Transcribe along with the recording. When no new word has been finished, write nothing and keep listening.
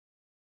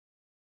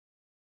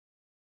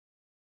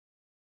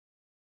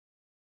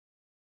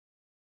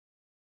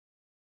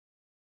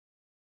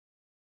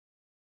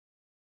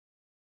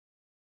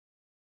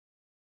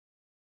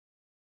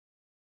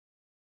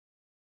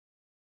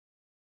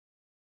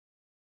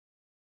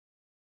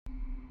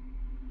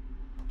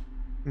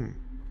Hmm.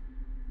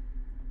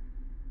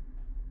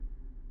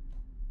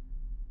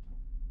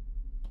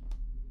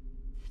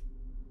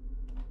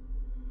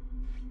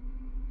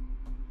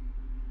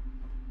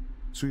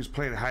 So he's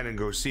playing hide and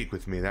go seek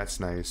with me. That's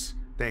nice.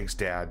 Thanks,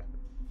 Dad.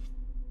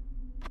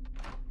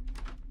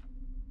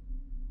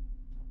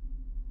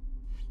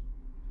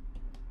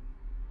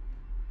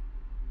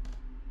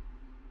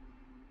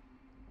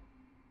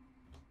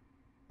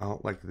 I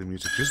don't like the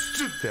music. Just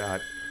did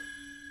that.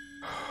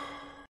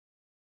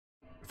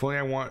 If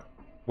only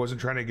wasn't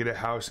trying to get a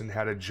house and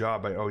had a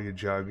job. I owe you,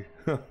 Jugg.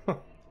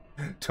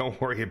 Don't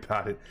worry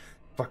about it.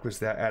 Fuck was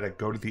that attic?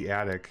 Go to the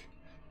attic.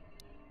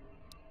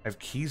 I have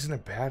keys and a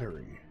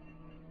battery.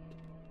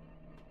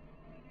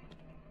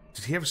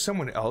 Did he have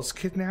someone else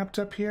kidnapped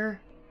up here?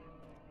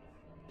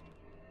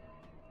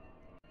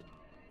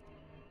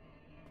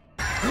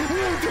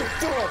 What the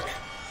fuck?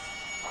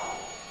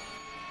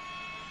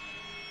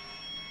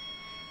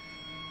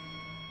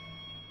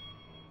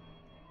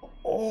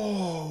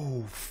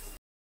 Oh.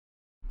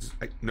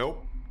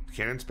 Nope.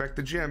 Can't inspect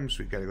the gym,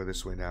 so we gotta go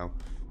this way now.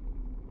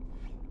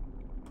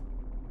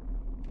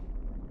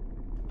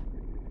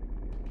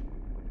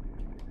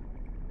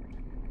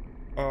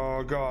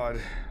 Oh, God.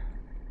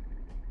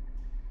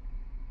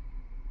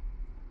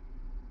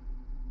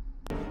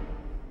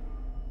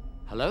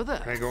 Hello there.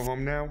 Can I go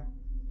home now?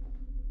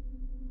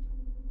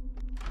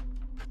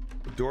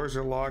 The doors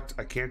are locked.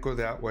 I can't go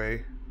that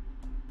way.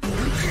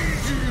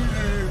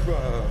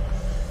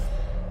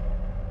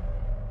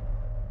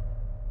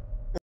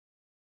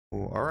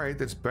 Oh, all right,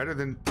 that's better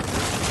than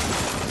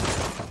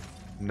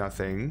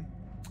nothing.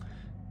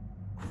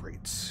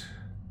 Great.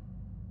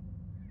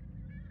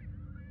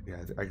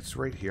 Yeah, it's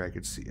right here. I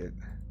could see it.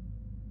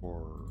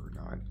 Or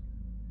not.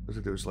 Looks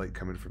like there was light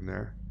coming from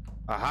there.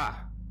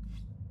 Aha!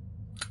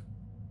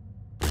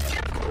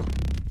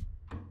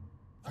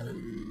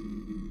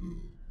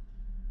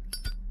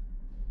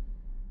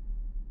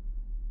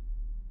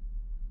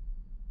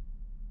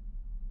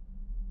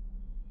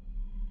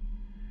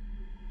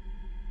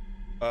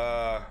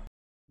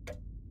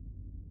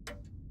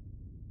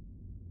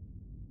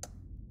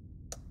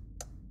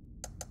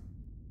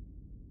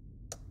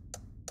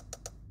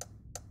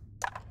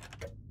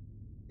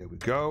 There we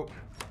go.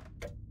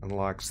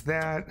 Unlocks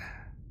that.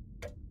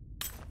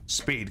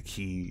 Spade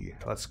key.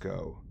 Let's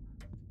go.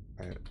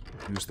 Right.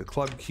 Use the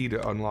club key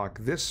to unlock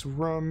this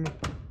room.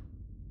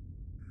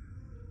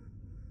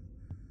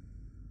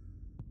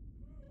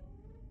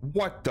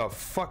 What the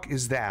fuck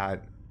is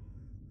that?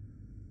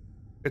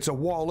 It's a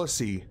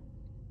Wallacey.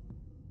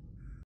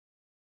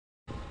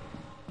 I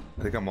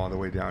think I'm all the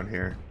way down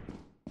here.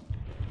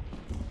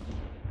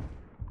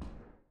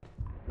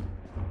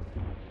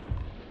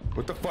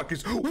 What the fuck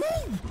is... Whoa!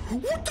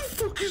 What the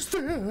fuck is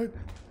that?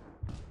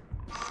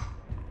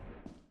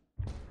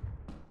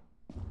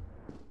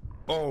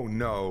 Oh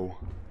no.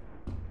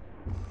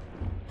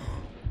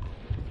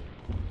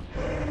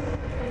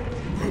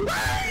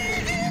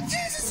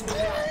 Jesus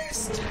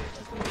Christ!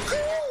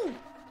 Oh!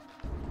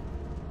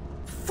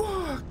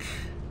 Fuck!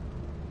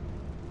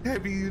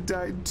 Heavy, you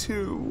died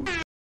too.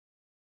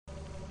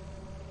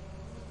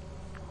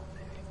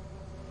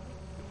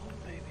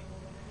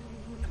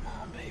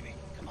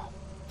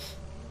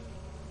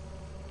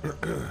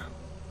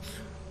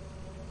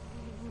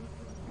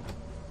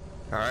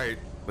 All right,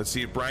 let's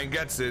see if Brian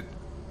gets it.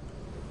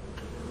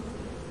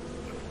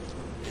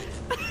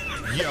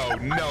 Yo,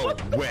 no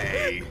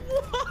way.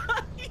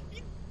 What? He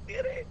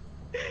did it.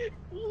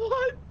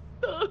 What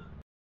the?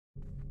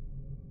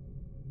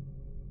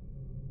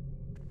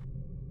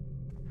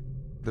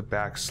 The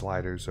back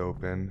slider's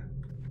open.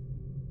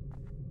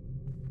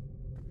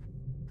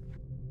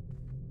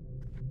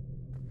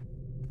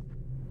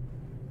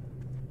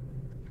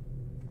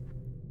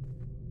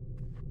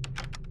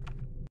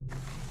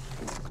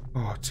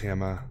 Oh,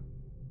 Tama.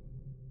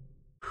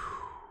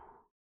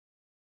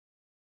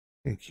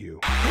 Thank you.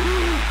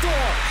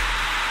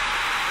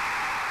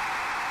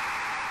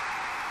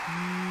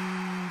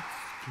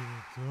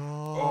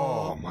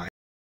 Oh my.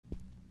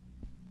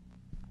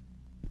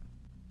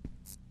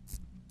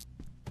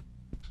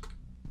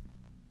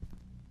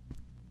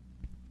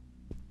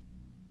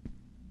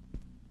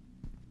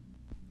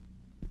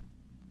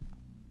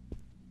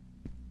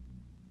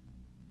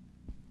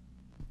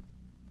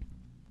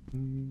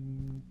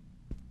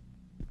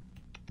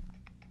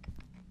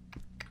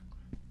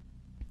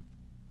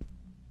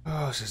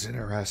 Oh, this is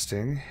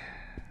interesting.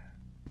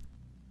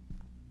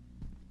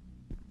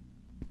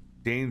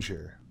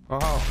 Danger. Oh,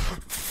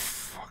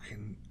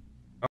 fucking.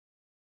 Oh.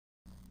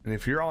 And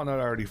if you're all not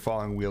already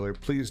following Wheeler,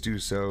 please do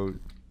so.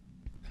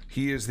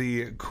 He is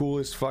the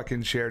coolest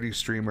fucking charity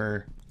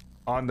streamer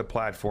on the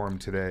platform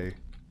today.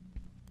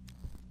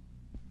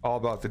 All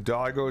about the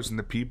doggos and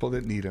the people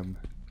that need them.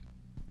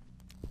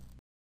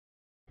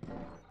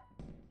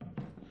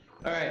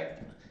 All right.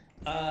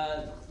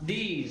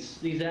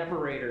 These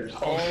apparatus.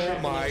 Oh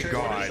my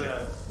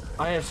god.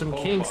 I have some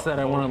kinks that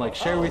I want to like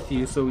share with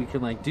you so we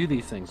can like do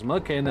these things. I'm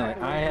okay, and then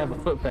like, I have a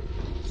foot peg.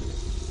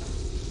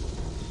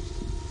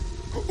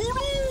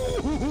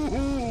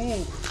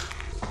 Oh,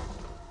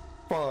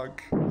 no!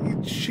 fuck?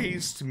 He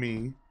chased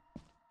me.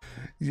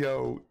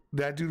 Yo,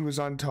 that dude was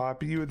on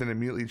top of you and then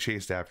immediately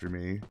chased after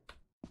me.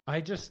 I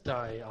just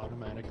die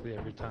automatically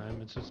every time.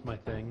 It's just my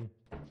thing.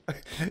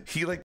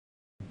 He like...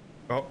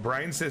 Oh,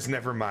 Brian says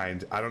never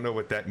mind. I don't know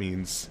what that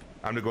means.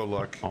 I'm gonna go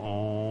look.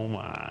 Oh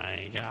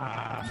my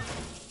god.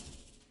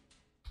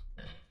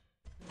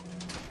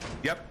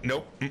 Yep,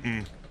 nope,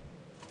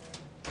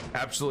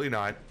 Absolutely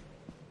not.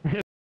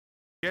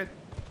 Get.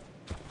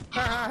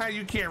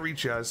 You can't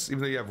reach us,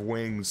 even though you have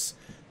wings,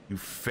 you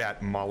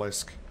fat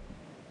mollusk.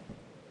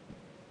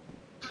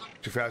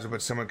 Too fast,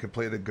 but someone can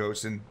play the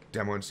ghost in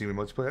demo and Steam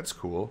multiplayer. That's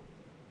cool.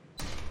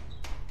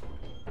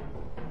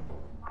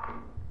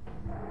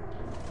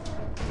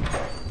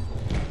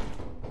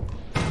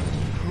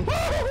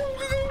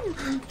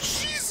 Oh,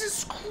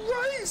 Jesus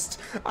Christ!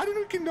 I don't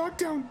know if you can knock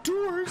down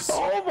doors.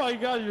 Oh my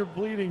god, you're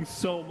bleeding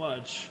so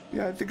much.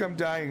 Yeah, I think I'm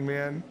dying,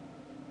 man.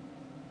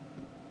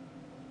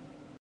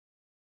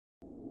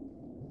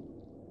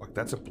 Look,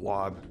 that's a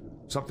blob.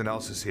 Something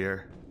else is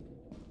here.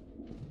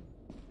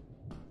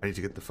 I need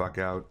to get the fuck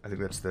out. I think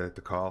that's the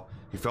call.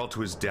 He fell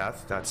to his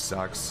death. That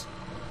sucks.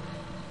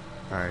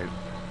 Alright.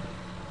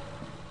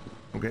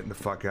 I'm getting the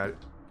fuck out.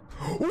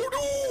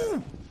 Oh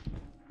no!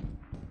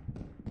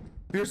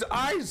 There's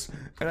eyes!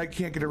 And I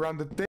can't get around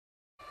the thing.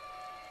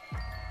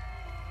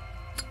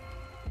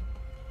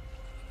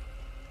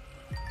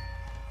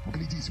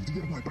 Глядись в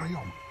дверной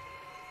проем.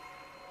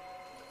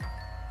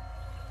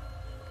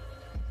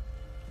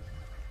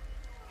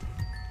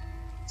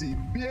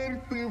 Теперь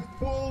ты в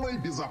полной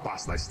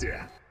безопасности.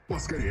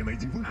 Поскорее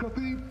найди выход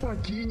и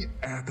покинь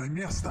это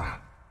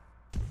место.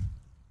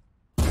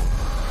 Fucking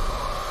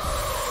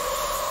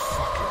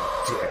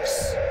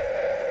dicks.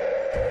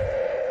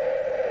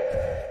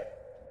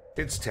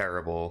 It's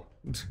terrible.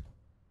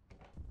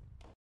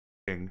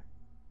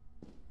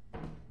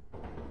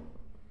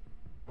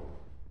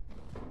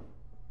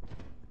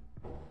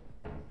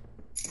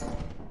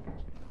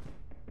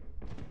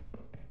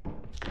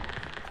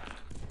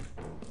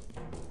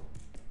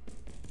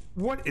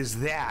 What is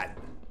that?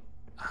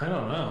 I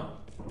don't know.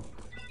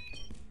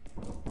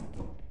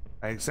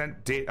 I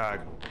sent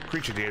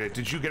creature data.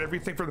 Did you get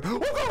everything from the... Oh,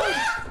 God!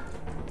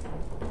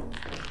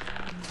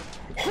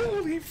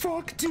 Holy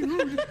fuck,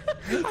 dude!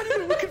 I didn't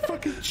know we could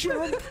fucking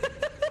jump!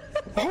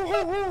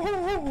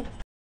 Oh.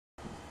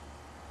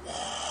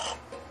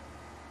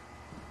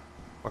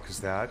 Fuck is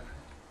that?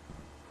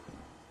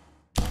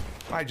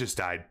 I just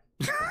died.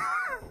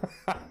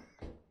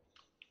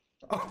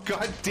 Oh,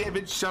 god damn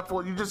it,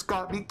 Shuffle, you just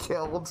got me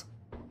killed.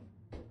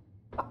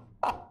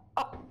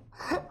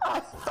 I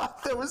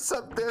thought there was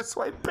something there,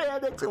 so I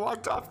panicked and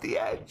walked off the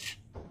edge.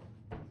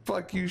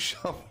 Fuck you,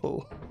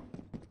 Shuffle.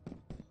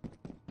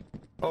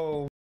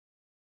 Oh.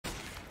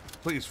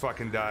 Please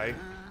fucking die.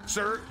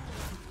 Sir?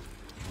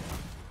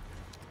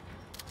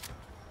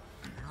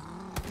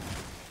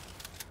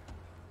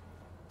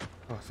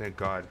 Oh, thank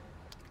God.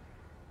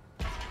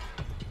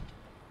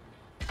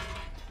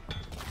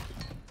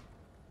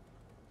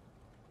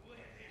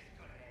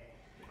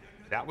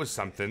 That was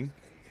something.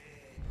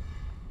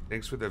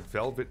 Thanks for the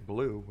velvet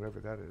blue, whatever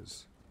that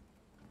is.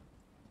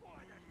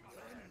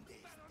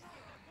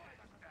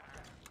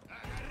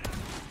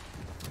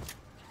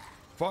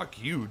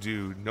 Fuck you,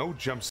 dude. No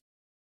jumps.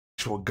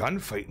 Actual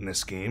gunfight in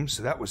this game,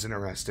 so that was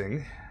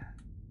interesting.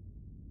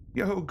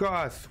 Yo,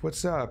 Goth,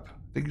 what's up?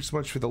 Thank you so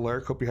much for the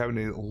lurk. Hope you're having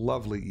a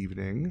lovely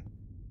evening.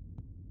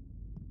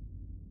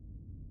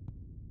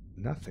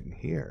 Nothing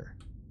here.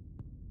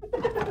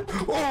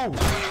 Oh!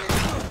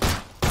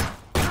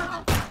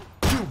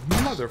 You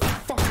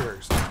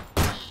motherfuckers!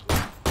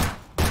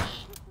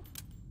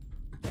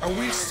 Are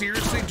we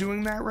seriously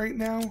doing that right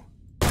now?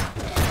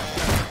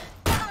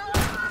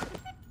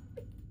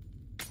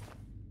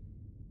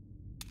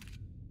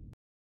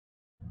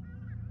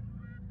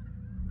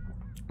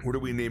 What are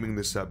we naming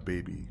this up,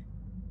 baby?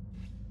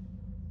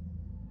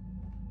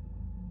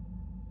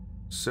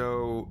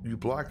 So you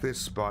block this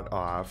spot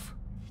off,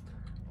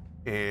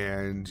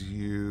 and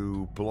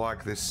you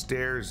block the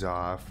stairs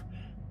off,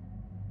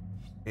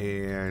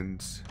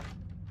 and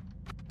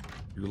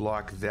you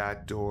lock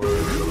that door.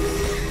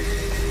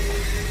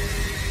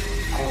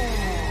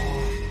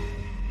 Oh,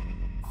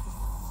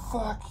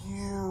 fuck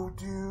you,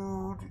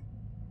 dude.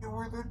 You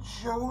were the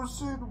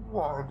chosen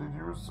one, and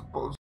you were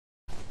supposed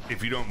to...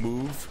 If you don't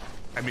move,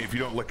 I mean, if you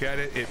don't look at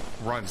it, it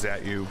runs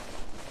at you.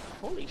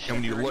 Holy shit. And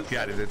when you look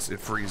at it, it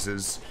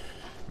freezes.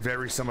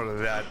 Very similar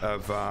to that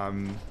of, I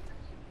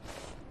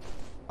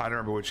don't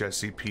remember which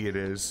SCP it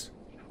is,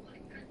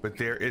 but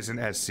there is an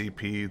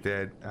SCP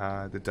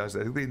that, that does that.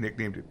 I think they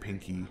nicknamed it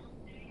Pinky.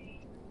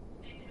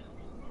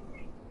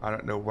 I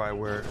don't know why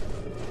we're...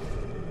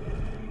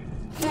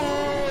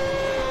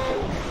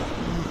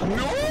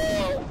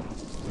 No!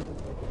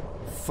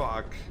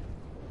 Fuck.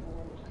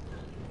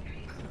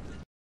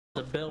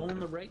 The bell on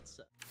the right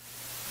side.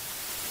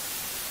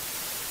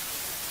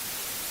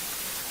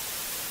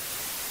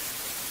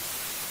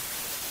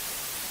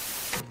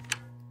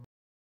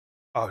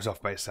 Oh, I was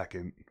off by a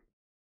second.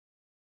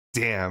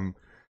 Damn.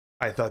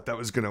 I thought that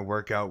was gonna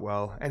work out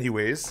well.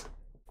 Anyways,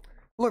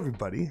 Hello,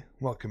 everybody.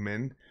 Welcome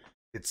in.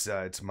 It's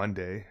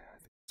Monday. I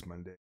think it's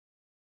Monday.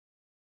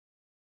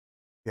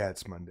 Yeah,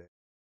 it's Monday.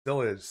 Still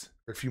is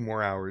for a few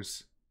more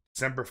hours.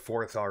 December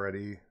 4th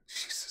already.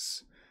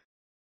 Jesus.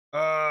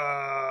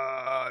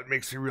 It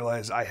makes me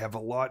realize I have a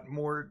lot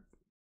more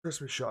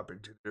Christmas shopping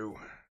to do.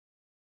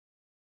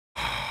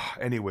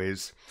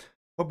 Anyways,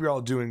 hope you're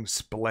all doing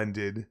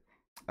splendid.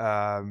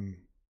 I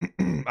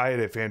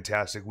had a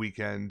fantastic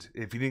weekend.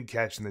 If you didn't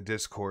catch in the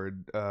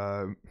Discord,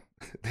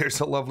 there's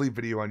a lovely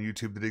video on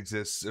YouTube that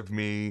exists of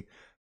me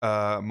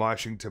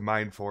moshing to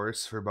Mind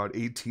Force for about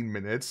 18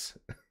 minutes.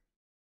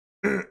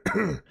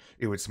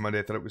 It was Monday.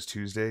 I thought it was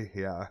Tuesday.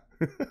 Yeah.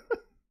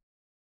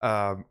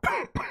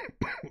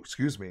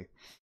 Excuse me.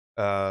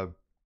 That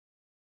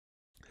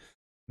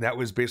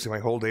was basically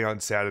my whole day on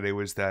Saturday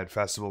was that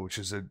festival, which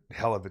is a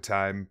hell of a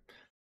time.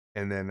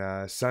 And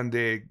then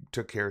Sunday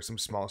took care of some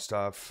small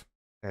stuff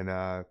and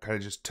kind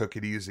of just took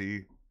it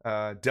easy.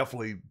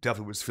 Definitely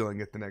was feeling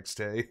it the next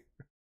day.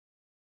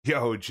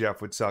 Yo,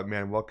 Jeff, what's up,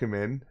 man? Welcome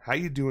in. How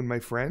you doing, my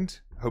friend?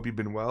 Hope you've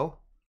been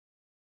well.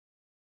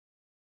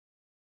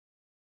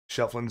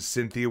 Shuffling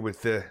Cynthia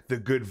with the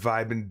good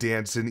vibe and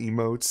dancing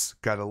emotes.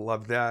 Gotta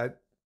love that.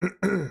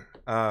 What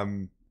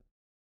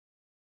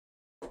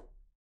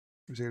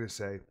was I gonna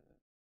say?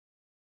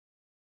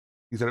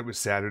 You thought it was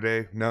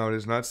Saturday? No, it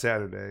is not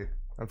Saturday,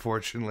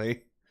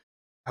 unfortunately.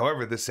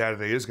 However, this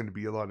Saturday is going to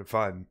be a lot of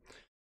fun.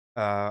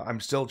 I'm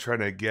still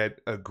trying to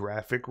get a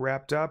graphic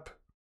wrapped up,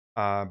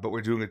 but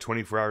we're doing a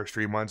 24-hour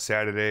stream on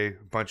Saturday.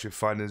 A bunch of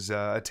fun is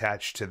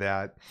attached to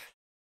that.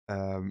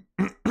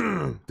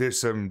 There's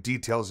some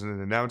details in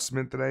an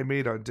announcement that I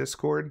made on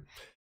Discord.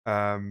 We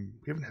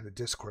haven't had the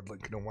Discord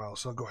link in a while,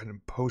 so I'll go ahead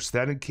and post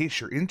that in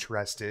case you're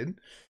interested.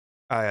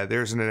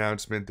 There's an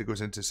announcement that goes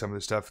into some of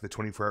the stuff the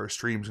 24-hour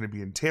stream is going to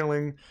be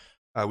entailing.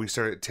 We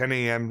start at 10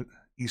 a.m.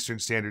 Eastern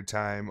Standard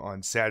Time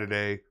on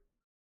Saturday,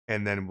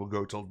 and then we'll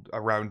go till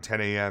around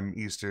 10 a.m.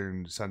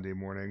 Eastern Sunday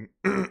morning.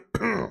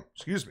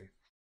 Excuse me.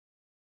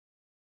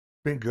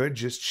 Been good,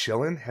 just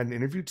chilling. Had an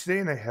interview today,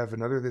 and I have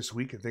another this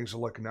week, and things are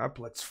looking up.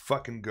 Let's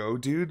fucking go,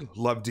 dude.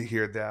 Love to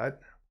hear that.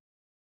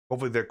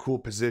 Hopefully they're cool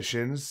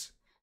positions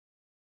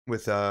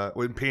with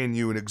paying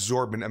you an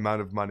exorbitant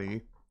amount of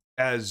money,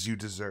 as you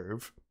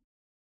deserve.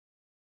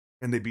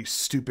 And they'd be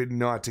stupid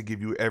not to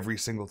give you every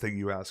single thing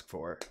you ask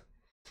for.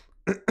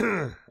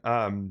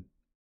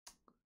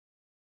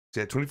 So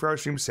yeah, 24-hour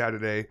stream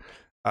Saturday.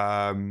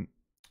 We're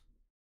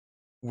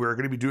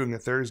going to be doing a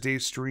Thursday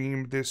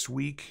stream this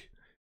week.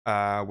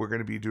 We're going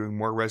to be doing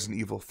more Resident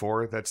Evil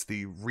 4. That's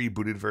the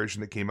rebooted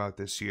version that came out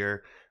this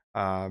year.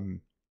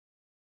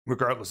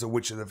 Regardless of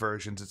which of the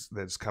versions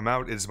that's come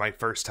out, it is my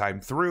first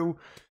time through.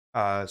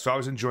 So I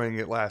was enjoying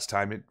it last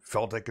time. It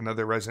felt like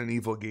another Resident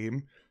Evil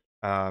game.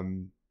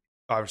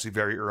 Obviously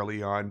very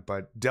early on,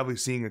 but definitely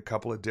seeing a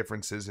couple of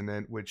differences in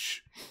it,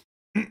 which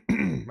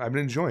I've been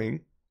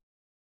enjoying.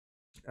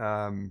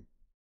 And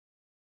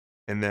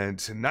then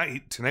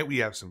tonight we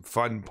have some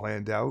fun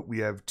planned out. We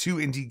have 2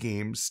 indie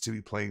games to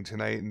be playing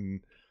tonight,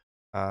 and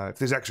if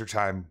there's extra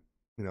time,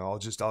 you know,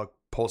 I'll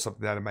pull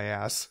something out of my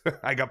ass.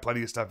 I got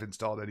plenty of stuff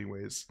installed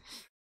anyways.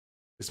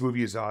 This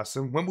movie is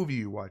awesome. What movie are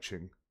you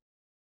watching?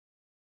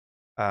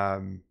 Yeah,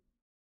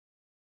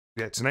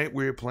 tonight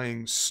we're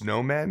playing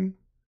Snowmen.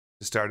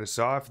 To start us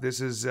off, this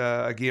is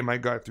a game I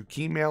got through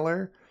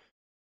Keymailer,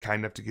 kind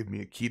enough to give me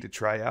a key to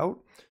try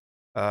out.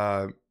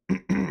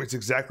 It's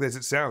exactly as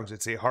it sounds.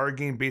 It's a horror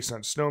game based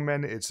on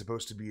snowmen. It's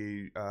supposed to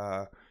be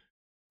about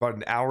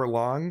an hour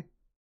long,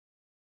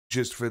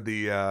 just for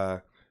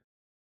the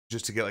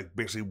just to get like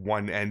basically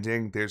one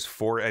ending. There's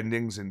 4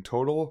 endings in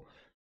total.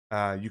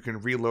 You can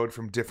reload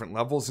from different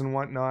levels and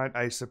whatnot.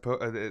 I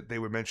suppose they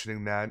were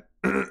mentioning that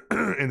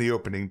in the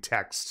opening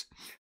text,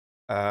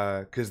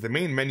 because the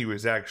main menu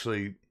is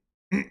actually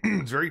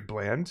it's very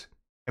bland.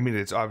 I mean,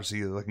 it's obviously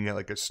you're looking at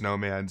like a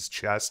snowman's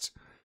chest.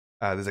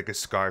 There's like a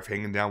scarf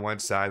hanging down one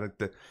side. Like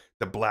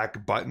the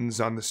black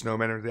buttons on the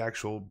snowman are the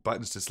actual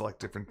buttons to select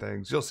different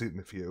things. You'll see it in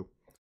a few.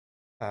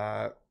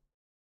 Yeah,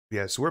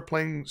 so we're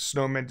playing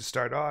Snowmen to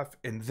start off,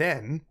 and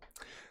then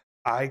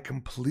I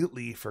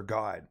completely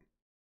forgot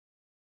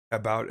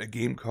about a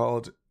game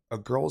called A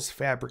Girl's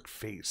Fabric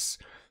Face.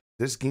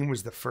 This game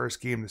was the first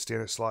game that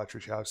Stanislaw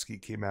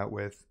Trachowski came out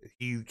with.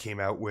 He came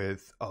out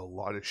with a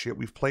lot of shit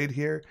we've played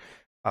here.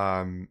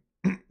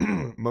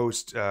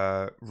 Most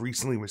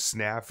recently was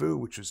Snafu,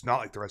 which was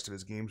not like the rest of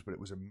his games, but it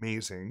was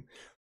amazing.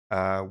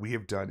 We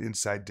have done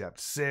Inside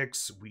Depth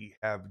 6. We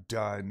have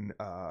done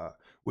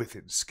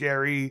Within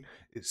Scary.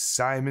 Is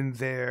Simon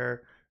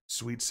there?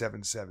 Sweet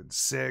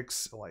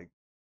 776. Like,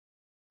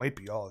 might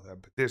be all of them,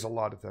 but there's a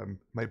lot of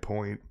them. My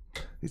point.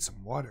 I need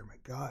some water, my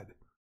God.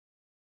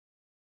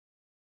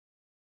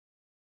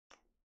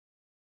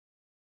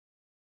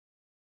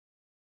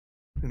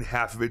 And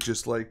half of it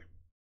just like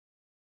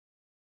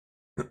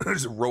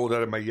just rolled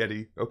out of my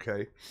Yeti.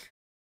 Okay.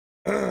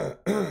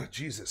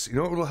 Jesus. You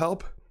know what will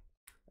help?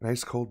 A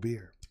nice cold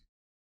beer.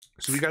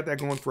 So we got that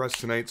going for us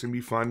tonight. It's going to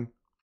be fun.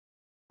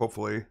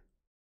 Hopefully.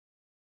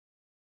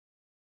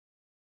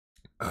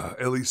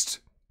 At least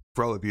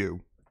for all of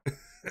you.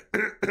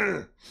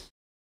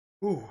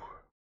 Ooh.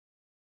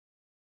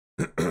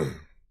 I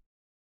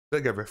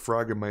think I have a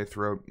frog in my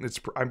throat.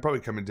 I'm probably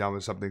coming down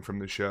with something from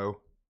the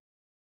show.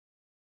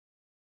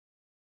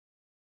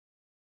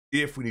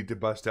 If we need to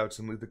bust out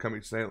some Lethal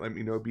Coming tonight, let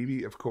me know,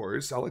 BB. Of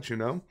course, I'll let you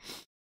know.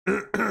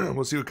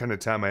 We'll see what kind of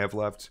time I have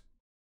left.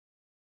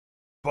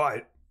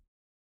 But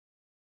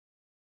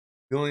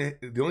the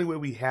only way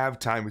we have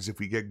time is if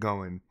we get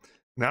going.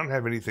 And I don't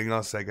have anything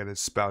else I got to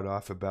spout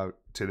off about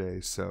today,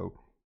 so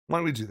why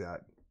don't we do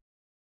that?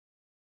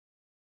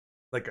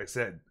 Like I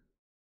said,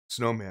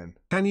 Snowman.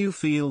 Can you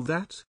feel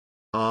that?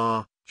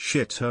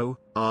 Shit-oh,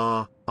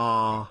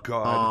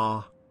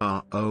 God.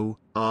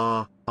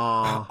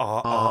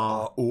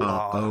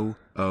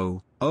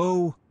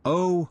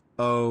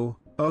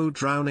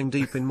 Drowning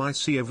deep in my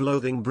sea of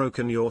loathing,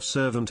 broken your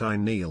servant I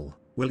kneel.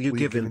 Will you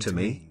give in to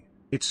me?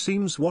 It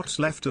seems what's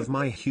left of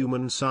my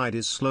human side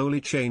is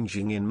slowly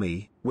changing in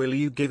me. Will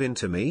you give in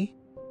to me?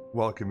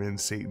 Welcome in,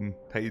 Satan.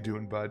 How you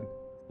doing, bud?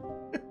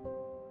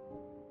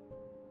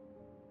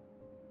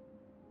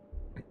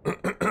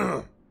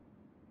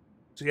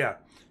 So yeah,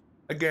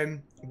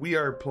 again, we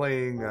are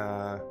playing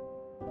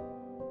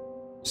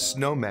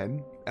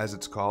Snowmen, as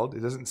it's called.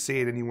 It doesn't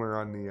say it anywhere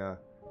on the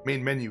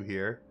main menu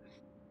here.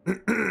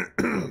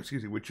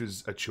 Excuse me, which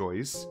is a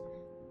choice.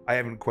 I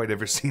haven't quite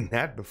ever seen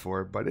that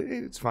before, but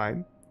it's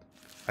fine.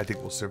 I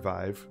think we'll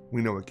survive.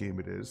 We know what game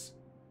it is.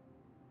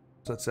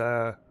 So let's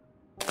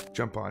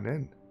jump on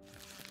in.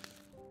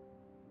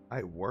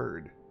 My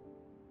word.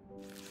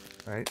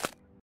 Alright.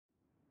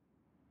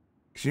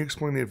 Can you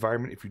explain the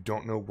environment if you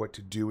don't know what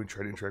to do and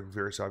try to interact with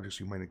various objects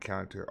you might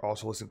encounter?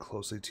 Also listen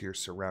closely to your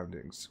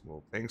surroundings.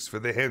 Well, thanks for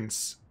the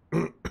hints.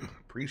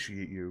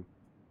 Appreciate you.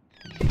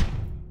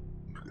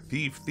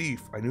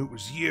 Thief, I knew it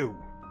was you.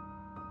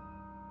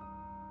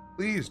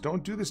 Please,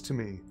 don't do this to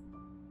me.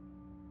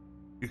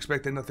 You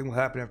expect that nothing will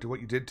happen after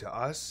what you did to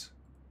us?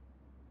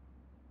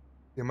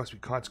 There must be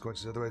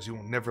consequences, otherwise you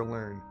will never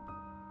learn.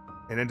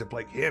 And end up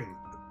like him.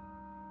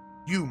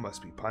 You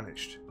must be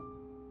punished.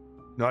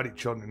 Naughty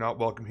children are not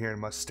welcome here and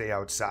must stay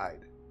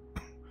outside.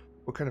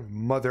 What kind of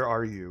mother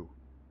are you?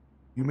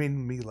 You made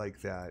me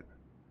like that.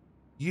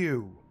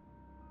 You.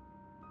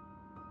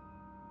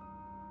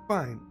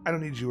 Fine, I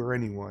don't need you or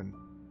anyone.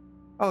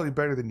 I'll be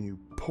better than you,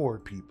 poor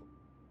people.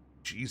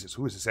 Jesus,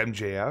 who is this,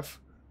 MJF?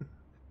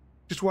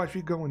 Just watch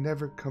me go and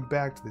never come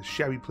back to the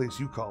shabby place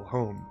you call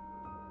home.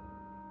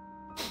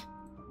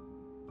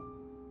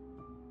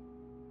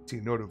 See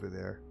a note over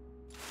there.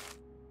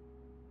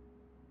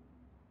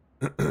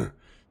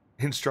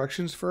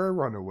 Instructions for a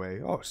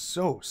runaway. Oh,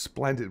 so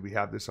splendid. We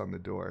have this on the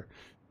door.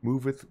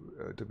 Move with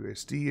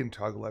WSD and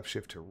toggle left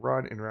shift to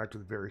run. Interact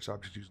with various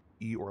objects using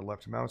E or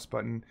left mouse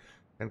button.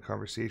 And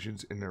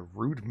conversations in a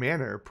rude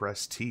manner.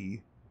 Press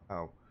T.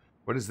 Oh,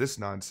 what is this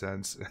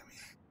nonsense?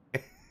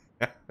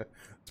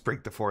 Let's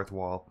break the fourth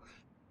wall.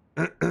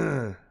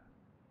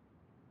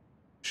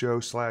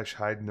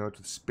 Show/hide notes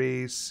with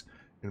space.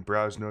 And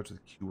browse notes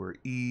with Q or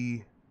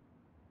E.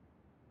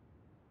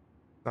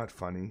 Not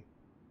funny.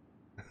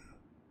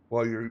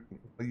 While you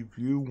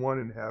view one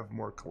and have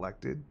more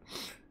collected.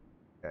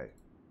 Okay.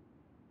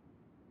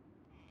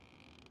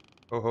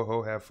 Ho ho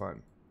ho, have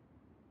fun.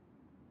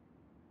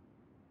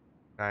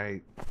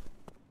 Night.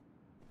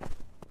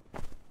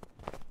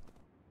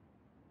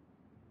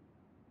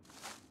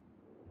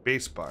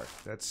 Base bar.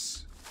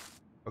 That's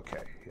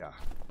okay, yeah.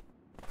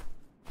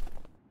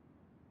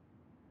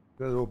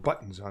 Got little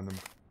buttons on them.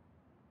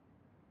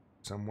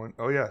 Someone,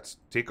 oh yeah,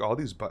 take all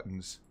these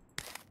buttons.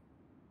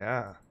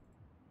 Yeah.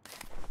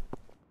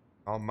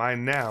 All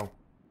mine now.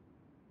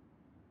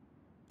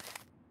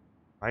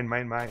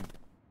 Mine.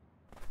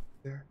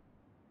 There.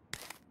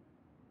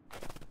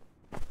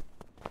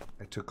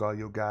 I took all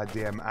your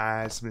goddamn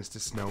eyes, Mr.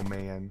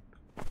 Snowman.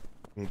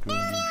 Oh,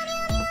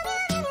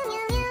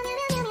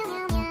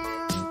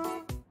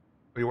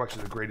 you're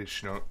watching The Greatest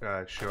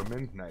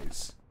Showman?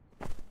 Nice.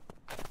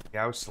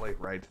 Yeah, I was late,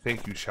 right?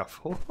 Thank you,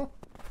 Shuffle.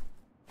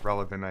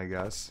 Relevant, I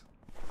guess.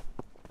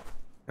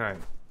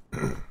 Alright.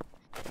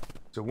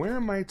 So where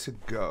am I to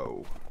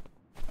go?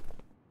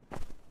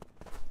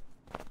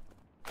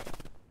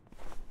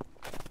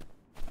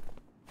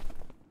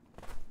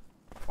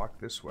 Walk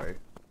this way.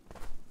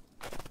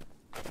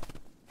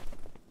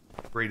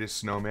 Greatest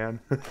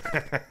Snowman.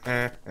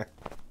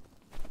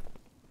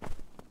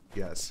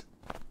 Yes.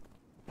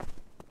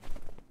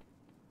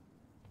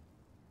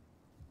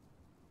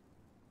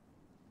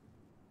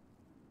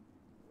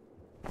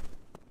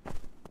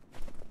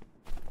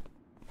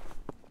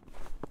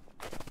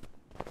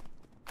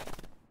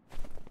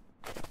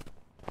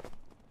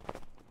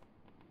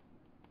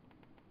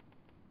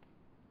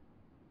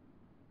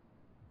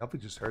 I hope we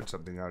just heard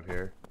something out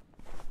here.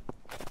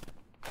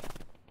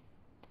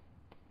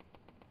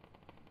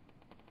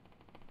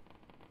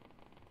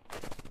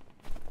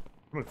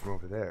 Coming from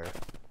over there.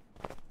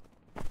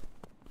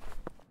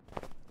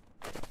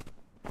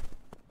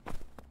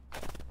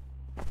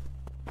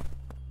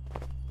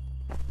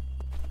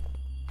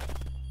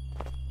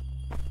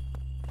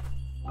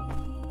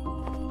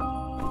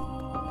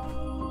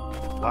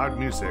 Loud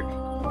music.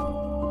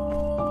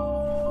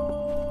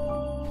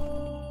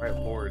 Alright,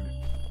 Lord.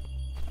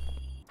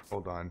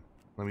 Hold on.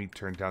 Let me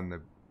turn down the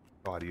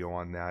audio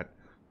on that.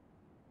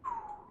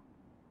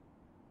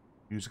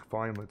 Music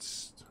volume,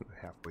 let's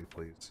halfway,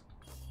 please.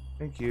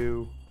 Thank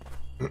you.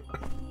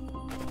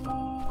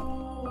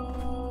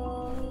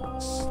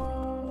 It's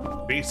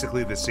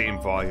basically the same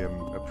volume.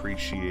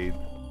 Appreciate.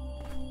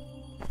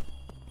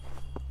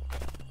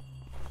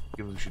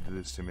 Can't believe she did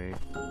this to me.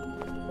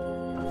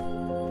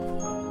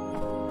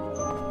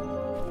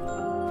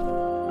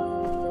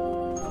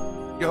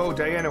 Yo,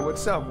 Diana,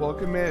 what's up?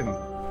 Welcome in.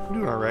 I'm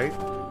doing alright.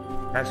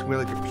 Asking me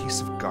like a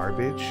piece of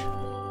garbage.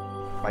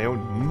 My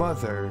own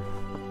mother.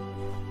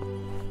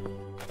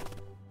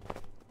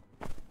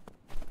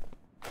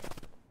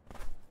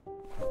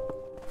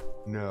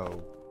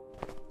 No.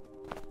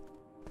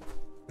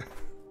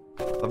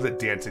 Love the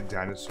dancing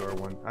dinosaur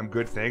one. I'm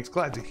good, thanks.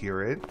 Glad to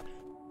hear it.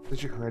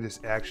 Such a horrendous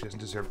action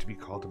doesn't deserve to be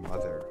called a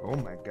mother. Oh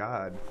my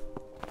god.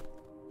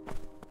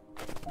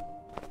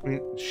 I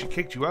mean, she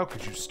kicked you out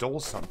because you stole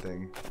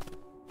something.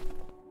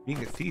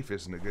 Being a thief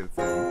isn't a good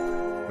thing.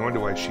 No wonder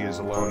why she is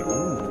alone.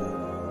 Ooh.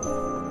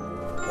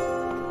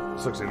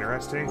 This looks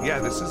interesting. Yeah,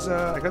 this is,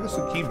 I got this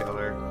with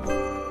Keymailer.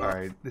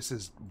 Alright, this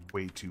is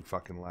way too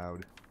fucking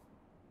loud.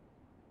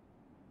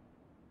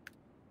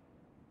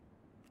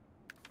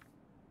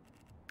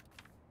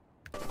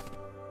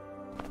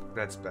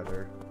 That's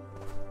better.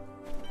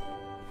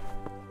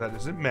 That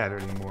doesn't matter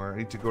anymore. I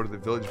need to go to the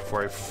village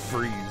before I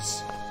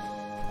freeze.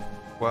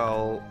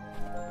 Well...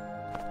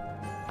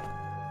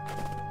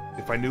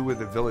 if I knew where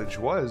the village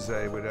was,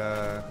 I would,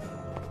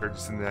 turn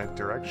us in that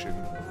direction.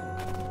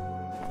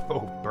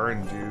 Oh,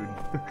 burn, dude.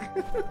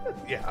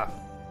 Yeah.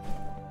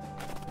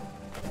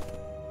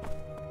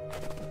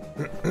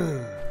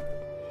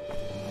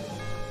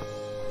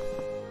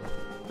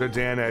 So,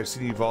 Dan, I've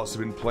seen you've also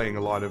been playing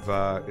a lot of,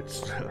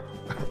 it's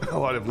a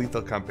lot of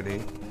Lethal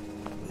Company.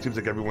 Seems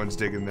like everyone's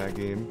digging that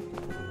game.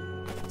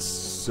 It's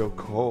so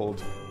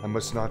cold. I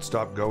must not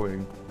stop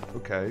going.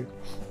 Okay.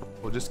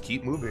 We'll just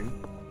keep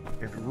moving.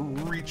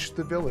 And reach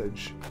the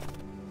village.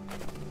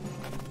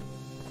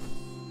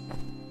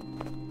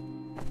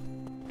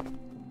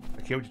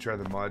 I can't wait to try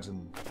the mods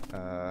in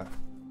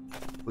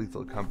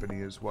Lethal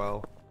Company as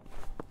well.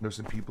 I know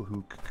some people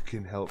who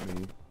can help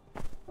me.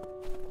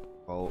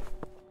 Well,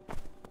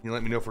 can you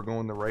let me know if we're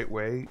going the right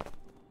way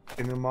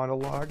in the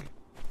monologue?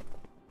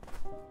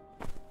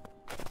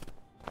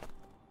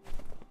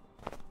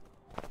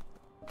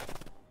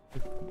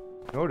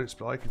 Notice,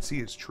 but all I can see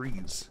is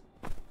trees.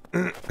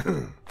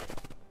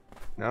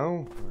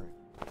 No? Alright.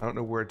 I don't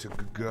know where to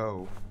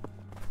go.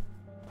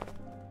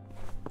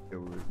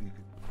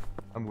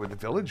 Where the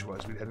village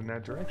was, we'd head in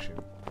that direction.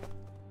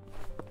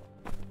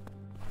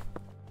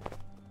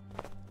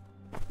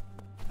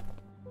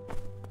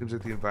 Seems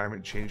like the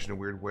environment changed in a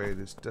weird way.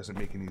 This doesn't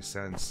make any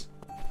sense.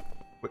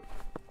 What?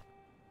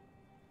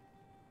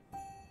 I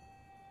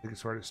think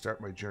it's hard to start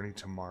my journey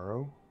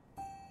tomorrow.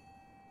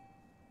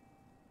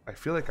 I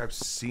feel like I've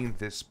seen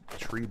this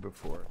tree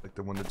before, like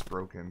the one that's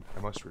broken.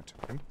 I must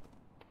return.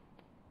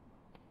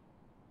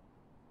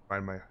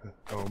 Find my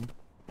home.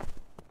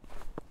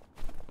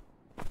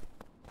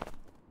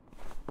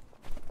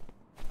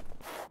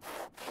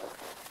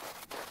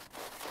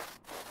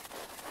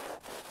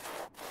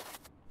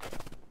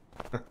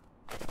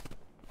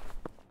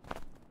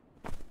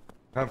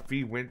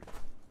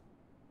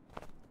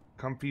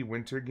 Comfy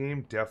winter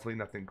game, definitely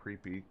nothing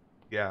creepy.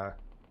 Yeah.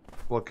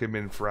 Welcome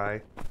in,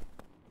 Fry.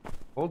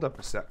 Hold up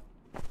a sec.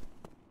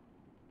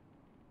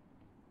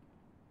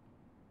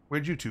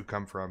 Where'd you two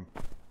come from?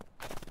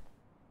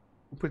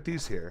 Who put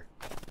these here?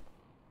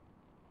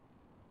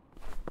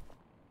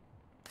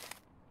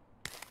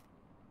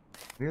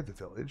 Near the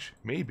village?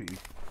 Maybe.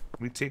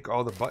 We take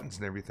all the buttons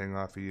and everything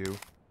off of you.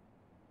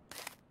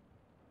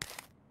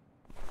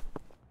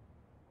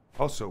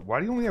 Also, why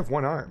do you only have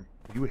one arm?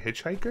 Are you a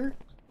hitchhiker?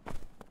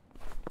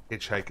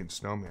 Hitchhiking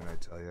snowman, I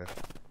tell ya.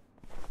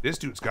 This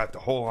dude's got the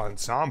whole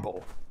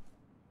ensemble.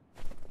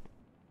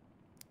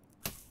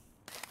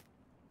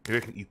 Maybe I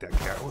can eat that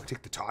carrot. Oh,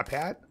 take the top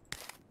hat?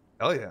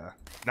 Hell yeah.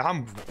 Now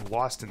I'm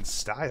lost in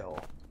style.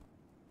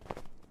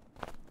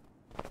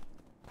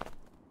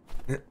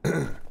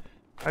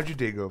 How'd your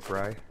day go,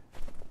 Fry?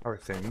 How are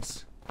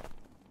things?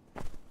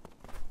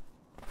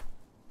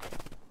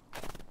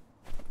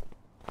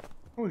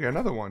 Oh, we got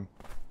another one.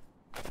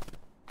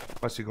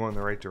 Must be going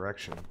the right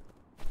direction.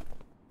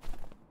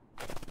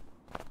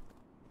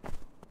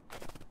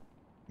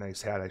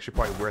 Nice hat. I should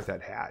probably wear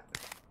that hat.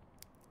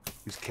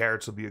 These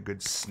carrots will be a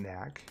good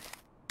snack.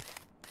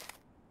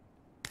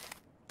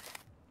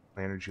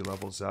 My energy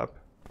level's up,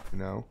 you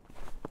know.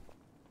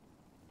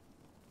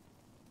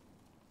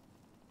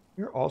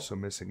 You're also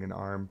missing an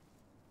arm.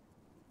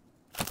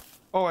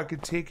 Oh, I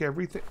could take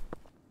everything.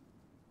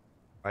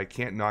 I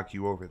can't knock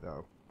you over,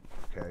 though.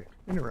 Okay.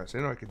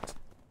 Interesting. I know I could...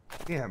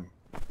 Damn.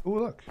 Oh,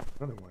 look.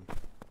 Another one.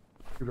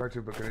 You're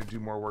productive, but gonna do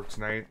more work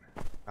tonight.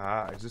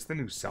 Ah, is this the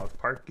new South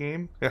Park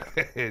game?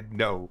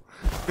 No.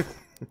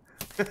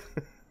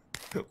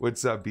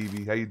 What's up,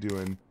 BB? How you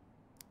doing?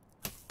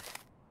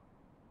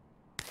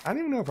 I don't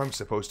even know if I'm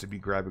supposed to be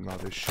grabbing all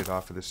this shit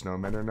off of the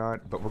snowmen or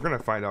not, but we're gonna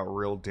find out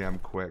real damn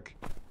quick.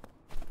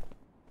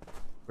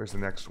 Where's the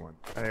next one?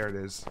 There it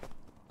is.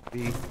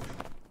 B.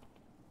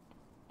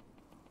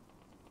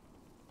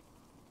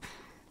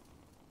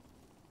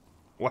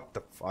 What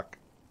the fuck?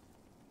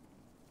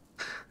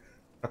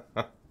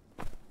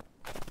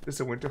 This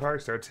a winter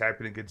heart starts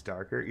happening, it gets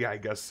darker? Yeah, I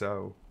guess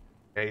so.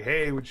 Hey,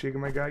 hey, what's shaking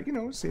my guy? You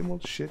know, same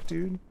old shit,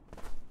 dude.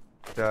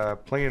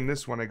 Playing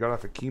this one, I got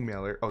off a key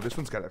mailer. Oh, this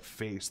one's got a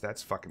face.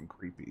 That's fucking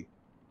creepy.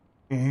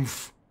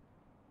 Oomph.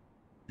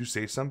 Did you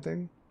say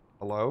something?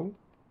 Hello?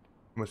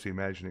 I must be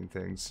imagining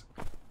things.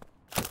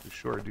 For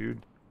sure,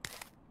 dude.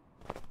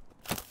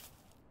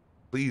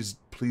 Please,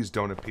 please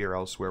don't appear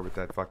elsewhere with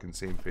that fucking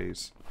same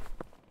face.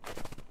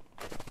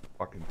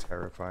 Fucking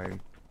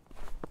terrifying.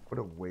 What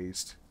a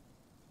waste.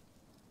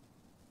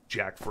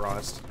 Jack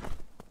Frost.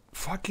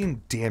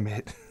 Fucking damn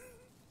it.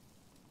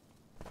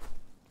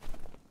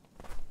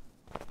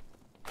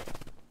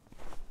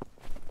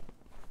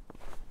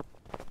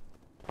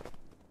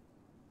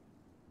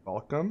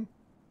 Welcome.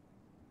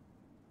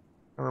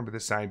 I remember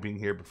this sign being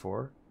here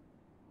before.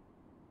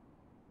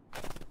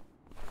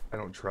 I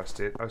don't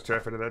trust it. I was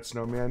terrified of that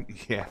snowman.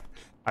 Yeah.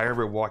 I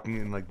remember walking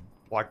in like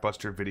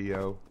Blockbuster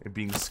Video and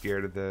being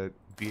scared of the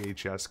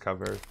VHS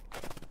cover.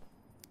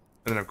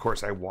 And then of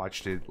course I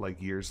watched it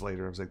like years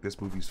later. I was like, this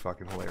movie's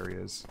fucking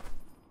hilarious.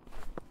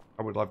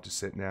 I would love to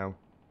sit now.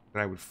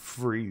 And I would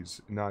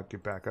freeze and not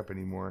get back up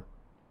anymore.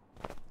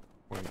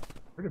 Wait,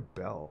 where'd a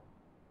bell?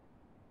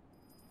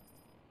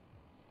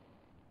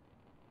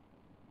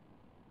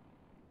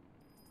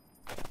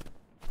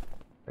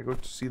 I go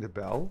to see the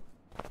bell?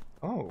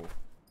 Oh.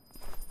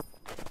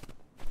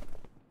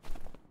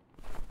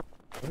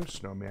 What a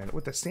snowman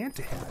with a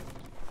Santa hat.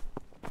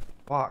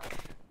 Fuck.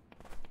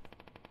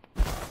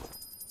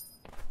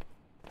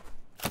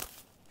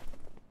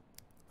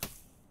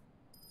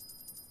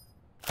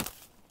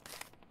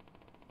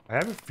 I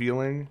have a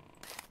feeling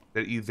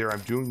that either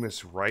I'm doing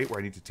this right, where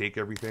I need to take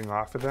everything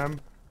off of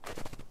them,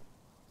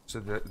 so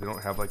that they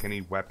don't have like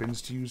any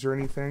weapons to use or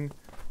anything,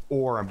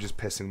 or I'm just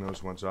pissing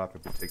those ones off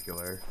in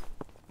particular.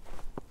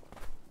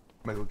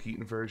 Michael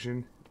Keaton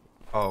version?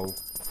 Oh.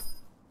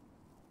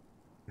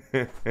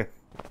 The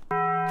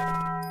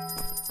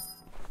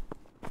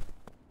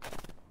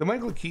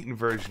Michael Keaton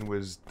version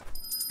was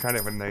kind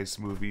of a nice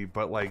movie,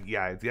 but like,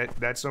 yeah,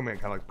 that snowman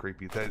kind of looked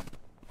creepy.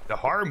 The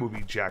horror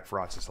movie Jack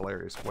Frost is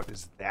hilarious. What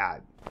is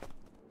that?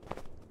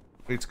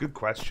 It's a good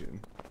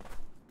question.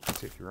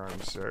 Take your arm,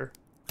 sir.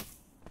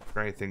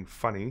 Or anything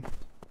funny?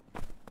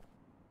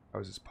 How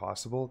is this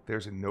possible?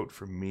 There's a note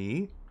from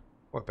me.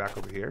 What, back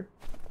over here?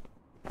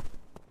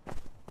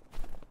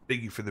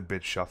 Thank you for the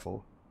bitch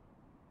shuffle.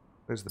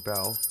 There's the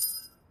bell.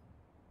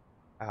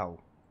 Ow.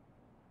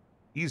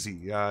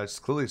 Easy. It's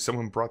clearly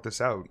someone brought this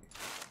out.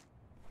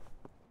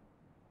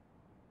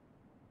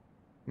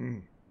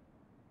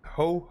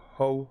 Ho,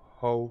 ho,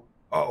 ho,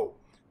 oh.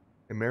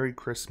 And Merry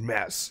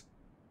Christmas.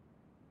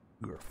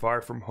 You are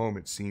far from home,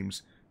 it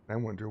seems. I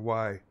wonder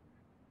why.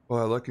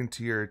 Well, I look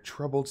into your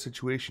troubled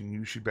situation.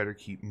 You should better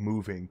keep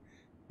moving.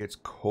 It gets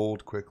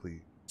cold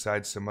quickly.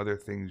 Besides some other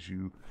things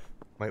you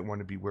might want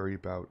to be worried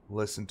about.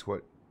 Listen to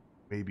what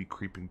may be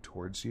creeping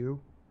towards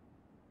you.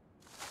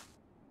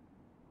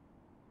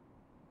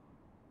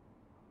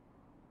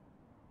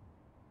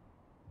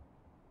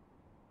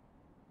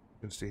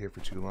 Don't stay here for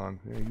too long.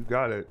 Yeah, you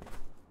got it.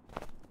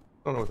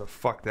 Don't know what the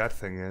fuck that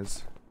thing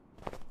is.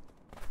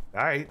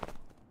 Alright.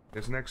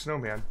 There's the next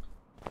snowman.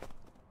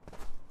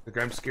 Like,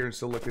 I'm scared and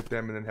still look at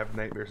them and then have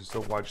nightmares and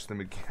still watch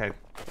them again.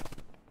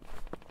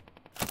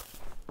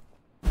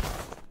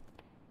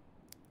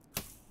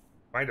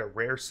 Find a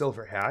rare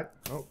silver hat.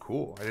 Oh,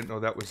 cool. I didn't know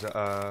that was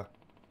a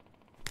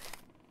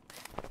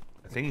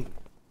thingy.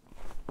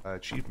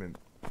 Achievement.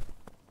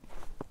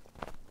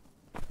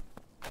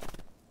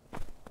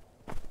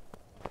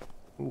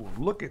 Ooh,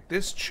 look at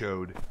this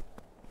chode.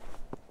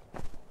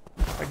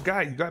 My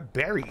guy, you got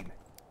buried.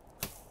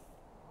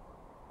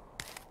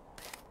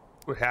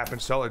 What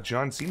happens to all of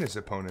John Cena's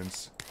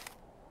opponents?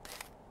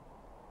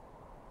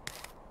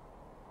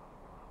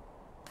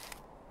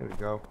 There we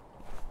go.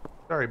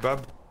 Sorry,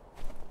 bub.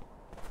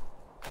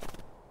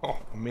 Oh,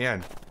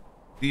 man.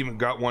 They even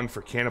got one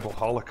for Cannibal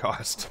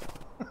Holocaust.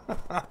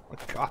 Oh,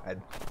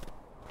 God.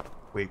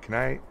 Wait, can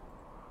I?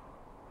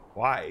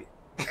 Why?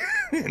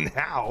 And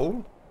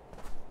how?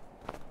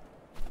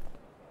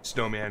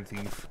 Snowman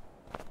thief.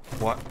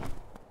 What?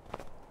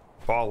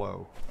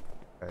 Follow.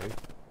 Okay.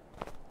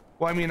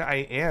 Well, I mean,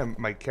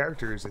 my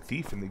character is a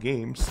thief in the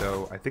game,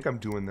 so I think I'm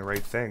doing the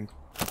right thing.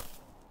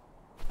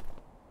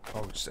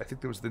 Oh, I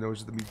think that was the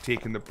nose of me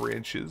taking the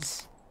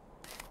branches.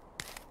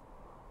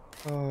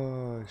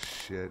 Oh,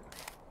 shit.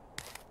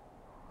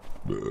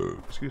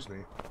 Excuse me.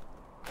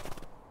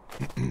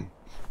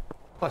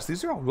 Plus,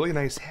 these are all really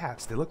nice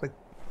hats. They look like,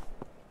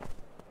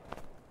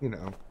 you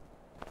know,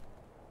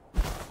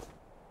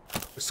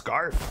 a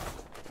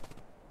scarf.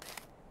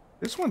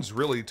 This one's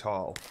really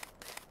tall.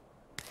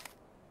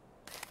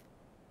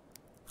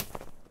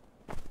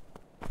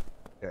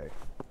 Okay.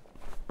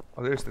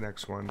 Oh, there's the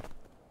next one.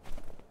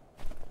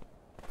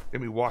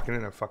 Get me walking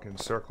in a fucking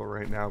circle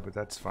right now, but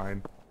that's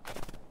fine.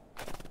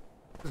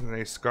 This is a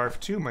nice scarf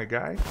too, my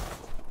guy.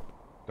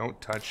 Don't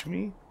touch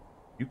me.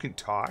 You can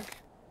talk.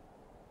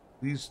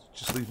 Please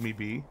just leave me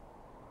be.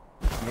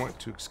 If you want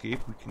to escape,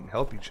 we can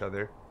help each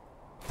other.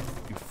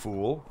 You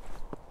fool.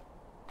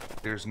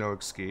 There's no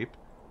escape,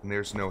 and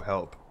there's no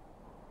help.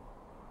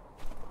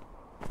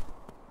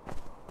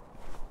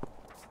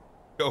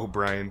 Go,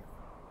 Brian.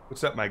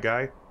 What's up, my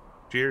guy?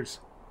 Cheers.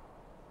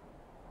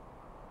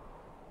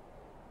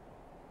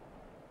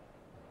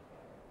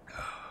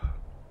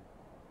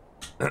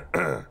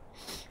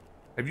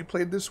 Have you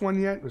played this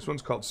one yet? This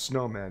one's called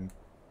Snowmen.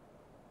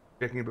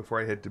 Checking it before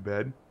I head to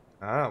bed.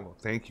 Ah, well,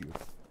 thank you.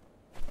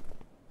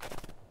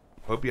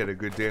 Hope you had a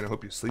good day and I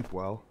hope you sleep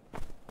well.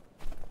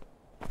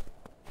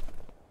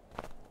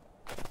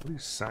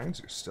 These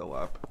signs are still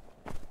up.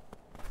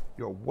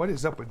 Yo, what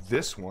is up with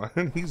this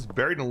one? He's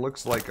buried and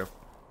looks like a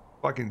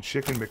fucking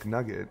chicken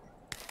McNugget.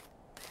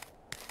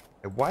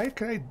 And why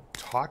can I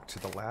talk to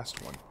the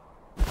last one?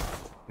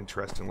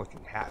 Interesting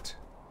looking hat.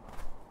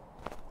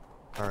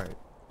 Alright.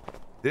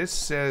 This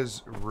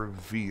says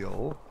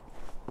reveal.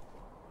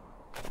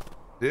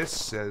 This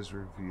says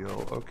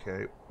reveal.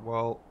 Okay,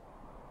 well,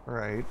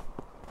 alright.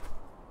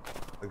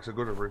 Like, so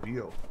go to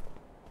reveal.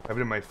 I've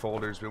been in my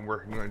folders, been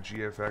working on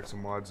GFX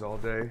and mods all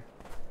day.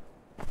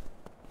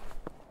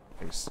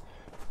 Nice.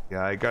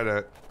 Yeah, I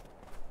gotta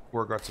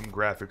work on some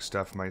graphic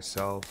stuff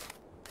myself.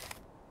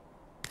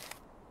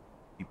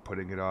 Keep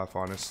putting it off,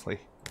 honestly.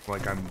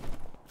 Like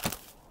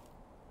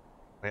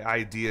my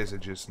ideas are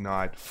just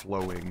not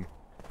flowing.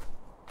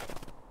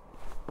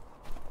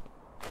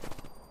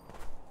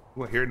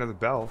 Ooh, I hear another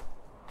bell.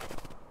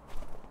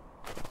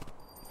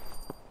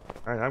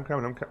 Alright, I'm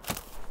coming.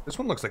 This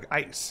one looks like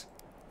ice.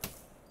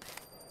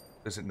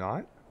 Does it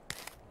not?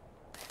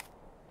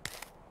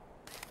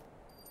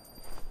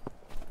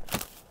 I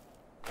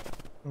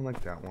don't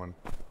like that one.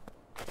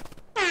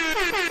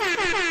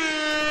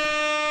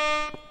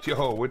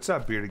 Yo, what's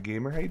up, Bearded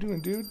Gamer? How you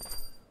doing, dude?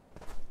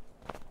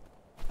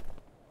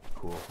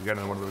 Cool. We got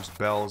another one of those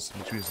bells,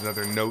 which means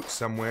another note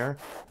somewhere,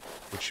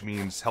 which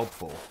means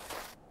helpful.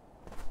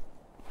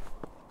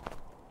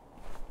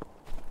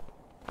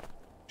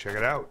 Check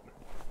it out.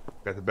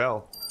 Got the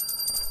bell.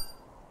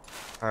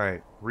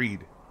 Alright,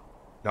 read.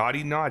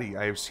 Naughty, naughty,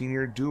 I have seen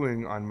your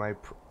doing on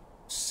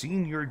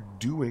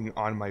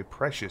my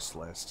precious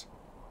list.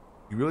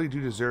 You really do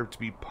deserve to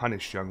be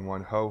punished, young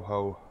one. Ho,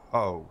 ho,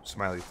 ho.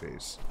 Smiley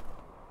face.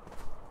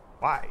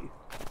 Why?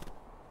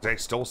 Because I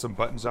stole some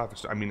buttons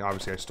off. I mean,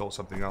 obviously I stole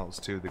something else,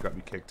 too. That got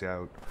me kicked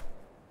out.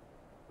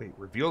 Wait,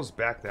 reveal's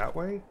back that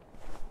way?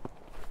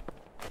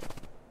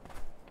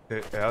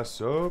 Ass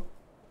up.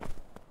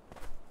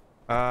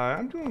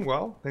 I'm doing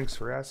well. Thanks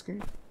for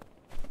asking.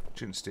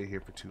 Shouldn't stay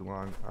here for too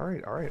long.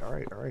 Alright.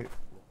 We'll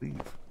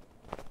leave.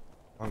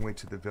 Long way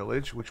to the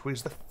village. Which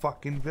way's the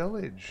fucking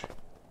village?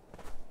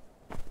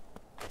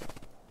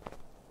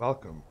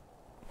 Welcome.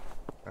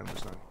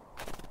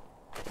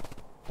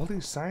 All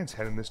these signs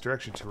head in this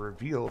direction to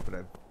reveal, but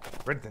I've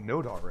read the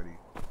note already.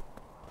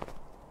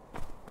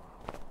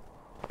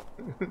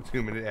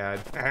 2-minute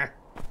ad.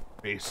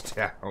 Base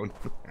town.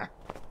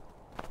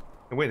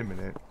 And wait a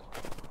minute.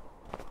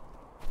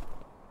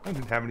 I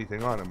didn't have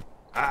anything on him.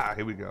 Ah,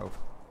 here we go.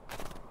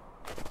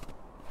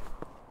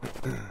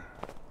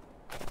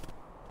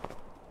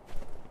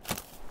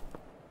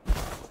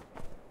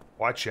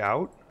 Watch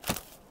out.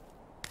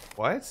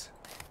 What?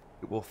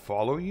 It will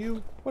follow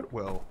you? What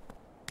will?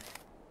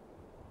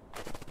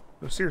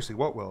 No, seriously,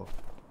 what will?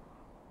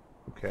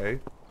 Okay.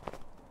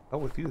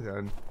 Hell with you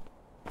then.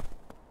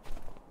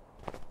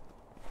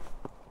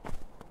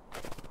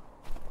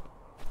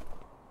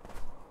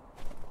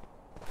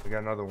 We got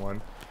another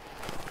one.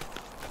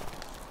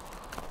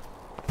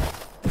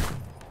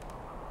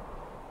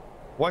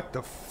 What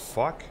the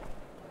fuck?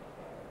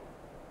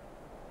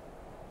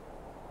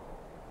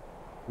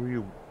 Who are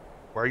you?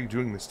 Why are you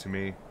doing this to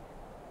me?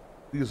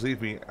 Please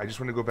leave me. I just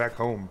want to go back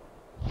home.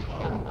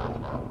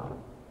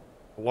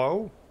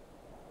 Hello?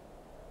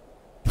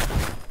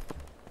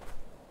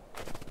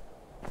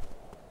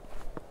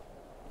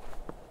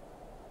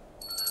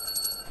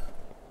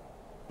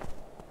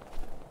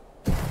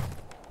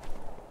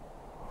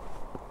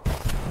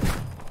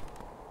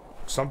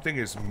 Something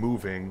is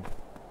moving.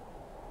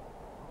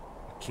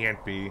 It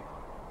can't be.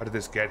 How did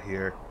this get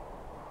here?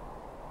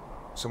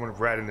 Someone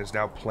read and is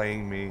now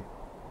playing me.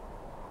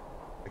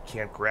 I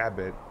can't grab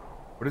it.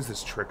 What is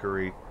this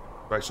trickery?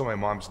 Or I stole my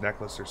mom's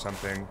necklace or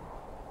something.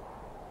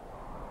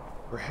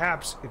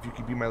 Perhaps, if you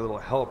could be my little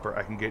helper,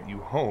 I can get you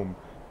home.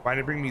 Find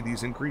and bring me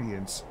these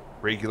ingredients.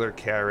 Regular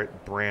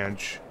carrot,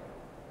 branch,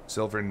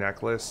 silver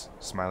necklace,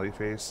 smiley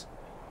face.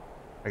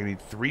 I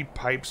need 3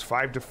 pipes,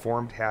 5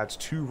 deformed hats,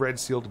 2 red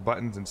sealed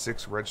buttons, and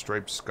 6 red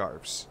striped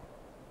scarves.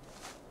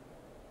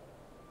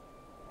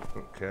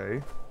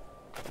 Okay.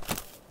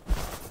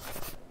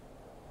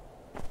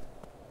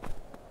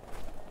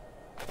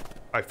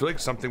 I feel like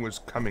something was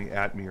coming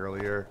at me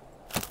earlier.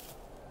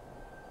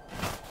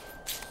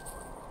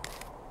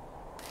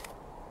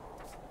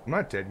 I'm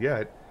not dead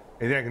yet.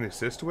 Anything I can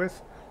assist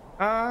with?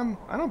 I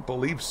don't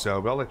believe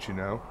so, but I'll let you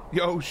know.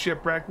 Yo,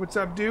 Shipwreck, what's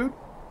up, dude?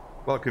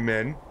 Welcome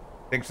in.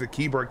 Thanks for the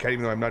keyboard cat,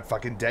 even though I'm not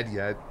fucking dead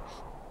yet.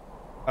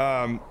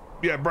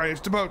 Yeah, Brian,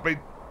 it's about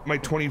my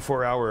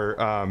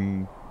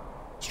 24-hour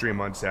stream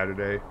on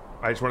Saturday.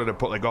 I just wanted to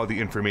put like all the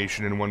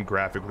information in one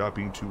graphic without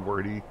being too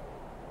wordy.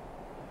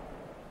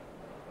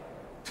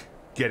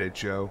 Get it,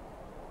 Joe.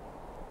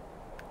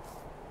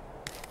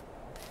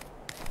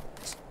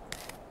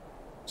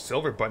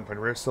 Silver button, find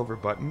a rare silver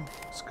button.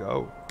 Let's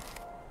go.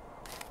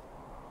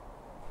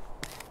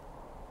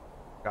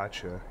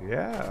 Gotcha.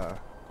 Yeah.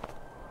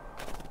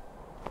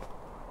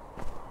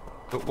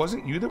 But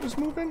wasn't you that was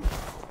moving?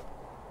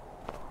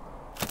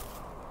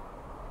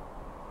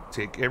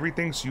 Take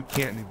everything so you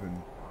can't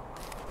even...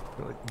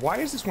 Like, why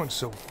is this one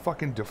so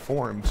fucking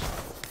deformed?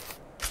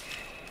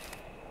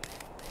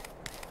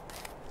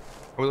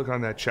 We look on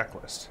that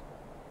checklist.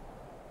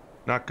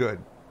 Not good.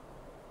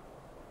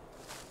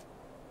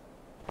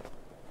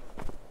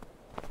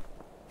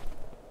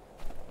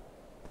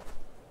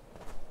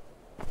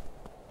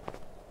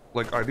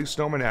 Like, are these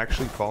snowmen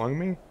actually following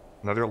me?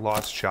 Another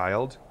lost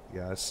child?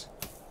 Yes.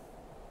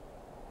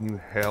 Can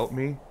you help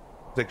me?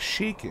 It's like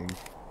shaking.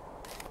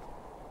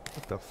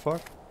 What the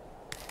fuck?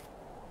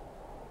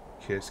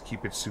 Kiss,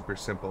 keep it super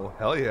simple.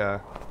 Hell yeah.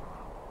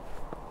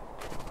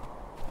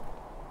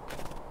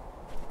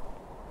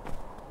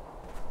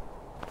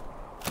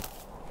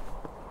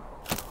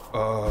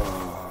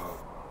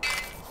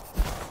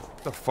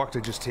 What the fuck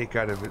did I just take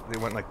out of it? They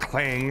went like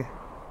clang.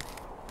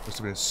 Must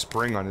have been a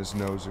spring on his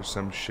nose or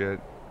some shit.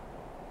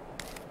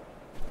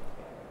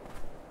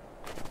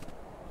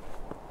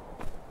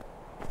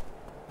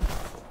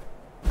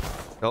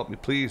 Help me,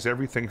 please.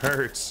 Everything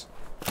hurts.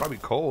 Probably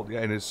cold. Yeah,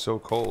 it is so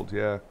cold.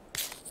 Yeah.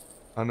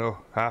 I don't know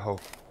how.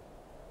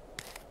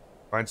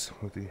 Find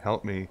somebody.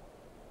 Help me.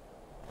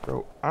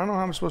 Bro, I don't know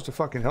how I'm supposed to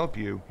fucking help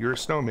you. You're a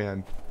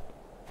snowman.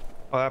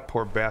 Oh, that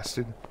poor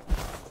bastard.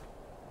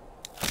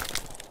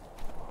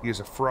 He is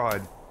a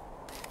fraud.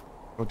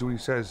 Don't do what he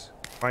says.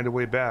 Find a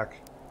way back.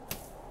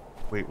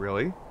 Wait,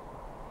 really?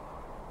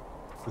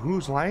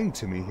 Who's lying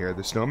to me here?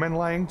 The snowman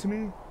lying to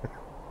me?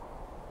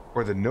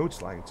 Or the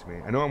notes lying to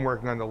me? I know I'm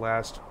working on the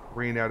last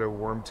Rain Out of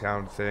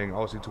Wormtown thing.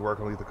 Also need to work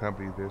on Leave the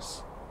Company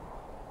this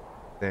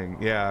thing.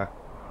 Yeah.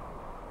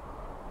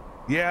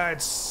 Yeah,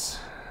 it's...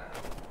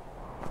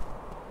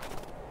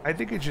 I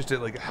think it's just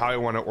like how I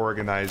want to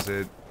organize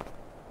it.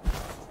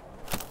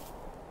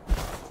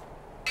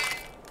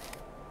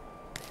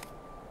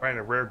 Find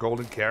a rare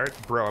golden carrot?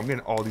 Bro, I'm getting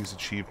all these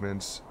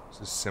achievements.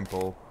 This is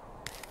simple.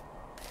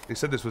 They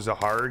said this was a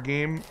horror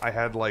game. I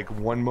had like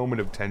one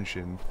moment of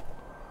tension.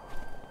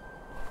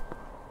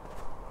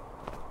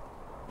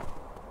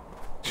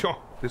 Oh,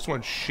 this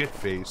one's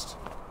shit-faced.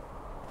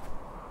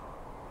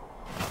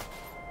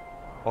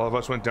 All of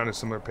us went down a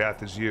similar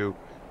path as you,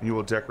 and you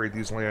will decorate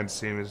these lands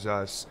same as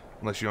us,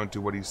 unless you don't do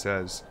what he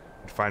says,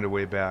 and find a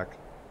way back.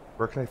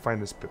 Where can I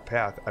find this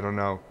path? I don't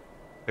know.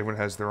 Everyone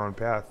has their own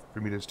path. For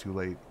me, it is too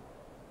late.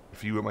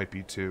 For you, it might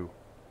be too.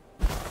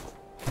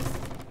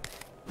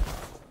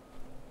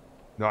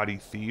 Naughty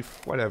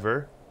thief.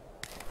 Whatever.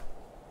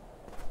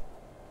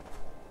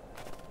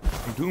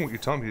 I'm doing what you're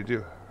telling me to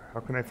do. How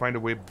can I find a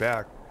way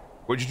back?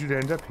 What'd you do to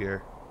end up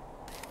here?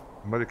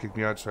 My mother kicked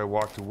me out, so I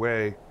walked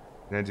away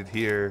and ended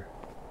here.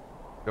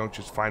 Don't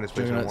just find this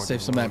place.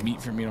 Save some of that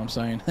meat for me, you know what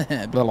I'm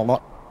saying? Blah, blah,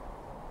 blah.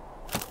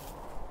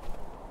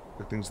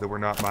 The things that were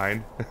not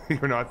mine.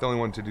 You're not the only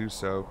one to do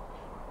so.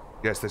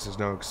 Yes, this is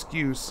no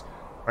excuse.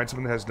 Find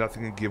someone that has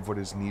nothing to give what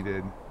is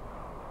needed.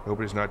 I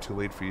hope it is not too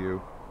late for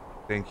you.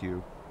 Thank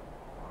you.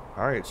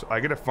 Alright, so I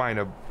gotta find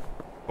a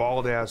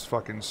bald-ass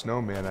fucking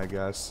snowman, I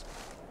guess.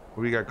 What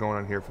do we got going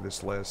on here for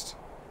this list?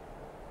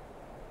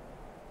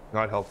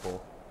 Not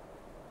helpful.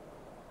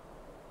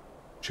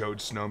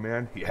 Chode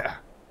snowman? Yeah.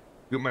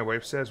 Do what my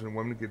wife says when a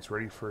woman gets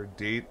ready for a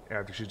date.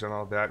 After she's done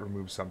all that,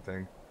 remove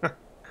something.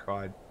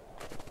 God.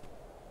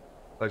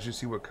 Let's just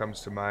see what comes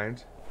to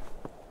mind.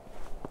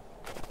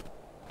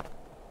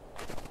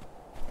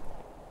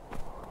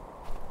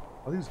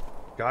 All these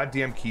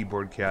goddamn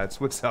keyboard cats.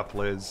 What's up,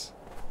 Liz?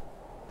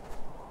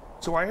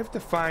 So I have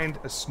to find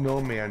a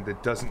snowman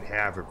that doesn't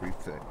have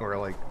everything. Or,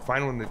 like,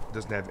 find one that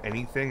doesn't have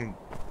anything and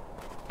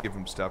give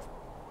him stuff.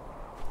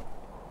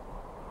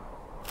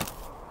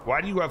 Why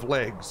do you have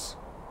legs?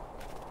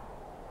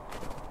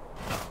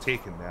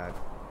 Taking that.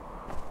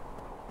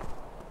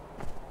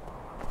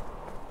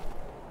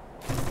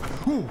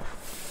 Whew,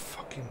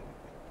 fucking...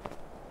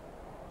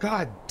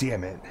 God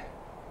damn it.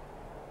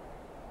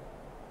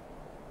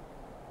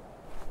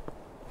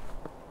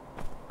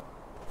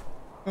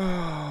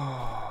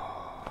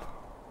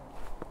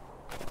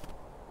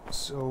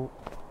 So...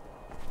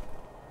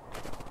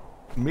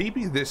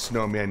 maybe this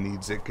snowman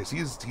needs it, because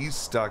he's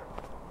stuck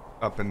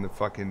up in the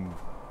fucking...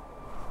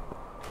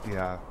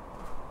 Yeah.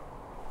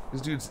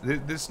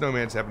 This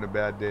snowman's having a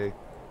bad day.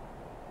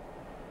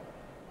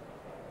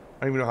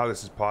 I don't even know how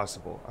this is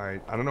possible.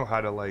 Alright, I don't know how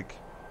to, like...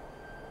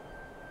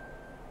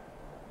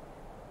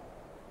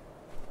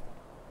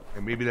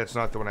 And maybe that's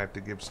not the one I have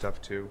to give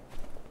stuff to.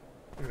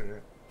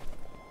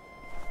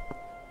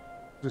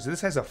 Because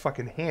this has a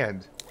fucking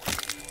hand.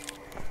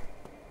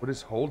 What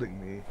is holding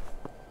me?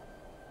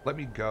 Let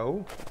me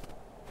go?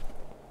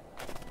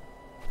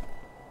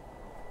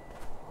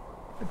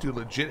 That dude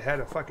legit had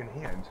a fucking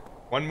hand.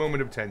 One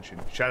moment of tension.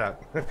 Shut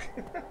up.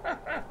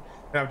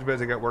 After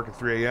bed, I got work at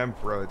 3 a.m.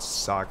 Bro, it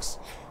sucks.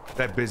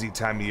 That busy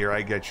time of year,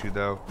 I get you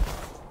though.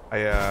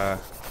 I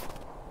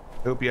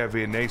hope you have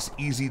a nice,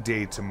 easy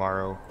day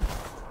tomorrow.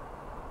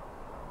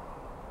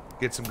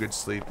 Get some good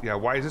sleep. Yeah,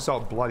 why is this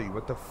all bloody?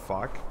 What the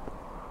fuck?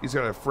 He's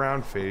got a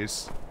frown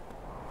face.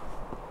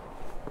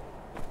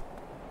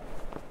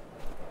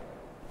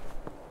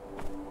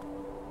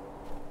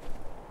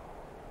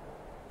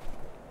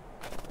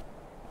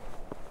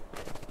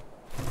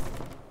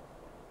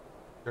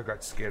 I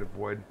got scared of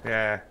wood.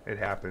 Yeah, it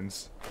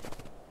happens.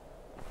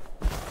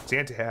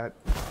 Santa hat.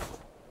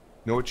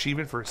 No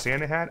achievement for a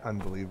Santa hat?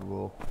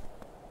 Unbelievable.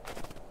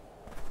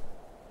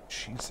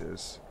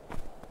 Jesus.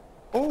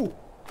 Oh!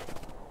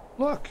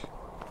 Look!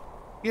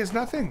 He has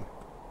nothing!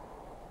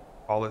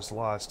 All is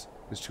lost.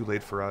 It's too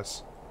late for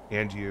us.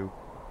 And you.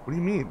 What do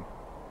you mean?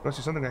 Must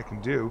be something I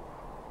can do.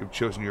 You've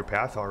chosen your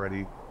path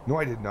already. No,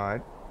 I did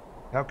not.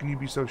 How can you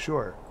be so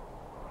sure?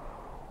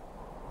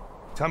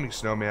 Tell me,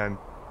 Snowman.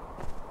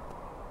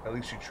 At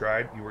least you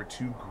tried. You were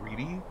too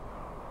greedy.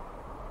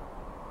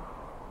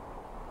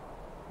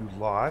 You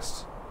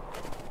lost.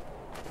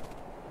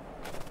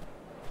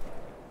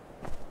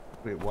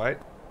 Wait, what?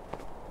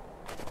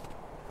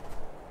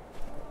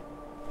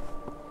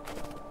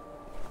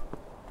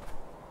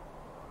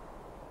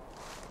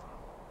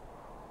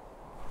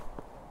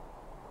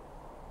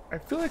 I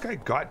feel like I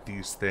got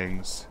these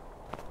things.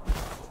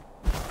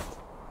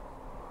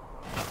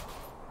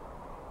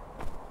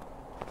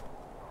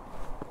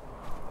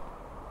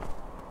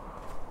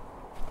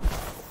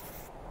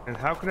 And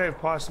how could I have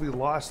possibly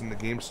lost and the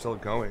game's still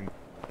going?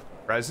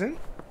 Present?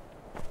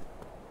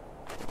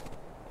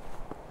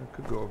 I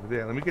could go over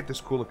there. Let me get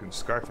this cool looking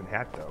scarf and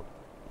hat though.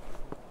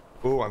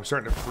 Oh, I'm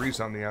starting to freeze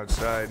on the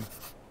outside.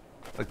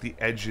 Like the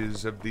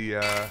edges of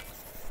the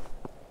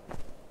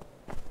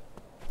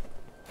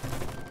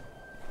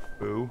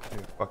Boo. Yeah,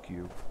 fuck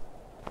you.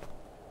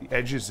 The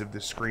edges of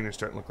the screen are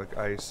starting to look like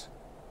ice.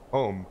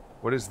 Home.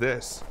 What is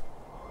this?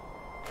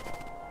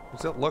 What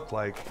does that look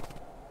like?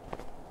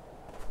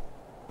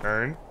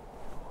 Turn.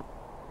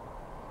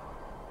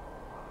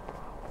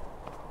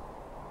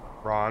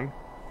 Wrong.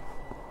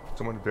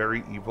 Someone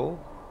very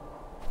evil.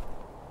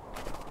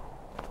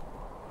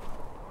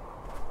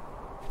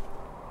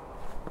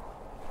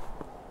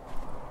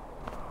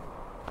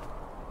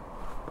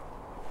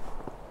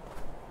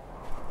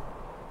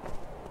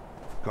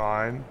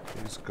 Gone.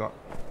 He's gone.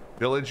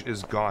 Village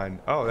is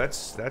gone. Oh,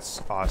 that's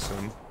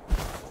awesome.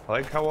 I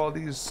like how all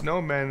these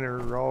snowmen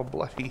are all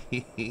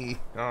bloody.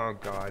 Oh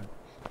god.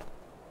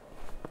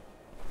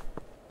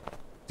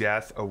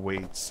 Death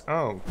awaits.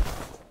 Oh,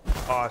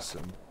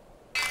 awesome.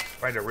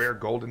 Find a rare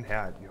golden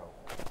hat. Yo,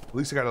 at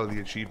least I got all the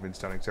achievements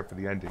done except for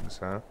the endings,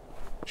 huh?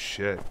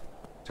 Shit.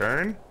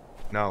 Turn?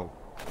 No.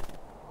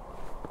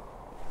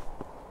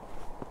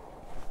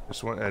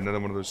 This one, another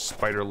one of those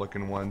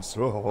spider-looking ones.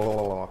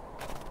 Oh.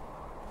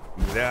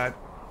 That,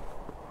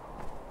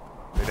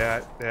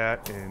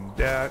 and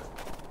that.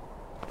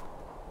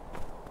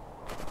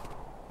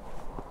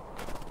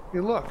 Hey,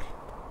 look.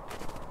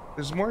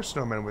 There's more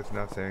snowmen with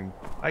nothing.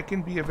 I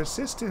can be of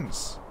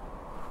assistance.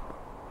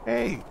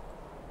 Hey,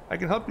 I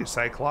can help you,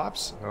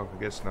 Cyclops. Oh, I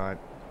guess not.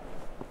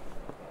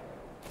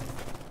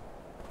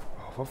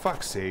 Oh, for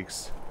fuck's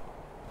sakes.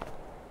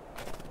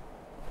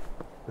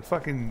 The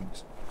fucking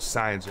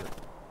signs are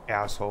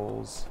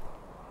assholes.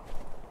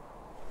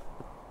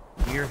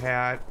 Your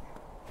hat.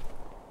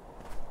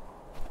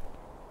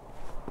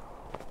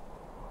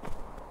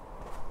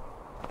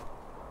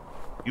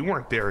 You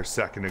weren't there a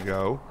second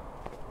ago.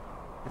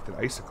 Get that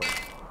icicle.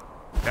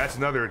 That's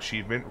another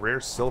achievement. Rare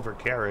silver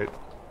carrot.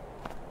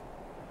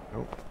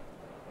 Nope.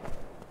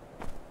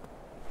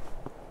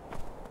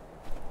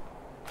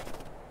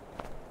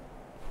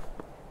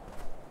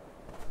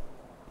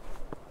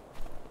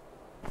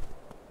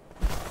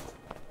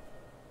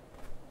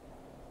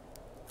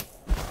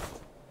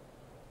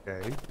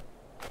 Okay.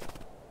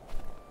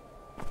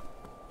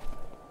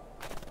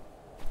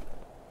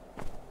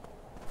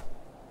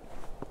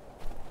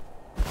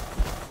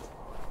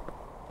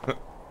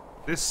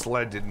 This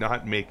sled did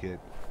not make it.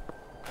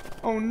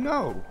 Oh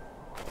no!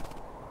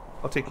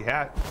 I'll take your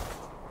hat.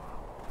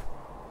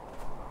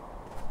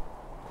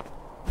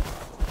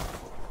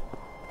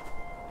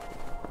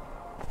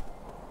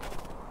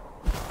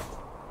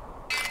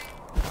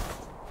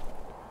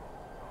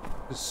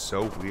 This is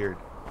so weird.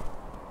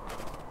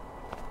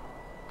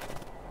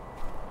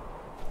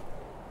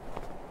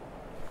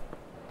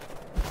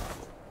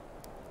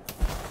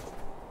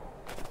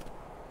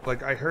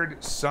 Like, I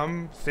heard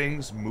some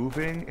things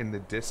moving in the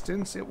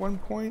distance at one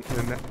point,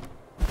 and then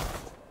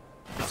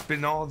it's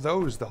been all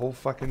those the whole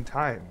fucking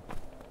time.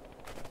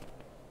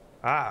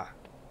 Ah.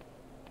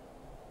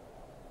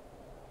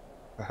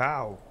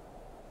 How?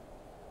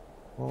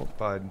 Well,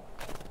 bud.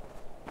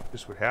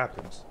 Just what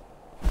happens.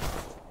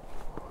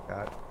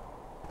 Got.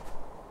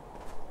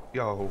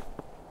 Yo.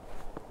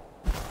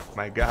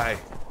 My guy.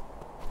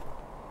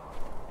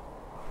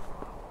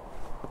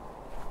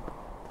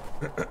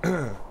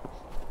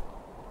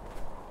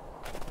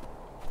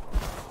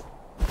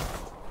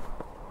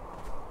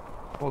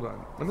 Hold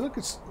on. Let me look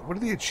at... What are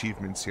the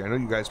achievements here? I know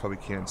you guys probably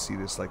can't see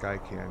this like I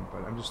can,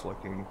 but I'm just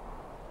looking.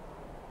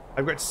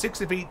 I've got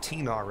 6 of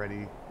 18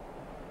 already.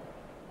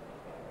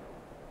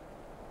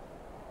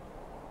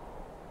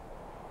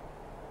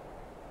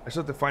 I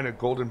still have to find a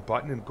golden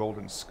button and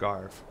golden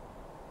scarf.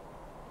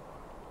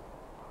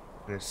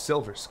 And a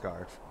silver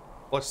scarf.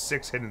 Plus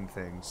 6 hidden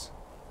things.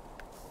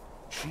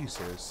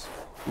 Jesus.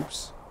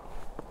 Oops.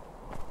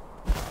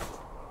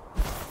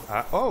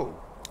 Oh!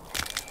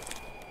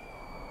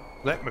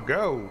 Let me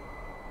go!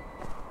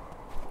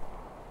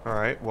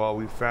 Alright, well,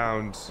 we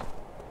found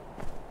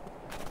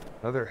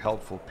another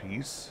helpful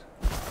piece.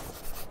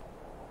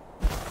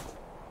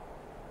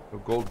 No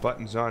gold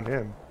buttons on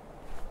him.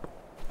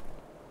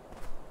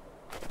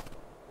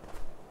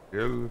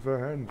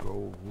 Silver and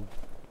gold.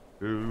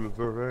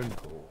 Silver and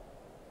gold.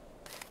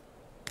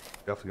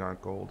 Definitely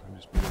aren't gold. I'm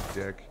just being a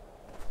dick.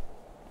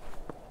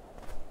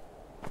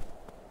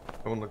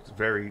 Someone looked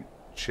very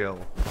chill.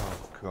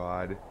 Oh,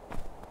 God.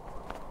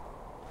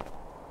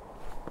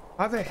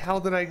 How the hell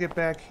did I get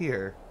back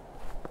here?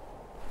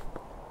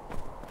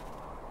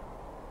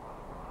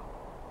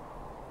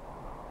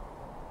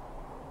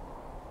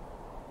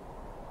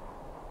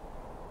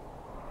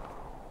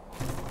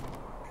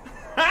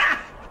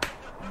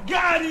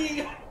 Got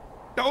him!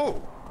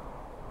 Oh!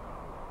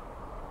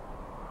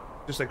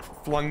 Just like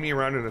flung me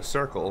around in a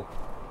circle.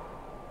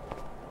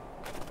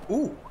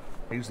 Ooh!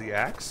 I use the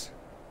axe?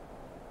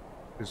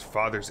 His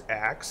father's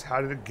axe?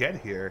 How did it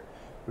get here?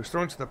 It was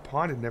thrown into the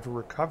pond and never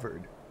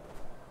recovered.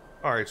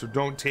 Alright, so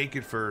don't take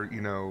it for,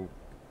 you know,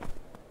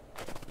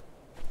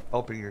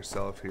 helping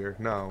yourself here.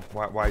 No,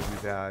 why do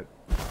that?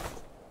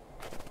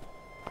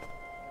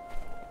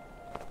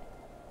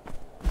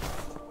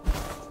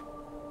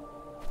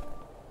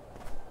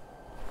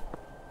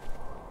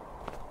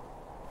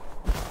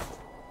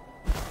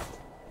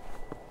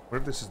 What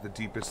if this is the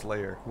deepest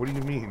layer? What do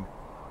you mean?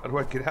 How do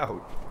I get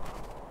out?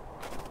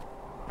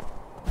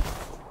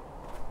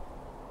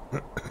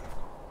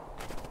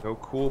 No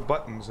cool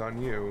buttons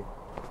on you.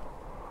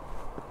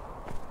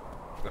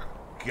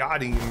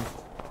 Got him.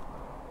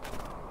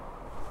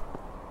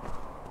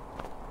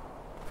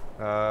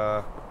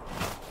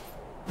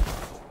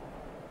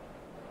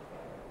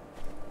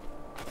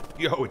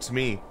 Yo, it's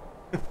me.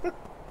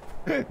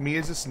 Me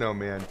as a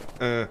snowman.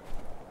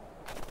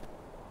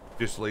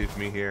 Just leave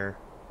me here.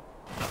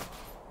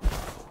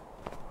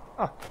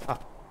 Got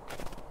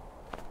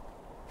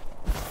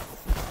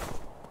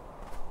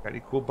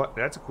any cool button?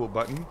 That's a cool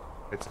button.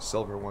 It's a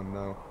silver one,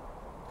 though.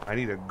 I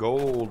need a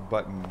gold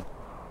button.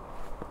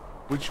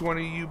 Which one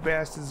of you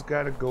bastards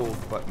got a gold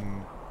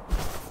button?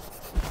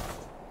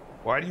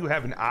 Why do you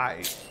have an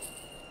eye?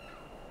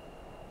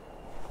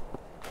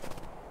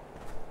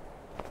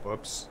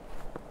 Whoops.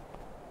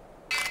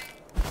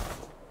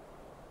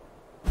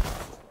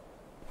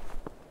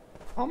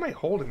 How am I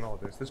holding all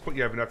this? At this point,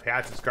 you have enough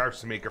hats and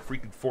scarves to make a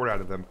freaking fort out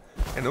of them.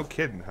 And no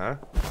kidding, huh?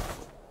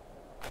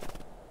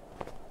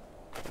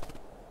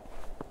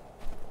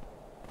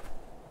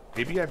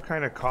 Maybe I've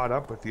kind of caught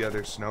up with the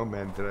other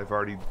snowmen that I've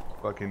already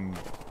fucking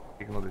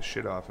taken all this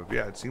shit off of.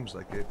 Yeah, it seems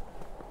like it.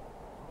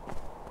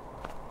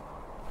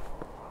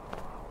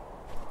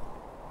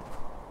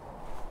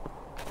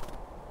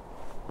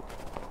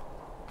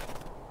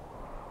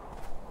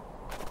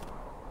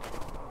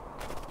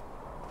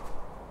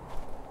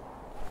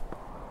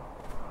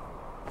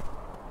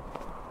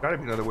 Gotta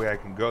be another way I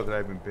can go that I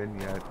haven't been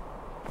yet.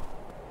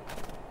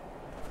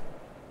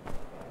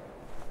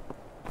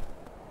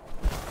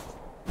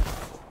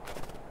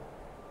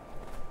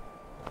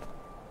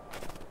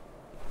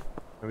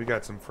 And we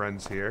got some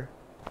friends here.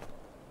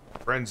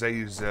 Friends, I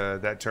use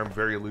that term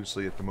very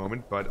loosely at the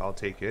moment, but I'll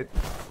take it.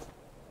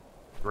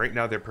 Right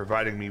now they're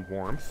providing me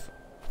warmth.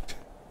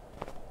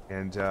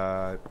 And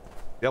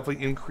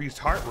definitely increased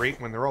heart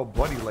rate when they're all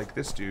bloody like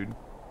this dude.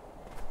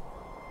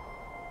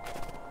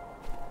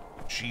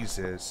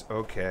 Jesus,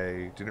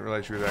 okay. Didn't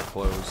realize you were that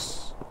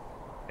close.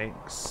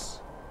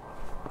 Thanks.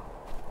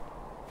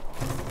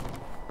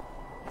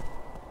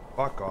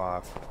 Fuck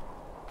off.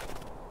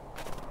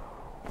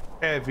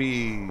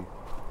 Heavy.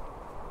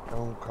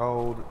 Stone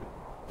cold.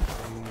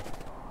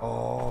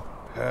 Oh,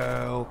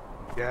 hell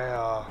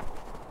yeah.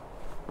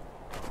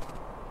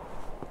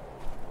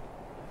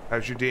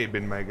 How's your day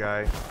been, my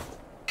guy?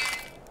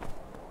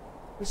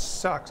 This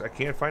sucks. I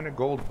can't find a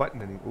gold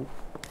button anymore.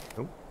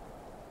 Nope.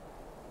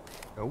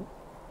 Nope.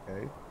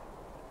 Okay.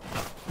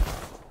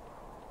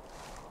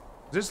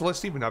 Is this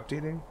list even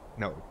updating?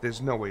 No,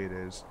 there's no way it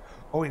is.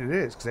 Oh, wait, it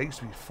is, because I used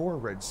to be 4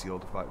 red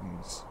sealed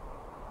buttons.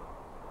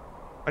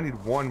 I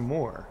need 1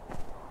 more.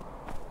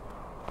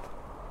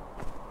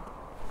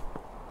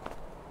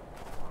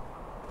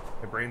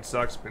 My brain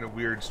sucks. Been a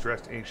weird,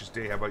 stressed, anxious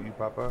day. How about you,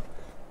 Papa?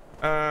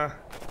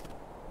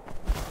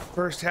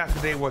 First half of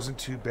the day wasn't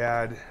too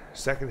bad.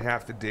 Second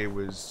half of the day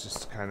was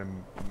just kind of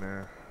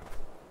meh.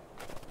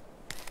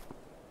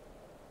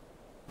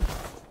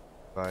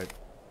 But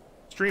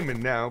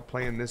streaming now,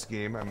 playing this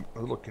game, I'm a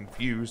little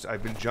confused.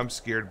 I've been jump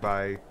scared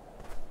by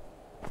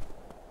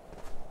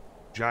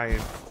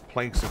giant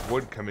planks of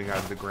wood coming out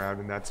of the ground,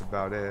 and that's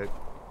about it.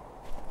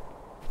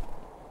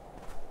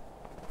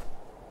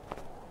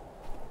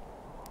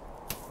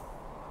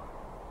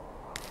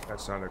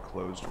 That's not a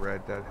closed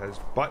red. That has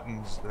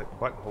buttons,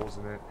 buttonholes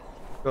in it.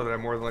 So that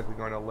I'm more than likely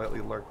going to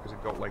lightly lurk because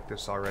I don't like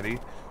this already.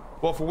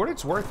 Well, for what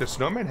it's worth, the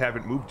snowmen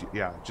haven't moved yet.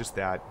 Yeah, just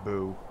that.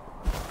 Boo.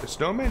 The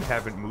snowmen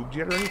haven't moved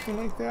yet or anything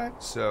like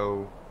that,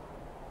 so...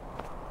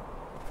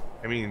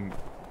 I mean...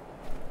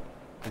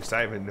 At least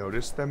I haven't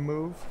noticed them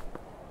move.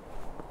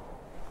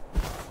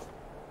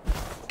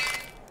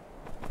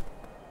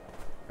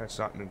 That's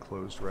not an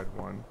enclosed red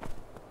one.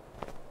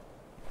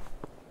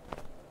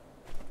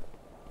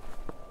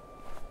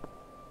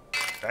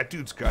 That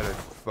dude's got a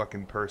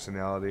fucking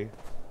personality.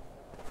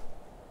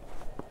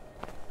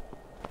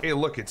 Hey,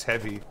 look, it's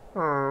heavy.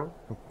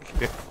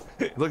 Okay.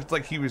 It looked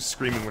like he was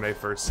screaming when I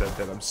first said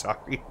that. I'm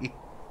sorry.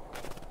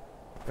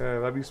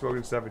 Love you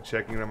smoking stuff and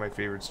checking in on my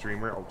favorite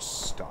streamer. Oh,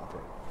 stop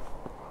it.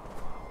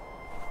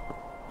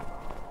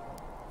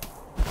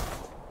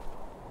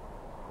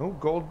 No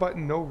gold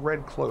button, no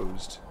red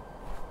closed.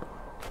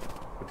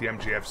 With the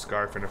MJF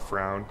scarf and a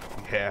frown.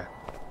 Yeah.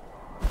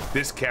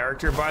 This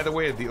character, by the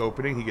way, at the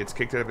opening, he gets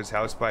kicked out of his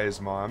house by his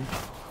mom.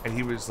 And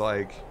he was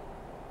like,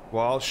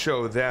 well, I'll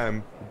show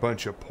them a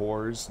bunch of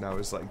pores. And I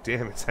was like,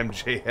 damn, it's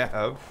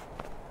MJF.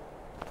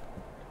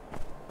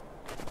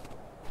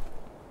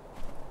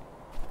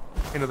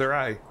 Another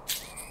eye.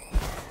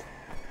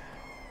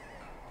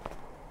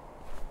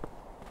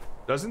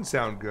 Doesn't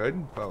sound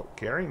good, but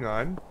carrying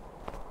on.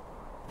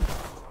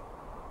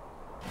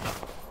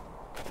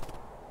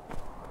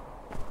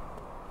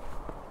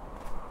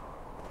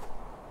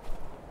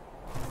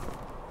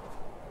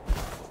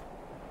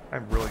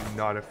 I'm really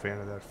not a fan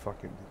of that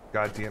fucking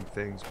goddamn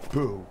things.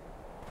 Boo.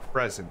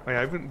 Present. I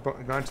haven't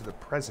gone to the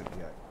present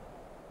yet.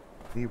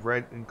 Any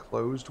red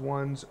enclosed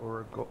ones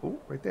or a gold? Oh,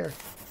 right there.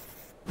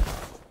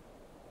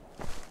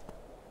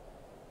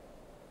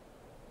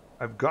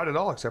 I've got it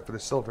all except for the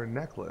silver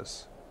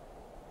necklace.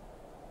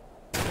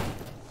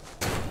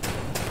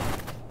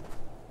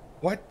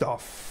 What the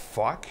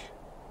fuck?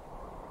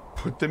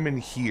 Put them in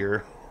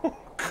here. Oh,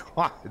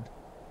 God.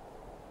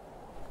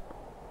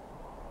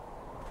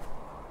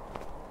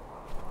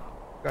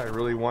 Guy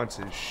really wants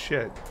his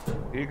shit.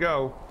 Here you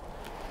go.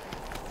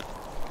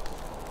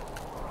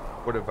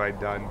 What have I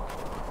done?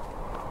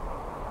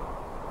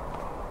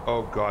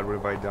 Oh God, what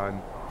have I done?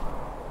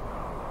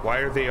 Why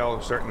are they all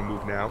starting to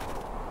move now?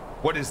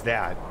 What is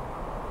that?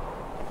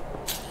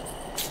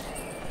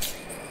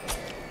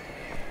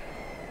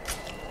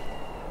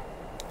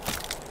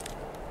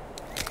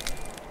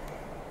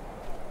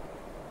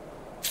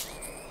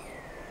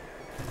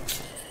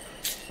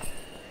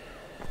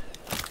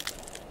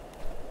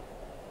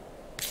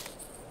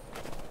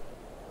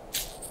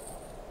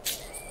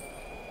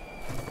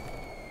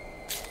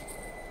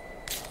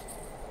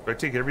 Do I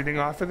take everything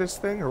off of this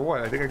thing or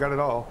what? I think I got it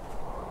all.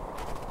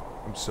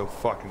 I'm so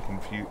fucking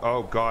confused.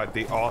 Oh God,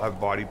 they all have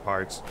body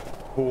parts.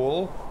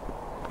 Cool.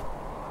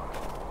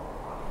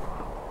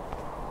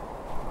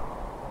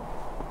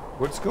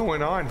 What's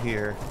going on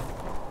here?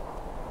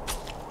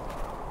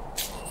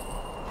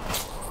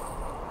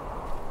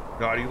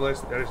 Naughty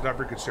list, that is not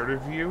for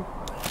conservative view.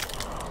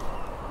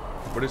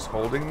 What is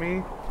holding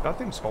me?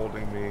 Nothing's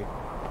holding me.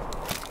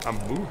 I'm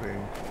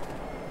moving.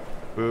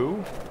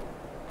 Boo.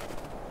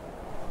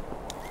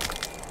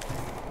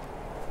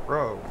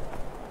 Bro.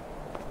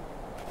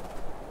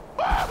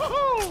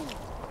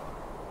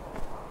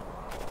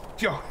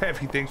 Yo,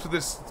 Heavy, thanks for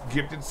this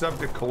gifted sub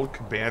to Cold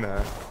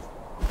Cabana.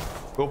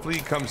 Hopefully he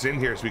comes in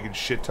here so we can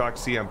shit talk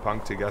CM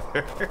Punk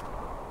together.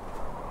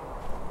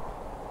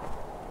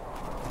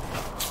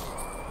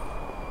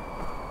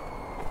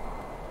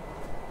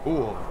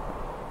 Cool.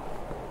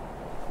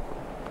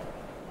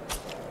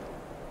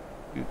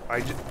 Dude, I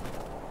just...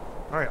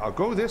 Alright, I'll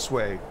go this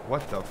way.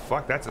 What the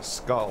fuck? That's a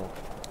skull.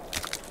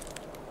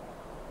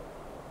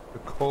 The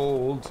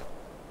cold...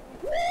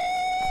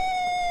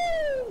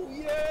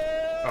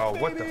 Oh,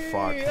 what the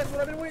fuck? That's what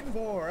I've been waiting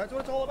for. That's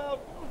what it's all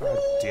about. God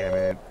damn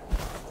it.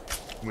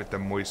 With the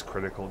moist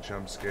critical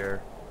jump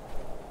scare.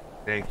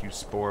 Thank you,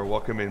 Spore.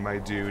 Welcome in, my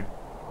dude.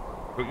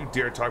 Don't you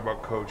dare talk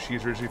about Coach.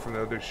 He's originally from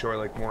the other show I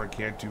like more and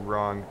can't do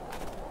wrong.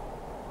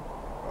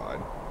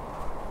 God.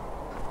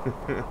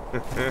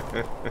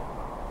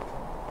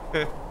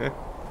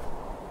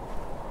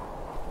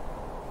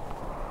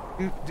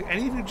 Dude, do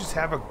any of you just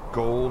have a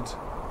gold...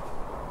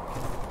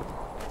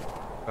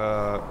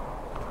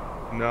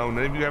 No,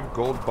 none of you have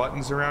gold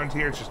buttons around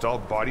here. It's just all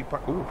body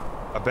part. Ooh,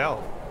 a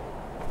bell.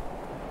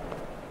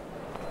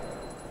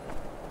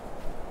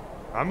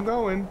 I'm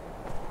going.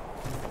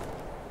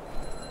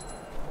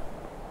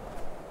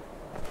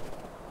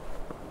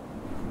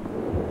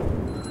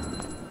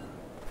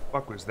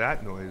 Fuck was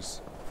that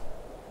noise?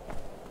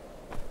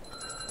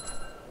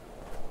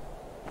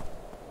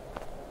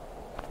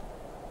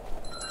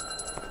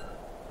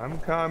 I'm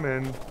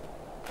coming.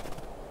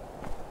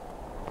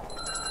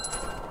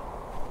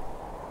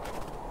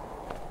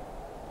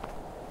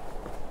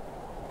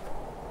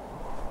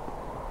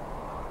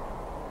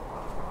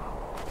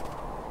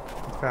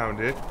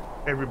 Found it.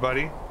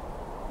 Everybody.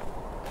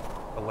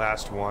 The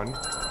last one.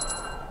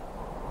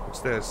 What's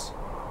this?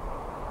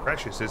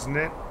 Precious, isn't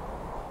it?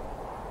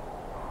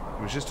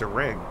 It was just a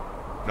ring.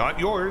 Not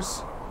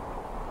yours.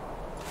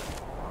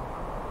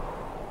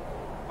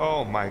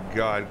 Oh my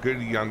god.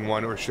 Good young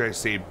one, or should I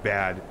say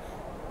bad.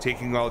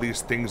 Taking all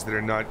these things that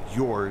are not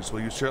yours.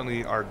 Well, you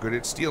certainly are good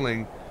at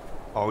stealing.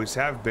 Always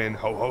have been.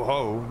 Ho ho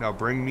ho. Now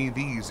bring me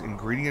these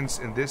ingredients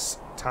in this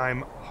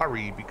time.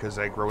 Hurry, because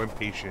I grow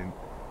impatient.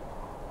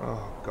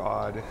 Oh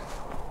god.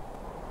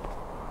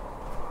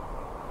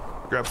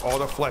 Grab all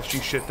the fleshy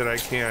shit that I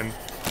can.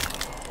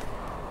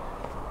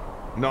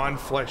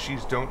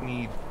 Non-fleshies don't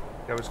need.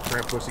 That was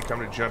Krampusy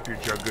coming to jump your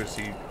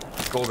Juggussy.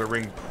 Golden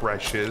ring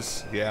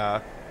precious.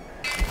 Yeah.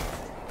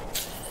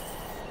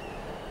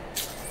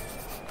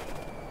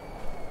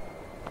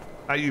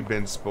 How you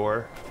been,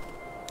 Spore?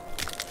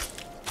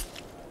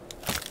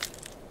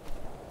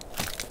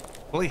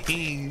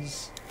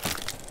 Please.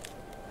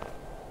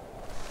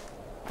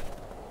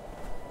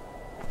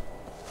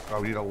 Oh,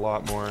 we need a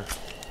lot more.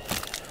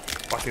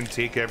 Fucking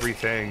take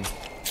everything.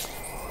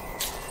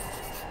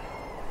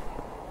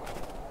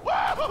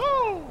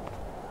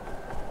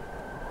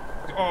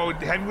 Oh,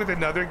 heading with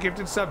another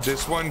gifted sub.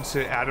 This one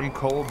to Adam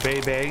Cole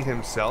Bebe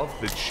himself,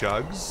 the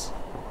Chugs.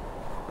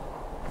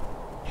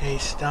 Hey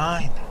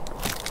Stein,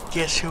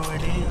 guess who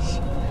it is?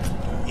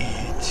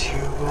 It's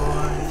your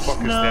boy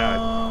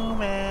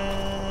Snowmen.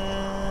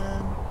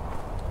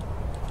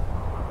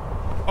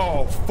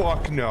 Oh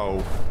fuck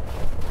no.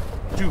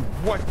 Dude,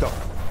 what the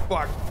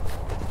fuck?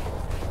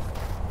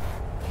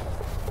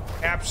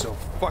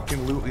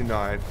 Abso-fucking-lutely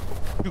not.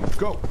 Dude,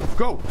 go,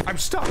 go! I'm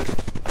stuck!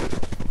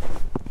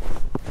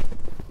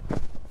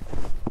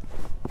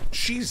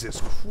 Jesus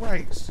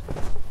Christ.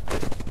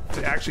 Is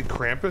it actually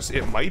Krampus?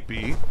 It might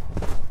be.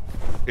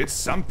 It's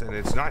something.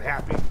 It's not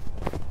happy.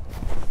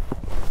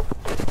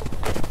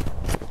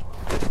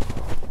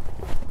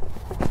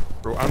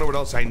 Bro, I don't know what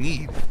else I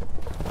need.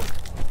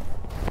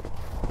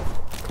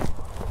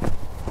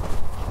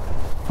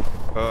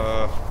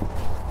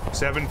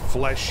 Seven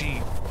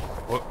fleshy.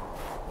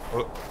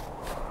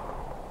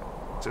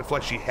 It's a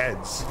fleshy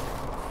heads.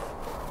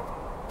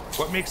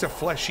 What makes a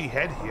fleshy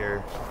head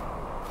here?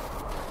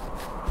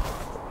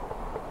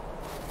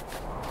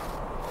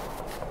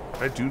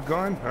 That dude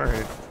gone?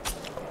 Alright.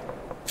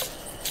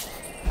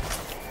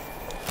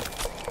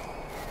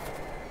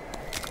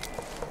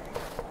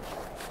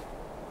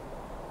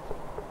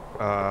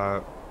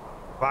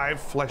 Five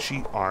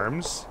fleshy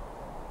arms,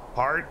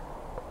 heart,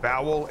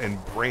 bowel,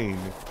 and brain.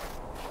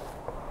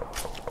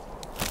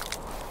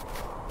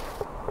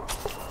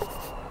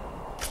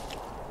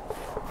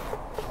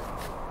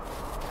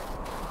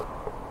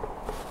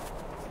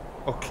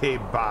 Okay,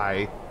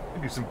 bye.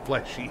 Do some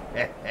fleshy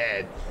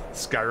head.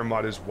 Skyrim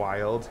mod is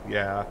wild.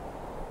 Yeah.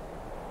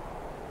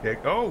 Yeah.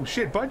 Oh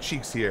shit, Bud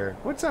Cheek's here.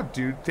 What's up,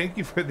 dude? Thank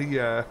you for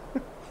the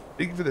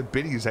thank you for the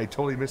biddies. I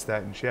totally missed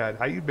that in chat.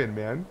 How you been,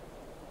 man?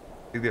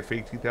 Take the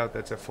fake teeth out.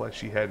 That's a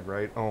fleshy head,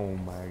 right? Oh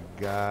my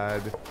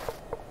god.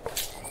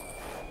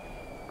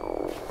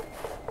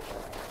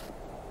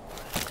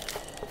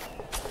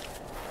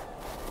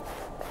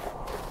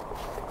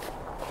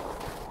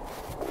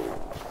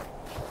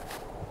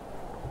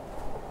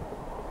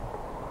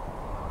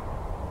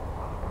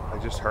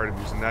 Heard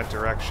him using that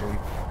direction.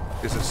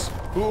 This is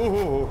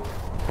ooh.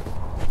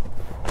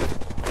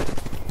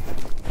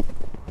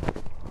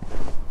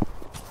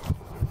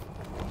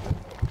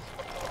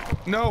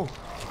 No,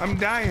 I'm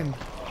dying.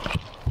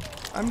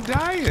 I'm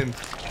dying.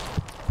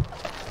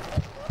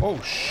 Oh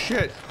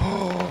shit.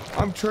 Oh,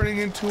 I'm turning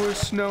into a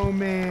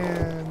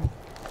snowman.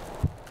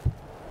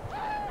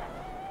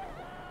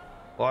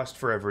 Lost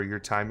forever. Your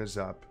time is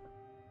up.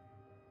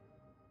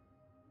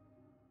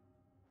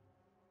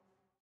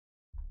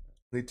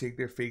 They take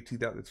their fake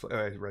teeth out. Oh,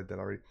 I read that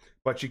already.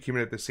 But she came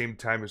in at the same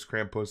time as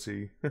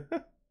Krampusy.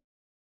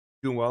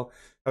 Doing well.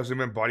 How's your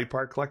man body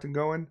part collecting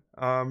going?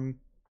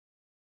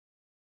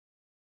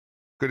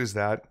 Good as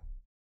that.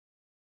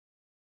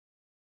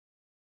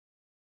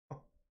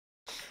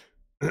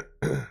 So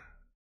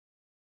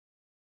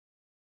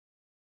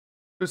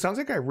it sounds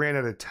like I ran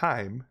out of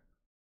time.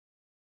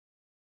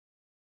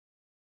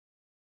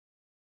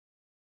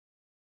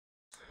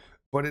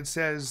 But it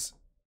says,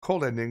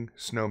 cold ending,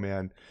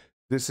 Snowman.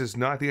 This is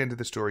not the end of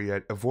the story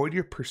yet. Avoid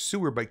your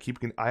pursuer by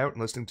keeping an eye out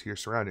and listening to your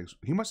surroundings.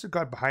 He must have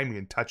got behind me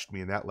and touched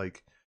me, and that,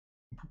 like,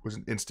 was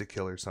an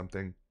insta-kill or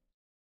something.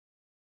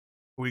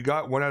 We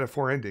got 1 out of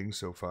 4 endings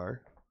so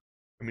far.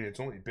 I mean, it's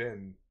only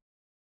been,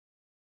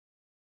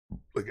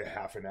 like, a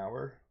half an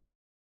hour.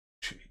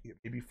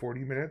 Maybe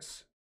 40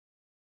 minutes.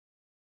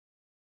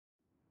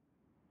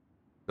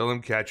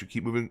 Seldom catch you.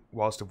 Keep moving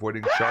whilst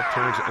avoiding sharp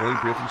turns. Only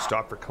briefly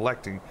stop for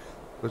collecting.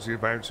 Those are your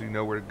environment so you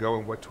know where to go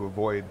and what to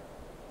avoid.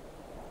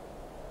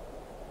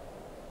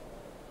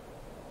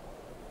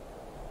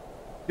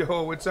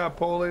 Yo, what's up,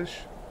 Polish?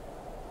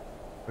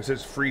 It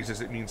says freeze,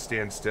 does it mean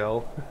stand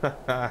still?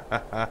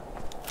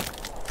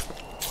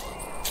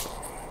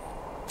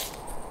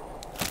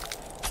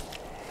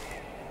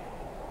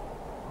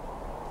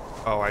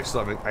 Oh, I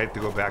still haven't. I have to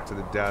go back to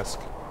the desk.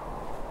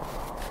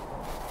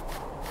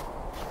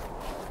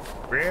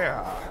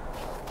 Yeah.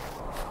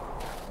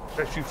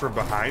 Especially from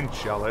behind,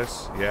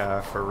 jealous.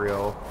 Yeah, for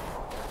real.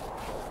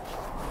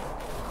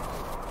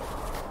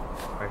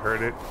 I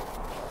heard it.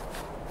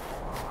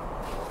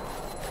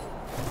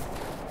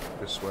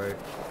 This way.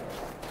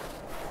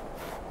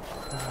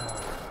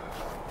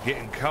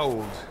 Getting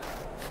cold.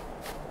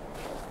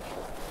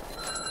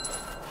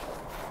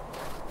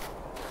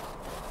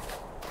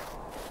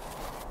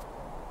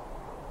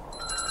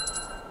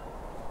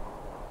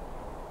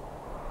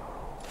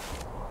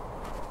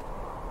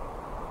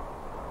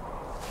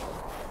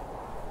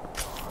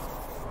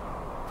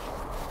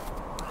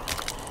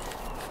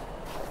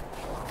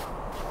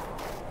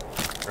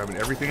 Grabbing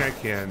everything I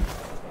can.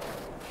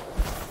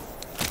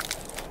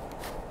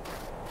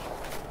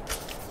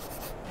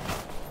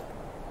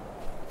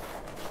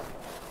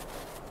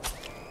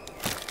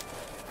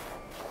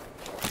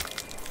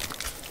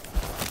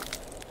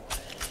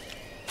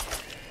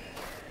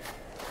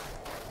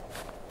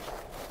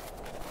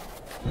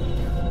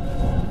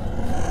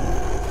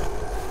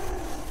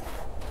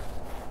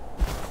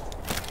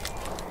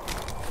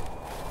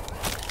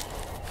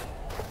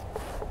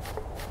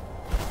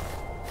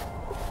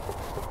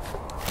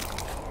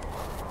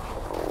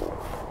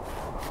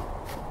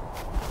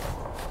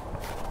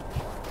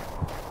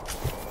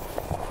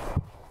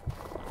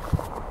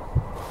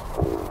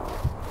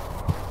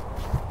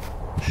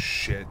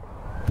 Shit.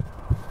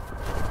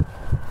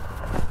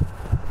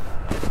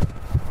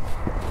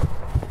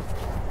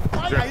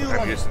 Why are you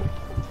running?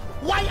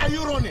 Why are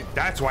you running?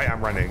 That's why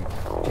I'm running.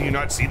 Can you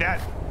not see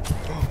that?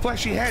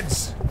 Fleshy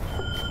heads!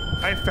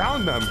 I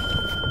found them!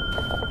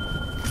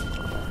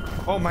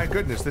 Oh my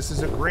goodness, this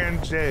is a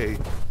grand day.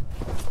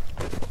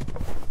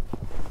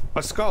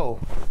 A skull.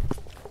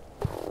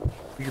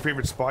 Your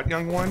favorite spot,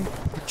 young one?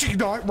 Gee,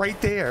 not right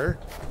there.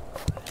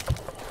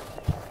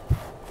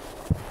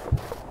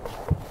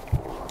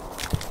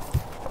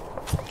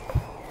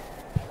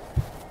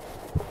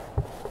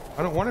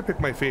 I don't want to pick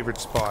my favorite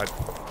spot.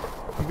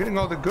 I'm getting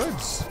all the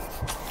goods.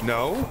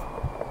 No?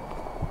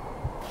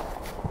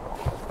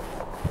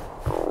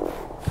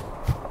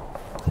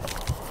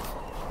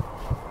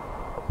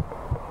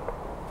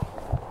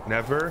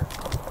 Never?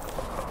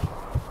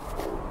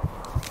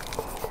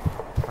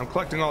 I'm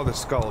collecting all the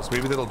skulls.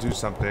 Maybe that'll do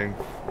something.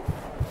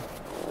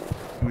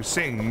 He was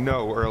saying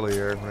no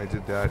earlier when I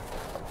did that.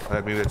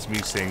 Maybe that's me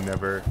saying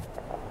never.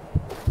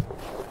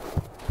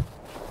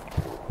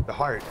 The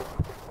heart.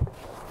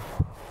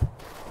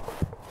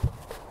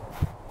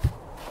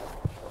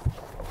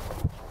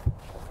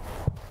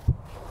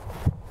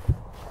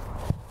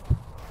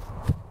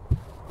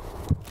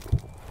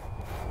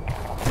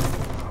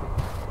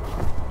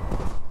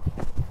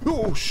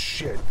 Oh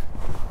shit.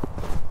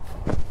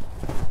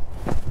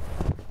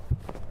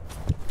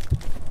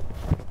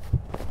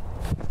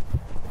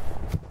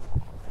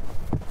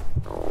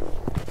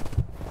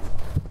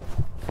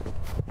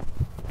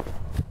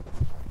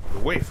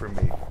 Away from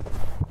me.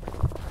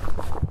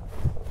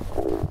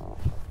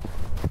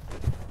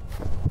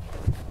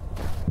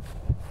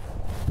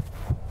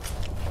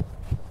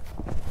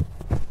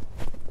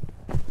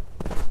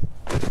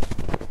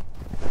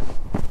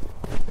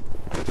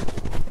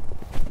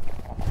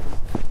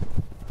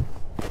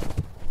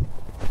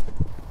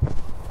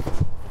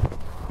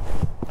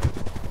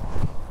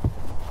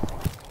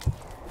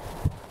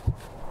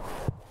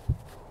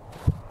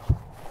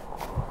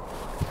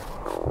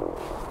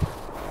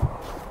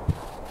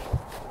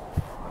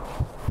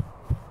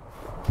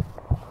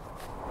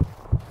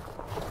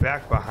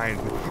 Back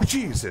behind me.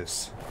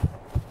 Jesus.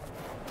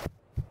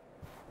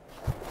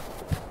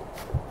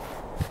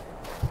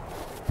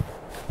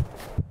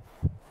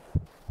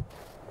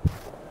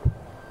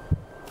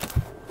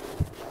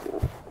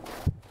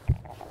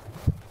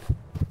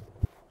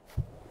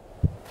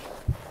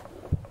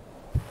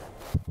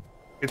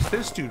 It's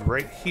this dude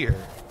right here.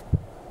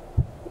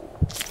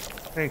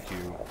 Thank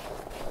you.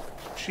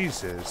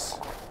 Jesus.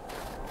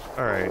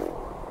 All right.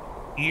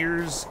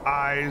 Ears,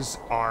 eyes,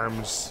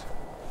 arms.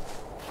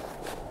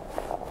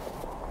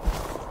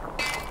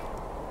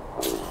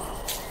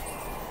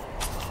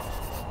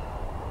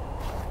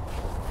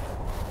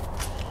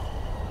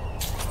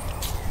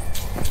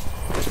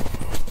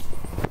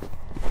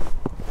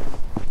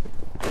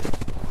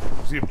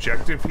 The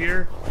objective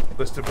here?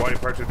 List of body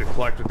parts to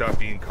collect without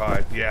being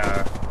caught.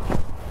 Yeah.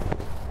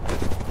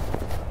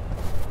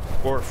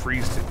 Or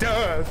freeze to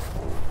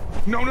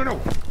death. No, no, no.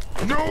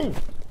 No!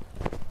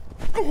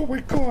 Oh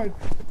my god.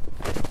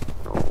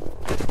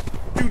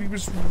 Dude, he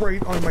was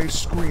right on my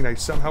screen. I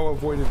somehow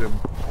avoided him.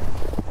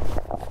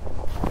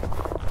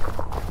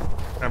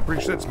 I'm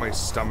pretty sure that's my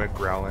stomach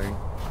growling.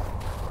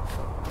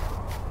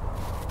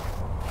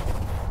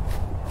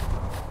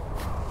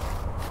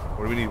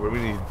 What do we need? What do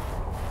we need?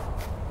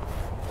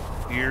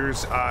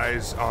 Ears,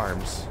 eyes,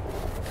 arms.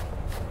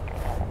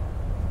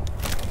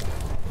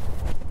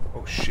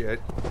 Oh shit.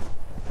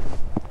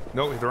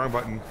 No, hit the wrong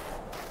button.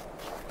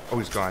 Oh,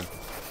 he's gone.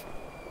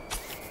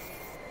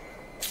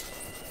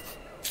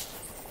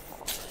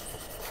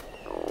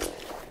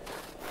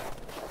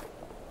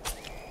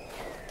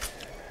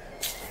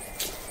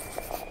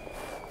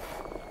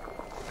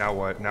 Now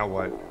what? Now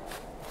what?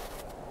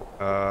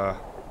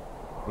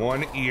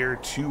 One ear,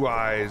 two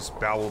eyes,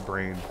 bowel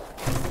brain.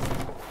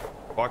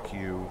 Fuck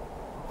you.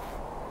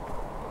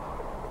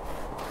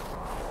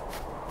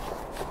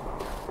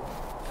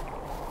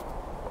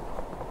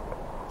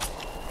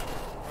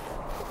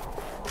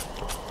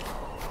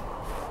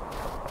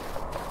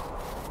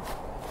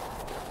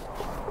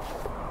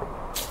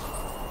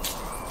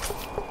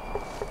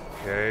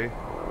 Okay.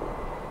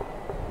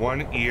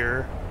 One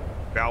ear,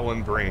 bowel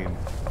and brain.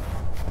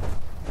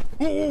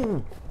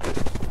 Ooh!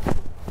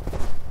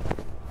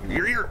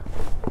 Ear!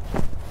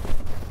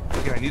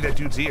 Yeah, I need that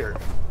dude's ear.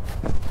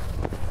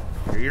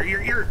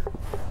 Ear!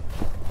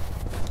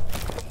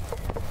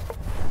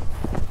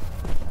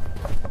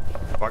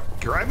 Fuck,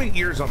 grabbing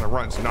ears on the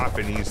run's not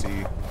been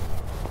easy.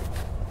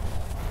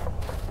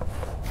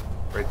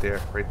 Right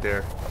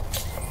there.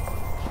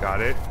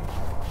 Got it.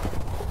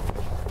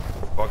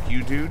 Fuck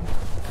you, dude.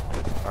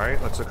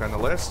 Alright, let's look on the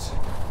list.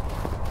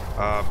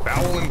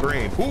 Bowel and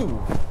brain.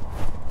 Ooh!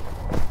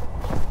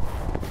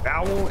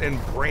 Bowel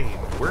and brain.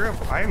 Where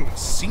have I haven't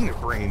seen a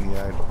brain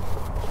yet.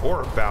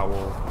 Or a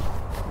bowel.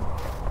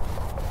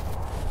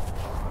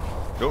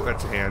 Nope,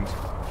 that's a hand.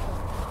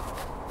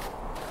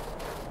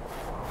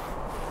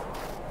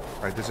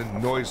 Alright, there's a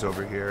noise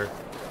over here.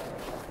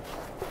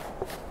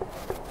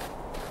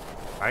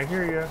 I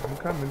hear ya. I'm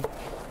coming.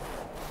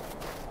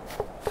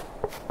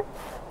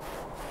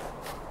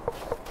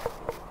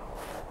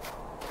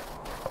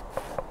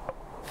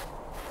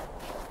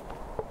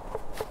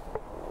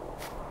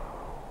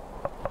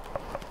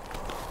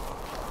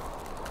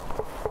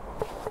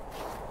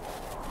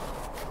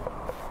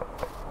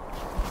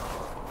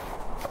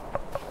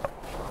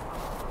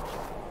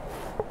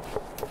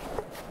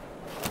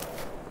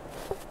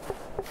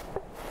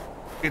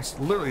 It's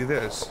literally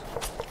this.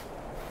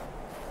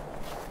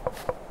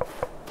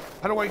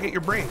 How do I get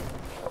your brain?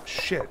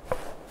 Shit.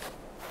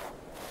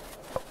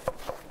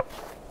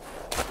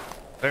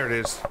 There it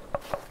is.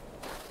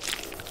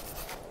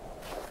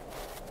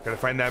 Gotta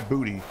find that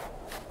booty.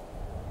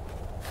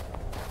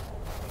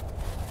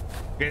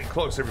 Getting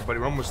close, everybody.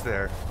 We're almost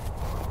there.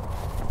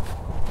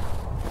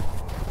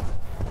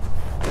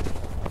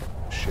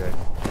 Shit.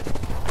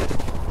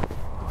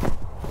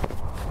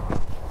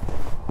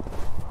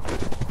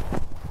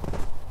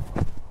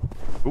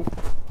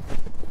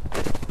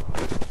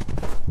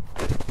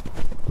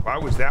 Why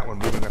was that one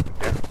moving up and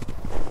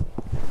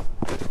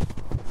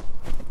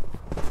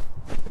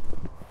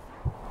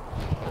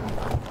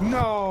down?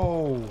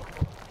 No!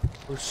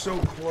 We're so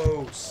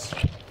close.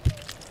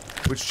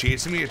 What's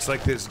chasing me? It's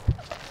like this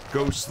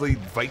ghostly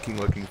Viking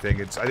looking thing.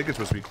 I think it's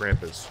supposed to be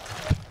Krampus.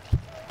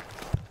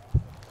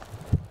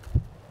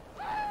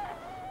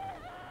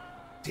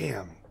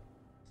 Damn.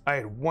 I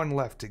had one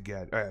left to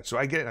get. Alright, so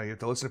I get it now. You have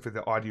to listen for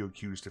the audio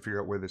cues to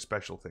figure out where the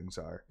special things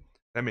are.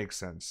 That makes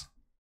sense.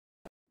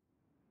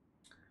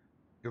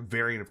 A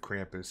variant of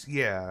Krampus.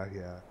 Yeah.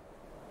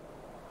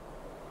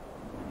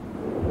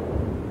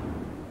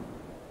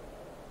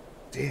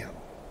 Damn.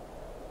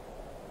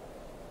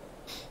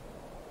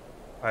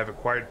 I've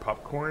acquired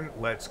popcorn.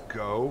 Let's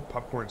go.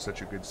 Popcorn's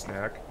such a good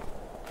snack.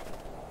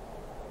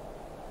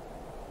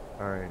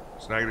 Alright,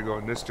 so now I gotta go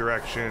in this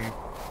direction.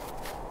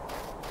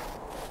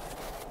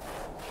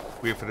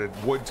 Wait for the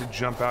wood to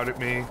jump out at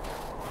me.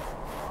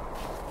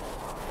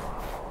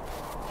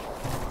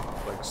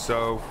 Like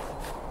so.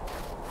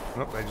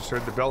 Nope, I just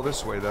heard the bell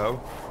this way,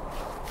 though.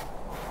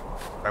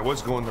 I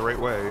was going the right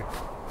way.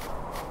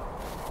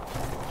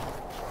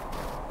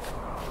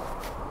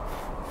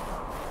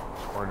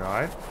 Or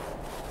not.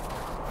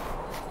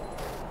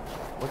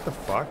 What the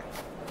fuck?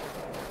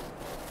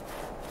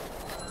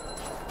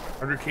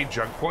 100k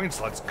Jugg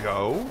points, let's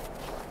go.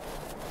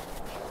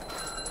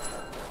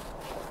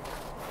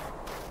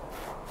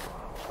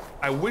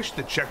 I wish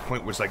the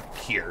checkpoint was, like,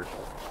 here.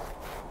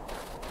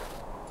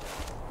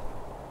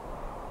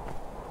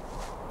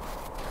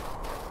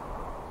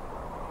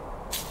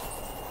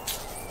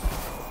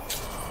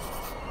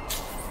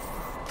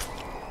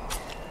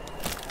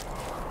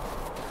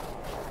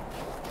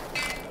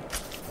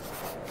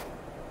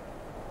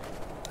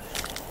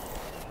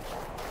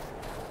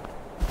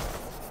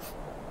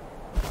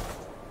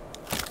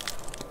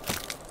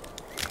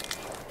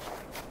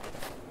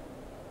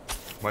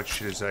 Much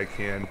shit as I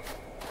can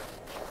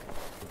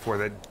before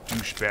that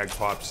douchebag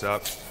pops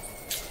up.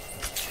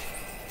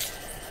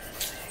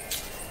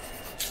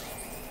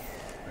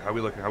 How we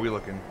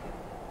looking?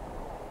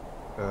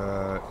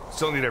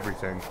 Still need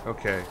everything.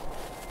 Okay.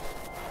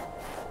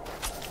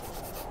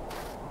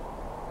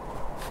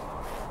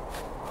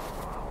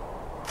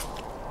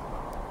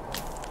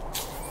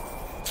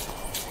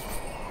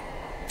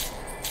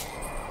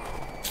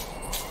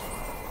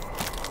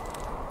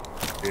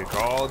 Take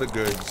all the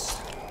goods.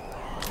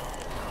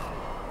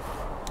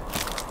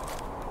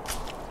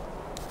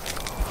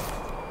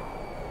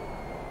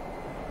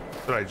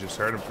 But I just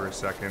heard him for a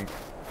second.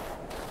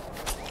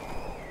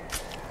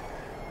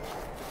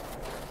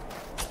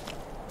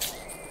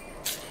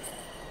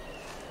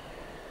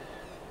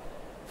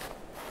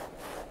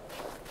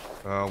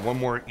 One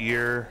more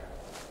ear.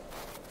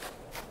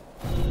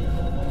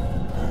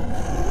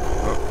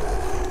 Oh.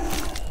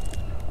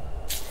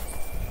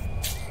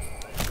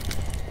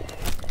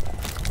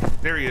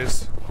 There he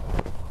is.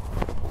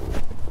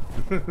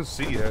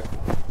 See ya.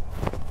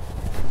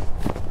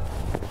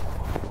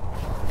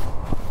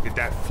 Get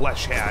that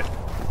flesh hat.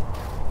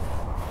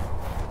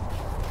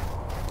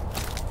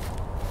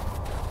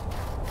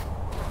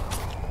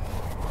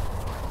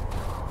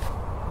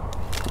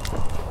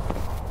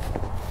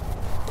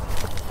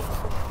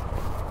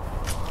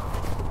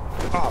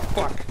 Oh,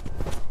 fuck.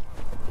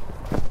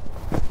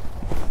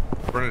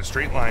 Running a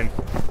straight line.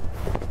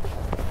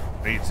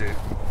 I need to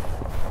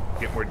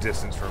get more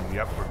distance from him.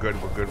 Yep, we're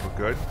good, we're good, we're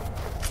good.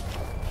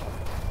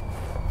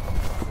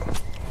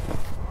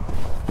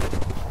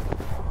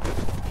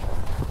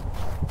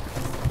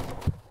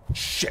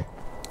 Shit.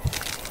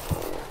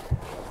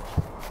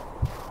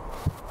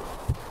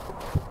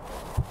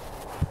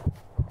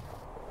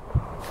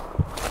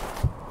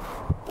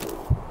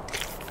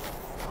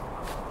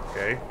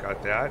 Okay,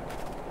 got that.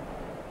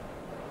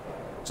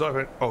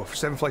 So, oh,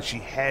 7 fleshy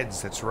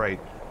heads, that's right.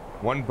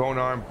 1 bone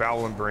arm,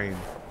 bowel, and brain.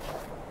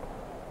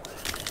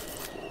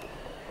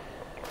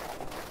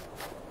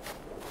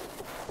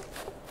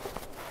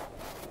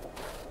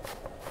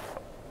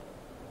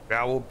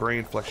 Bowel,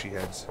 brain, fleshy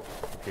heads.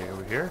 Okay,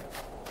 over here.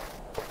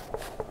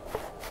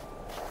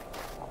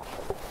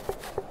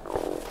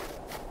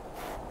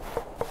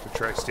 We'll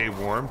try to stay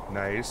warm.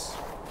 Nice.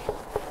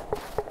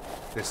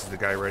 This is the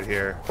guy right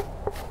here.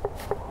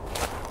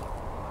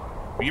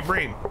 Be your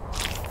brain.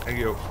 Thank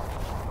you.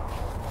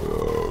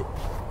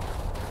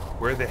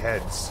 Where are the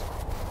heads?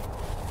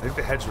 I think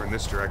the heads were in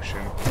this direction.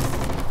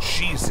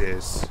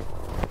 Jesus.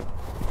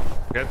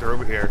 Yeah, they're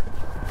over here.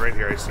 Right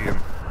here, I see them.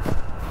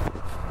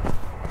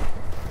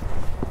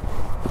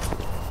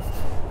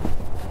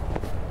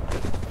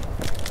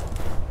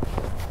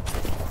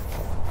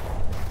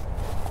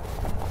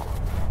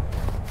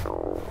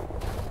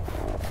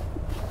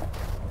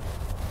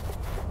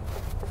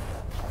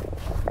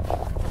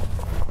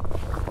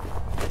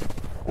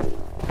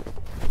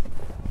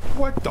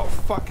 What the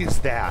fuck is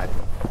that?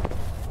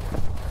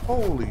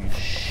 Holy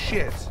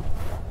shit.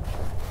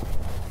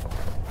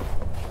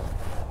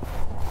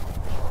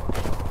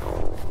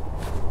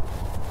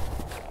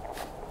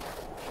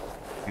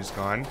 He's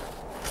gone.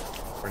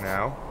 For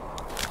now.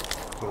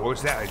 Oh, what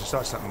was that? I just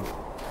saw something.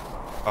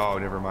 Oh,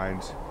 never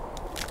mind.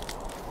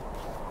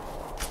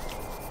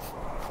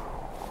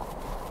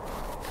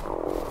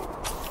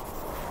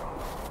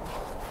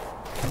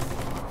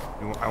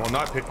 I will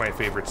not pick my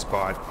favorite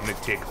spot. I'm going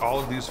to take all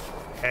of these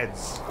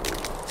heads,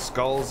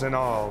 skulls and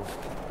all,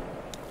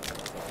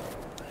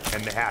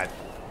 and the hat.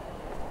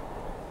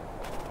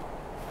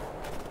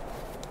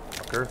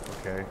 Fucker,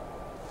 okay.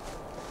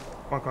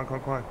 Come on, come on, come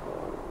on, come on.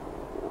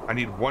 I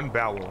need 1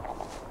 bowel.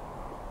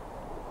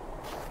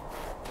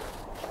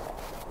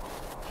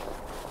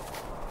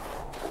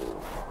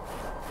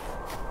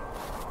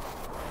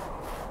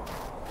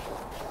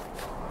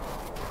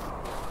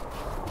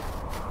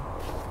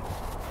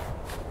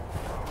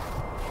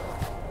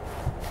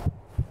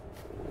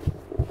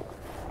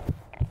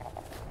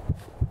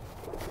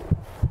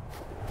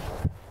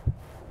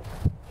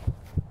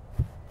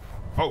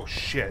 Oh,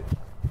 shit.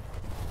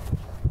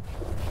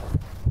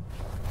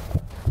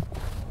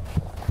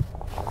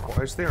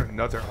 Why is there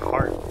another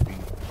heartbeat?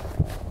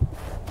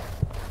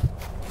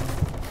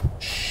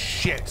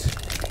 Shit.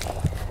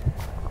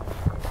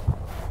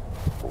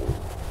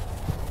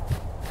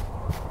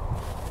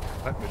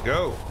 Let me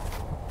go.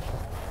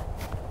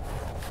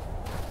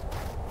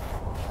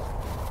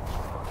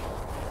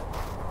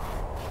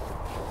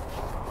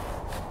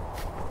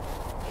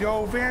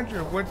 Yo, Van,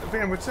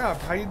 what's up?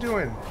 How you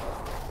doing?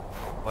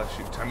 Bless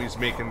you. Tummy's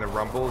making the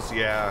rumbles.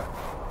 Yeah.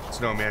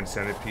 Snowman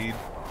centipede.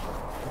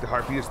 The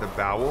heartbeat is the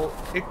bowel.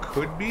 It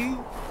could be.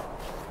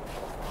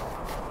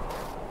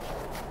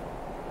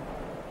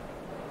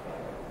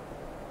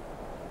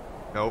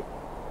 Nope.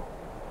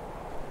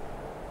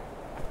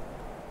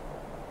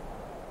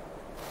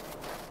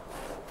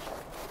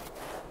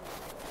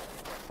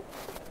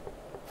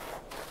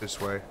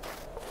 This way.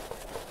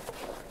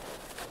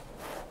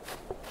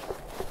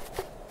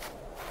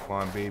 Come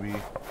on, baby.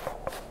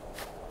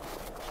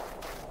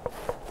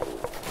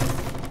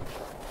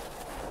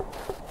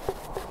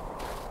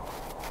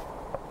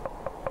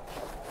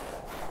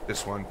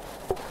 This one.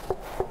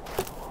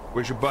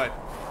 Where's your butt?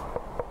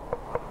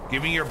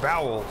 Give me your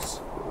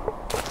bowels.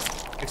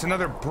 It's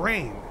another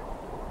brain.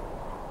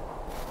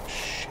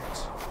 Shit.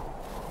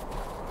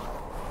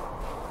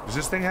 Does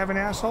this thing have an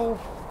asshole?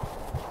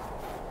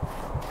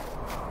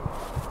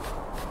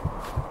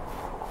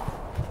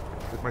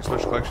 With my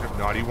special collection of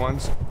naughty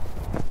ones.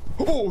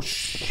 Oh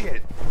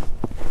shit.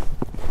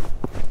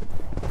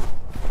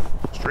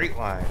 Straight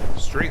line.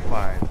 Straight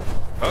line.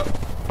 Up.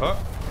 Up.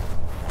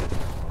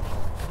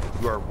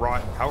 You are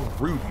rotten. How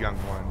rude, young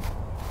one.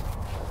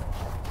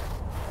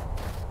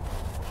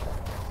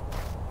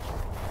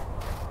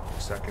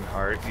 second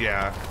heart.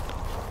 Yeah.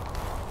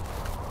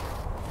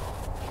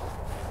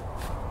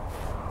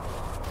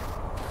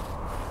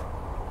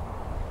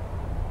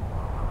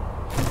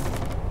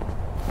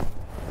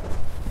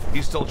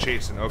 He's still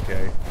chasing,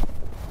 okay.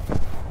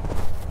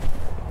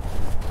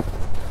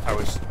 I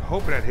was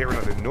hoping I'd hear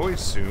another noise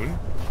soon.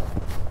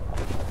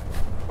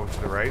 Oh,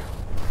 to the right.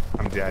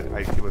 I'm dead.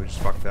 I would have just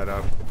fucked that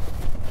up.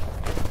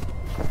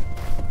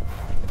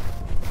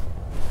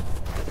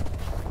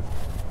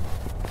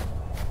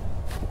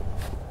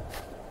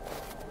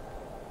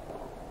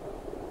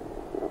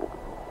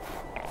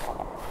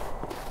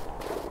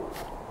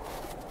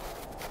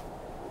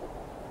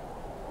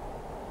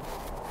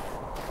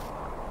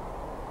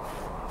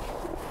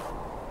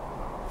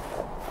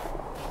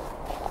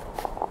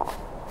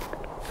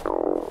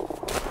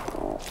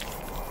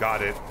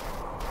 Got it.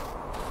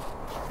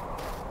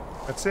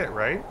 That's it,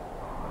 right?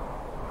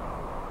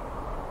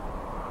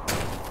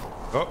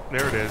 Oh,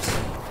 there it is.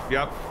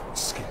 Yep.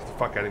 Scared the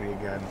fuck out of me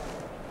again.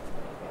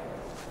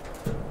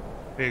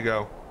 There you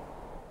go.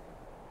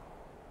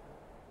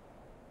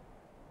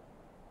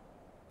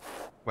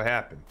 What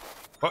happened?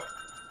 What?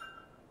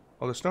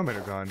 Oh, the snowmen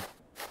are gone.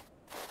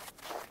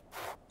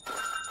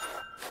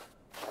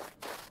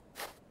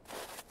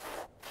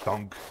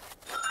 Thunk.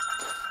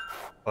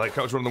 I like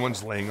how it was one of the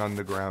ones laying on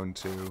the ground,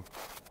 too.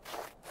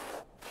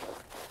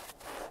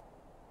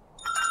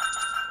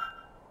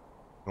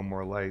 No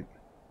more light.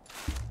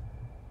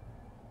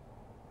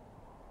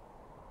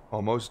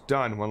 Almost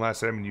done. One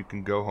last item and you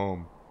can go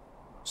home.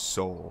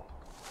 Soul.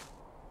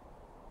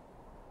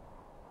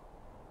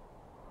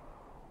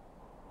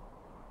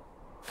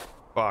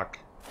 Fuck.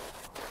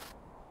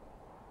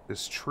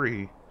 This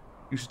tree.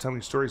 You should tell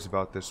me stories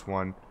about this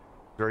one.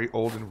 Very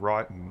old and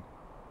rotten.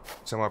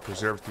 Somehow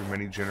preserved through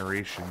many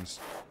generations.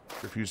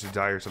 Refused to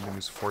die or something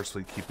is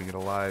forcefully keeping it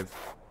alive.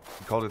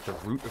 He called it the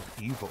root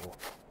of evil.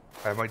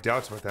 I have my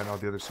doubts about that and all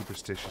the other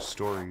superstitious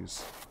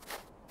stories.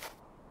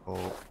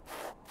 Oh.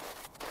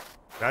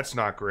 That's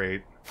not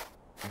great.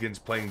 Begins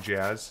playing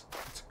jazz.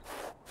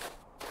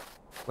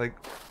 Like,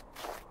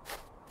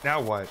 now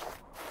what?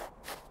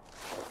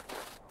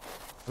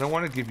 I don't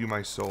want to give you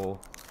my soul.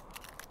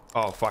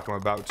 Oh, fuck, I'm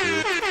about to.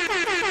 Right.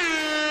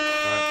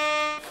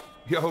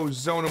 Yo,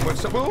 Zona,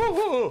 what's up?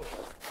 Whoa!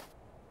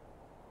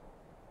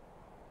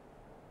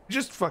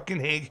 Just fucking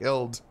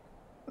hag-hilled.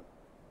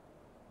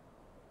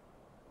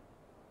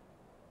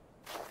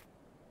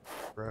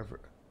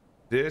 Forever.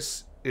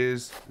 This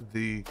is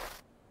the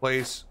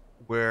place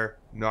where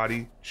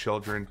naughty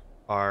children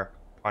are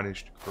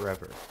punished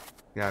forever.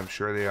 Yeah, I'm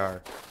sure they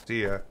are.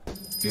 See ya.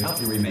 To help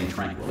you remain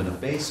tranquil in a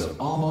face of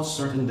almost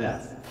certain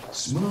death,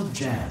 smooth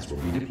jazz will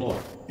be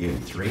deployed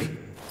in 3,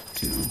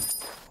 2,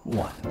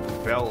 1.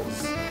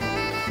 Bells.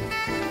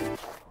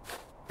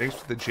 Thanks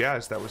for the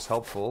jazz. That was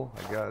helpful,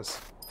 I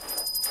guess.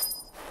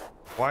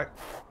 What?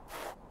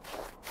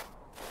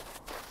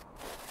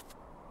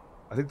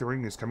 I think the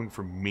ring is coming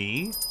from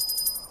me?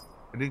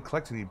 I didn't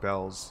collect any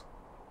bells.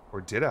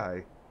 Or did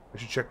I? I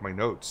should check my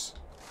notes.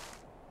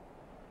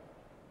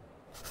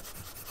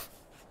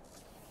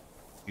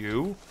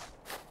 You?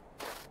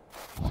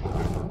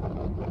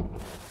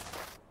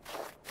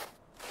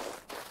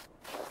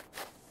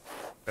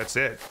 That's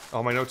it.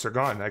 All my notes are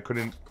gone. I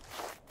couldn't...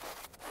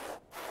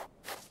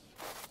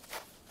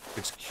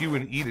 It's Q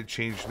and E to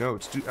change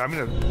notes. Dude, I'm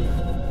gonna...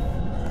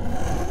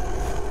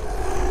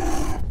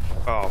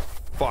 Oh,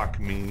 fuck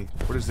me.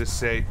 What does this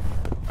say?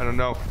 I don't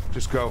know.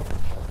 Just go.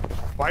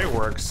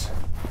 Fireworks.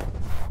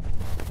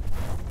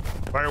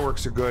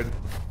 Fireworks are good.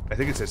 I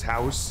think it says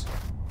house.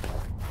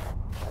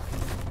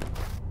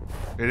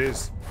 It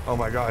is. Oh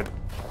my god.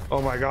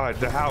 Oh my god,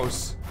 the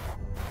house.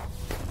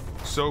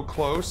 So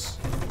close.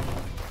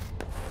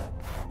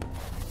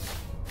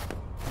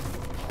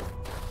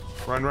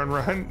 Run, run,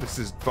 run. This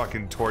is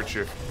fucking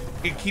torture.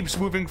 It keeps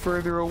moving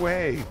further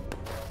away.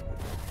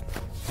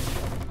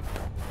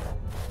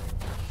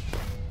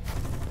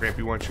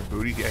 Grampy wants your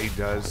booty? Yeah, he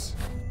does.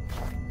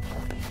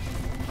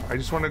 I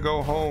just want to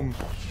go home.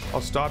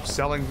 I'll stop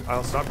selling.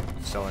 I'll stop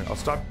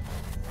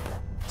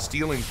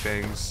stealing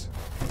things.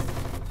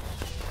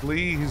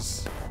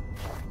 Please.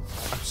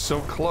 I'm so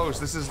close.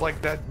 This is like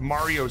that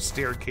Mario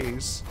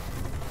staircase.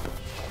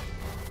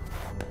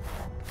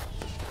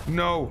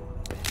 No.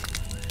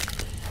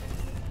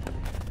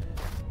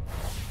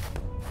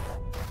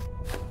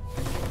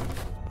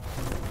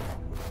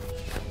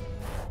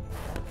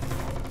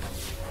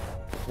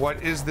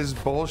 What is this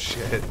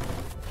bullshit?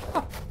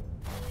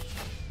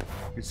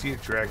 You see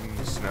it dragging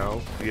the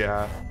snow?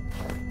 Yeah.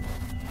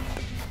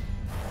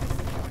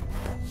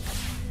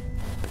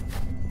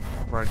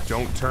 Run,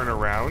 don't turn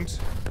around.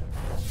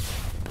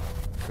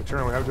 I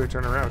turn around. How do I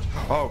turn around?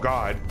 Oh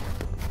god.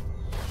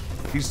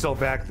 He's still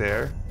back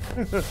there.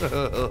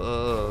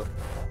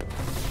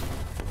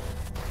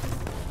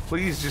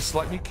 Please just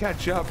let me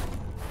catch up.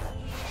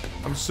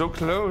 I'm so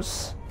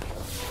close.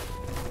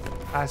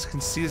 I can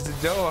seize the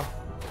door.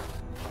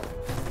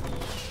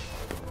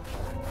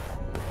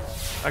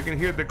 I can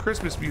hear the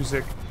Christmas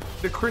music.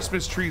 The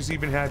Christmas tree's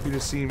even happy to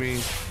see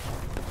me.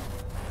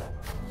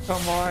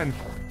 Come on.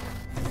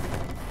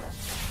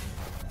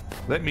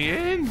 Let me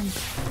in!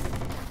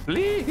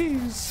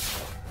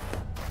 Please!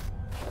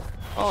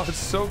 Oh, it's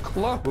so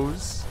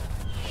close.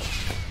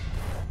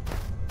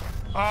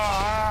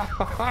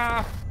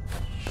 Ah!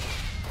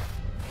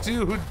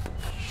 Dude!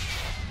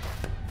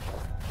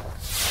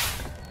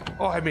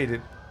 Oh, I made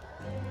it.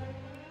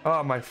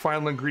 Oh, my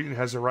final ingredient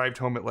has arrived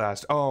home at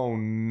last. Oh,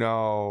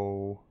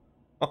 no.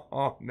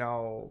 Oh,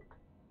 no.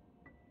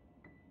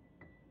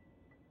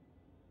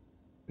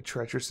 A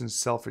treacherous and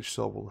selfish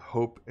soul with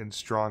hope and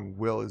strong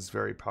will is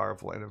very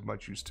powerful and of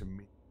much use to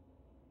me.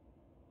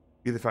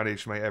 Be the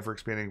foundation of my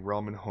ever-expanding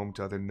realm and home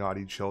to other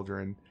naughty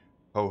children.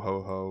 Ho,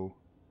 ho, ho.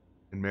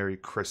 And Merry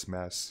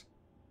Christmas.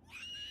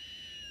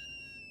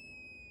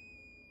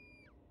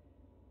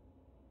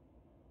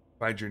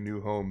 Find your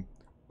new home.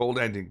 Bold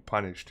ending.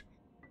 Punished.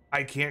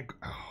 I can't...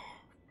 Oh.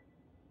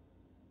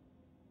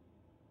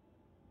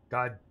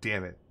 God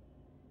damn it.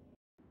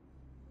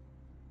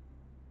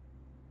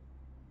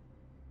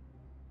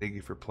 Thank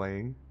you for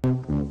playing.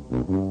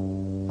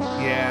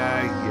 Yeah.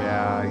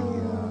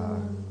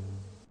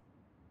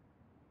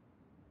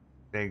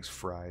 Thanks,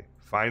 Fry.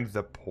 Find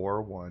the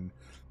poor one.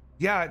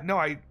 Yeah, no,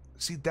 I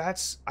see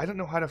that's... I don't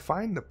know how to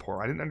find the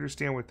poor. I didn't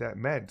understand what that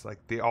meant.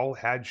 Like, they all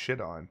had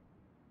shit on.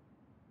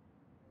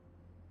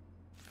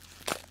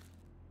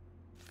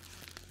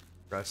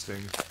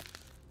 Resting.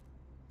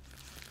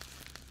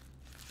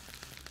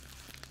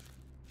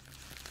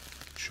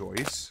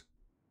 Choice.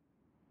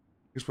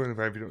 Explain the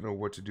vibe if you don't know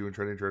what to do and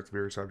try to interact with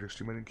various objects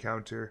you might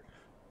encounter.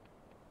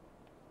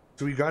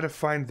 So we gotta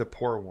find the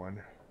poor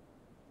one.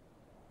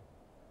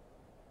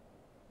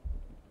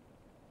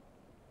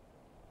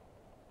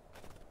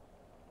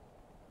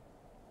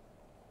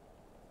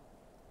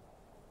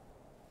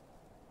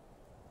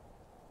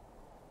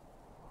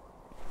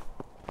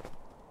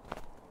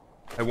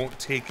 I won't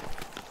take...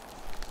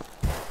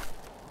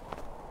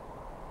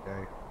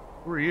 Okay.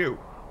 Who are you?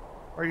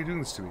 Why are you doing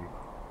this to me?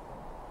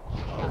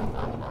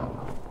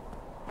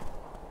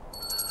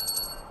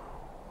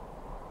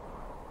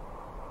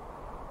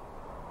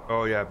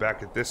 Oh yeah,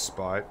 back at this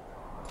spot.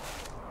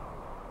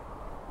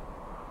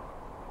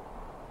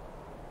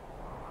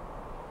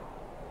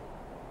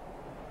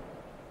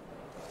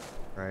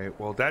 Right,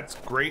 well that's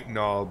great and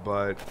all,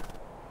 but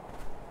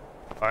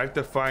I have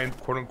to find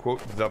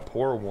quote-unquote the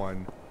poor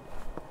one.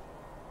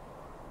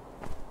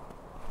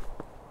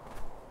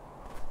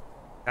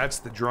 That's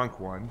the drunk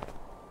one.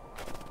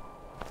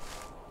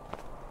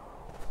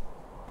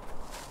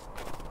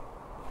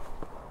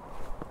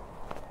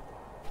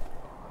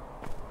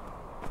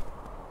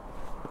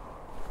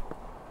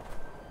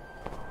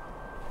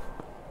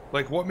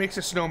 Like, what makes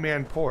a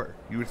snowman poor?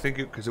 You would think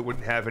it because it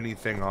wouldn't have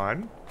anything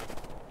on.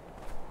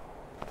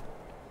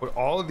 But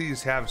all of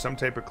these have some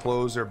type of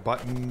clothes or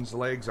buttons,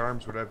 legs,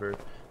 arms, whatever.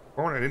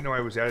 Oh, I didn't know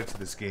I was added to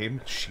this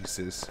game.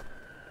 Jesus.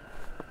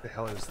 What the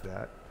hell is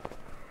that?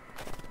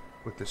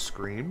 With the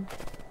scream?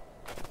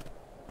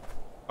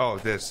 Oh,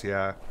 this,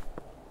 yeah.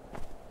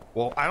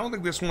 Well, I don't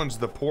think this one's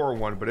the poor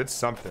one, but it's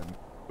something.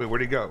 Wait,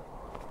 where'd he go?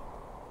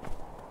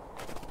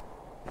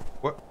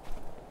 What?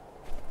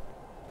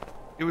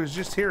 It was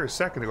just here a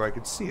second ago. I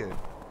could see it.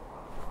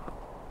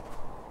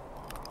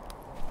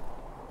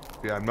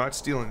 Yeah, I'm not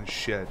stealing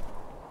shit.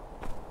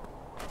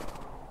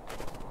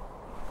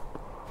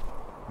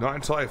 Not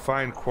until I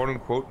find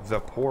quote-unquote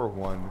the poor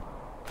one.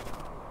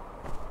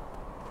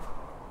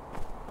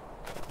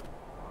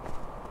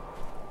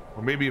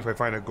 Or maybe if I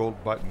find a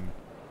gold button.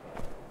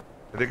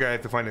 I think I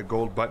have to find a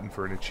gold button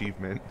for an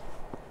achievement.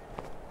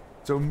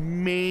 So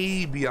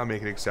maybe I'll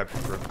make an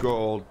exception for a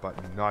gold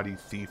button. Naughty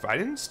thief. I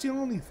didn't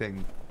steal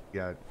anything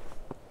yet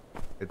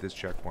at this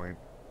checkpoint.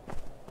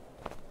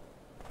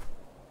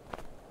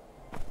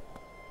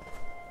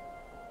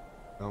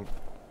 Nope.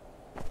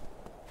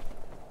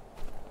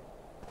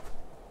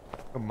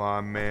 Come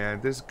on, man.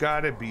 There's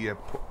gotta be a...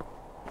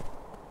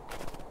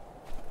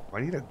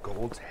 I need a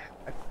gold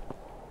hat.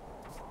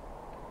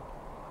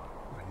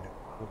 I need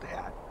a gold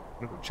hat.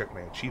 I'm gonna go check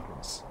my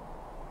achievements.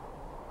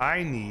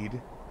 I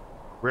need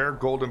rare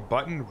golden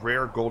button,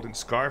 rare golden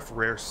scarf,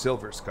 rare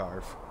silver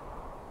scarf.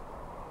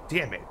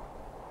 Damn it.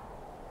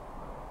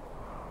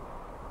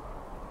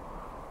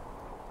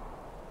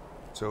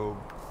 So,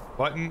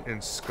 button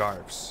and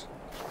scarves.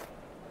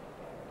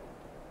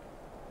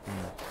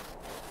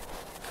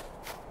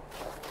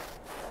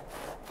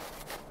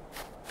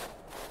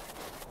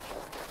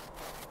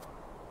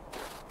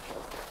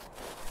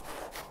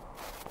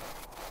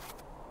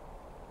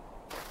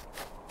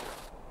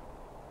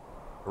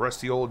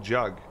 Rusty old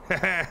Jugg.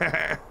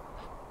 There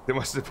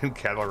must have been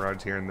cattle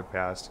around here in the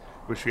past.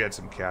 Wish we had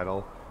some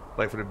cattle.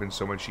 Life would have been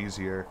so much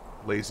easier.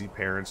 Lazy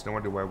parents. No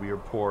wonder why we are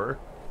poor.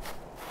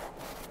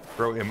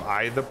 Bro, am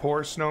I the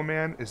poor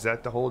snowman? Is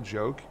that the whole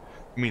joke?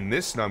 I mean,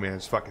 this snowman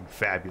is fucking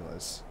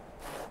fabulous.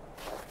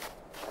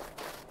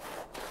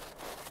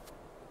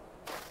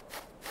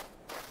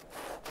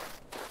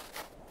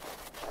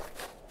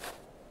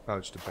 Oh,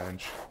 it's a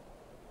bench.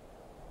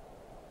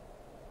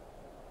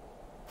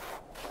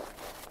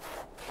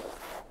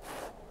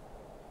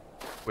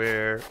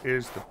 Where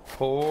is the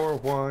poor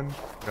one?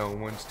 No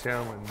one's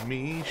telling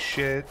me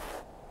shit.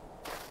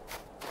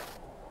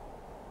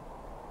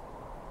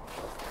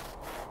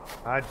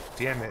 God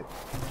damn it.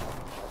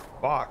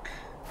 Fuck.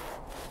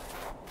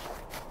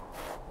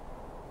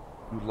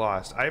 You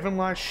lost. I haven't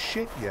lost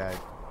shit yet.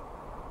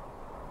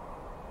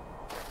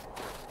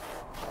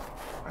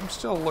 I'm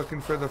still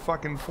looking for the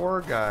fucking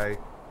poor guy.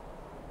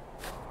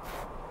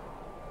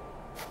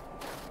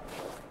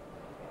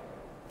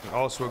 And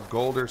also a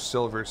gold or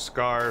silver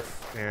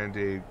scarf and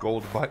a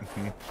gold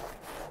button.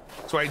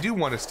 So I do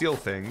want to steal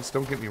things,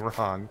 don't get me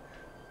wrong.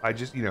 I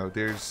just, you know,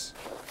 there's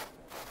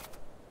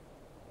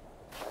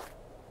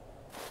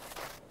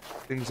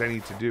things I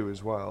need to do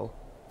as well.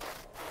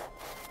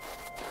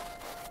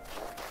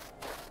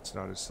 It's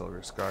not a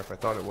silver scarf. I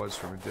thought it was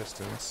from a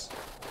distance.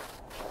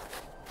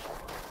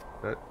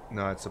 But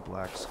no, it's a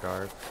black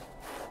scarf.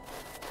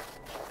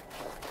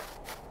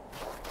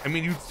 I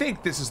mean, you'd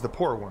think this is the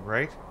poor one,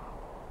 right?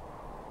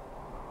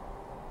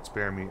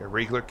 Spare me. A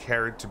regular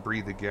carrot to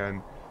breathe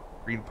again.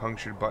 Green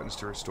punctured buttons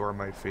to restore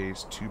my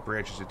face. 2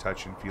 branches to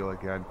touch and feel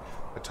again.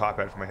 The top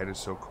hat for my head is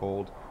so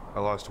cold. I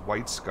lost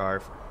white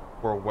scarf.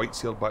 4 white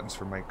sealed buttons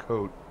for my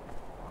coat.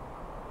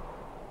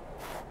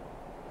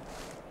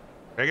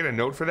 Can I get a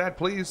note for that,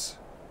 please?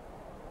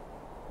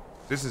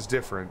 This is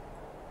different.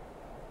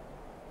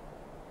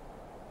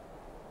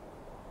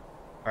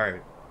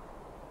 Alright.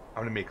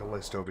 I'm gonna make a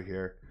list over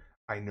here.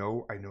 I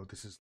know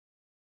this is...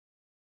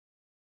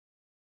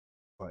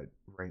 But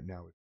right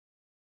now...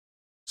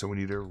 So we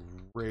need a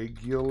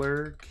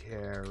regular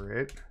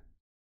carrot.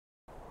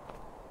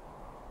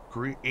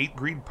 8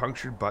 green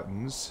punctured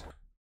buttons.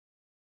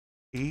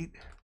 8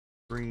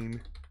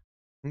 green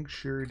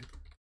punctured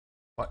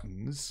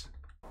buttons.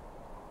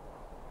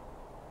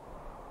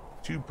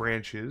 2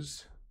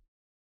 branches.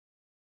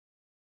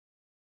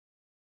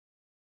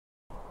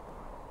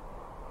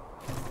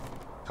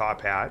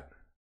 Top hat.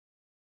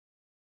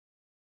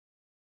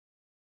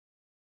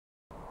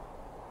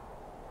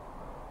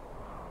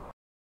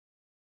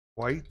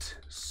 White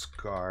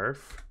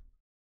scarf.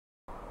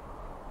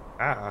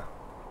 Ah.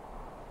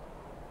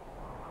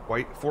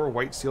 4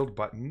 white sealed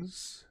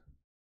buttons.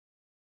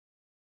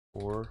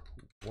 4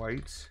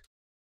 white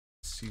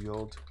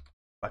sealed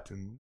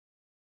buttons.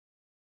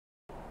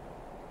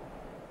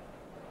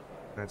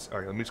 That's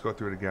alright, let me just go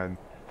through it again.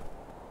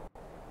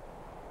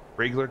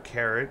 Regular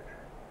carrot.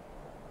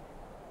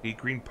 8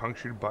 green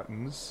punctured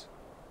buttons.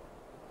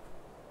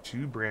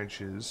 2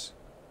 branches.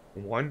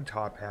 1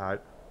 top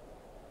hat.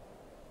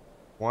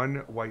 1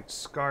 white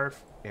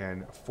scarf.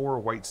 And 4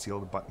 white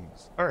sealed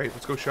buttons. Alright,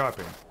 let's go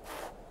shopping.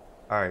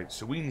 Alright,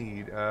 so we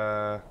need,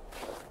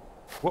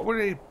 what would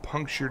a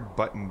punctured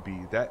button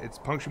be? That, it's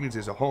punctured means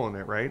there's a hole in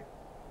it, right?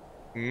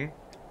 Hmm?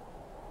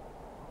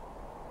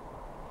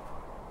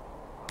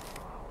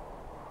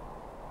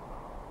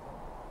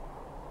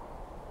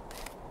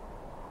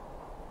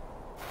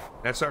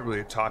 That's not really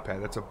a top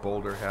hat, that's a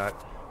boulder hat.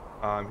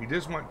 He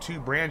does want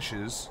 2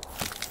 branches.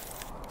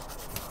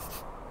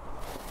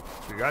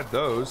 We got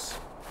those.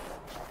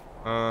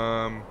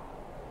 I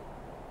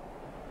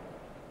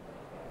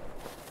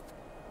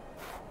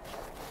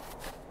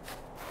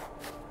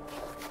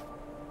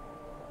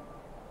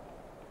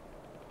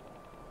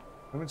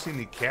haven't seen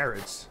any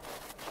carrots.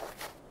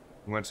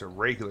 He wants a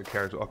regular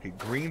carrot. Okay,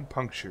 green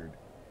punctured.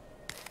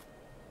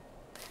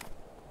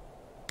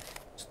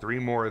 There's 3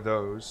 more of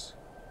those.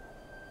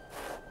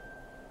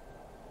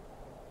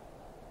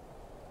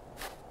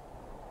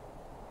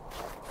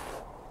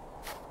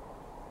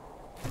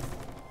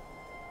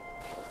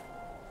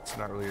 It's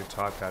not really a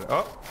top hat.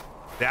 Oh,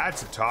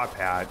 that's a top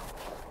hat.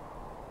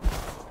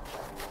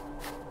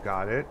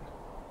 Got it.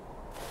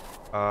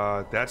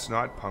 That's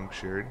not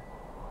punctured.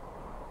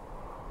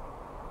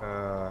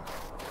 I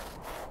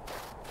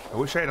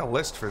wish I had a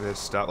list for this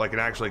stuff, like an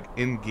actual like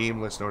in-game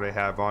list note I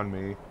have on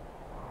me.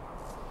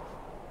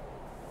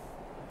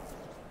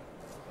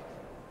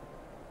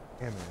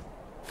 Damn it.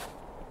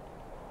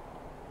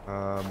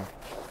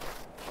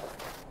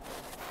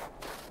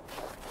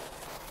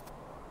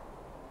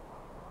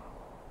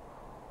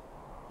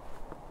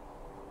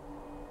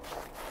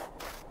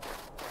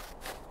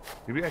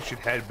 Maybe I should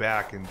head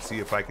back and see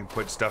if I can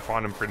put stuff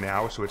on him for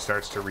now so it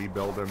starts to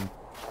rebuild him.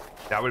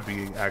 That would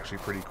be actually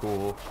pretty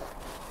cool.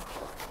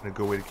 And a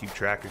good way to keep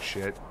track of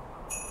shit.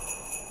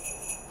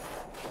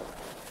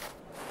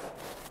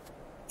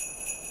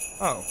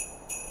 Oh.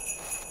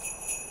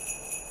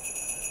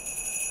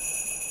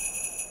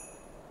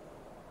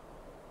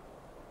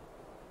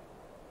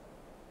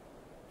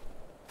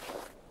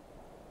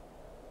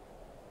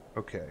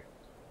 Okay.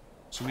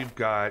 So we've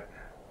got...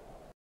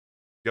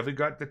 Definitely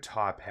got the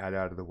top hat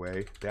out of the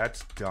way.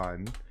 That's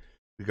done.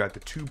 We got the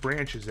 2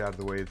 branches out of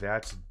the way.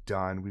 That's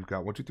done. We've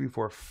got 1, 2, 3,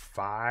 4,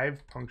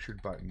 5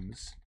 punctured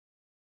buttons.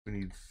 We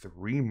need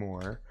 3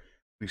 more.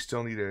 We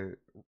still need a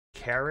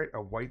carrot,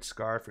 a white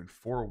scarf, and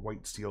 4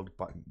 white sealed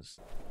buttons.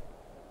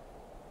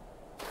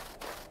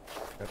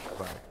 That's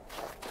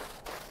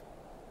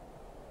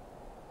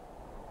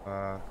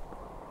fine.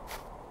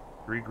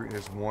 3 green.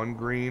 There's 1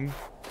 green.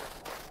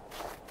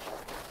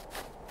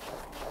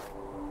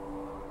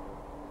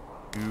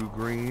 2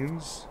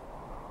 greens.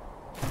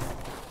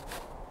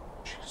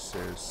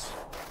 Jesus.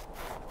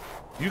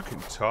 You can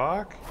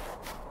talk?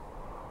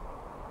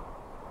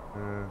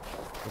 No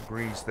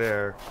greens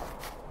there.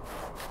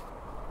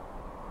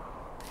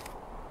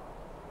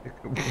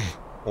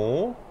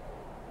 Oh?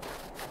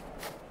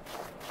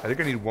 I think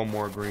I need 1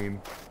 more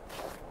green.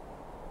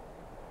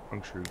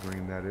 Puncture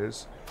green, that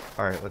is.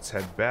 Alright, let's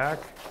head back.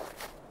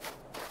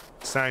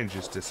 Sign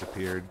just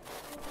disappeared.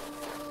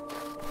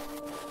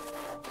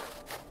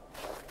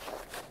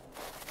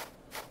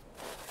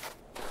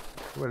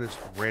 What is this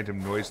random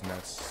noise in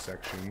that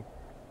section?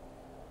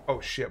 Oh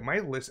shit, my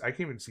list, I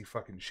can't even see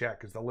fucking chat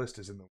because the list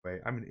is in the way.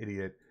 I'm an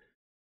idiot.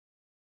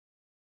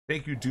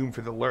 Thank you, Doom,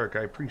 for the lurk.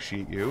 I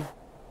appreciate you.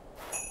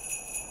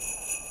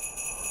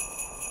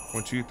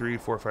 1, 2, 3,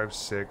 4, 5,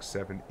 6,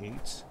 7,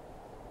 8.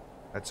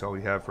 That's all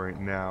we have right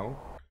now.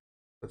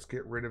 Let's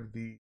get rid of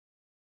the...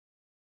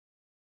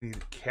 Need a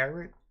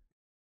carrot,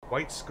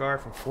 white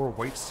scarf, and 4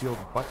 white sealed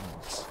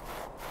buttons.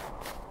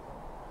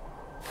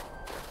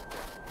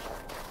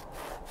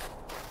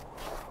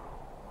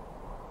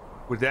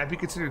 Would that be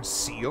considered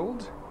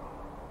sealed?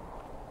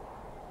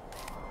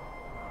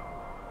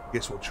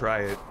 Guess we'll try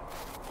it.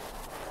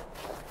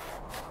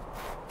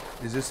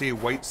 Is this a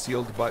white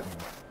sealed button?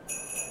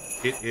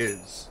 It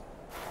is.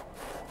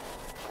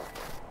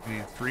 We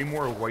need 3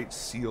 more white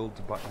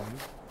sealed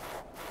buttons.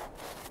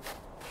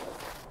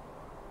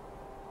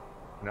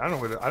 And I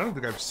don't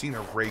think I've seen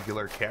a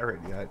regular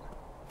carrot yet.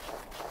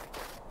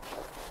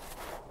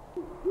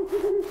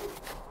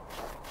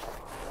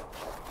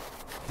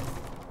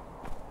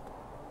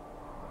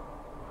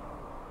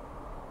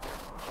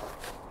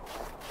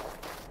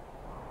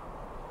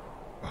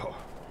 Oh.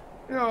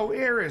 Yo,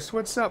 Eris,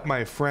 what's up,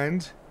 my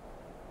friend?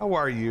 How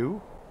are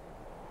you?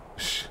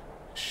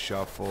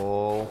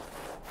 Shuffle.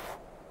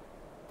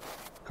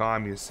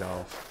 Calm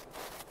yourself.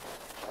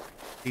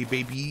 Hey,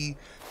 baby.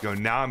 Yo,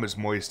 now I'm as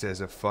moist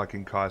as a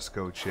fucking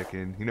Costco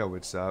chicken. You know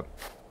what's up.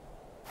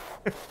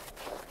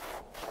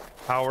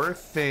 How are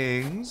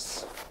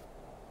things?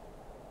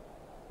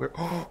 Where?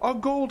 Oh, a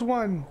gold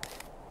one!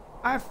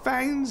 I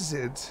finds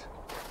it.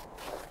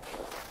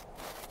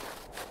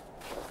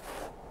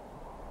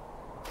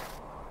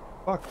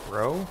 Fuck,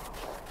 bro.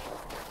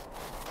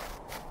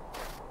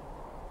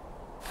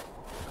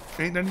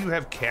 Ain't none of you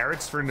have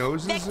carrots for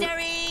noses?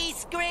 Victory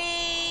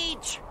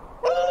screech!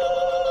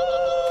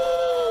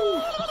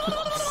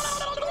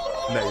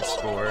 Nice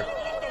score.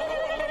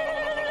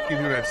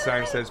 Even when that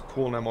sign says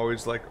pool, and I'm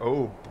always like,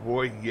 oh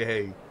boy,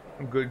 yay.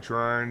 I'm good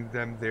drawing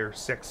them, they're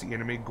sexy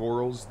anime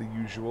girls, the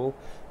usual.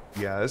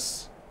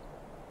 Yes.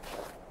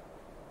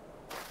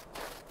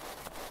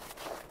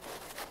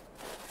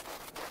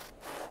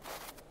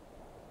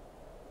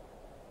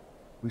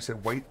 We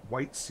said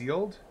white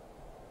sealed?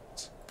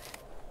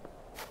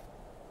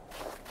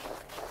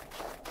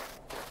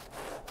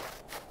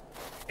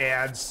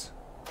 Ads.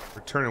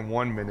 Return in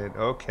 1 minute.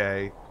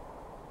 Okay.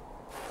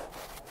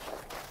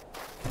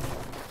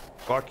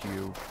 Fuck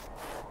you.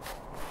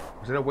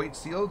 Is it a white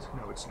sealed?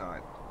 No, it's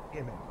not.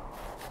 Damn it.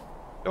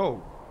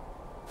 Oh.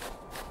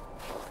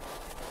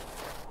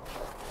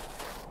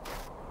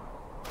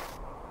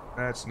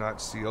 That's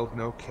not sealed.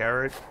 No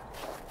carrot.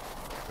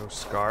 No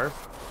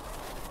scarf.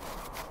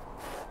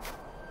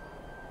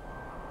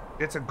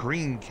 It's a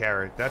green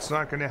carrot. That's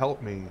not going to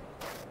help me.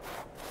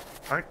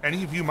 Aren't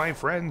any of you my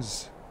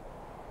friends?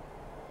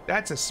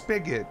 That's a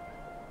spigot.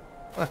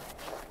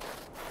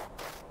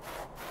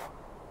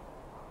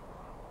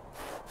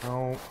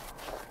 No.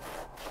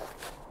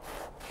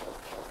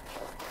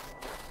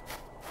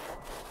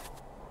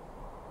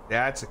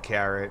 That's a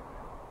carrot.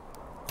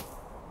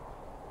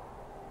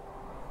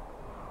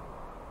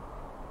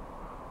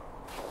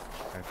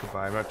 Right,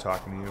 goodbye, I'm not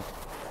talking to you.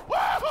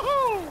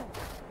 Woo-hoo-hoo!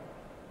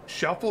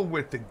 Shuffle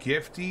with the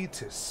gifty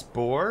to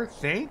Spore.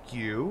 Thank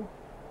you.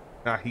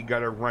 Ah, he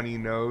got a runny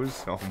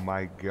nose. Oh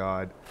my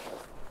god.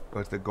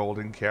 With the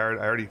golden carrot.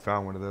 I already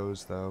found one of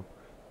those though.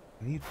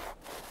 I need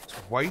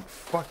white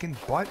fucking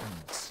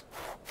buttons.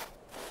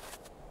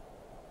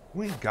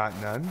 We ain't got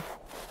none.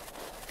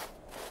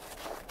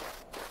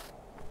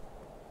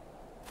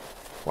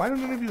 Why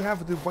don't none of you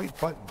have the white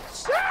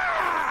buttons?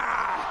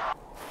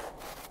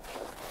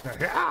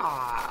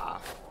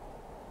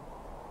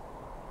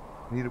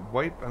 Need a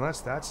white, unless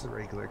that's the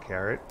regular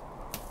carrot.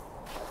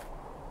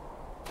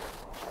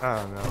 I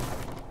don't know.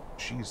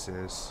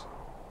 Jesus.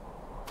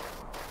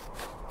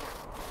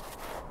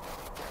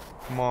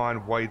 Come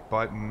on, white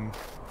button.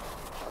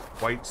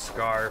 White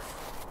scarf.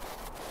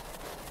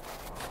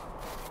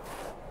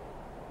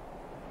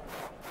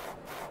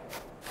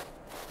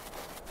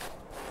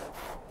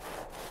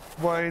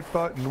 White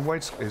button,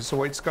 white... Is this a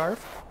white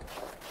scarf?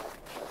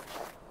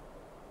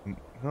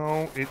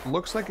 No, it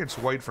looks like it's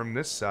white from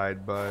this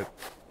side, but...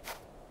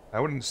 I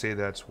wouldn't say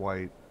that's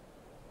white.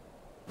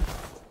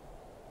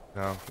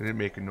 No, it didn't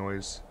make a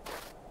noise.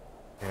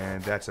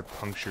 And that's a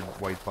punctured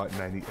white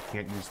button. I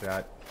can't use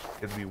that.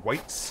 It'll be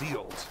white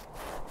sealed.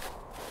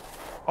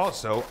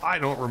 Also, I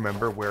don't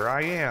remember where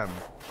I am.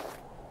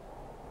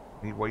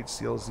 Need white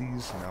seals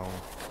these? No.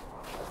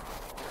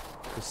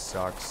 This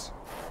sucks.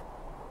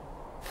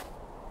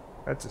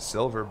 That's a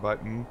silver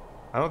button.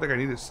 I don't think I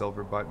need a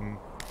silver button.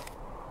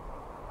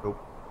 Nope.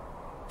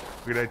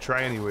 Figured I'd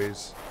try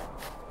anyways.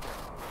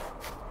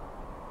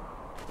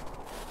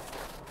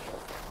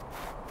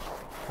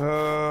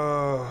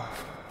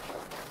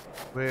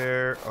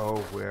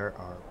 Where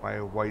are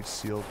my white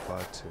sealed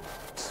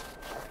buttons?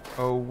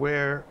 Oh,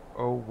 where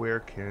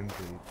can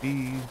they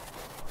be?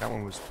 That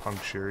one was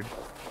punctured.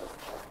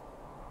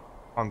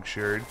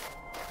 Punctured.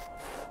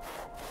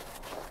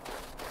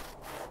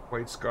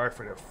 White scarf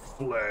and a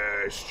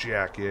flesh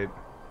jacket.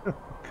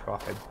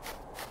 God.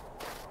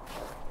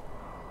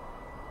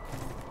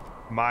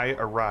 My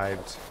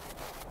arrived.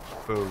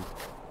 Boo.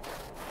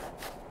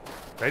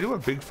 Did I do a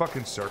big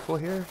fucking circle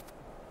here?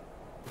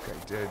 I think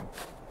I did.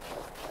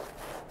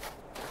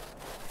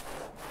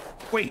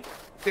 Wait,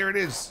 there it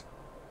is.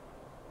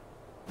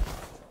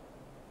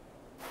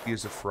 He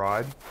is a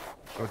fraud.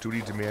 Don't do what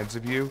he demands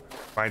of you.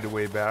 Find a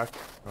way back.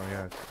 Oh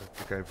yeah, I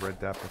think I've read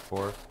that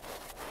before.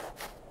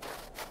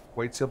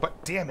 White seal,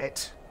 but damn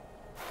it!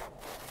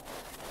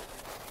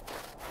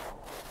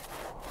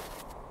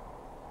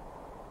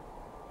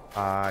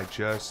 I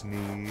just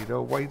need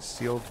a white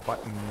sealed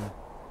button.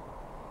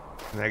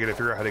 And I gotta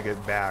figure out how to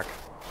get back.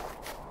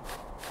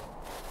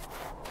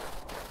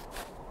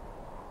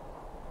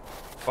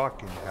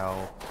 Fucking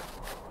hell.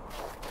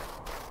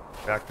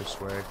 Back this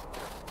way.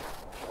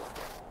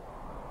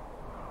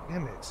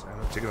 Damn it. I'm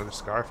gonna take another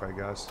scarf, I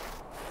guess.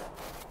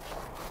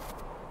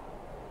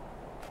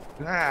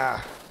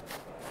 Ah!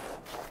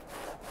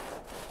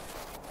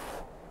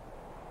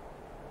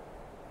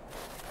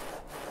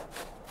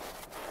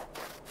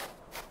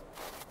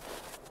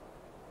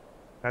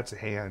 That's a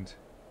hand.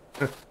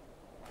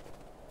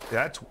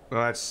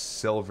 That's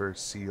silver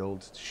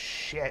sealed.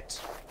 Shit.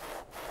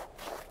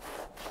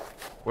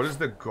 What is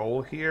the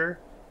goal here?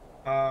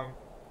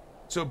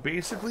 So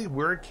basically,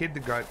 we're a kid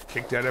that got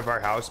kicked out of our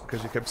house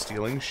because we kept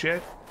stealing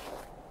shit.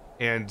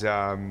 And,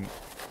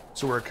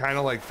 so we're kind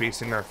of like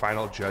facing our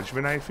final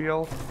judgment, I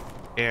feel.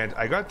 And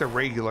I got the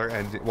regular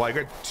ending. Well, I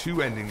got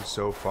 2 endings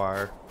so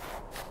far.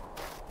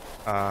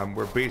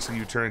 Where basically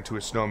you turn into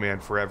a snowman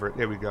forever.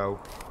 There we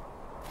go.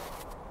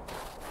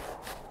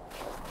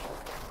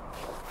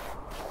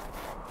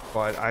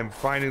 But I'm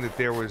finding that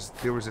there was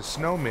a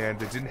snowman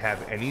that didn't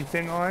have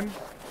anything on.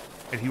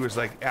 And he was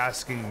like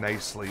asking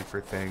nicely for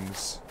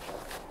things.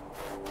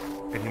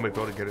 And he might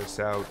be able to get us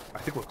out. I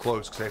think we're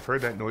close because I've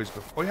heard that noise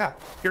before. Oh yeah,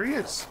 here he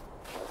is.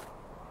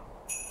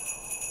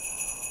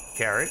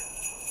 Carrot.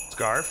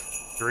 Scarf.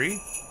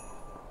 3.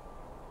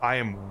 I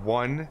am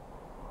 1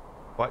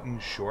 button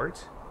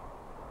short.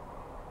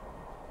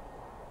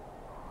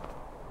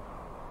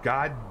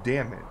 God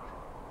damn it.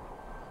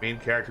 Main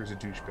character is a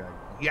douchebag.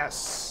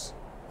 Yes!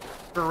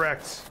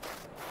 Correct.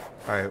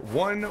 Alright,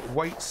 1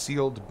 white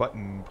sealed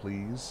button,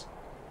 please.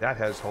 That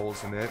has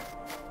holes in it.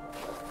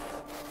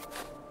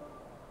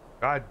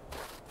 God.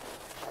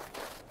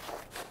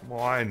 Come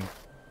on.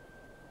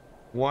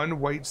 1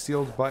 white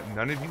sealed button.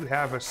 None of you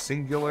have a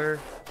singular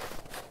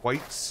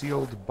white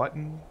sealed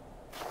button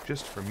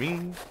just for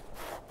me.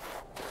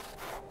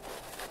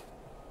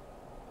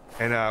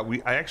 And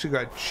I actually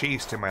got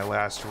chased in my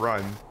last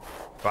run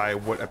by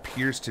what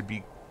appears to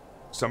be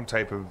some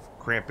type of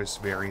Krampus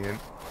variant.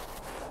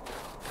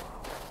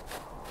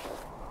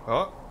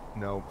 Oh,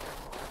 no.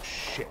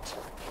 Shit.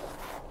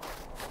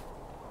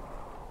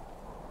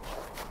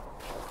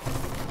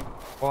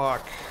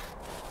 Fuck.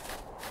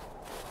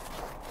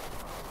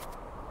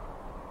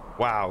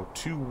 Wow,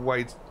 2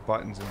 white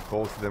buttons and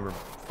both of them are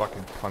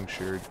fucking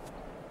punctured.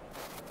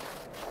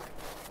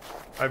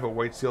 I have a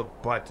white sealed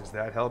butt. Does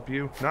that help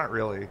you? Not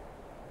really.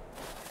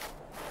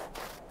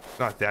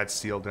 Not that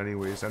sealed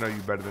anyways. I know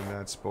you better than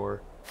that,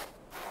 Spore.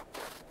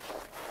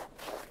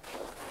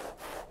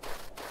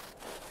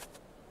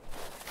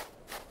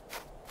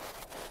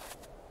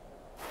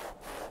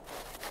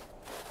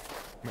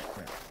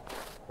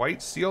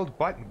 White sealed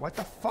button. What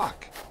the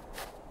fuck?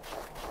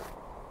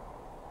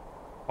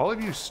 All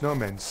of you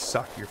snowmen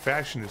suck. Your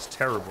fashion is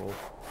terrible.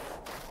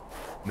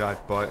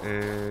 Nut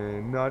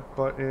button. Nut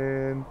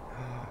button.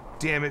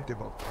 Damn it, they're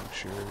both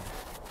punctured.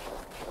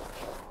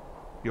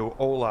 Yo,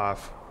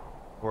 Olaf.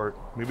 Or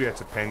maybe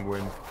that's a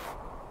penguin.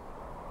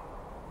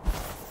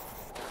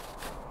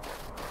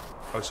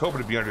 I was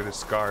hoping to be under the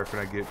scarf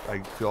and I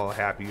feel all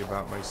happy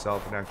about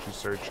myself and actually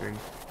searching.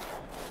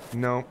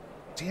 No.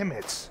 Damn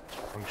it.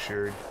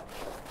 Punctured.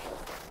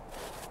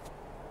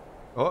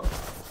 Oh,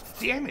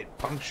 damn it,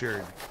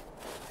 punctured.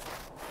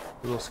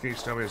 The little skinny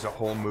snowman has a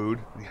whole mood.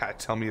 Yeah,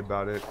 tell me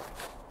about it.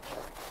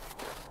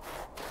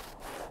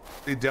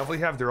 They definitely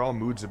have their all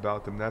moods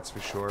about them, that's for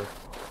sure.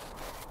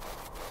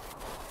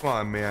 Come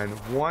on, man.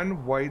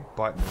 1 white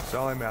button. That's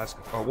all I'm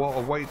asking for. Oh, well,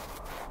 a white,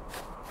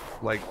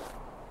 like,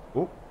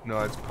 oh,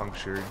 no, it's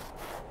punctured.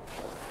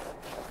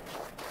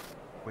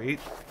 Wait,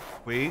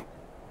 wait,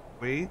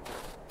 wait.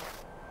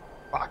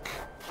 Fuck.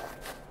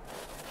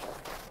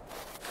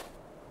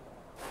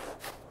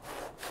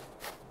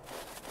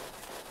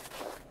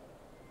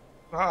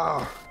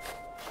 Ah.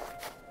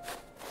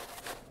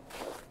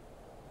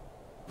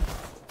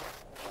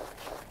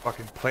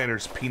 Fucking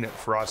Planner's Peanut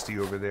Frosty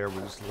over there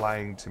was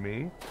lying to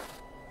me.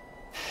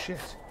 Shit.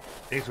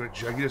 Thanks for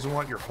Juggy doesn't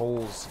want your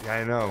holes. Yeah,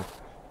 I know.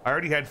 I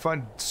already had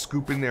fun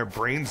scooping their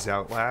brains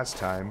out last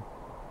time.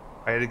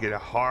 I had to get a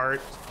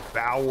heart,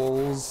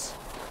 bowels.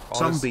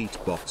 Some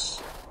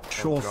beatbox.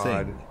 Sure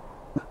thing.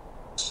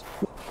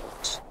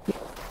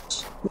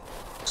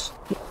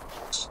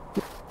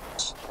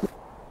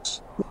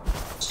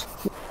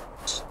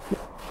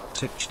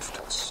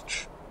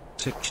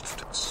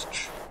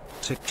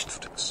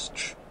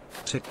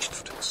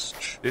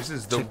 This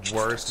is the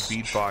worst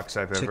beatbox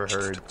I've ever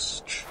heard.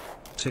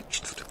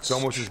 It's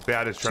almost as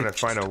bad as trying to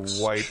find a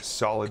white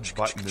solid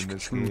button in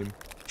this game.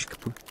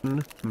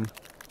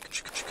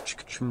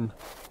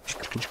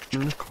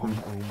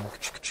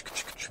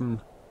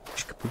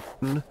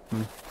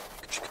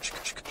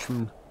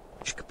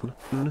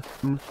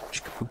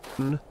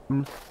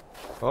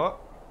 Oh.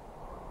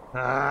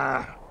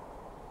 Ah.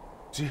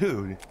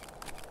 Dude.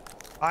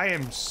 I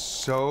am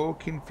so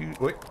confused.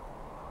 Wait.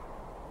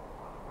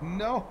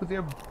 No,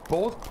 they're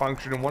both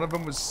punctured and one of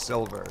them was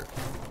silver.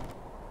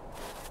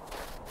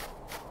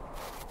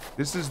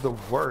 This is the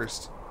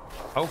worst.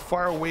 How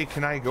far away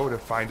can I go to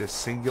find a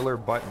singular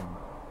button?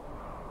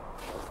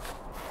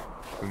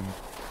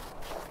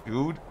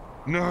 Dude?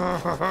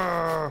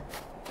 No!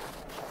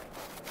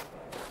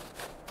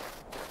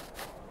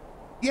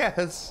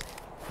 Yes!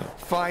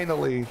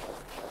 Finally!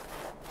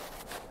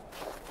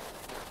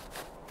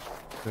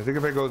 I think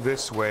if I go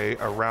this way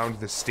around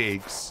the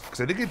stakes,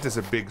 because I think it does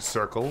a big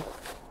circle.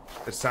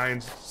 The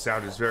sound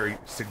is very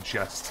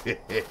suggestive.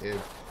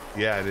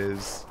 Yeah, it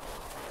is.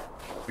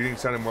 Reading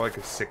sounded more like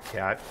a sick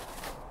cat.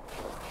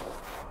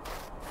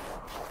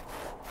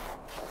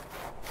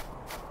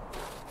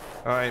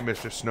 Alright,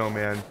 Mr.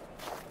 Snowman.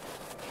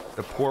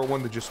 The poor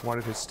one that just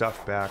wanted his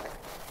stuff back.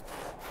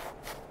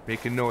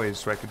 Make a noise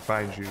so I can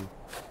find you.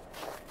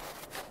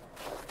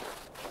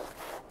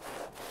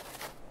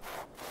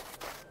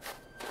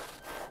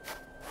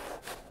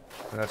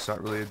 That's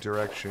not really a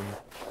direction.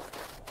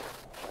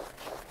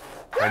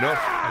 I know if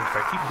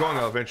I keep going,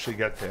 I'll eventually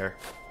get there.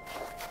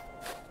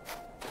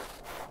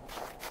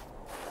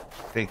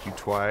 Thank you,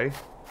 Twy.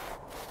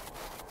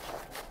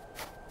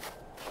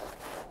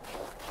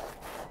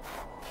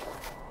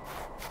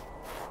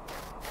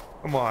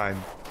 Come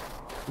on.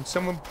 Can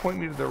someone point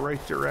me to the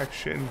right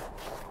direction?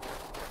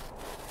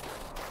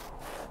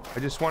 I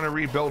just want to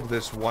rebuild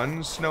this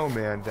one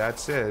snowman.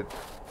 That's it.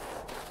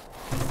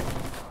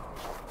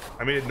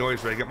 I made a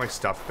noise. Did I get my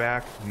stuff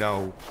back?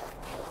 No.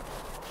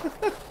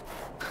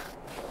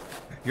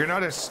 You're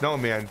not a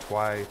snowman,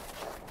 Twy.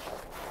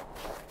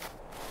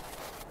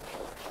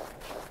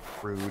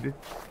 Rude.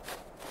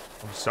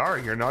 I'm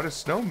sorry, you're not a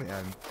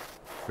snowman.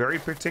 Very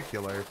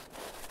particular.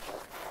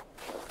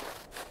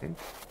 I think.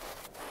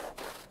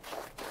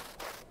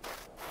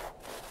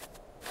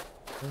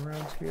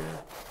 Around here.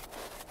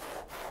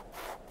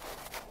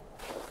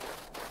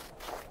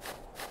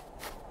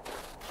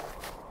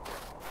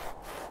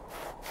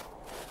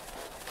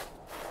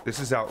 This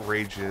is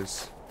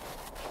outrageous.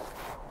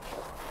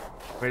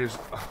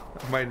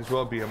 Might as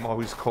well be. I'm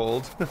always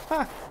cold.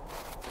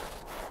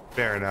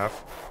 Fair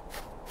enough.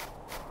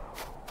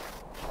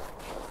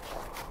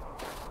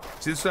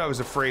 See, this is what I was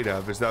afraid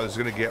of, is that I was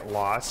going to get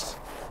lost.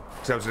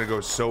 Because I was going to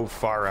go so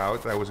far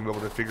out that I wasn't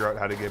able to figure out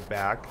how to get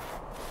back.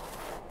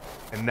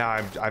 And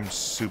now I'm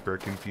super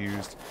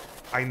confused.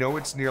 I know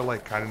it's near,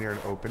 like, kind of near an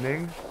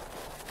opening.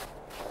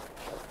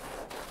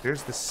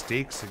 There's the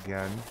stakes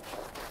again.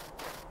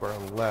 Where I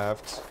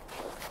left.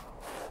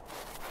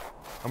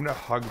 I'm gonna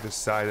hug the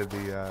side of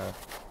the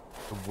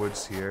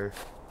woods here.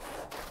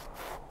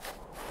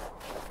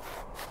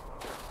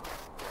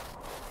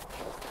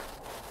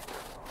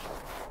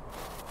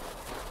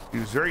 He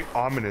was very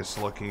ominous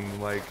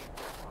looking, like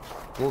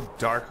a little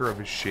darker of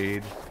a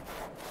shade.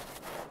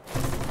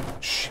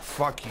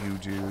 Fuck you,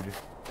 dude.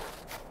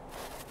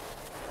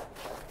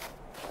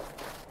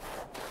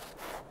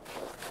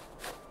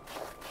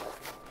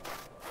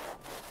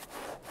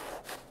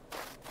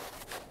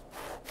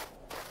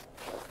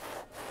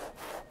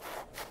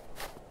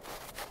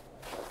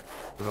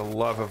 For the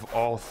love of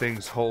all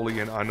things holy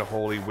and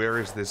unholy, where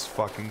is this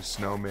fucking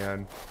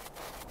snowman?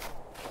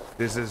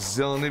 There's a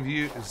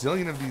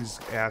zillion of these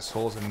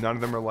assholes, and none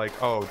of them are like,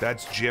 oh,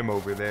 that's Jim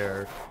over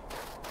there.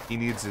 He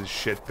needs his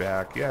shit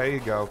back. Yeah, here you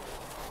go.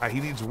 He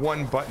needs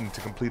one button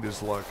to complete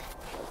his look.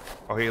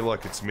 Oh, hey,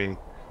 look, it's me.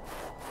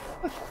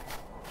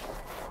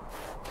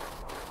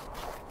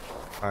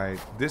 Alright,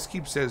 this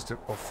keeps says to,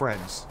 oh,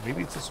 friends.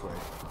 Maybe it's this way.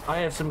 I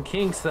have some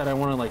kinks that I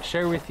want to, like,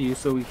 share with you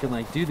so we can,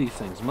 like, do these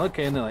things. I'm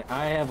okay, and they're like,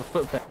 I have a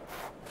foot pad.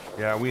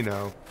 Yeah, we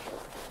know.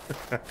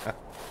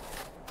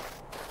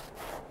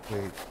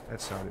 Wait,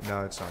 that's not it.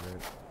 No, that's not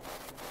it.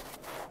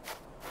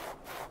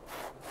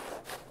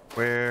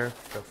 Where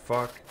the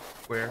fuck?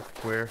 Where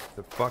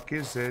the fuck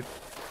is it?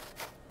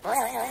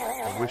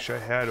 I wish I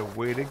had a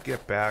way to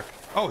get back.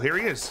 Oh, here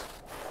he is.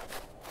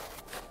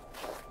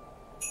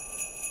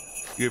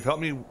 You have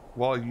helped me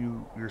while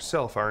you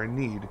yourself are in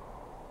need.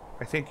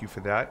 I thank you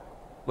for that.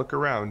 Look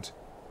around.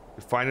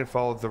 You find and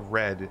follow the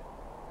red.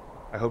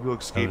 I hope you'll I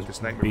escape was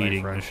this nightmare, my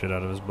beating friend. the shit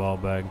out of his ball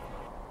bag.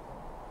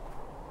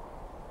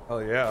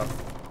 Hell yeah.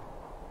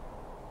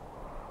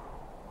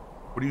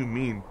 What do you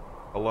mean?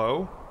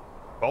 Hello?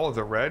 Follow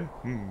the red?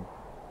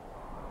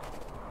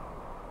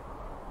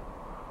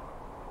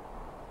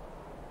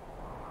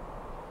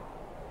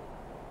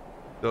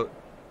 The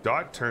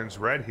dot turns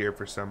red here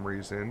for some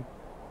reason.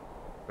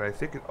 But I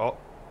think it all...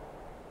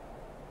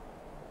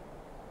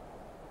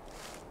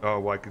 Oh,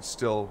 well, I could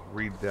still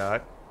read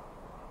that.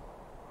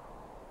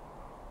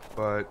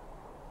 But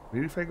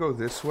maybe if I go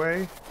this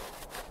way,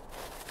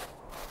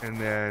 and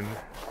then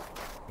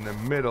in the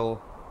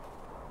middle,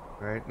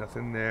 right?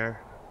 Nothing there.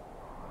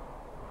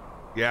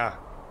 Yeah.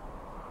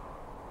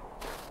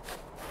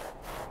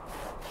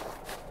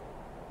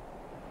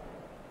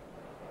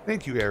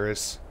 Thank you,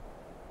 Eris.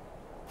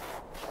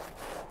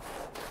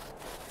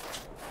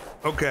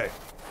 Okay.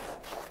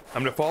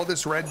 I'm gonna follow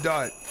this red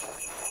dot.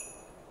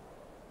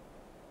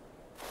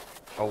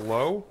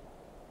 Hello?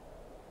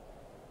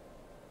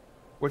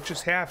 What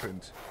just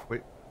happened?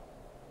 Wait.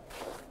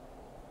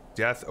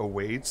 Death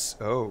awaits?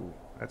 Oh,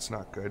 that's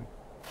not good.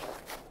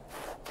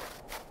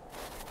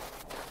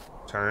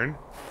 Turn?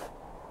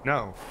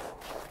 No.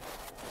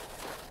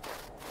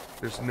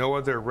 There's no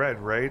other red,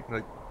 right?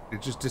 Like,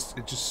 it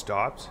just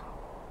stopped?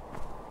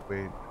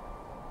 Wait.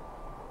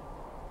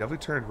 Definitely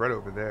turned red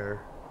over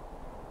there.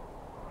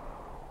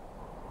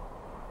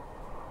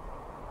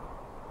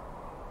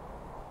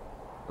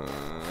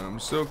 I'm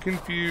so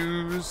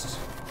confused.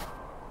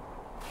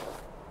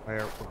 I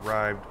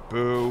arrived.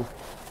 Boo.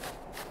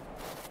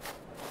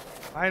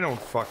 I don't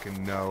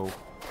fucking know.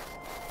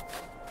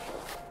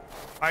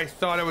 I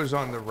thought I was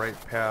on the right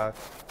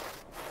path.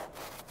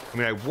 I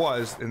mean, I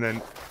was, and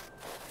then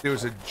there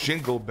was a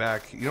jingle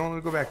back. You don't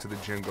want to go back to the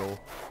jingle.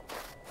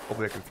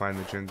 Hopefully I can find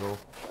the jingle.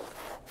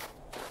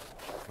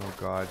 Oh,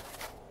 God.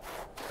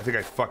 I think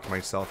I fucked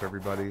myself,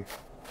 everybody.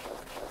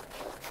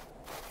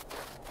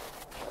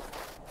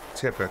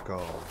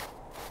 Typical.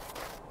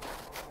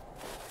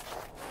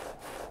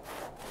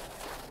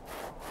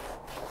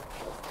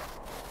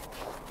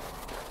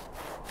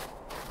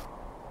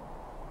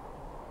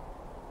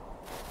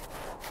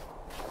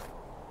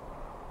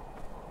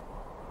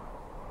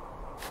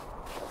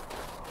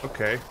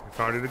 Okay, I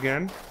found it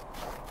again.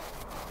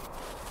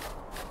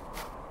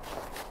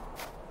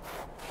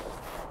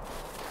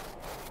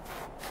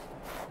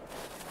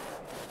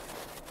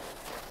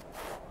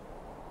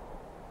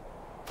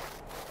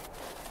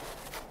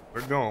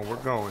 We're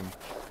going.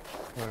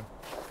 Okay.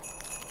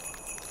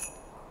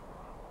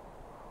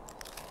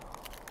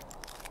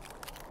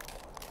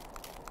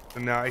 So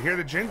now I hear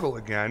the jingle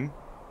again.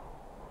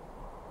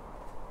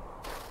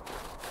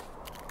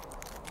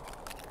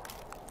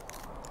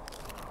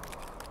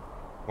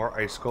 More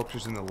ice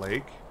sculptures in the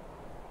lake.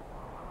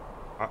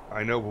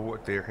 I know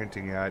what they're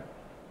hinting at.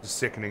 It's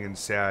sickening and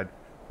sad.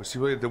 Was he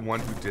really the one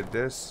who did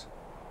this?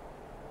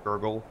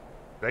 Gurgle.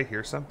 Did I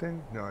hear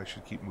something? No, I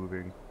should keep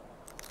moving.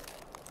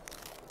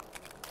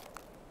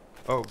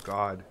 Oh,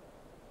 God.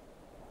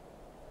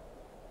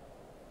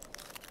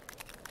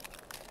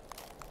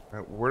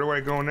 Where do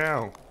I go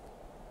now?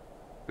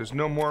 There's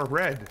no more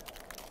red.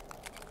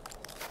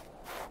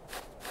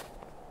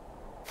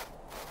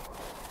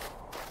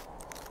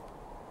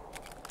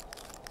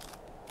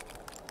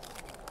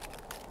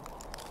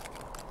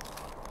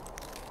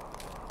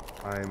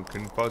 I'm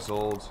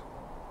confuzzled.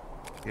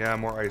 Yeah,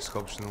 more ice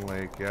sculptures in the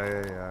lake.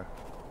 Yeah.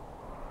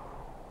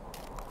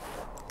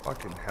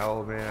 Fucking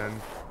hell,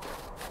 man.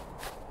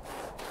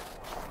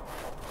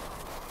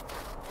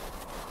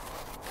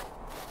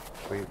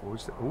 Wait, what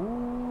was that?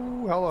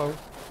 Ooh, hello.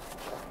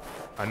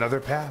 Another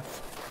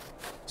path.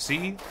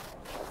 See?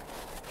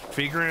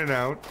 Figuring it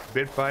out,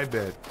 bit by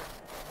bit.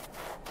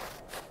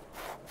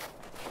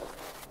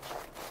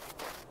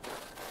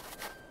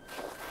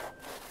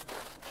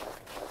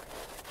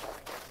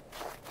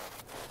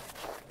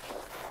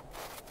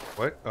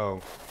 What? Oh.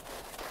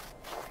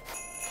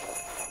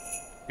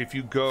 If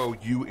you go,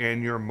 you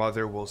and your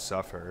mother will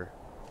suffer.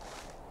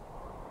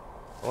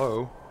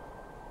 Hello?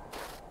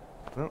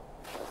 Oh.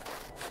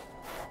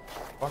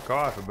 Fuck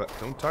off, but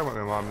don't talk about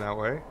my mom that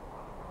way.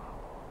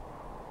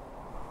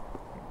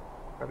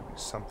 Gotta be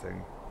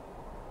something.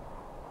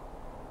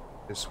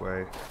 This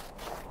way.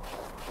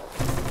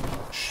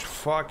 Shh,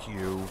 fuck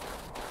you.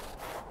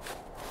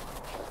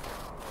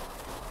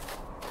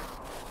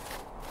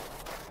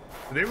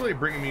 Are they really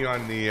bringing me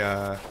on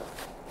the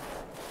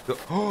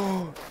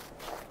oh,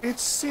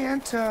 it's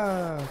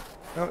Santa.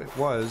 No, it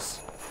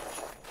was.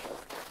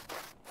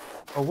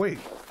 Oh, wait.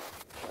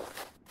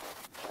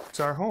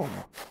 It's our home.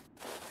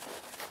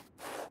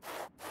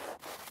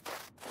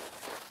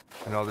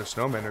 And all the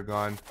snowmen are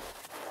gone.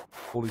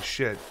 Holy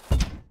shit.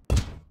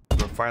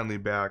 We're finally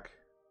back.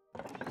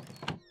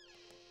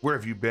 Where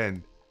have you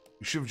been?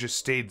 You should have just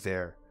stayed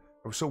there.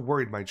 I was so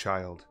worried, my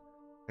child.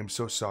 I'm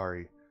so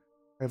sorry.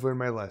 I've learned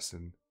my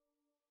lesson.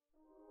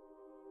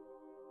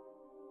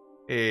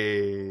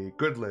 A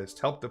good list.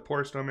 Help the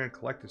poor snowman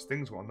collect his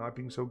things while not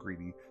being so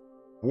greedy.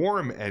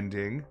 Warm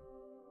ending.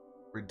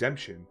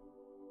 Redemption.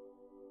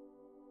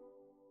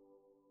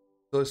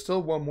 So there's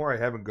still one more I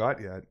haven't got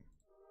yet.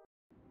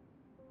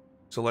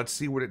 So let's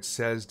see what it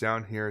says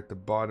down here at the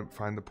bottom.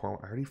 Find the portal.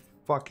 I already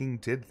fucking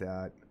did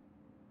that.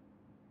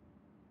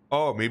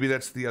 Oh, maybe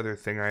that's the other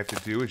thing I have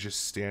to do is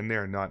just stand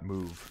there and not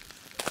move.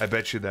 I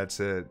bet you that's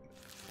it.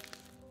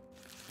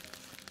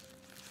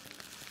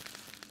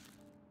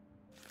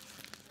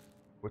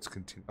 What's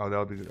continue? Oh,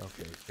 that'll be good.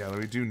 Okay. Yeah, let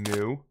me do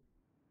new.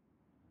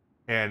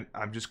 And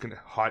I'm just gonna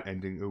hot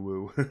ending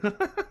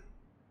uwu.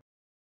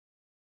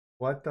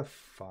 What the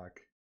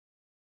fuck?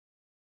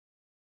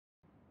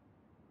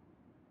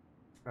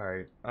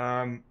 Alright.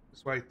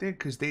 So I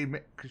think because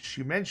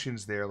she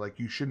mentions there like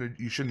you shouldn't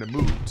have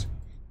moved.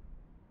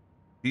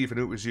 Even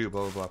if it was you,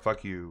 blah blah blah.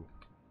 Fuck you.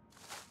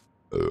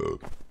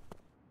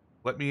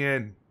 Let me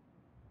in.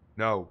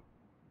 No.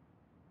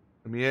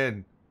 Let me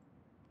in.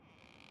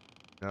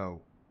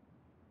 No.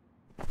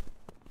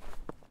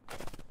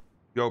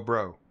 Yo,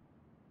 bro.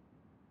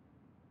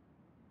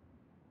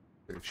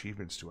 What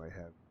achievements do I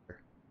have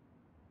here?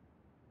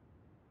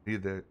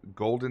 Need the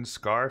golden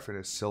scarf and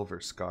a silver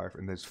scarf,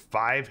 and there's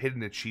 5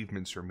 hidden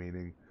achievements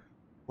remaining.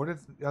 What are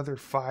the other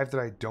 5 that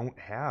I don't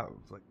have?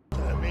 Like,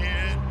 Let me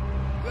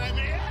in. Let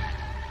me in.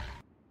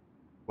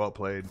 well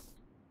played.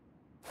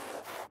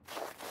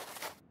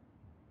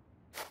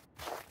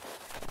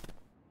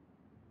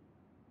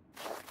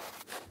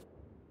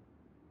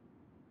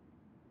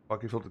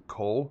 Bucket filled with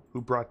coal?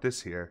 Who brought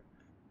this here?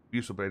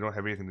 Useful, but I don't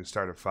have anything to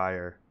start a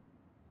fire.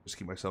 Just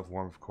keep myself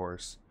warm, of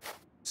course.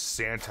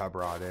 Santa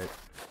brought it.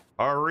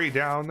 Hurry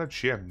down the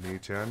chimney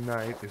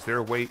tonight. Is there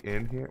a way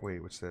in here?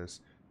 Wait, what's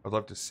this? I'd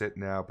love to sit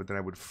now, but then I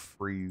would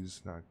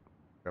freeze. Not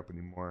up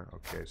anymore.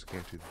 Okay, so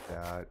can't do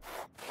that.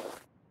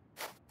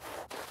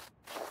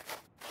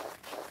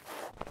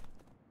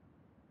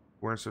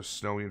 Weren't so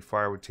snowy and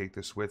fire would take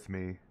this with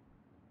me.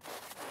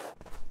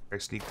 Can I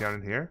sneak down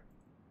in here?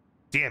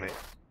 Damn it!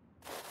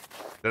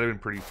 That'd have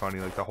been pretty funny,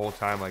 like the whole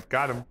time, like,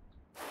 got him.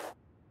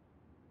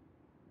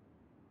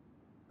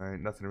 Alright,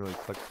 nothing really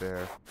clicked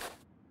there.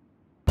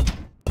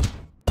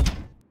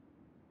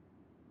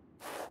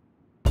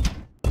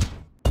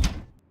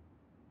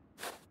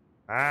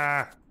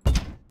 Ah!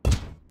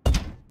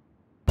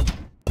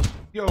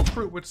 Yo,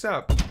 Fruit, what's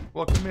up?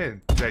 Welcome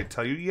in. Did I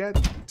tell you yet?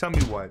 Tell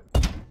me what.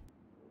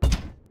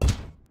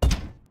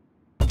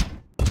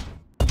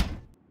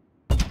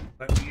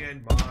 Let me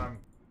in, Mom.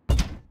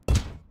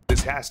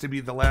 This has to be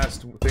the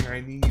last thing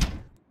I need.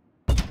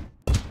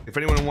 If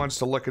anyone wants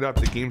to look it up,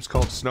 the game's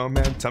called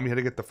Snowmen. Tell me how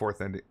to get the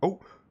 4th ending.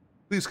 Oh,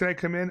 please, can I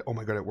come in? Oh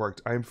my god, it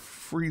worked. I'm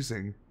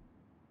freezing.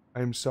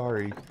 I'm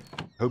sorry.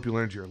 I hope you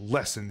learned your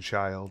lesson,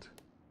 child.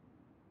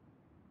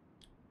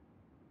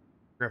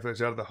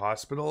 Grandfather's out of the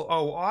hospital.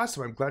 Oh,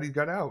 awesome. I'm glad he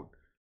got out.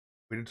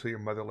 Wait until your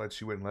mother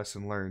lets you in.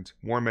 Lesson learned.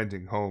 Warm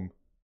ending. Home.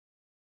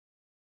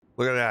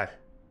 Look at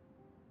that.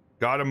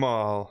 Got them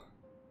all.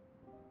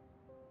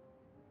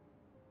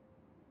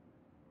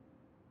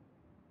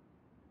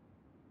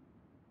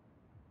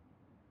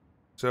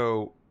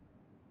 So,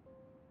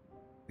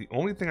 the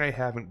only thing I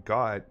haven't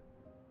got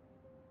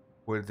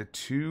were the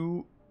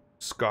 2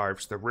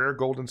 scarves, the rare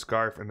golden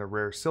scarf and the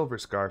rare silver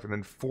scarf, and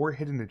then 4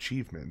 hidden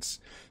achievements.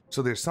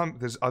 So there's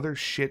other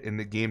shit in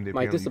the game that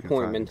my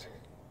disappointment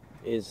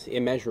is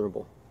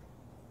immeasurable,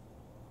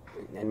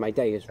 and my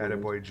day is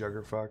ruined. Attaboy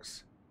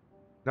Juggerfox.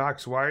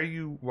 Nox, why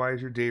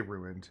is your day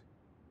ruined?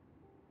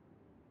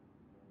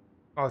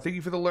 Oh, thank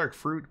you for the lurk,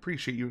 Fruit.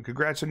 Appreciate you, and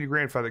congrats on your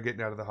grandfather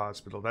getting out of the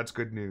hospital. That's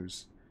good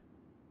news.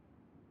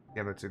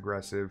 Damn, it's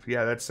aggressive.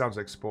 Yeah, that sounds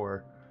like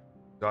Spore.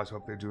 I also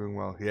hope they're doing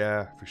well.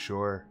 Yeah, for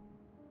sure.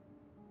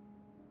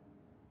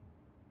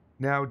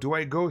 Now, do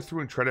I go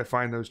through and try to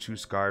find those 2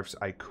 scarves?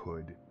 I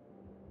could.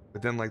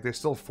 But then, like, there's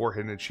still 4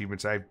 hidden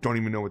achievements. I don't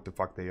even know what the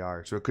fuck they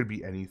are. So it could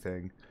be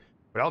anything.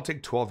 But I'll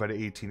take 12 out of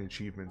 18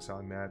 achievements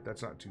on that.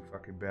 That's not too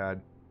fucking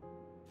bad.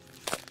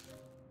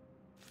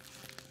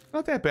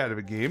 Not that bad of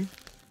a game.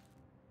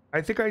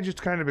 I think I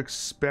just kind of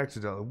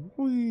expected a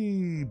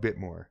wee bit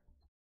more.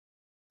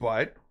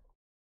 But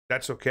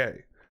that's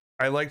okay.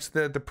 I liked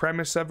the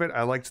premise of it.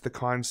 I liked the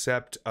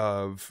concept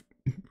of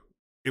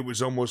it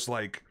was almost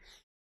like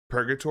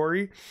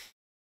purgatory,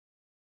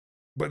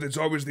 but there's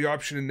always the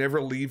option of never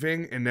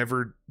leaving and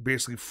never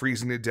basically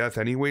freezing to death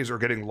anyways, or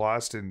getting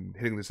lost and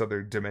hitting this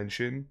other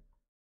dimension.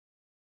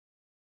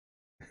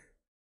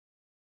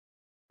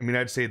 I mean,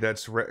 I'd say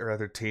that's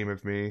rather tame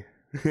of me.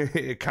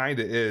 It kind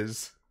of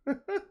is.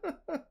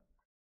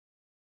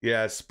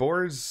 Yeah,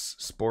 Spore's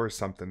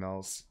something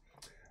else.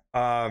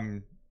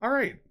 All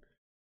right.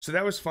 So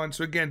that was fun.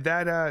 So again,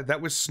 that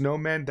was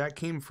Snowmen. That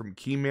came from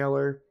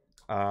Keymailer.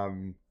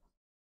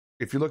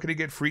 If you're looking to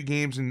get free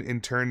games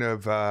in turn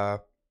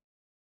of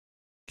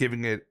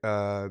giving it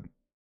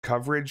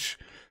coverage,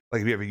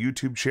 like if you have a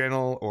YouTube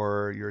channel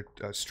or you're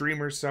a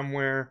streamer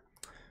somewhere,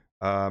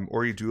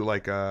 or you do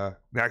like an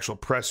actual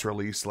press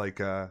release, like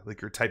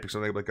you're typing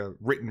something like a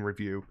written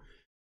review,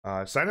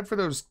 sign up for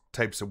those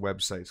types of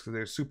websites because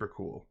they're super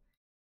cool.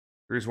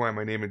 The reason why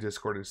my name in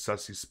Discord is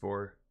Sussy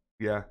Spore.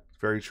 Yeah, it's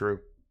very true.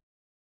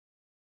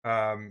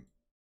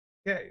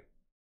 Okay.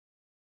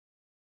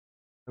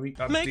 Let me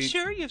update. Make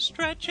sure you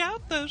stretch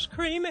out those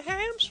creamy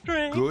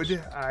hamstrings.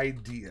 Good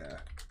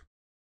idea.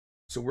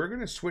 So we're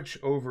gonna switch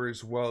over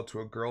as well to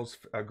a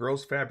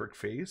girl's fabric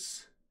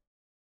face,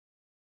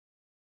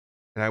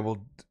 and I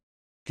will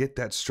get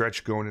that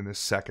stretch going in a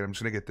second. I'm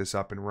just gonna get this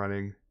up and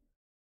running.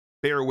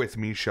 Bear with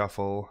me,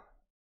 shuffle.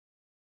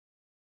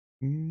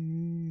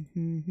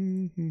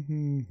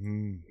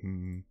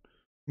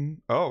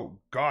 Oh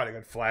God, I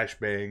got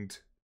flashbanged.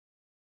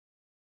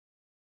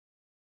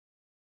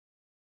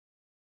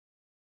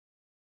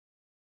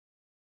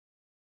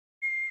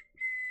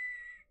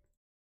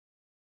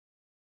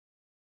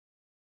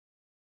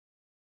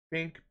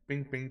 Bing,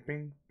 bing, bing,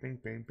 bing, bing,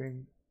 bing,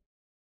 bing.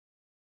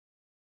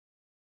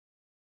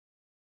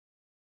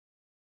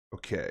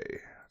 Okay,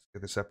 let's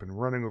get this up and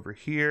running over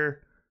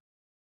here.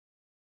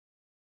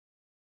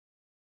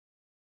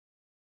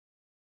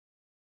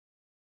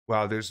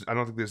 Wow, I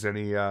don't think there's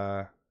any,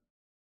 the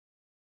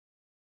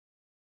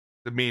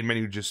main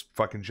menu just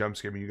fucking jump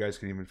scared me. You guys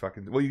can even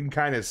fucking, well, you can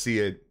kind of see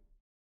it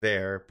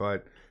there,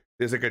 but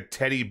there's like a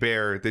teddy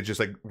bear that just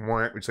like,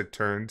 which like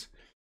turned.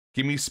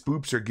 Give me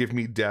spoops or give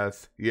me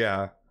death.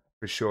 Yeah,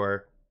 for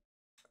sure.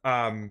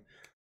 I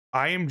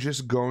am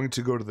just going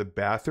to go to the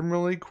bathroom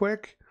really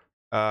quick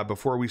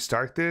before we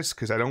start this,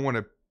 because I don't want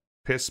to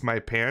piss my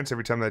pants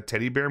every time that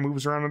teddy bear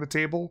moves around on the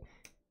table.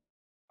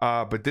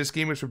 But this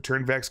game is from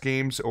Turnvax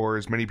Games, or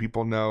as many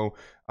people know,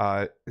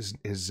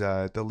 is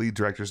the lead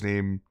director's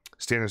name,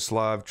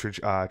 Stanislav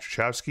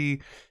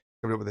Trachowski.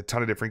 Coming up with a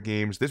ton of different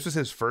games. This was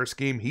his first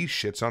game. He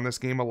shits on this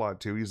game a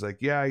lot too. He's like,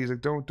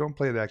 don't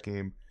play that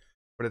game.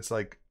 But it's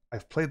like,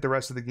 I've played the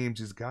rest of the games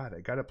he's got. I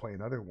gotta play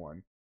another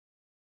one.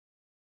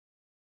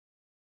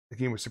 The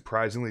game was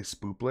surprisingly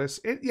spoopless.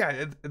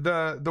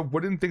 The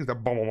wooden things, the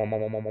boner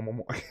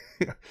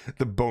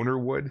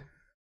wood,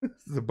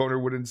 the boner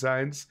wooden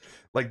signs,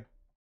 like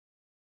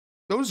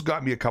those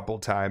got me a couple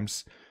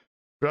times.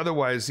 But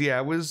otherwise, yeah,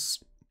 it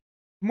was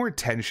more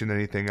tension than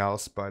anything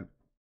else. But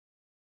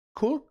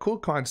cool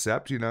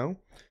concept, you know.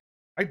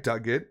 I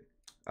dug it.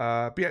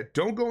 But yeah,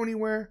 don't go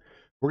anywhere.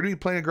 We're gonna be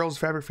playing a girl's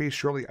fabric face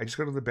shortly. I just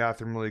go to the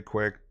bathroom really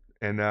quick,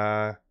 and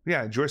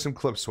yeah, enjoy some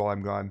clips while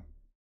I'm gone.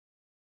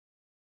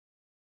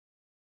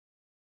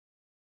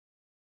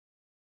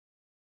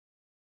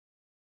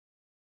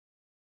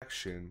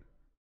 Action.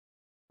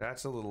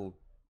 That's a little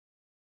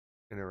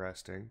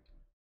interesting,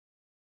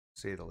 to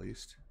say the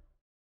least.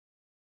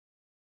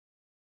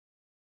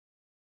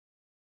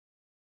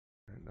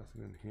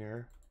 Nothing in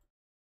here.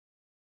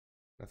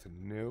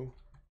 Nothing new.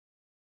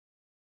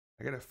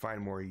 I gotta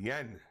find more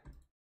yen.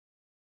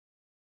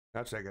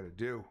 That's what I gotta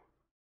do.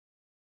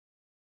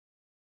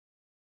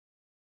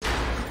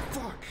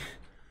 Fuck!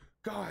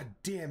 God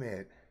damn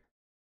it!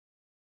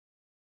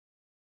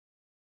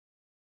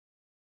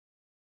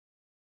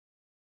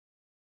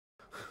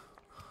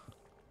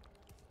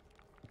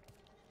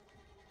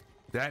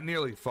 That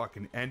nearly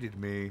fucking ended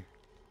me.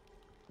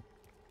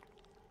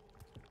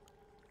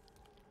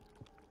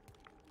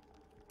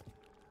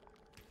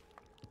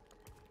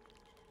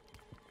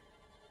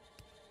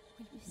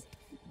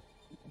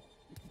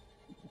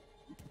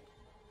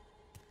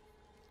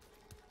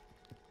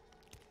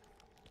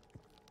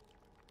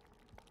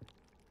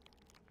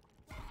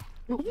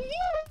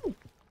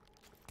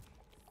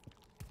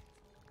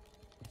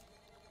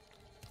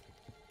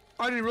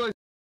 I didn't realize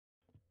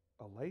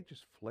a light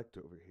just flicked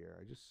over here.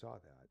 I just saw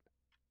that.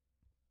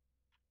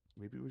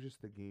 Maybe it was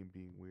just the game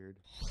being weird.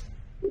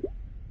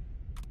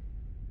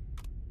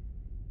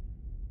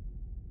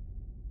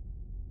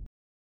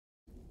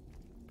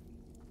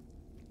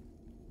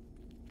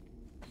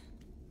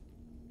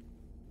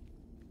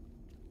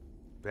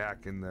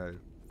 Back in the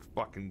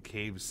fucking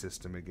cave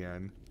system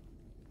again.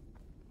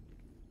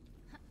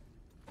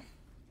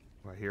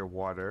 I hear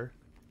water.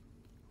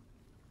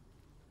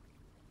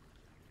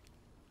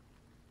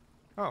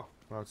 Oh,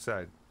 we're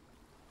outside.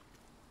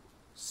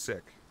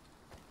 Sick.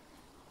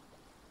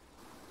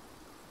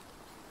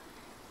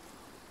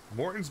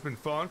 Morton's been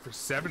falling for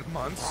 7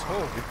 months.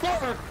 Holy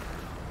fuck!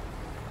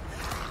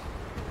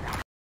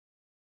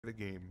 The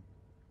game.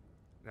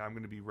 Now I'm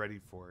gonna be ready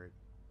for it.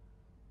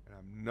 And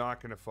I'm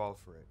not gonna fall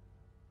for it.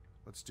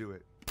 Let's do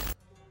it.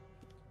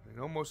 It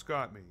almost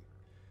got me.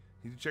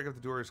 Need to check if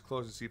the door is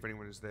closed to see if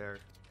anyone is there.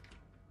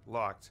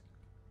 Locked.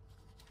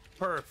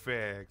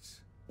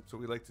 Perfect. That's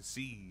what we like to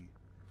see.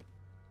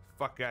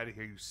 Fuck out of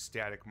here, you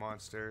static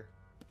monster.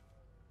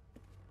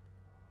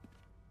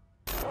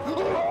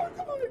 Oh,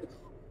 come on.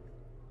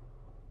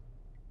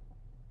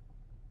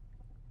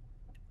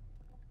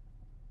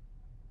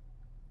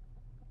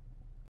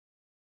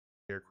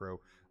 Scarecrow.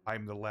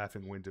 I'm the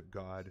laughing wind of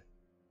God.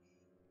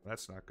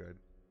 That's not good.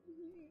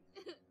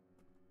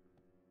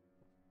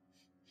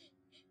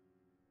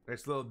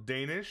 Nice little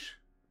Danish.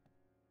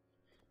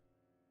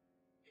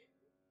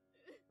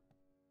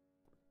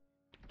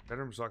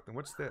 Bedroom's locked. Then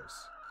what's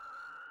this?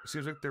 It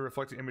seems like the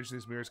reflected image in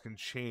these mirrors can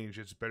change.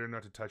 It's better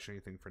not to touch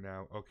anything for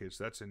now. Okay,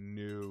 so that's a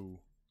new...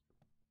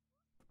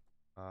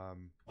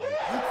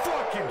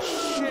 Fucking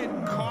shit,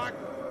 cock!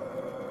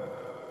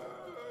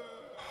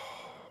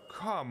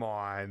 Come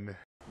on.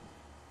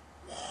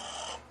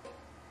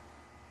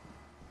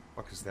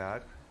 fuck is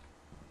that?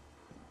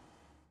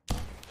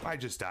 I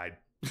just died.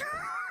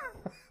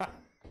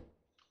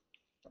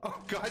 Oh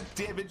god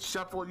damn it,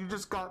 Shuffle, you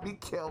just got me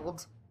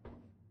killed.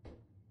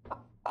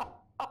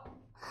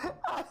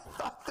 I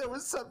thought there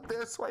was something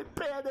there, so I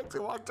panicked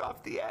and walked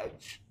off the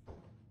edge.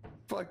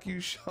 Fuck you,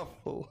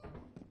 Shuffle.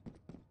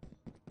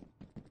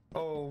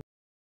 Oh.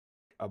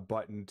 A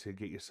button to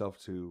get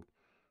yourself to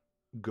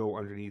go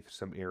underneath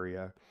some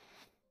area.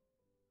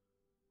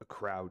 A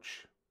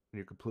crouch, and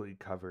you're completely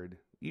covered.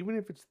 Even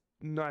if it's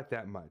not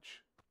that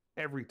much.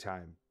 Every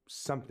time,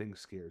 something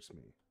scares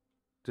me.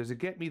 Does it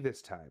get me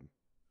this time?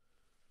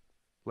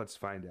 Let's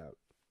find out.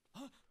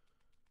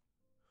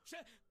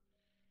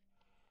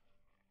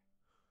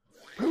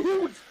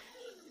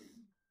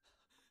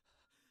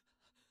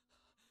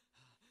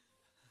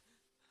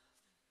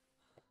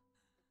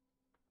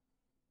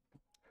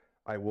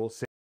 I will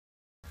say...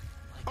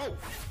 Oh,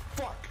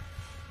 fuck!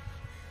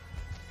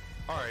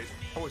 Alright,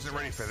 I wasn't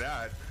ready for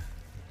that.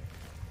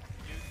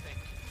 You think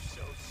you're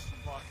so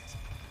smart.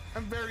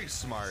 I'm very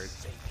smart.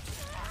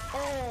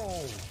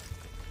 Oh!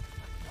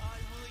 I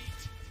will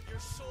eat your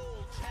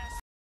soul, Chess.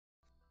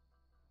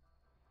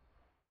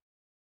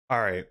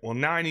 Alright, well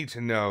now I need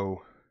to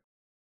know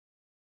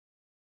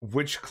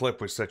which clip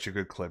was such a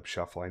good clip,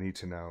 Shuffle. I need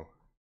to know.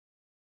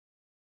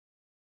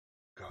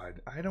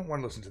 God, I don't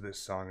want to listen to this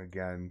song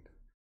again.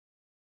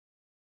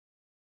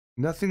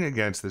 Nothing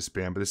against this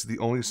band, but this is the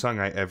only song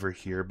I ever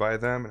hear by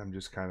them, and I'm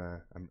just kind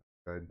of... I'm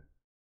good.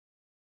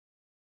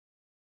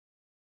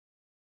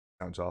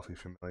 Sounds awfully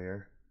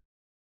familiar.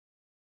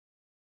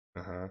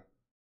 Uh-huh.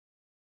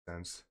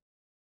 Sense.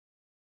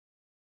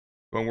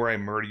 One where I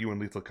murder you in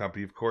Lethal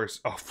Company, of course.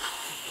 Oh,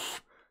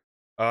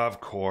 of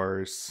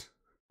course.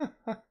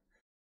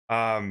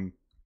 So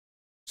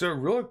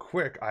real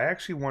quick, I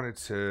actually wanted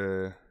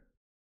to...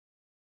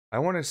 I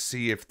want to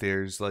see if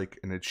there's like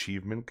an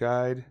achievement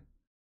guide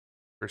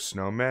for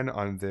Snowmen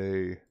on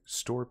the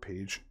store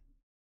page.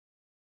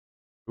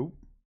 Oop.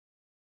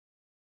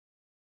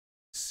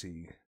 Let's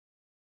see.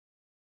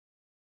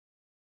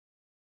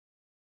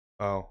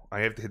 Oh, I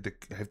have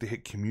to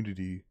hit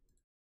community.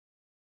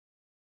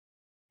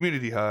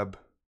 Community hub.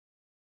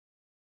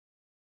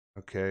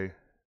 Okay.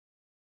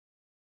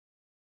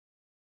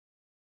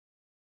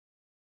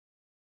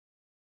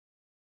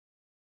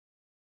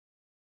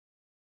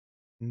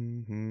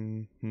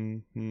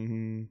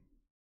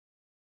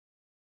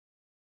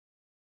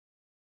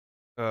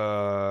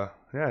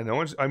 Yeah, no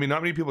one's, I mean,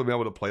 not many people have been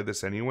able to play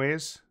this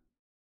anyways.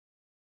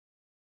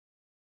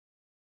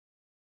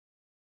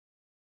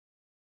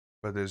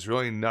 But there's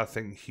really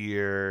nothing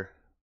here.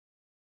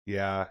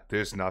 Yeah,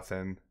 there's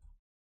nothing.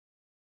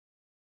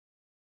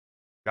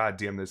 God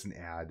damn, there's an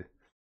ad.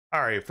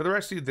 Alright, for the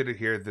rest of you that are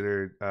here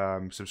that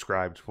are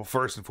subscribed, well,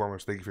 first and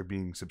foremost, thank you for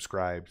being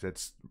subscribed.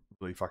 That's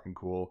really fucking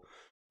cool.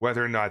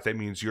 Whether or not that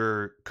means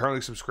you're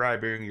currently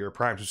subscribing, you're a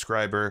Prime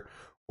subscriber,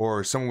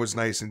 or someone was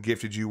nice and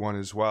gifted you one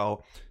as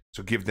well.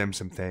 So give them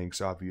some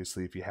thanks,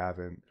 obviously, if you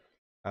haven't.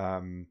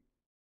 Yeah,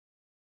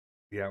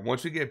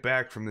 once we get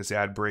back from this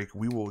ad break,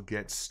 we will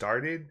get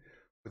started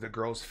with a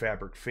girl's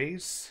fabric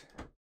face.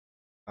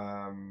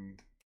 That's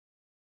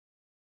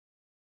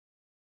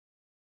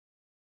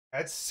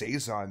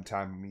Saison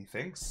time,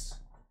 methinks.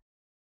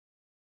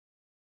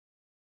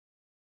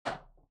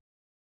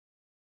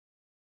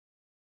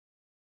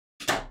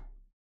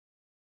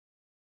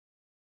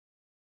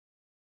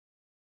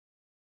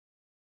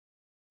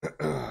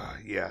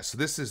 Yeah, so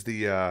this is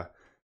the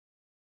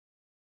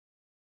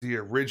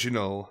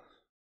original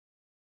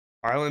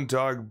Island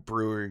Dog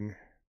Brewing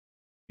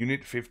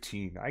Unit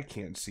 15. I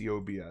can't see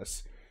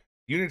OBS.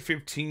 Unit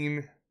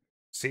 15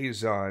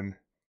 Saison.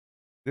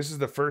 This is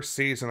the first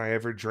Saison I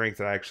ever drank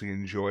that I actually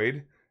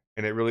enjoyed,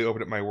 and it really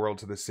opened up my world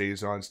to the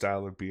Saison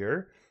style of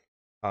beer.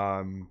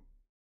 And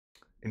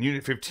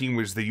Unit 15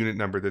 was the unit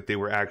number that they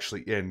were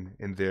actually in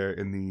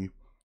the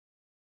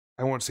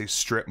I won't say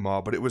strip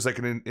mall, but it was like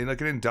an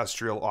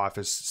industrial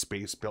office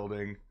space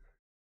building,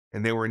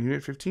 and they were in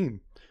Unit 15.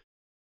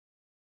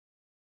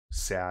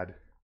 Sad.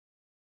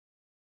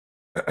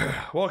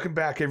 Welcome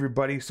back,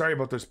 everybody. Sorry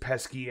about those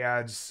pesky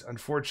ads.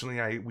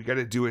 Unfortunately, we got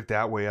to do it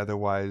that way.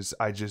 Otherwise,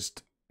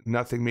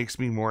 nothing makes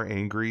me more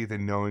angry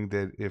than knowing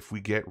that if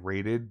we get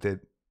rated, that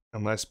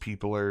unless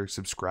people are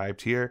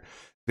subscribed here,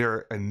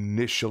 they're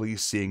initially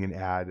seeing an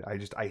ad.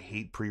 I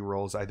hate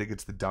pre-rolls. I think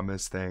it's the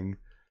dumbest thing.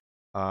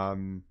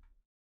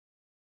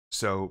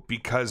 So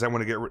because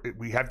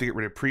we have to get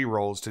rid of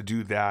pre-rolls. To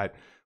do that,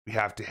 we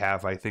have to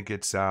have, I think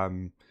it's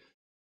 3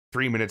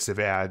 minutes of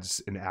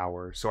ads an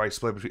hour. So I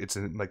split between, it's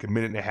like a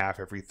minute and a half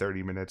every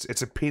 30 minutes.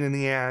 It's a pain in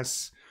the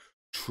ass.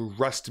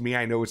 Trust me,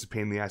 I know it's a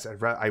pain in the ass.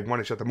 I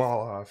want to shut them all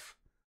off.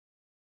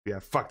 Yeah,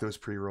 fuck those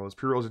pre-rolls.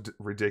 Pre-rolls are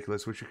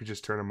ridiculous. Wish you could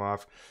just turn them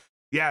off.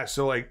 Yeah,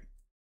 so like,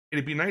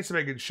 it'd be nice if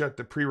I could shut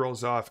the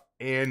pre-rolls off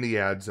and the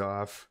ads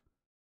off.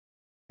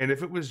 And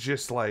if it was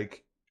just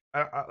like,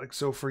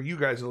 so for you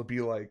guys, it'll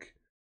be like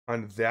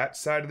on that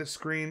side of the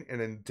screen, and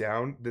then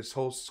down, this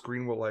whole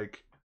screen will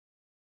like,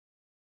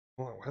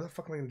 hold on, why the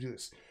fuck am I gonna do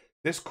this?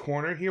 This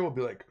corner here will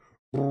be like,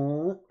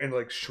 and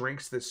like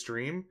shrinks the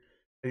stream.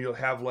 And you'll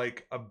have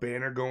like a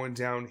banner going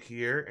down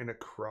here and a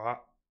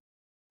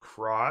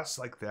cross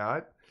like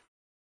that.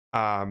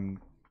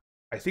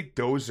 I think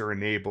those are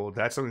enabled.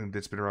 That's something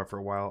that's been around for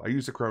a while. I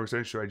use the Chrome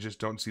extension, so I just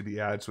don't see the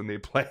ads when they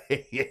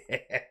play.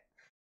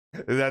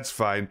 That's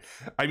fine.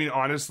 I mean,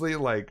 honestly,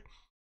 like,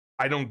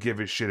 I don't give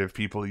a shit if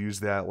people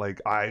use that.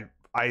 Like, I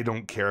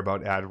don't care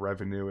about ad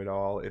revenue at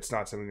all. It's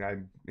not something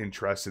I'm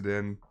interested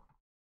in.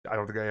 I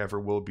don't think I ever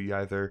will be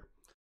either.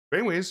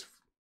 But anyways,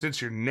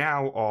 since you're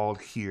now all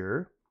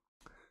here,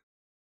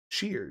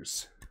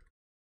 cheers.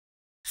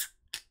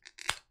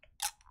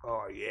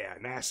 Oh yeah,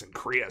 nice and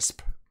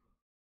crisp.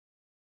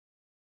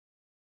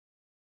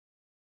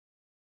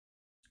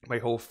 My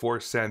whole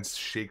 4 cents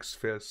shakes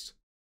fist.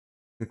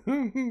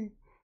 Oh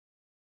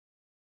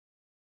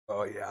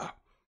yeah.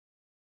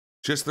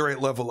 Just the right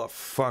level of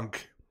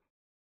funk.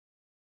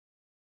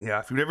 Yeah,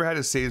 if you've never had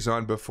a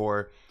Saison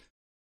before,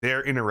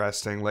 they're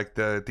interesting. Like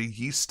the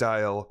yeast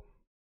style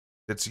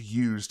that's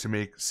used to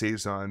make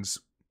Saisons,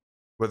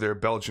 whether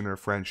Belgian or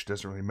French,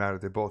 doesn't really matter.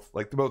 They're both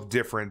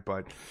different,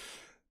 but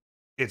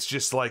it's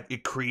just like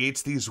it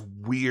creates these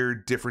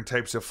weird different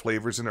types of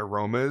flavors and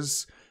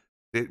aromas.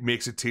 It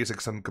makes it taste like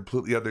some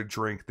completely other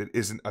drink that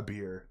isn't a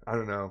beer. I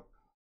don't know.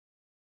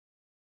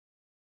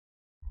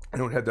 I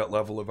don't have that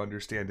level of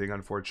understanding,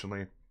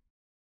 unfortunately.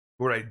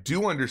 What I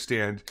do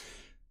understand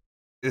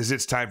is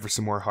it's time for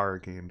some more horror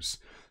games.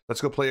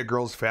 Let's go play a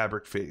girl's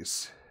fabric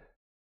face.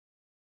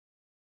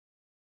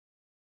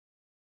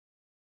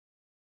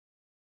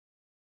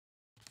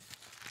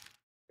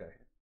 Okay.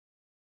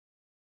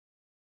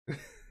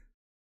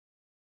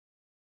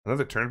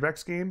 Another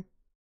Turnvex game?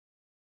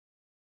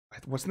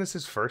 Wasn't this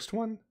his first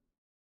one?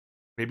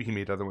 Maybe he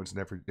made other ones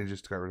never and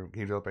just got rid of them.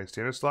 Game developed by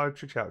Stanislav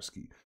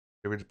Tchaikovsky.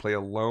 They were to play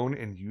alone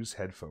and use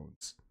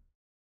headphones.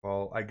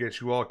 Well, I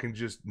guess you all can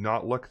just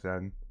not look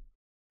then.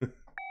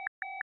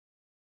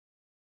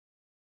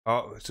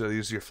 Oh, so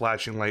these are your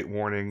flashing light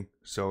warning.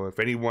 So if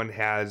anyone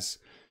has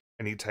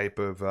any type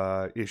of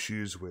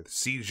issues with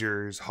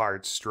seizures,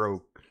 heart,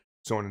 stroke,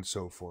 so on and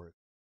so forth,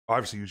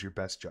 obviously use your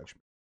best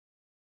judgment.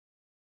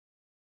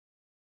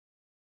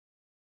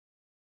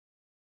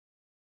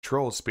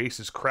 Control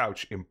spaces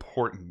crouch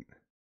important.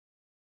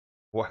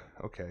 What?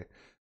 Okay.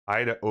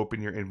 I to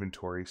open your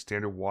inventory.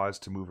 Standard WAS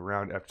to move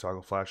around. F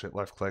toggle flashlight.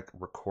 Left click.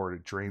 Record.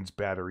 It drains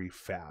battery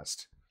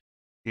fast.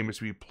 Game is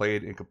to be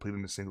played and completed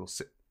in a single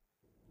sit.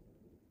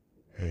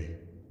 Hey.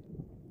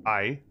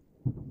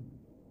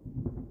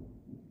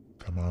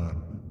 Come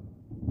on.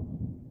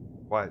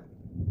 What?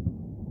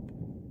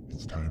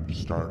 It's time to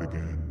start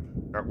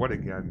again. Start what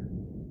again?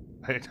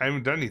 I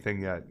haven't done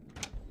anything yet.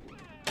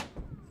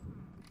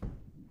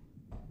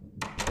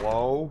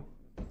 Hello?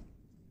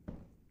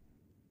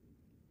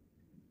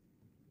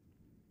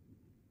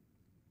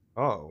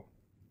 Oh.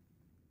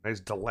 Nice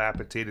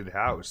dilapidated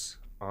house.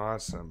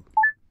 Awesome.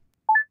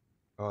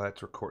 Oh,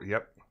 that's record.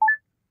 Yep.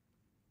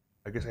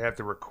 I guess I have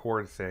to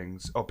record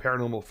things. Oh,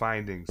 paranormal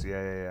findings.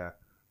 Yeah.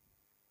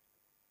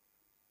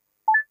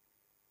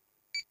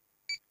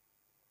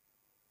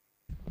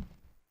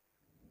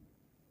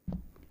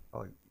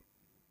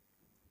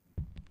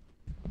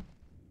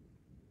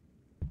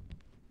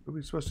 What are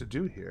we supposed to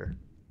do here?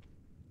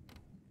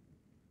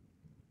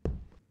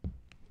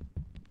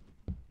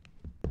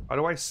 How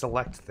do I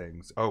select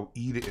things? Oh,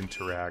 E to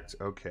interact.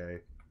 Okay.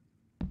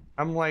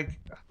 I'm like,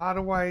 how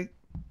do I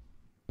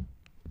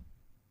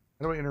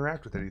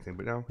interact with anything?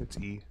 But no, it's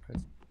E.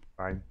 That's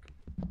fine.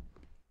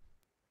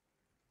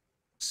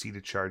 C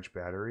to charge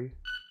battery.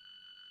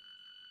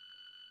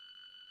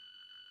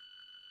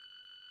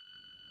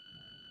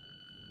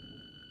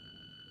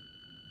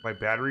 My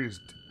battery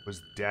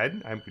was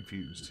dead? I'm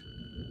confused.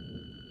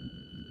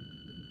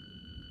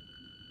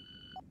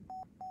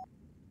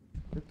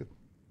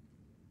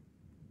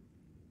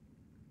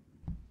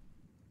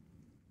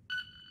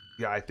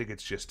 Yeah, I think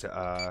it's just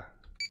to,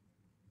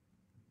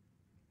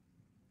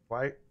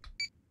 why?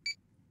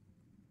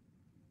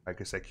 I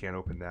guess I can't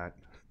open that.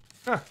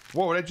 Huh,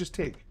 what would I just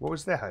take? What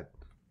was that?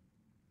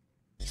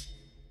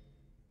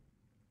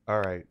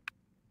 Alright.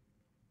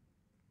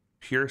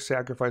 Pure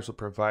sacrifice will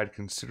provide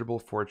considerable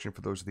fortune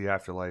for those of the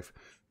afterlife.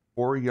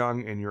 Or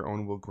young and your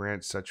own will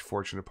grant such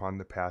fortune upon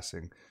the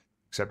passing.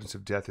 Acceptance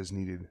of death is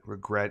needed.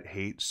 Regret,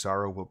 hate,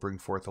 sorrow will bring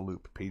forth a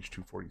loop. Page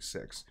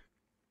 246.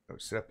 Oh,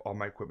 set up all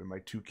my equipment, my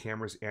 2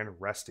 cameras and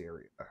rest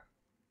area.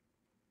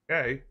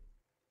 Okay.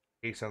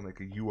 Hey, sound like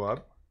a U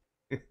up.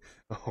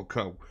 Oh,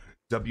 go.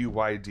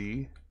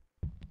 WYD.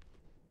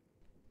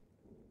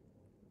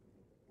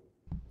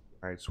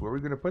 Alright, so where are we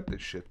going to put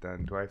this shit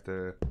then? Do I have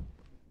to...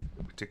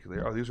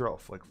 particularly... Oh, these are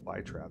all like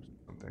fly traps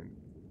or something.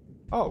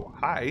 Oh,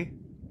 hi.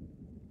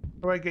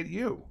 How do I get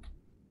you?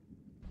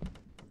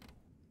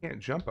 Can't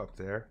jump up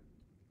there.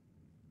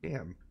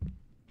 Damn.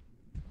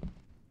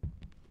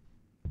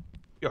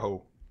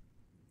 Yo.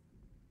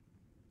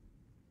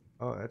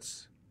 Oh,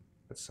 that's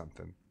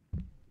something.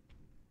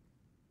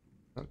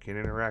 Oh, can't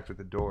interact with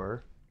the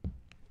door.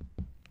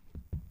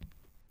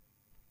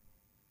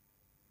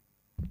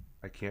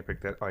 I can't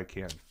pick that. Oh, I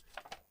can.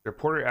 The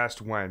reporter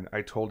asked when.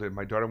 I told him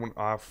my daughter went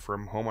off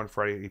from home on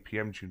Friday at 8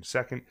 p.m. June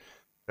 2nd.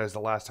 That is the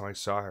last time I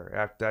saw her.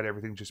 After that,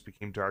 everything just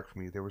became dark for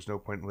me. There was no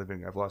point in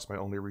living. I've lost my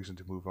only reason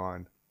to move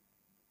on.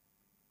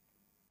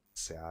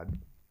 Sad.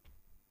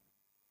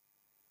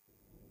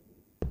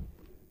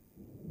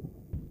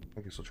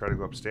 I guess we'll try to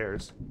go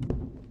upstairs.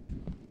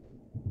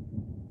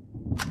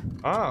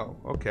 Oh,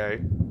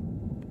 okay.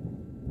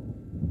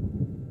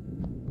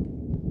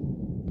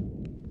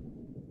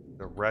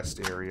 The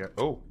rest area.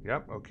 Oh,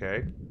 yep,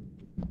 okay.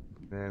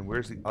 And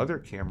where's the other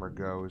camera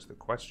go is the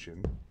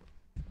question.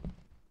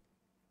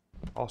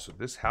 Also,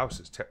 this house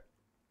is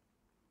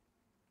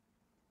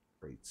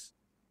great.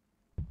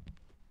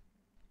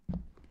 They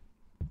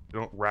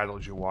don't rattle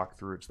as you walk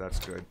through it, so that's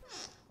good.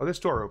 Oh, this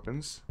door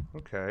opens.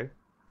 Okay.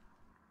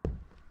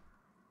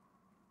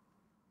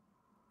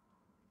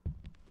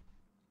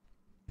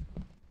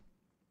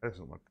 That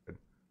doesn't look good.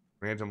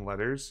 Random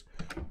letters.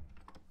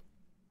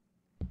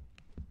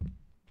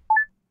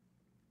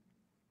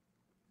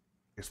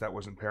 Guess that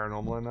wasn't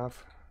paranormal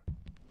enough.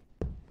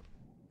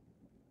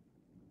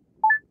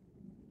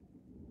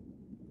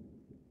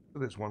 Oh,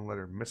 there's one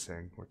letter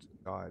missing. What's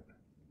it got?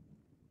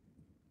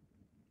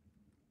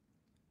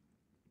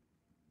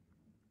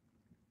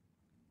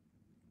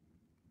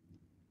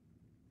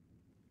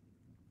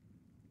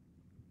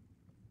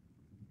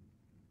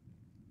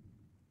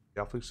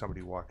 Definitely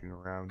somebody walking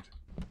around.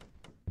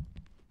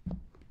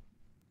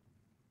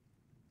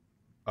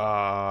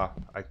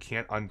 I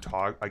can't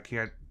untoggle. I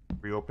can't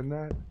reopen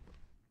that.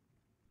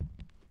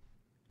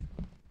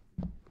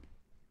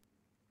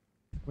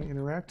 What am I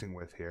interacting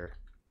with here?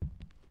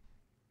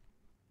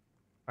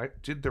 I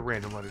did the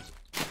random letters.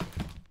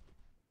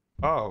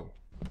 Oh.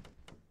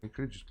 You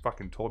could have just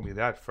fucking told me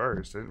that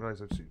first. I didn't realize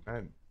that's what you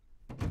meant.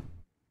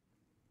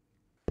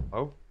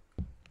 Oh?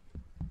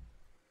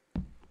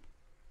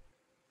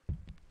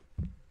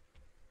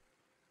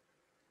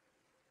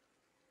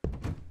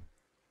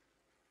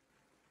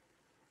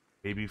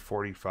 Maybe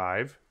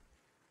 45.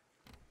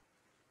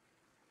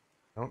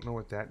 I don't know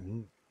what that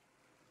means.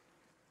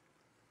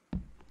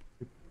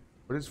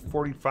 What does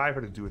 45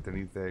 have to do with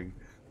anything?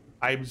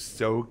 I'm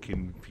so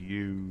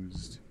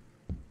confused.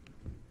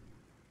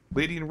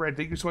 Lady in Red,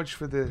 thank you so much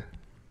for the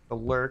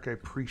lurk. I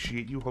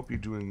appreciate you. Hope you're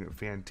doing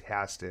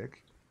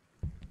fantastic.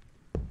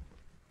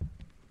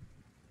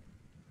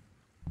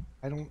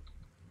 I don't...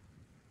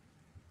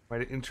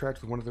 Might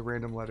interact with one of the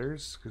random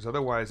letters? Because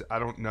otherwise, I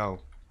don't know.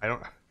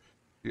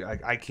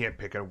 I can't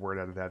pick a word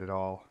out of that at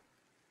all.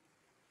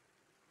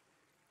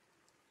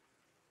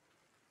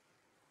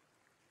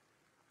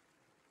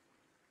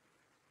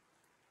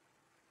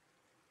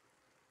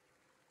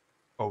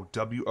 Oh,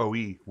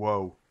 W-O-E.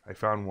 Whoa. I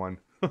found one.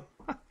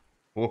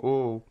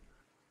 Whoa.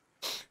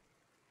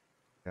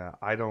 Yeah,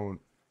 I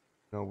don't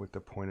know what the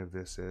point of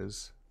this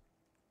is.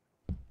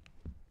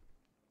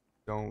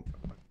 Don't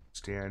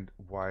understand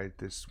why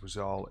this was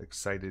all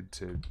excited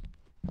to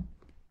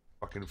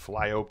fucking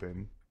fly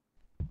open.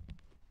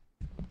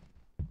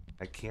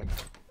 I can't...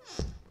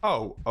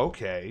 Oh,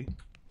 okay.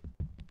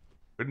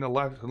 Couldn't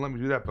have let me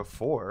do that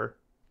before.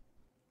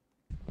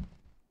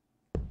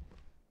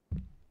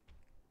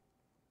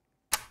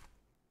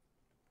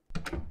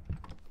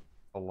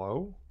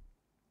 Hello?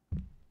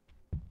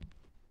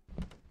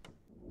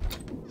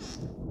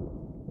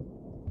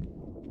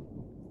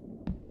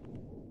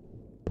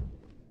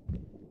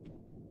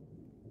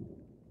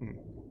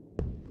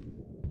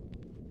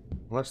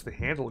 Unless the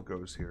handle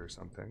goes here or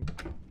something.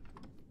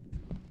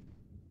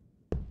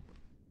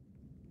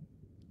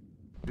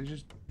 Did you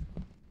just...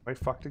 Am I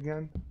fucked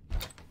again?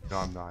 No,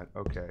 I'm not.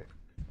 Okay.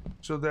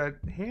 So that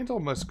handle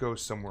must go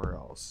somewhere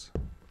else.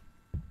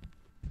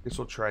 Guess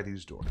we'll try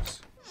these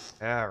doors.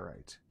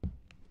 Alright.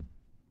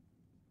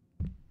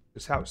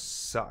 This house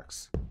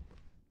sucks.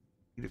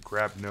 Need a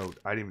grab note.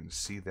 I didn't even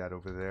see that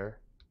over there.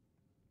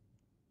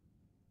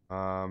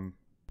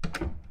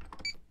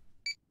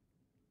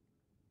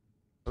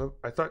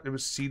 I thought it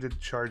was C to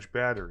charge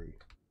battery.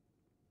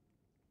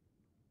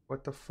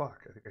 What the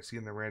fuck? I think I see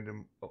in the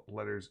random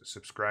letters,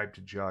 subscribe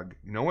to Jugg.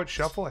 You know what,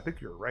 Shuffle? I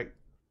think you're right.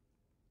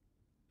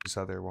 This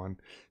other one.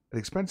 At the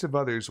expense of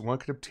others, one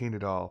could obtain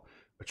it all.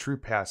 A true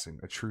passing,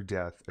 a true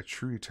death, a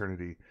true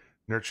eternity.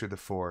 Nurture the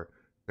four,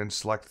 then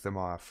select them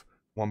off.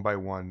 One by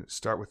one,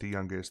 start with the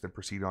youngest, then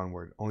proceed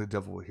onward. Only the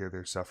devil will hear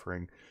their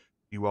suffering.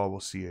 You all will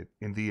see it.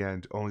 In the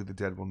end, only the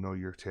dead will know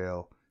your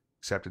tale.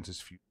 Acceptance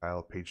is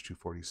futile, page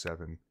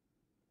 247.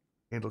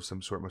 Handle of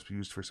some sort must be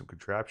used for some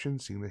contraption.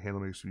 Seeing the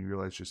handle makes me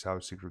realize just how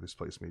secret this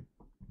place may be.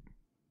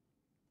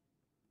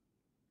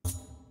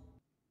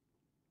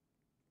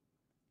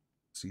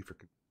 See for...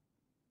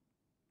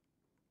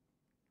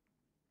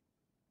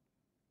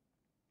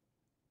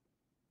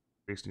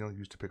 Base needle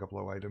used to pick up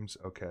low items.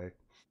 Okay.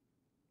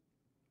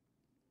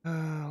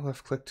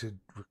 Left click to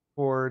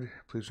record.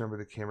 Please remember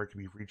the camera can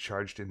be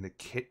recharged in the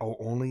kit. Oh,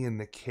 only in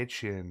the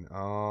kitchen.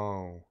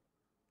 Oh.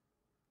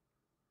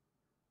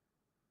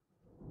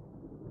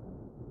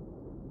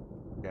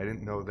 Yeah, I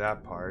didn't know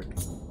that part.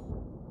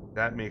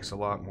 That makes a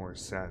lot more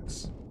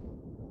sense.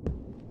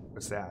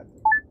 What's that?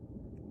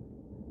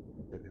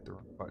 the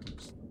wrong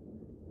buttons.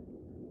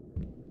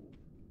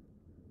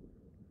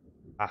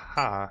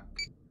 Aha.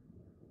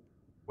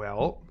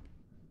 Well,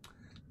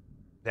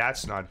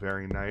 that's not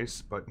very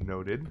nice, but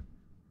noted.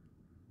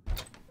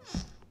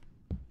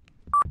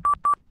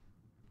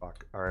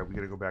 Fuck. Alright, we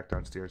gotta go back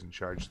downstairs and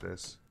charge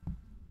this.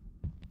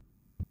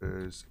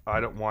 Because I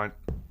don't want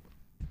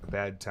a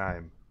bad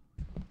time.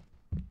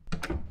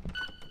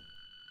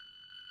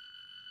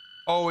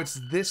 Oh, it's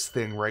this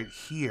thing right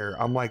here.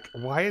 I'm like,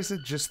 why is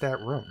it just that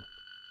room?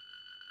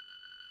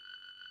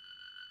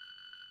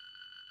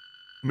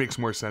 Makes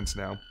more sense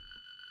now.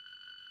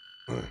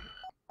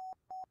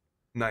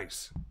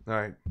 Nice.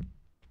 Alright.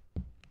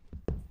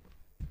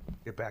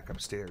 Get back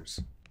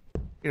upstairs.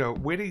 You know,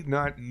 way to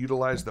not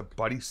utilize the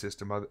buddy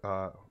system.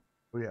 Oh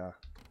yeah.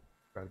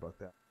 Forgot about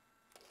that.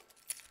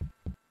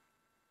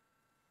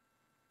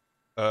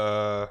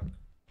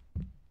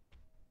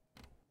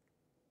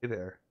 Hey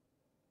there.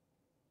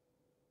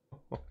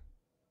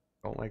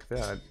 Don't like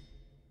that.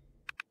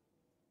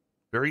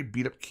 Very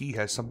beat up key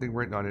has something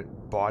written on it.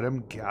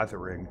 Bottom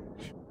gathering.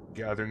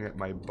 Gathering at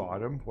my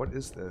bottom? What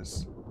is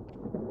this?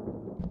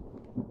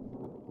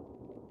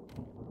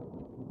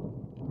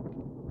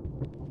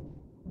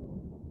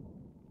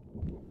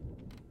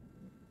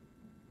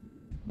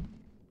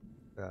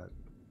 That.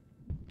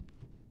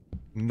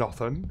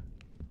 Nothing.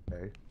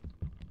 Okay.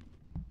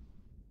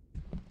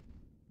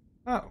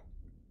 Oh.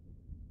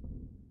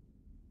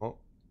 Well,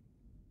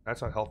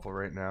 that's not helpful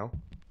right now.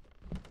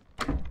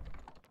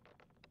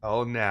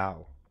 Oh,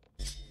 now.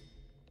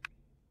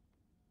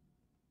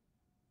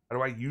 How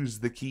do I use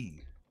the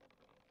key?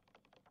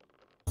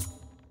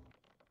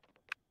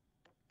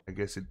 I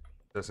guess it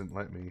doesn't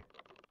let me.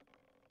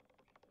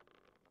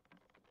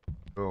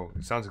 Oh,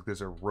 it sounds like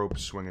there's a rope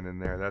swinging in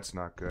there. That's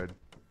not good.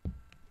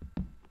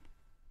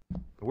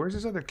 Where's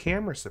this other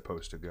camera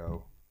supposed to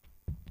go?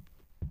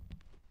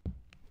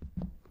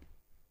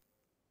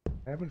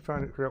 I haven't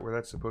figured out where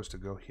that's supposed to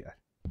go yet.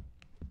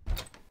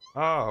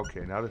 Oh,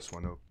 okay. Now this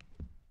one.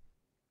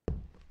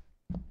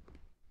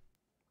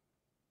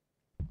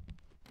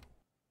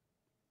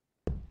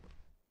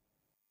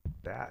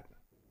 That.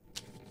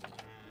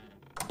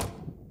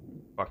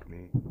 Fuck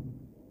me.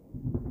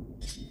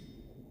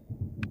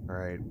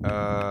 Alright,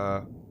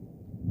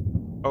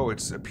 oh,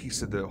 it's a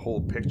piece of the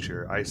whole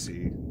picture. I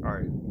see.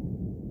 Alright.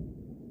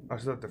 I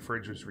thought the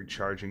fridge was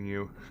recharging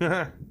you.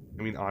 I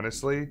mean,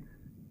 honestly,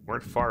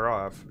 weren't far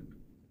off.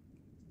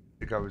 I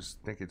think I was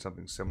thinking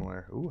something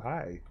similar. Ooh,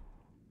 hi.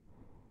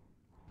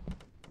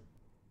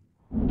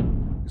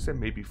 I said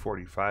maybe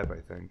 45, I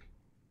think.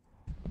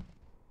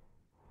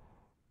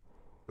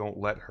 Don't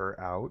let her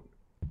out.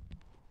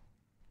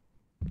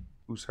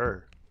 Who's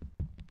her?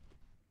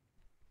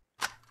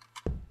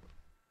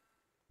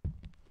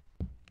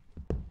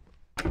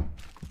 I'm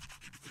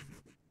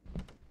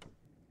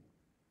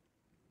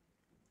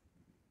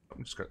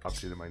just gonna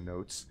update my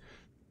notes.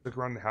 Look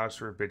around the house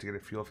for a bit to get a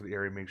feel for the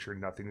area, make sure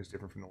nothing is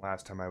different from the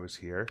last time I was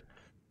here.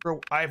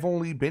 Bro, I've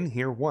only been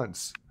here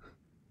once.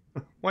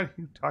 What are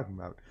you talking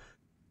about?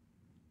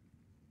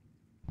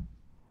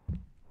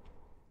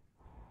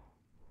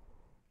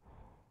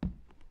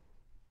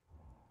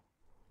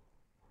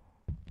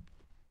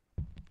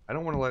 I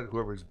don't want to let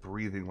whoever's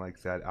breathing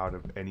like that out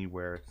of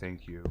anywhere,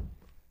 thank you.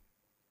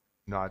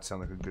 Not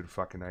sound like a good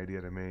fucking idea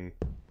to me.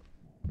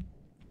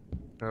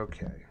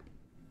 Okay.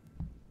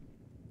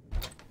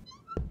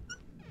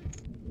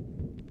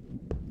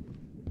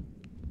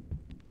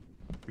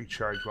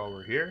 Recharge while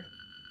we're here.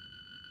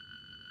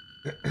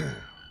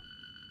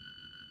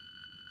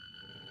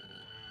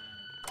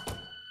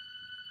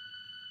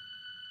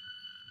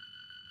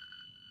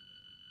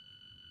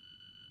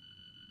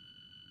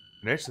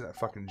 Nice that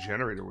fucking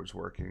generator was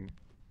working.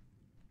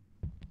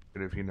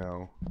 Could have, you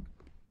know,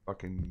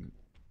 fucking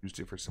used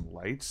it for some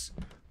lights.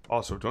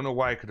 Also, don't know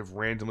why I could have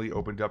randomly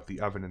opened up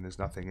the oven and there's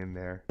nothing in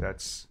there.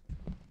 That's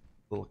a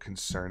little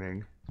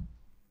concerning.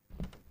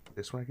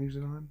 This one I can use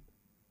it on?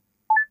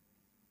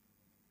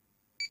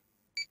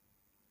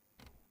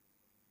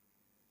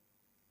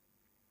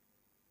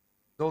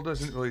 Still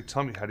doesn't really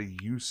tell me how to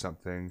use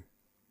something.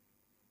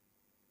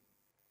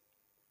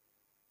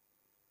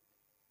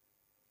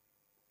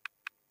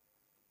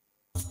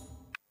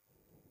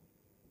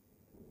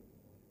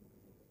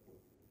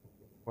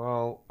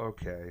 Well,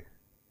 okay.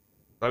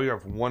 Now we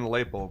have one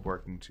light bulb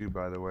working too,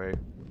 by the way.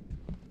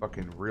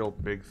 Fucking real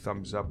big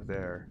thumbs up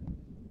there.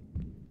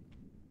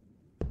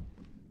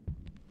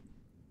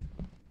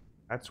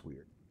 That's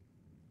weird.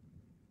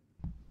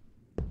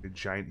 The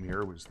giant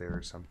mirror was there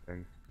or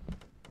something.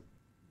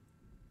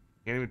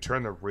 Can't even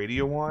turn the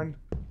radio on?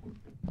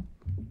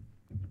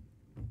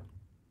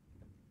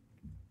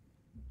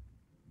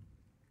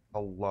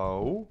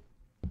 Hello?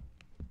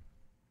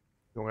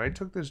 When I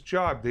took this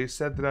job, they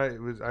said that I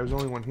was the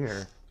only one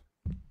here.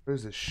 What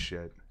is this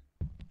shit?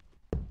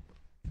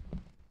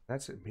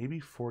 That's it. Maybe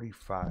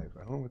 45. I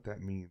don't know what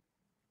that means.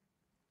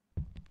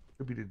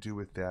 Could be to do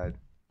with that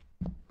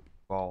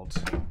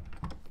vault.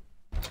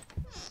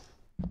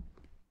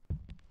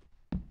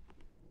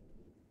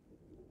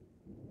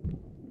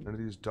 None of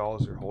these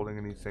dolls are holding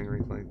anything or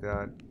anything like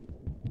that.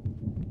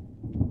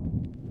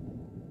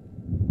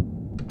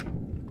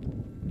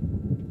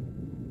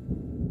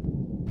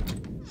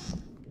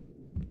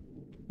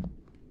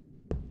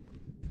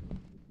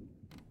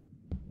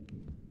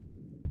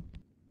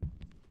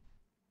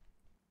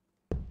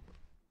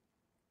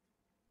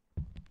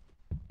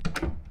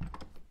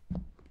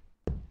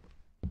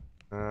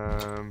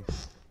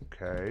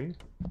 Okay.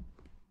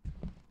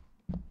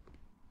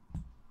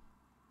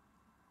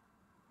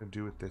 What to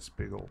do with this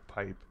big old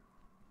pipe?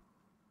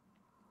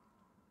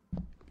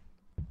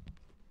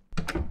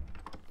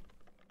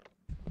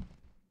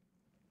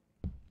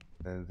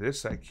 And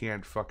this I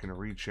can't fucking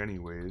reach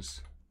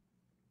anyways.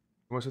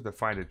 I must have to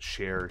find a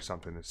chair or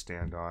something to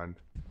stand on.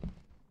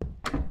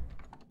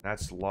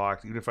 That's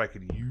locked. Even if I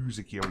could use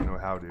a key, I wouldn't know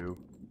how to.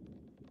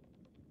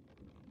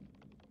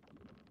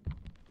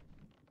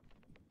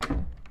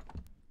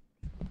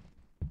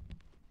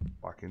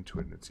 Walk into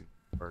it and it seems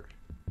to work.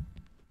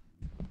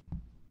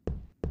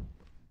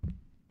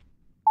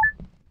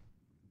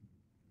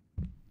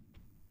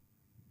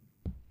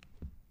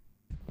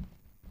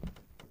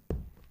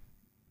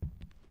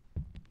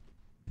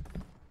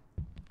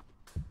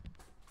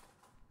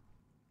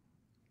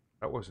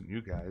 That wasn't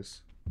you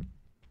guys.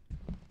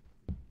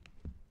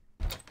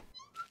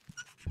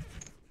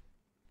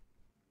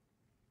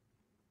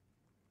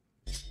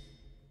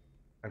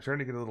 I'm starting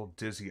to get a little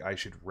dizzy. I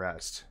should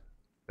rest.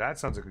 That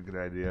sounds like a good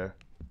idea.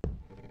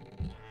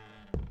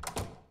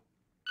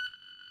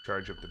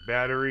 Charge up the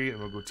battery and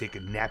we'll go take a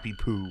nappy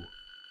poo.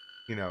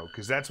 You know,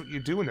 because that's what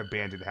you do in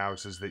abandoned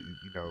houses that,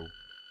 you know,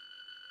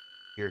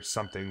 hear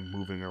something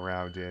moving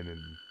around in,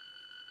 and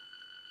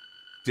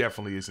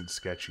definitely isn't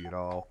sketchy at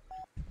all.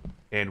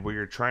 And where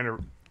you're trying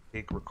to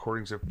take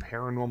recordings of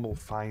paranormal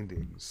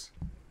findings.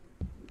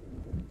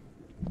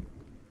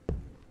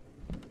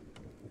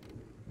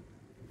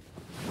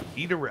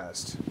 Eat a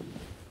rest.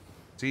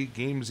 See,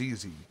 game's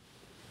easy.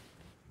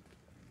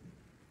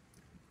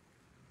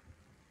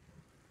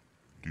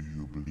 Do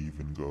you believe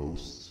in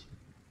ghosts?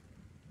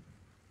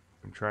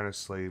 I'm trying to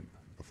sleep.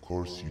 Of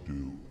course you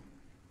do.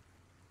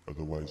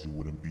 Otherwise you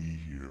wouldn't be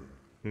here.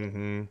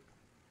 Mm-hmm.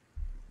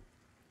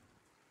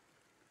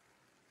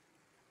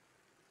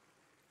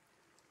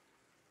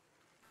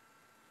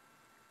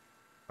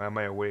 Why am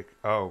I awake?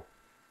 Oh.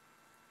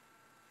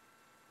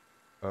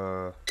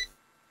 Am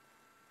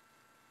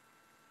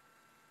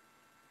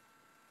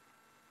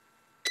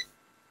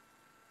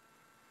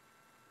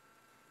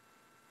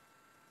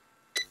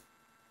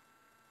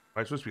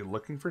I supposed to be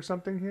looking for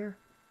something here?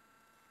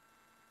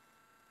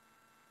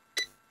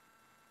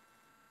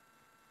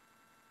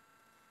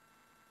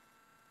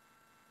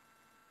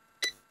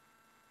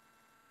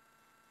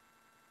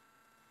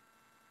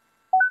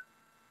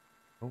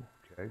 Oh,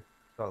 okay.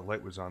 Thought the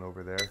light was on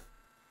over there.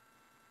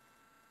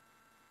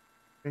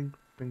 Bink,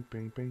 bink,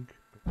 bink, bink.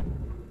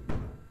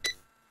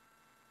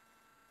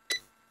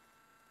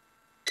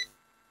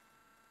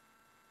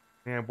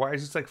 Man, why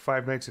is this like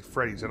Five Nights at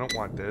Freddy's? I don't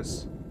want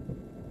this.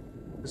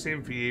 The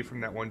same VA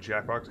from that one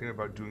Jackbox game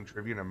about doing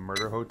trivia in a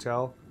murder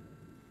hotel.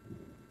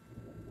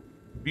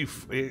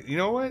 You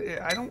know what?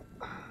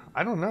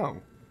 I don't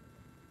know.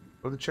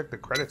 Go to check the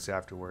credits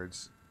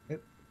afterwards.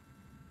 It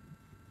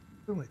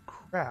feels like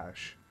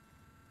Crash.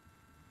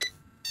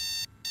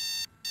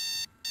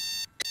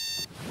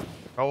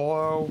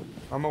 Hello,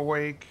 I'm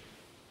awake.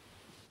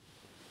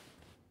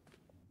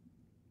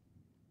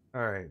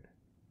 All right.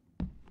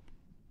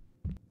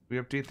 We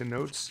update the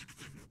notes.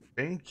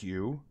 Thank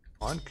you.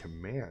 On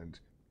command.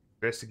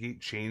 Investigate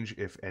change,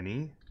 if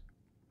any.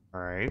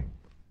 All right.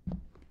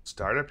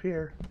 Start up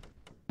here.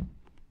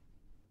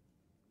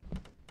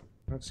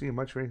 Not seeing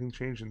much of anything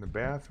change in the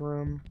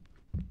bathroom.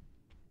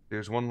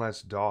 There's one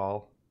less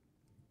doll.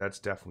 That's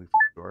definitely for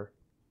sure.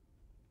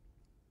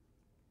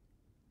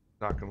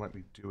 Not gonna let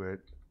me do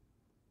it.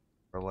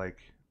 Or like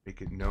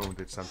make it known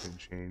that something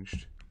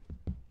changed.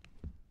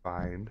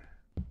 Fine.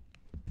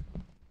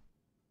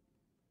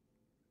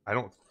 I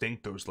don't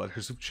think those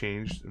letters have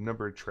changed. The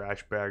number of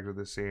trash bags are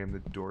the same. The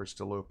door's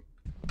still open.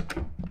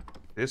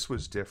 This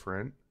was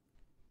different.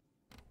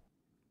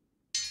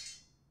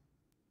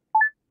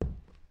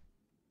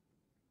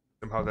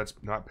 Somehow that's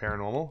not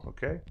paranormal.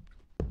 Okay.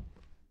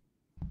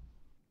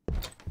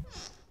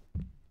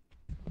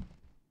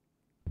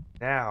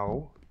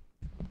 Now,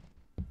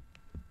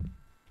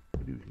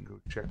 maybe we can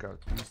go check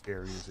out these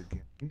areas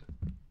again.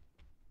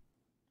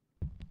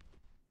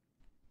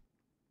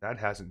 That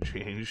hasn't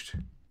changed.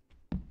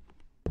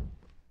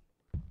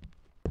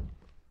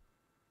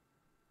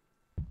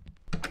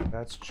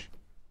 That's...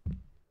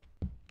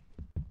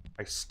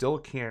 I still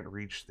can't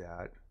reach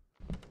that.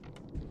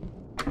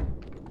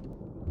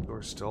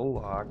 Door's still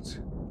locked.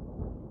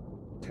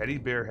 Teddy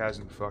bear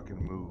hasn't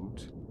fucking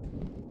moved.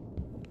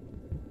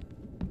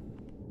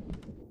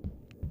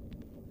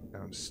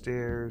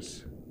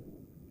 Downstairs.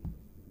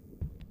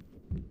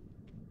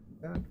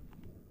 That.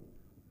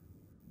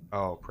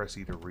 Oh, press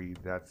E to read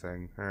that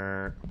thing.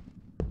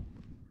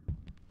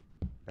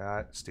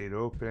 That stayed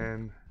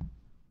open.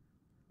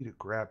 Need to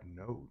grab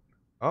note.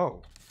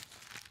 Oh.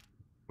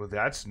 Well,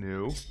 that's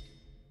new.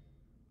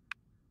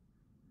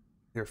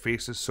 Their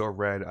faces so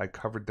red, I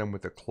covered them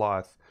with a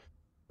cloth,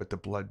 but the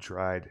blood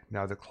dried.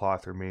 Now the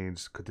cloth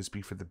remains. Could this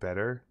be for the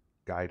better?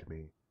 Guide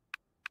me.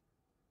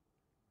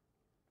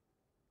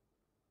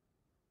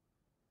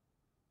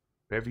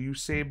 Whatever you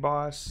say,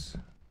 boss.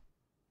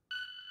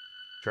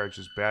 Charge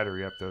his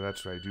battery up, though.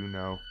 That's what I do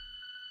know.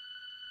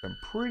 I'm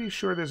pretty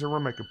sure there's a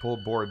room I could pull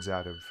boards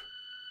out of.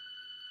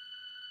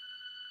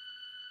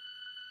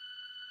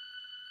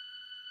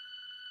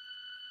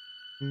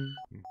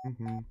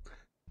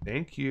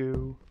 Thank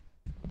you.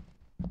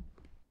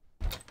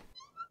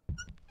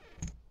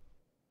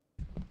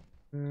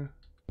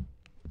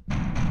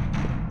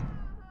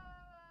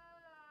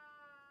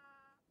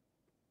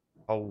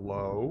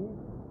 Hello?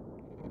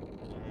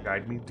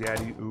 Guide me,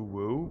 daddy, ooh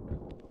woo.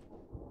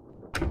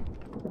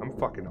 I'm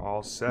fucking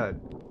all set.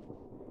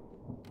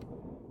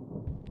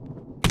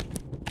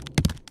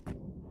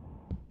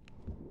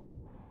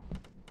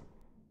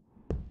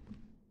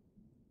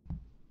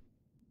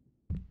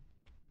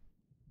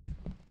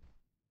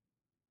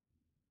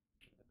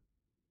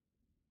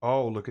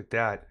 Oh, look at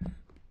that.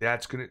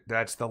 That's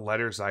the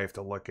letters I have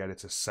to look at.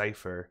 It's a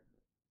cipher.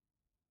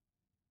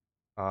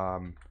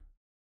 I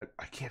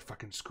can't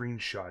fucking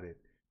screenshot it.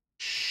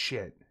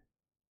 Shit.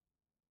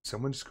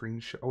 Someone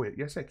screenshot. Oh wait,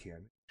 yes I can.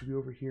 It should be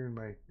over here in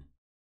my.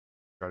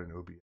 Got an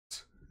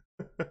OBS.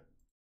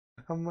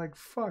 I'm like,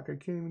 fuck, I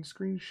can't even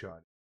screenshot.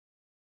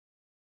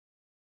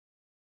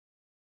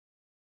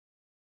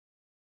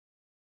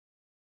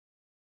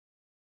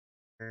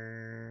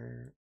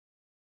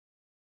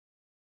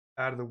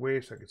 Out of the way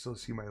so I can still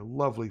see my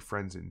lovely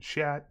friends in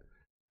chat.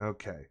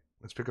 Okay,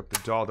 let's pick up the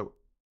doll that.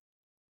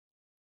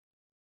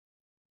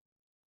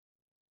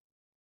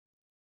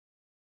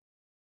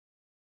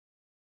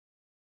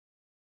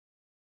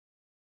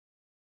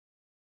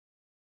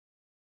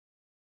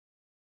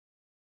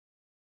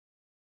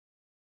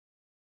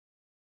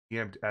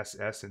 DM'd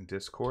SS in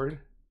Discord? What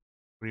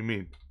do you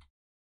mean?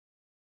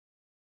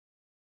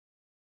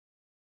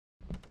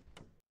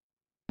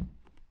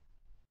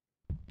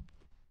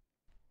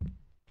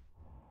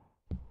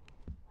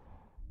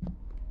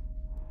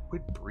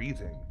 Quit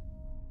breathing.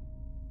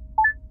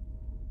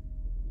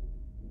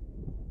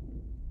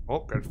 Oh,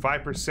 got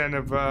 5%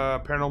 of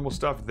paranormal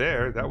stuff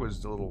there. That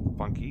was a little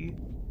funky.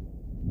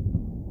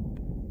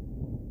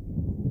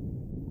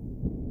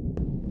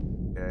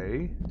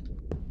 Okay.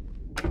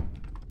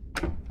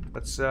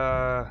 Let's,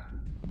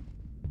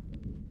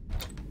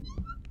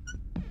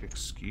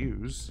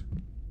 excuse.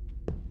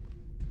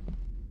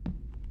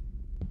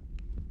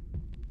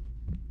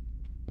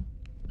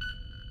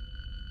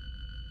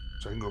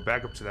 So I can go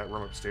back up to that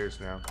room upstairs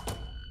now.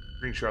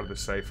 Screenshot of the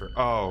cipher.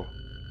 Oh,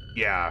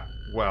 yeah,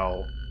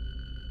 well,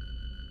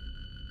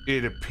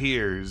 it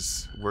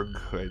appears we're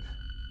good.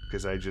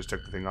 Because I just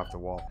took the thing off the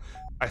wall.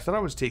 I thought I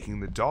was taking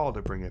the doll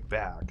to bring it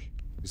back.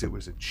 Because it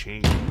was a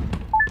chain.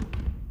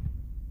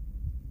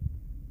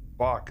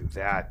 Fuck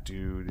that,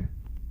 dude.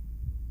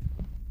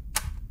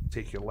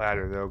 Take your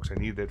ladder, though, because I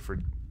need that for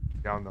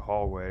down the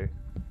hallway.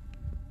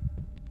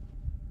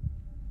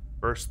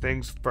 First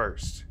things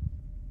first.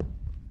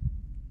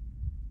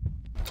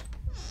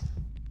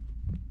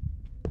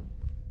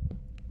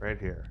 Right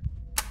here.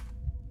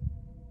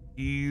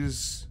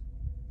 Ease.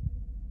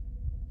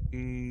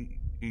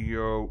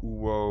 Yo,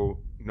 uwo,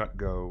 not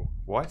go.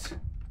 What?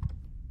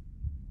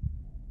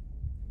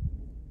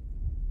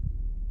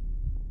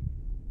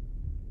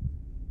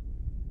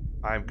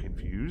 I'm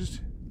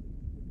confused.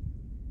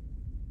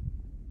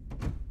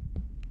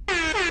 Thank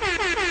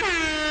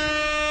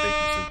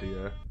you,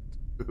 Cynthia.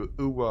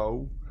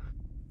 Uwo.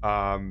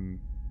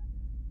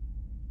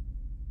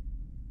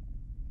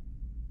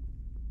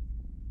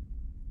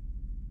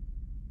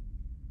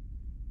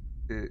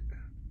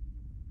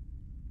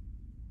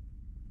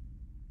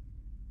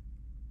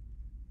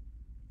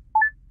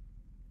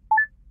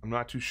 I'm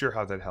not too sure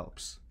how that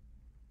helps.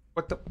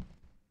 What the?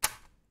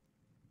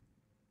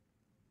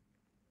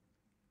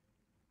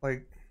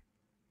 Like,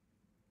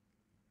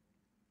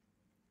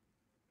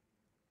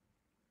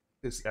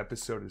 this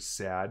episode is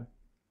sad.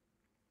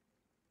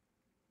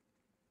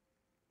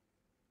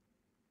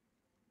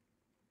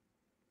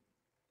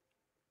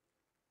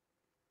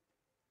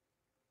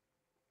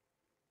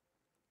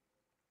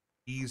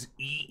 He's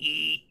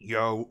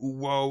yo,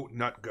 whoa,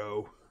 not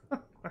go.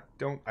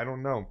 I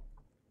don't know.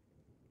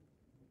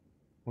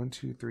 1,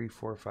 2, 3,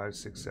 4, 5,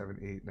 6, 7,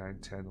 8, 9,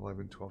 10,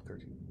 11, 12,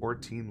 13,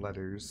 14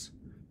 letters.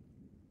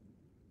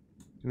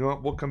 You know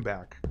what? We'll come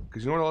back.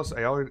 Because you know what else?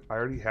 I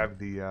already have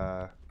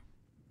the,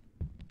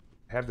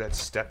 have that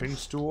stepping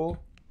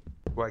stool.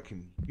 So I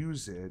can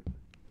use it.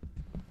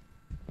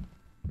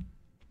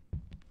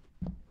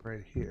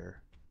 Right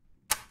here.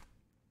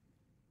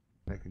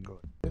 I can go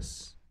like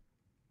this.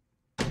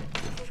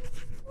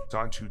 It's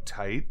on too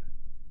tight.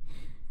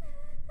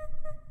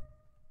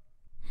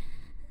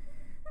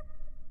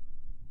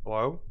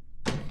 Hello?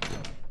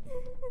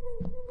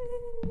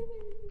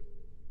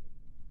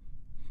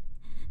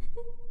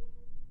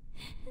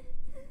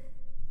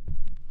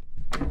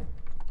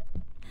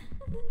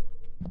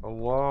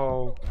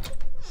 Hello?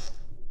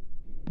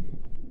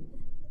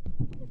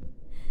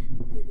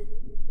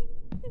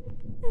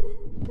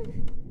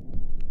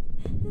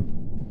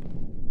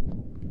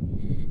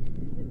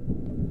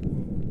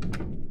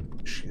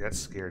 that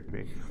scared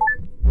me.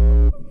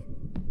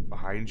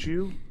 Behind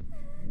you?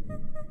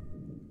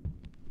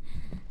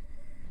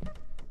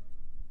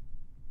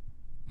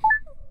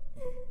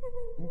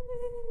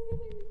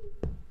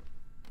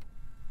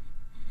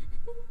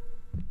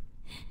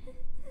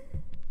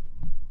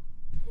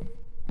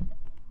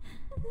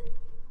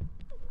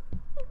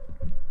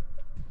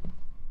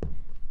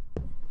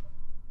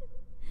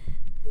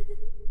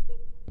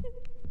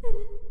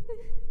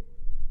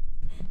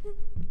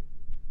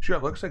 Sure,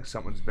 it looks like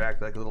someone's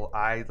back, like a little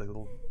eye,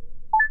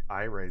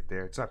 right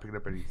there. It's not picking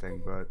up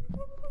anything, but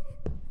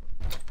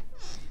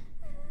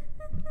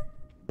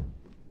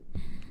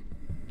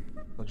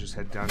I'll just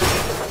head down.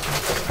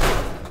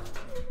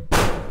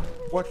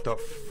 What the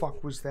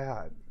fuck was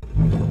that?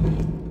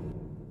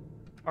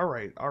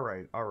 Alright,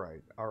 alright,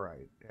 alright,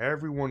 alright.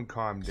 Everyone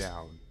calm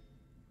down.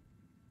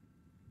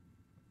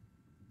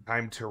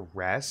 Time to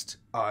rest?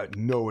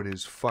 No, it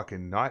is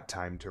fucking not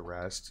time to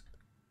rest.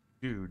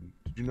 Dude,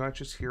 did you not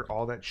just hear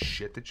all that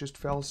shit that just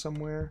fell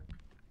somewhere?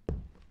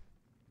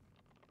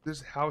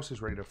 This house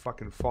is ready to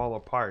fucking fall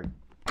apart.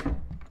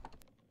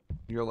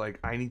 You're like,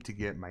 I need to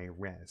get my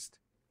rest.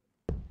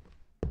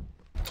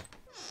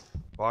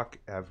 Fuck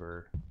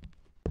ever.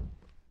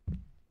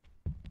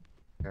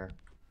 There.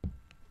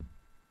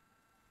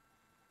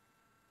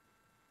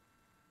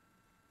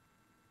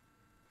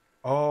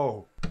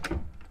 Oh.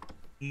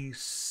 He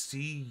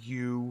see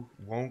you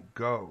won't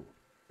go.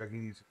 Becky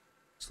needs to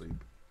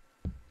sleep.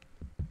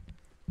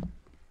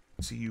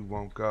 See you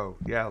won't go.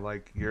 Yeah,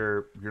 like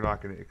you're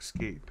not gonna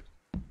escape.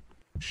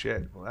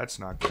 Shit. Well, that's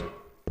not good.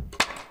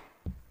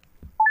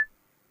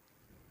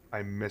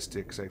 I missed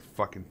it because I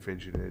fucking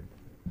fidgeted.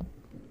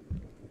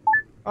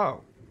 Oh.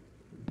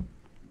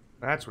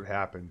 That's what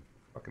happened.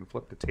 Fucking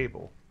flipped the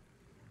table.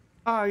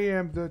 I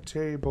am the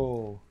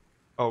table.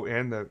 Oh,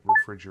 and the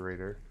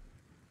refrigerator.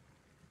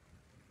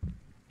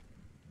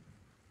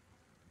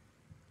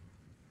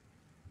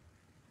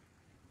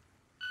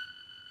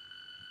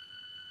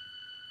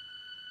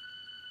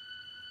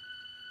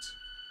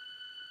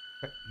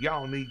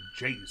 Y'all need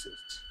Jesus.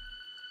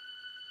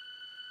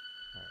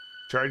 Right.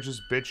 Charge this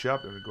bitch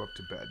up and we go up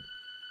to bed.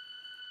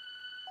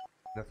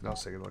 Nothing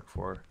else I can look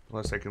for.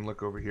 Unless I can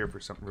look over here for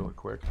something really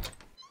quick.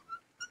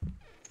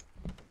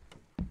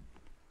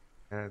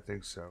 I don't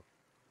think so.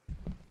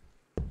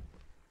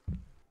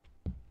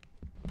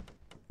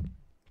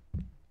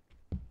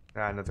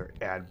 Ah, another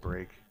ad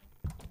break.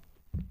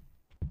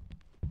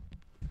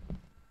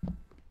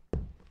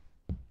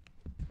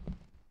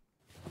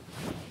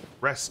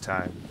 Rest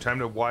time. Time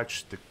to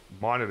watch the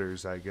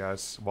monitors, I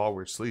guess, while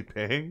we're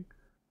sleeping.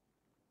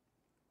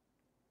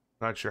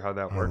 Not sure how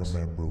that works. I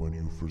remember when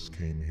you first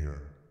came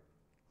here.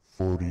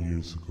 40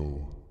 years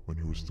ago, when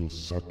you were still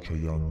such a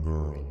young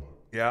girl.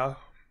 Yeah?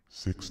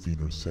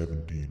 16 or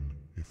 17,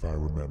 if I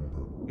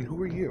remember. And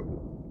who are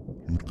you?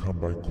 You'd come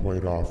by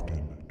quite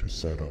often to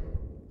set up,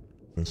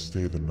 then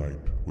stay the night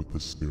with the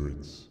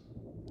spirits.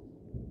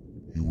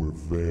 You were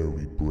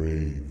very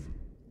brave.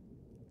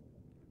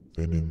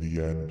 Then in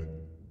the end,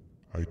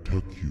 I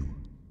took you,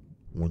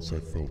 once I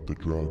felt the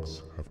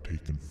drugs have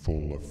taken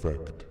full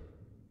effect.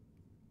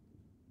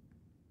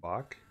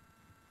 Fuck?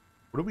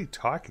 What are we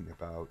talking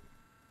about?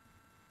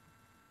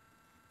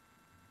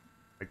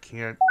 I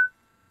can't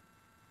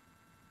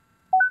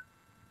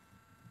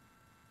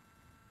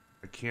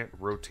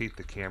rotate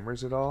the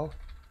cameras at all.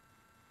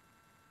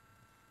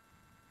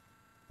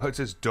 Oh, it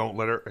says don't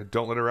let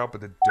her out,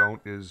 but the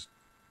don't is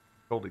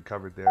totally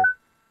covered there.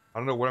 I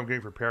don't know what I'm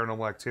getting for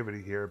paranormal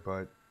activity here,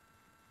 but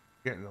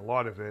getting a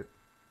lot of it.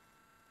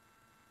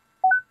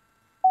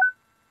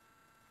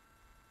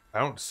 I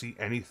don't see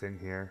anything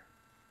here.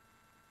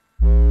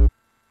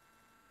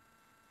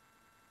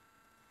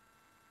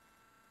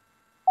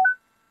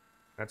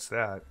 That's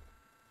that.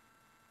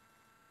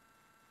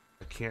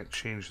 I can't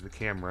change the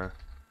camera.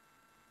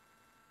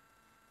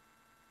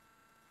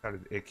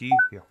 Sounded icky.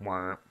 Yeah.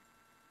 Wah.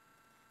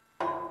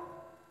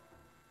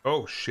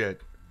 Oh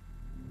shit.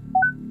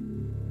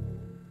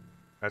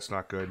 That's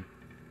not good.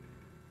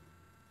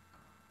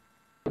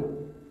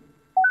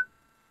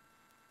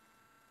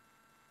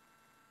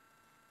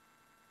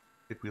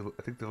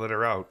 I think they let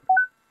her out.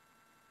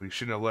 We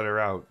shouldn't have let her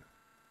out.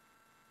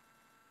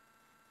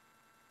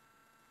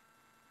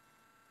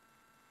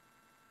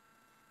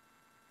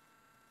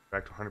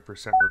 Back to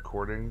 100%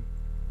 recording.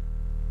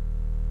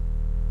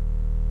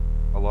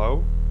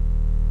 Hello?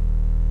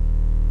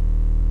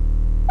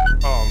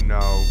 Oh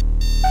no.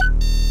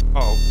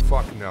 Oh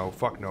fuck no,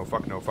 fuck no,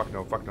 fuck no, fuck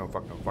no, fuck no,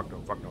 fuck no, fuck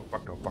no, fuck no,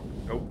 fuck no, fuck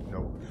no,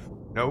 no,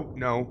 no,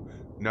 no,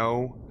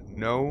 no,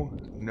 no,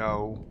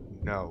 no,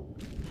 no.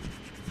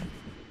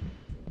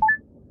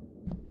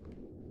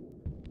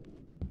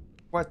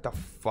 What the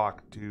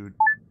fuck, dude?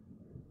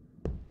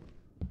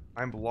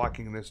 I'm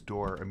blocking this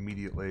door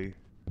immediately.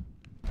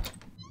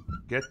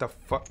 Get the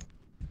fuck...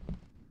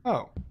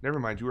 Oh, never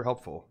mind, you were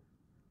helpful.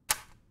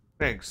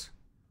 Thanks.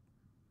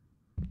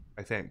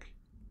 I think.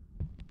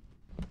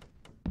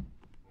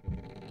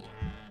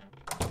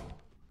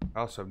 I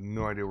also have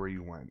no idea where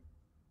you went.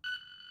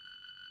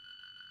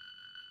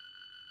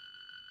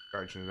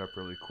 Charging it up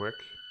really quick.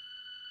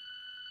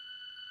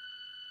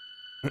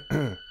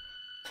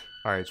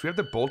 Alright, so we have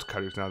the bolt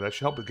cutters now. That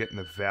should help with getting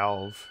the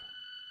valve.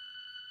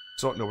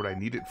 Still don't know what I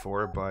need it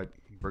for, but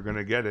we're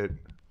gonna get it.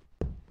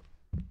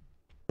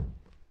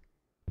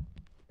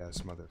 Yes,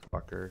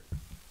 motherfucker.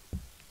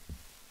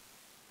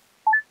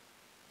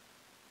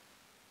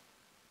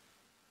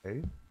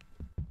 Okay.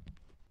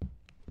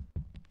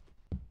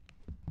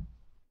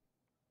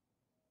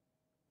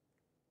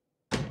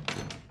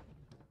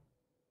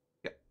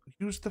 Yeah,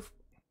 use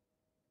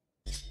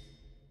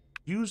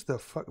the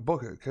fuck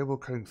cable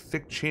cutting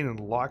thick chain and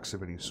locks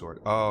of any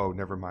sort. Oh,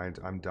 never mind.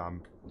 I'm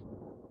dumb.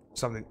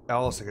 Something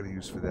else I gotta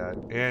use for that.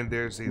 And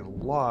there's a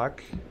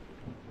lock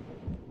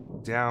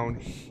down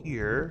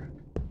here.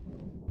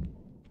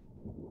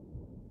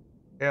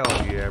 Hell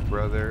yeah,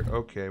 brother.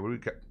 Okay, what do we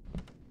got?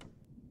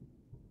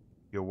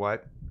 Yo,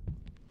 what?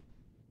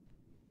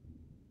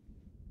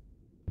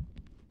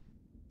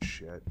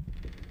 Shit.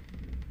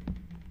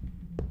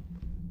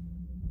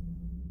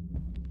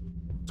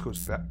 Let's go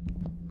set.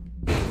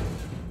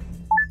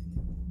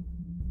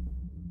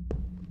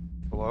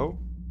 Hello?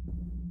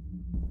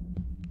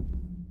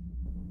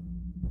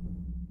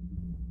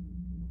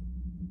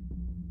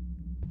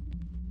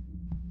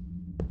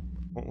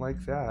 Won't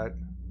like that.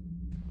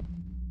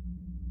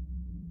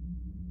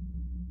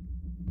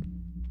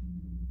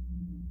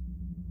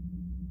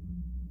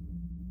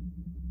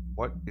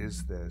 What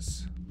is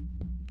this?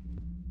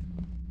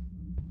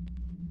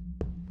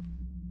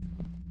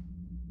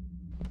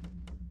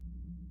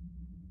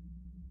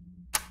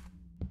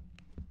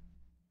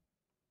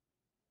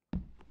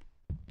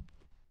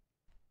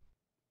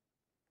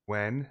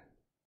 When?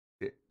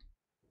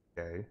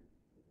 Okay.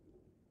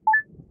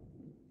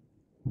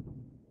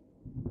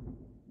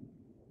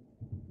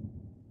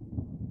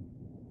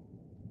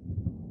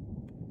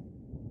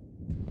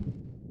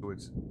 So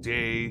it's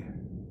day,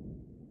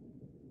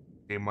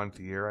 month,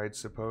 year, I'd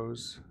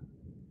suppose.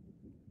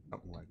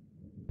 Something like.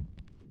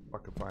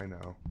 Fuck if I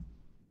know.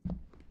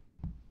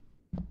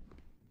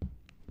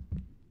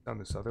 Down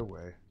this other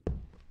way.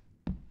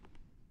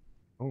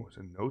 Oh, there's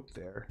a note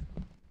there.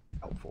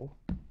 Helpful.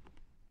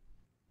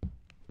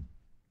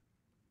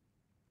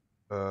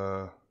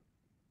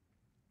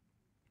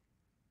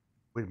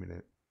 Wait a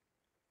minute.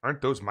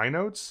 Aren't those my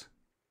notes?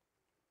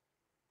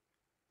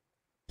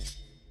 I'm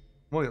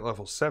only at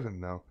level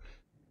 7 though.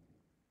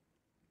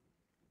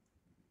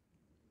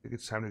 I think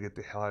it's time to get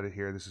the hell out of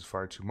here. This is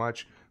far too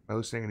much. Am I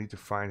hallucinating? I need to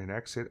find an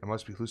exit. I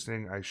must be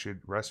hallucinating. I should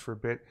rest for a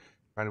bit.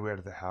 Find a way out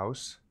of the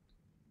house.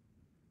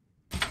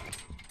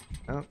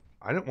 I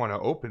didn't want to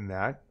open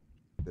that.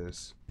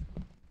 This.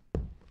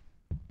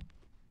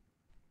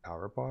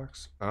 Power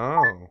box?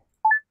 Oh.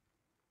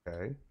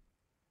 Okay.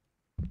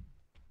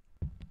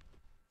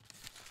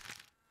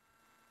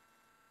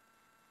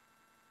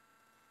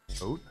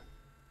 Note.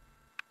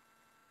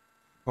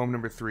 Poem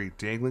number 3.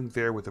 Dangling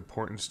there with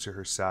importance to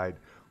her side.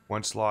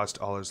 Once lost,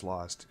 all is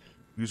lost.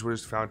 Use what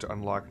is found to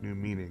unlock new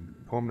meaning.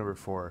 Poem number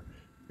 4.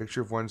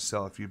 Picture of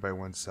oneself viewed by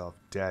oneself.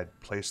 Dead.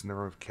 Placed in the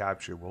room of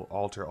capture will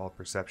alter all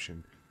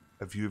perception.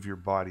 A view of your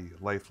body,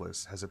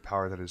 lifeless, has a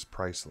power that is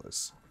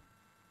priceless.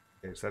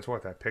 Okay, so that's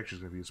what that picture's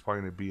going to be. It's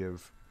probably going to be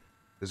of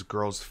this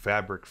girl's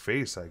fabric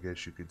face, I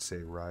guess you could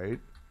say, right?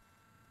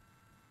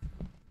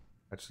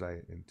 That's what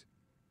I...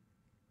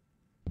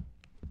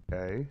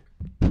 Okay.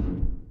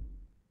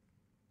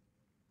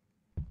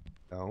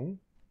 No.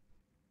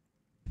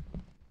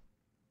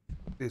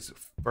 Is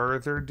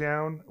further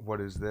down? What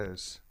is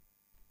this?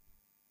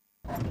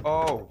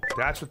 Oh,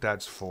 that's what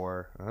that's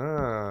for.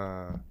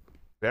 Ah.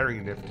 Very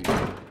nifty.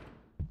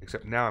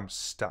 Except now I'm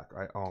stuck.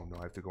 Oh no,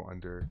 I have to go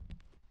under.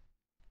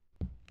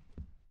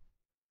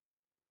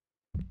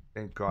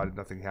 Thank God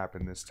nothing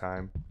happened this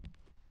time.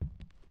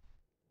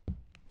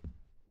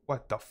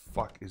 What the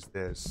fuck is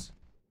this?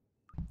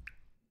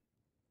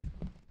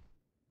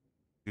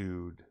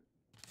 Dude.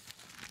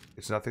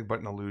 It's nothing but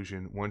an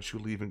illusion. Once you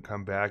leave and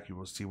come back, you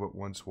will see what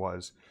once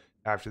was.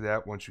 After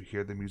that, once you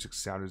hear the music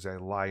sound as I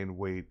lie in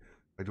wait,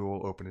 my door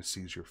will open to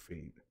seize your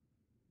fate.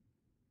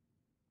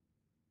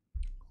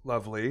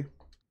 Lovely.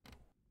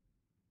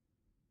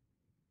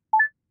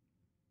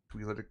 Can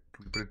we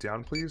put it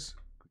down, please?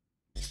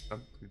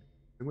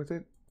 With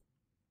it?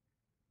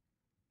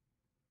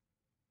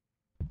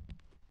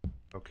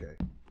 Okay.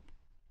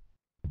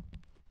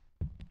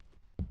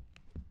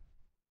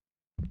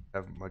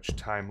 Haven't much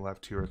time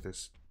left here with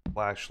this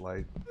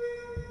flashlight.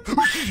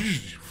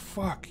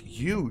 Fuck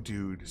you,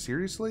 dude.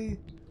 Seriously?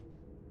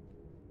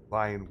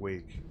 Lie and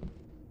wake.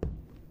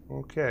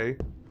 Okay.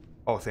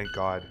 Oh, thank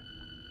God.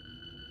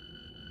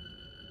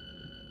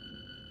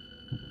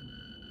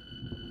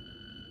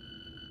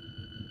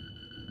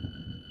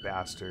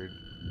 Bastard.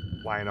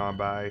 Flying on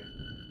by.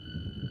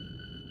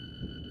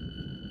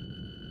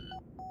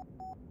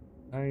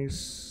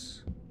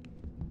 Nice.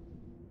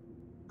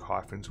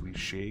 Coffins we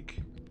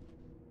shake.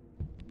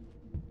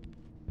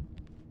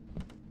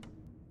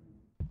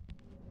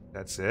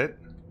 That's it.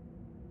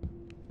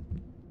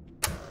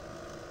 The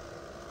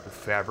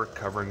fabric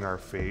covering our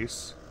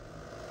face.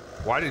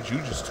 Why did you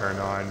just turn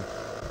on?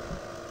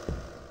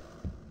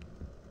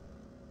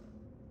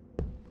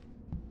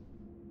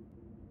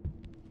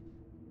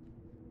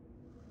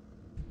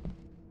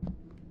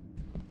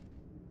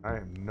 I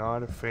am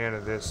not a fan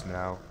of this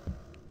now.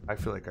 I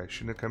feel like I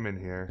shouldn't have come in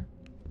here.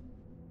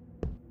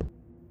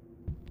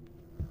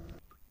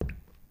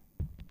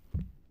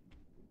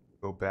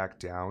 Go back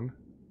down?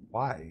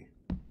 Why?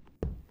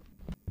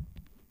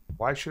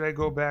 Why should I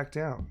go back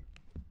down?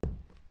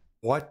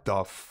 What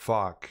the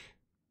fuck?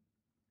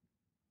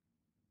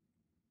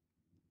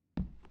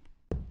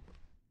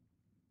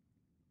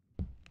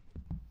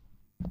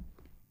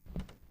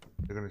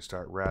 They're gonna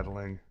start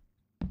rattling.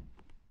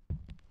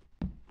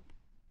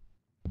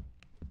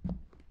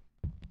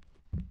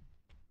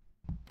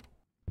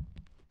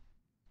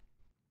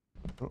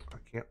 Oh, I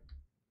can't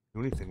do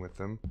anything with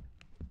them.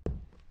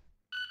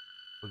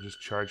 I'll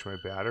just charge my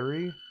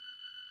battery.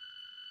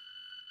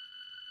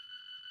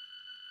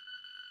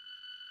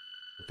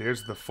 But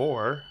there's the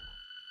 4.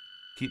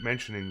 Keep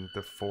mentioning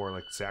the 4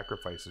 like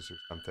sacrifices or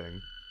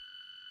something.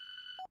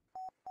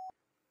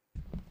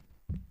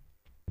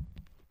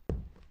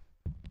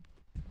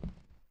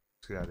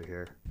 Let's get out of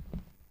here.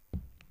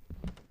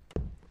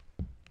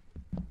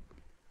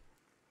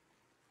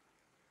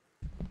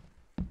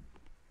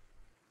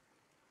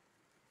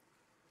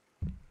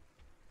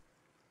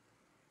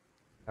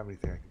 Have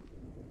anything I can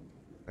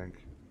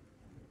think.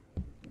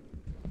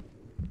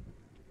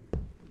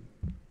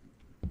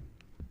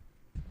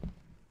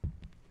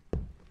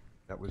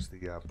 That was the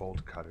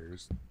bolt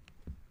cutters.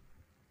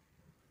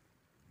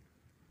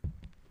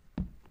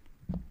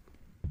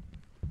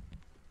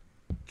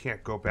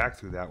 Can't go back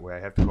through that way. I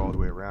have to go all the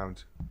way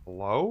around.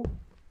 Hello?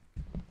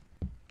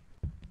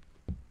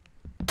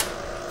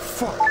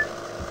 Fuck!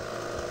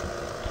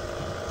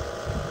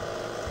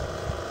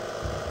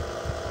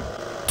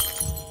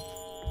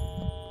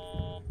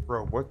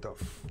 Bro, what the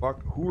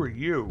fuck? Who are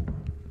you?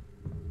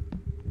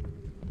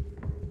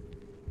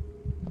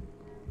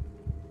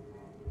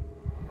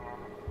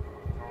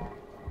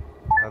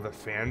 Now the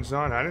fan's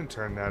on? I didn't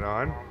turn that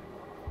on.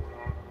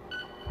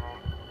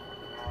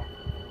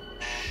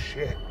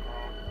 Shit.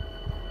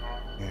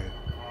 Yeah.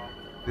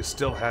 This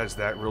still has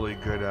that really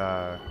good,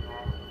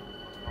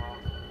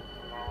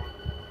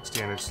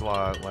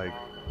 Stanislaw, like,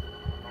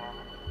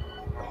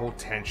 the whole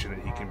tension that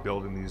he can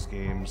build in these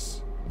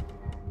games.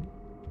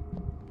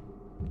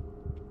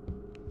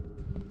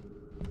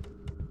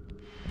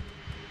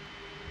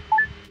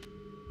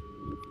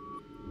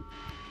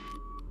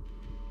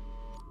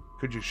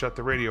 Could you shut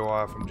the radio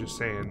off? I'm just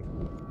saying.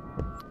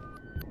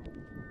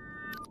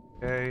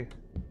 Okay.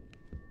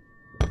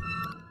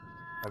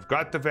 I've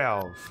got the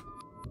valve.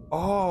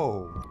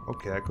 Oh!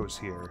 Okay, that goes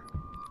here.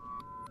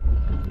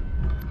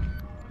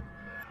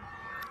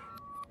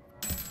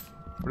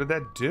 What did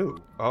that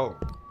do? Oh.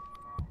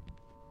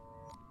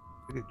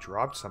 I think it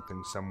dropped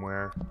something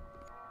somewhere.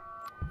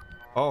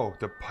 Oh,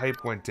 the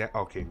pipe went down.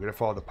 Okay, we gotta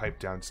follow the pipe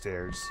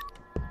downstairs.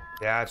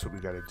 That's what we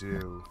gotta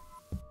do.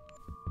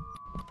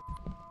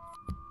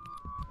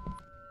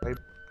 Pipe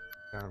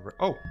down.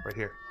 Oh, right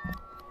here.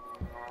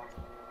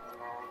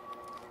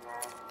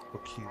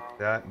 We'll keep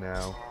that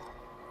now.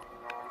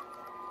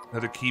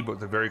 Another key, but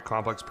the very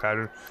complex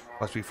pattern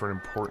must be for an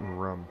important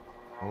room.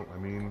 Oh, I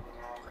mean,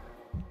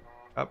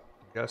 I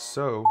guess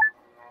so.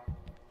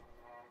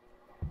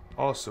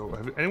 Also,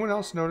 have anyone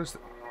else noticed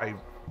that I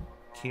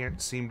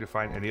can't seem to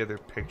find any other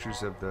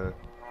pictures of the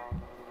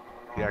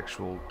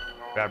actual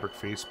fabric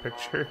face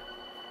picture?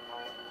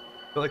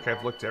 I feel like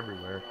I've looked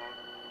everywhere.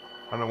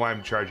 I don't know why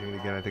I'm charging it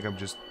again. I think I'm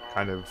just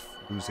kind of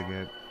losing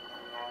it.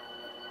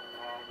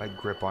 My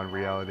grip on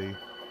reality.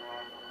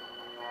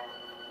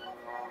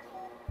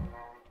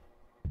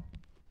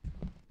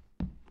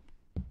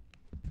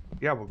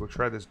 Yeah, we'll go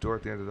try this door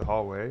at the end of the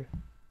hallway.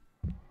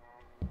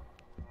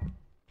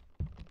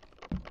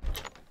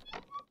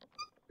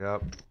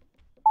 Yep.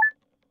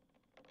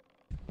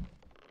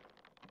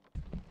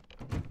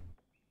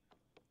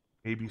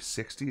 Maybe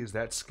 60? Is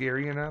that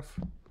scary enough?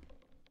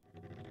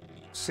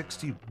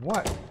 60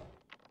 what?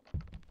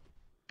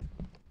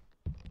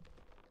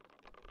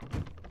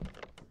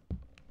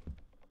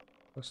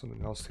 There's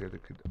something else here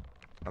that could...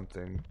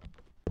 something.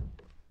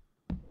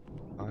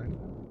 Fine.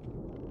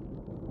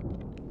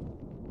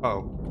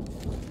 Oh.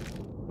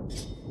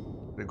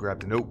 They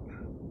grabbed the note.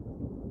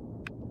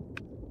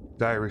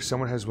 Diary,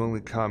 someone has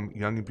willingly come,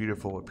 young and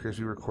beautiful, appears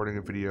to be recording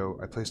a video.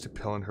 I placed a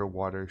pill in her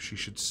water. She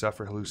should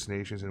suffer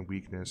hallucinations and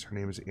weakness. Her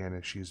name is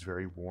Anna. She is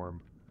very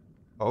warm.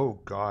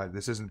 Oh god,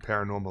 this isn't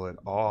paranormal at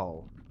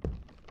all.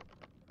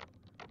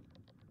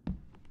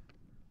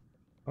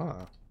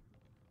 Ah.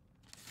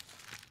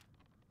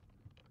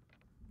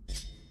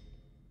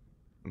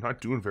 I'm not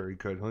doing very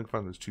good. I only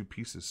found those 2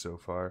 pieces so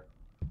far.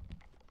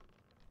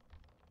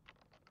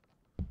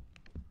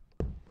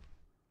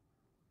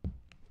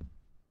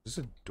 Is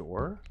this a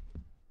door?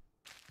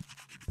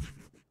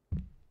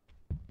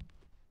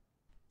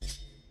 I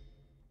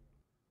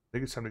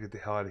think it's time to get the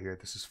hell out of here.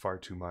 This is far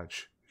too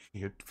much.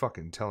 You're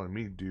fucking telling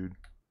me, dude.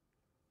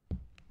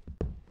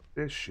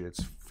 This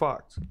shit's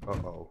fucked.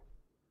 Uh-oh.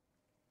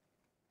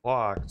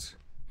 Locked.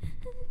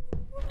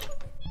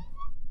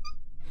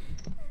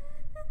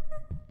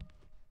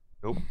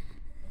 Nope.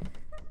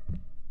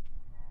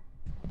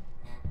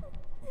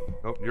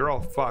 Nope, you're all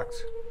fucked.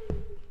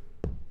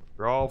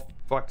 You're all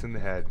fucked in the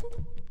head.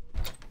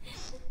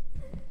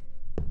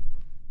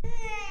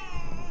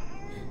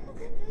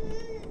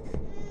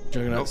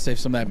 Jugg, nope. Save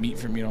some of that meat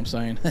from you know what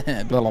I'm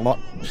saying? Blah, blah, blah.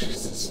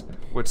 Jesus.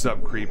 What's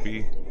up,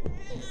 creepy?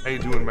 How you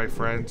doing, my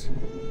friend?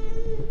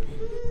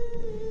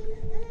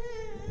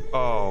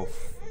 Oh.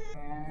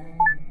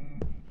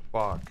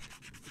 Fuck.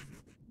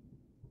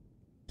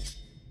 Am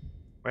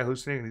I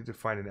hallucinating? I need to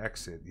find an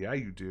exit. Yeah,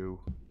 you do.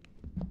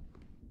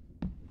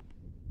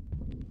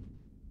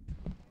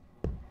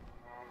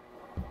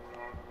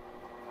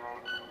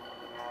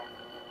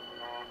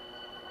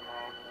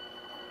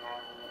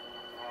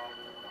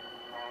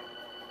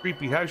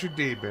 Creepy, how's your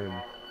day been?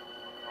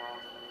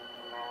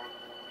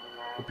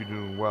 Hope you're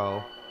doing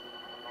well.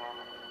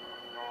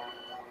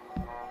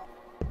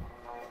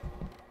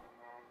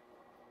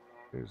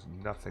 There's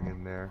nothing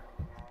in there.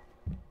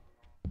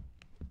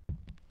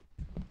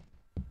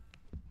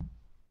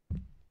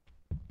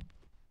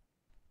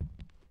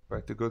 Do I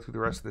have to go through the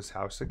rest of this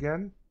house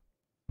again?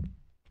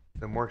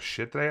 The more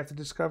shit that I have to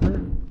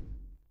discover?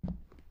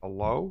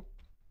 Hello?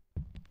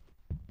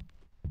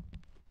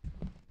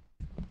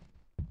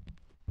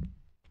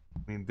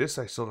 I mean, this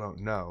I still don't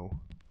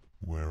know.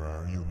 Where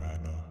are you,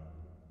 Hannah?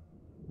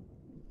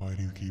 Why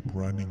do you keep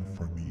running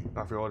from me?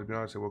 Not for all to be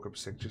honest, I woke up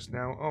sick just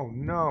now. Oh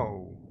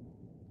no!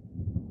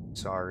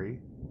 Sorry.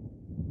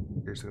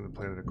 Seriously, gonna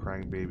play with a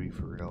crying baby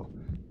for real.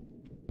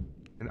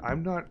 And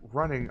I'm not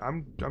running.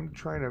 I'm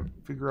trying to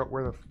figure out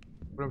where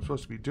what I'm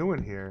supposed to be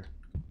doing here.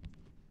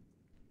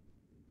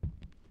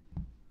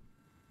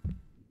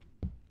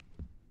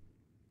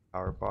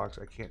 Power box.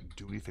 I can't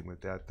do anything with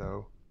that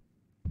though.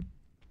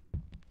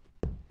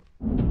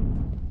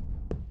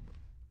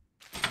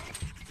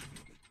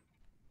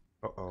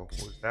 Uh-oh, what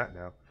was that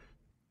now?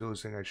 Still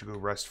saying I should go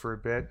rest for a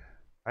bit?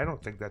 I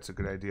don't think that's a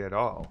good idea at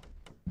all.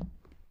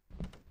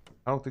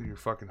 I don't think you're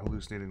fucking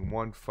hallucinating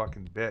one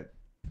fucking bit.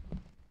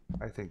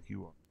 I think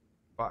you are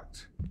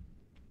fucked.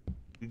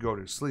 You go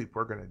to sleep,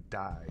 we're gonna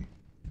die.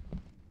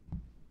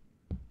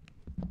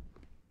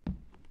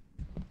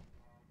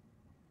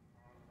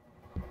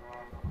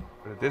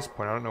 But at this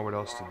point, I don't know what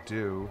else to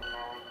do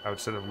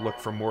outside of look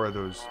for more of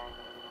those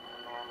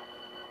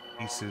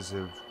pieces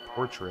of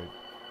portrait.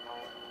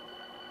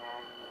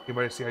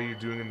 Anybody see how you're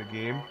doing in the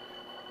game?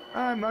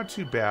 Not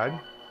too bad.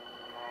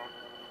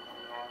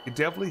 It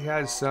definitely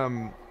has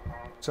some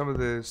of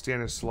the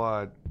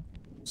Stanislaw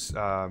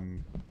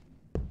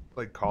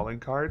like calling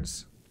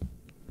cards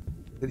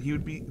that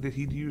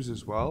he'd use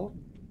as well.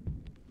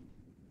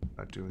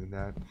 Not doing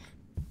that.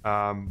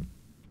 But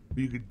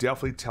you could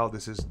definitely tell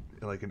this is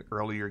like an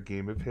earlier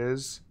game of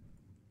his.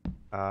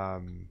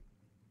 But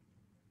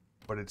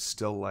it's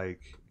still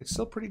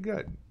pretty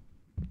good.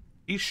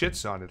 He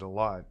shits on it a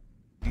lot.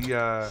 He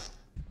I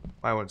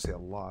wouldn't say a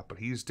lot, but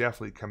he's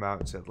definitely come out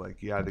and said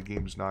like, yeah, the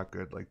game's not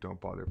good, like don't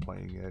bother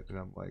playing it. And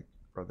I'm like,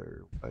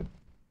 brother, what?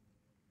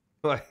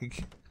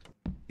 Like,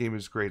 game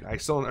is great. I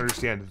still don't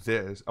understand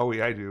this. Oh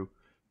yeah, I do.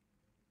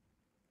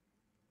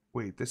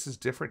 Wait, this is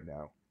different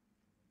now.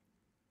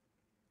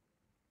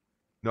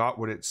 Not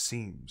what it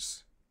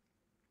seems.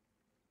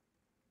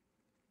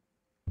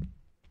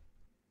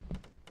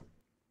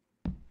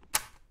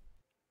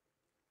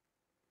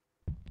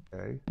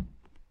 Okay.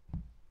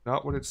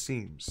 Not what it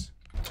seems.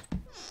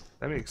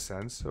 That makes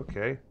sense.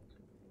 Okay.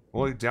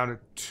 Only down to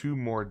 2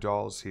 more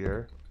dolls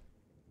here.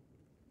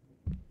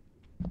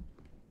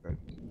 Good.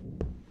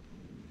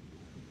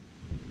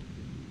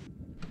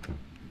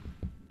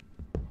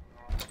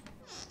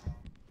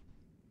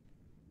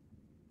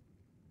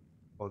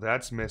 Oh,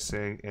 that's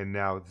missing, and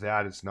now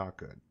that is not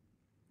good.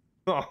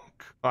 Oh,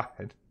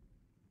 God.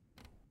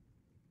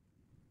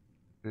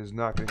 It is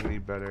not getting any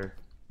better.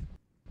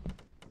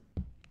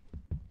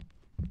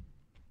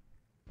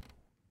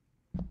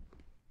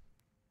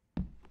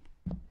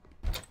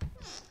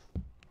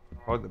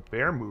 Oh, the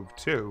bear moved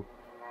too.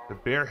 The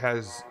bear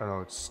has... Oh,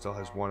 no, it still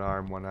has 1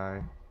 arm, 1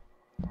 eye.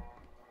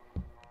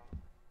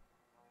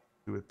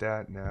 Do with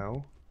that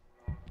now.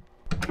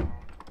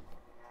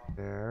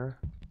 There.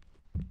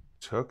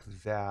 Took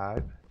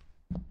that.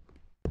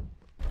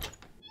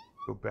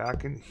 Go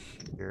back in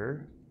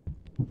here.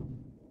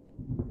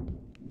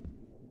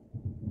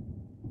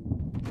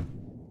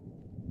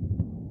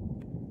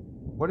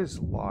 What is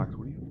locked?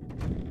 What do you...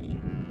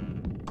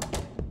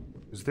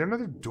 Is there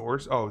another door?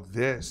 Oh,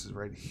 this is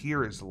right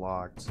here is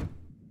locked.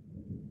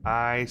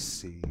 I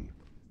see.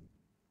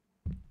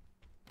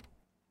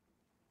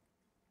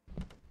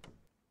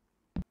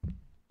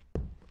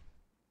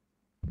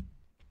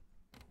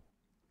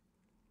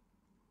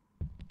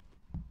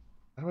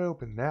 How do I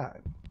open that?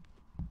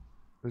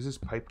 Where does this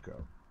pipe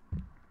go?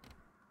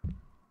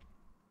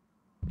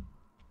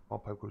 Small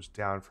pipe goes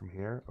down from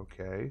here.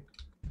 Okay.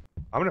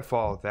 I'm gonna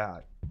follow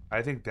that.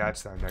 I think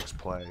that's our next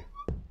play.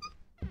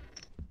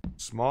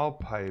 Small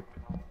pipe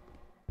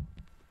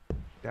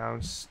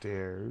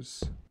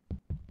downstairs.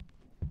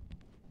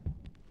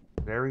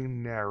 Very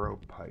narrow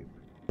pipe.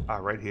 Ah,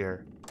 right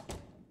here.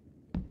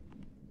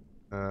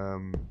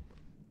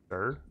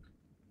 Sir?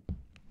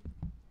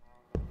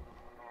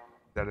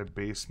 that a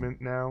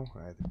basement now?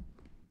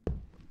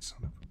 Son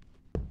of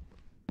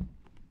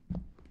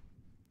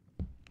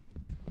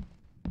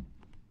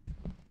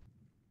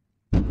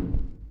a...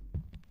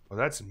 Oh,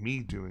 that's me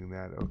doing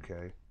that.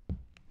 Okay.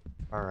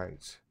 All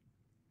right.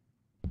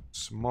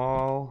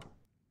 Small.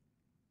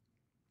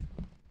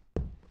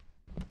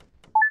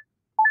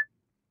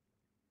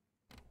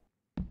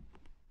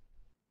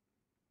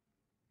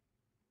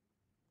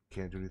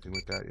 Can't do anything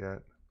with that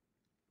yet.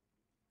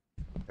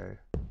 Okay.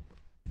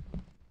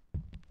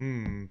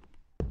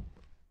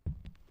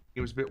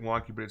 It was a bit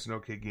wonky, but it's an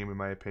okay game in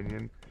my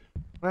opinion.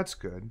 That's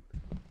good.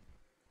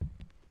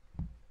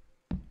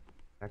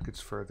 That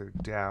gets further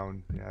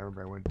down. Yeah, I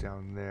remember I went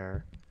down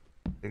there.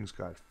 Things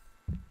got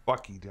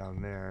fucky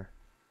down there.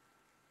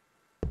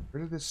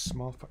 Where did this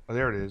small... Oh,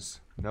 there it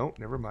is. Nope,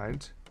 never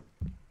mind.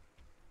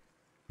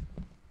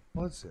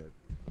 What's it?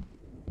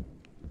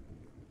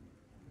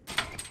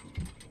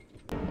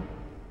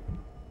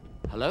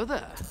 Hello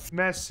there.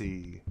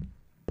 Messy.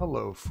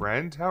 Hello,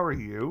 friend. How are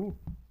you?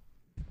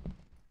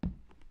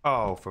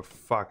 Oh, for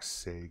fuck's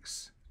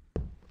sakes.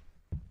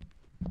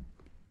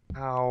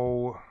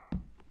 Ow.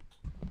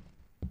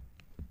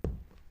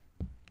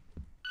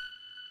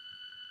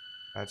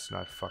 That's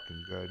not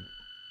fucking good.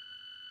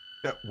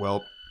 Yeah,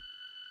 well.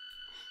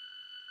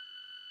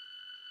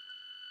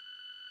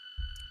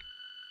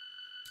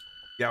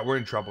 Yeah, we're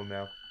in trouble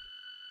now.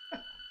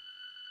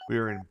 We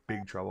are in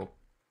big trouble.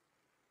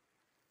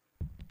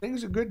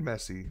 Things are good,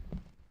 Messy.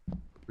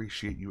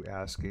 Appreciate you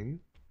asking.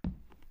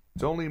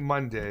 It's only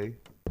Monday.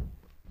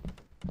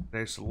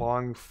 Nice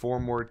long 4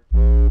 more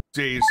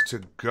days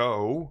to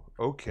go.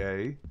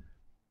 Okay.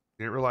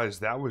 Didn't realize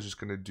that was just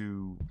gonna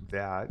do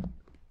that.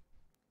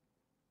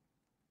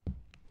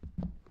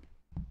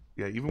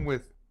 Yeah, even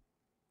with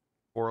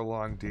 4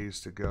 long days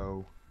to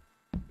go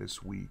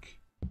this week,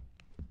 at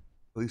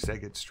least I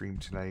get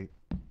streamed tonight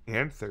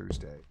and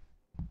Thursday.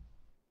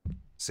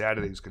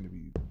 Saturday's gonna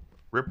be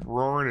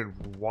rip-roaring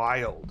and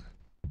wild.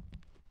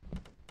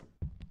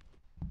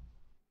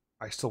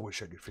 I still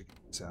wish I could figure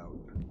this out.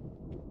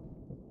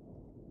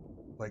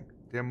 Like,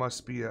 there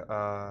must be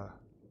a,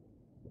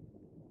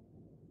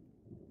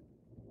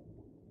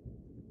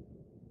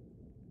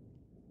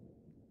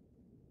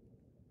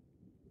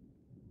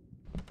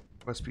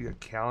 must be a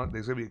calendar.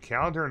 There's gonna be a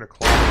calendar and a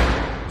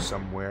clock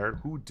somewhere.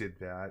 Who did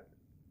that?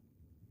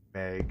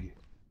 Meg.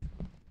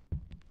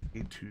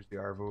 Hey, Tuesday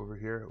Arvo over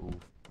here. Ooh.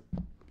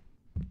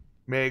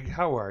 Meg,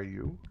 how are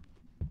you?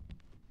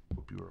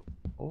 Hope you are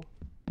well.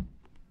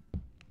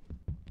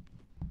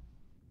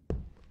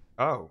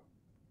 Oh.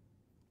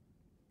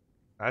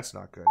 That's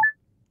not good.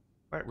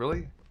 Wait,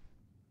 really?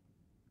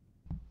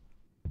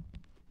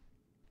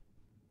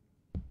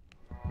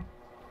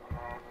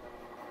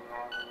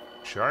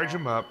 Charge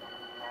him up.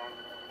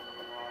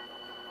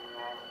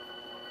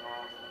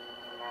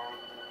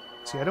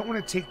 See, I don't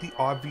want to take the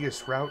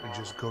obvious route and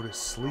just go to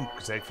sleep,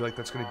 because I feel like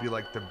that's going to be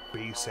like the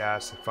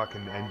base-ass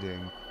fucking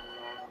ending.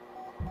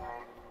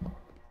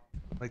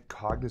 I'm like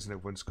cognizant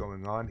of what's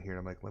going on here.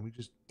 I'm like, let me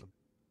just...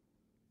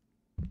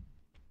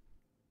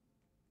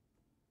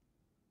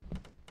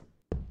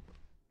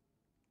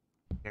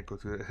 Can't go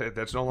through that.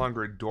 That's no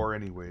longer a door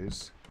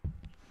anyways.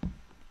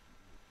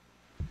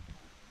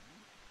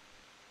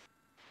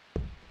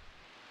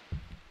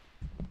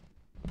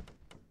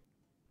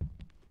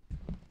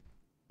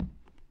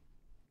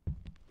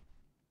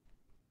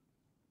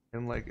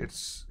 And like,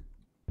 it's...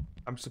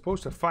 I'm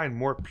supposed to find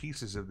more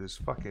pieces of this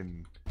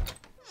fucking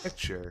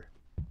picture.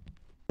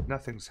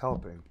 Nothing's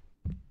helping.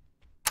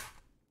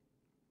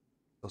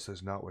 Still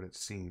says not what it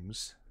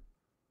seems.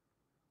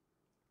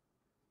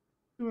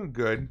 Doing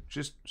good,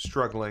 just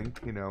struggling,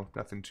 you know,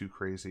 nothing too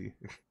crazy.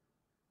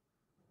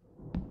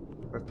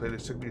 I've played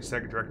this, took me a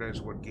second to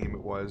recognize what game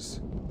it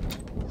was.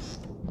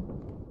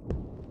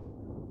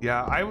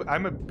 Yeah,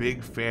 I'm a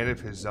big fan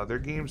of his other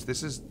games.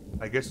 This is,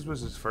 I guess this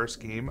was his first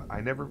game. I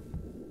never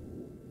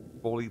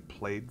fully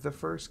played the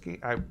first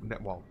game.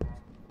 Well,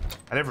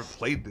 I never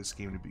played this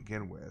game to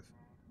begin with.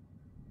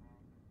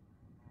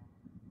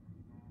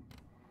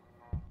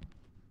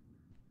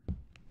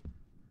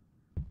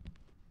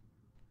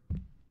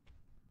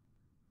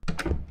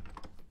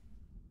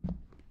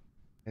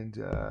 And,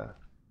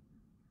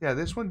 yeah,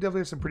 this one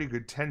definitely has some pretty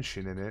good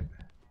tension in it.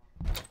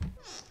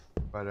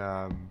 But,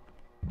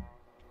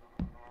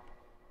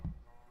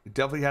 it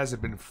definitely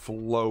hasn't been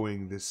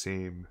flowing the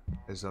same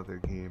as other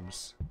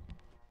games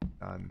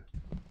done.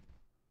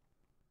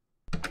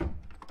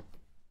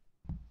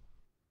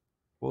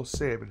 We'll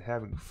say I've been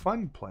having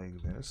fun playing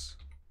this.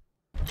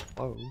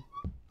 Hello.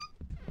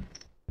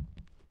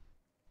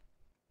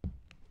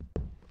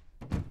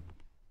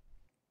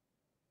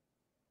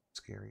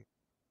 Scary.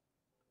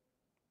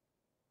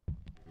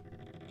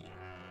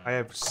 I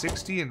have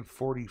 60 and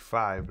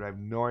 45, but I have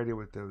no idea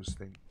what those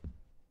things.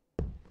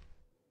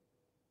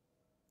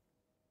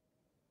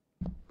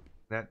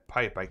 That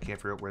pipe, I can't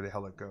figure out where the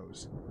hell it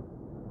goes.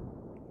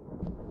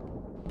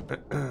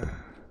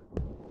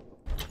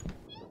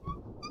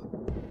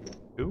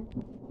 Who?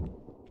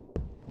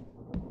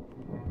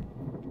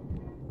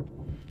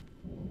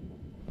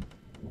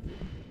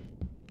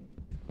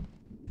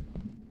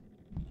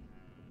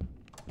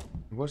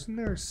 wasn't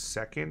there a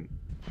second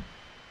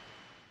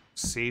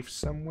safe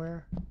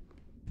somewhere?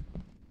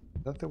 I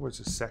thought there was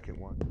a second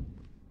one.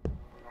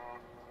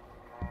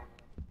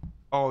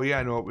 Oh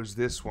yeah, no, it was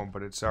this one,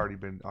 but it's already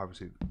been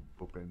obviously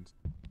opened.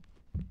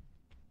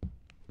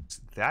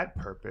 It's that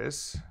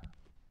purpose.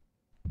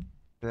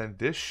 And then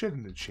this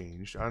shouldn't have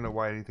changed. I don't know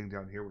why anything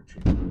down here would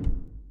change.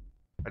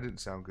 That didn't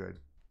sound good.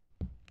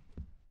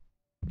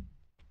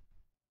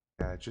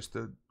 Yeah, just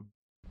the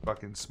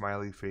fucking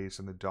smiley face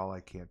and the doll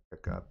I can't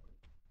pick up.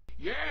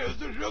 Yeah, it's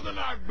the sugar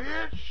night,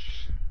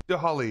 bitch.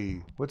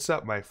 Holly, what's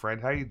up, my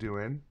friend? How you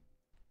doing?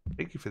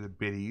 Thank you for the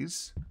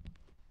biddies.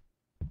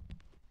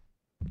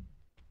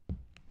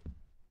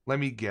 Let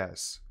me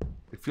guess.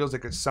 It feels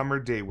like a summer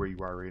day where you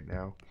are right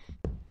now.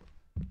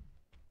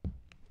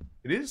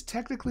 It is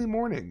technically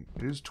morning.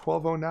 It is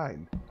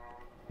 12:09.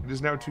 It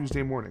is now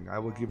Tuesday morning. I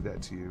will give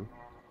that to you.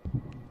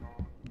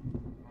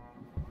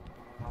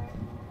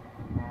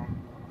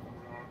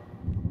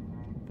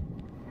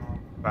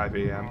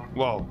 $5 a.m.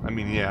 Well, I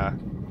mean, yeah.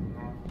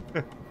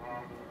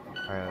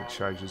 Alright, let's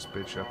charge this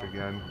bitch up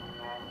again.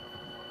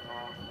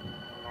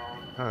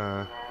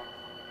 Huh.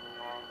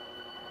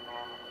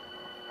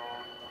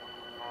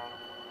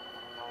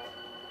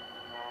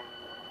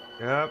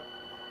 Yep.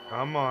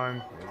 Come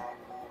on.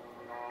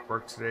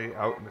 Work today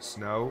out in the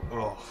snow.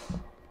 Ugh.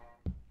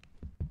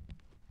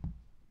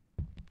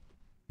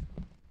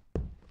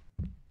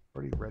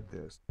 Already read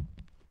this.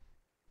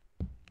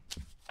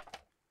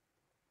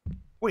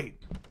 Wait.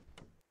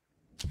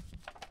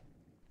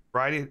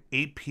 Friday at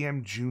 8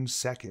 p.m. June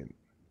 2nd.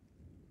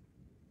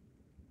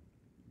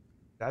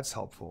 That's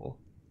helpful.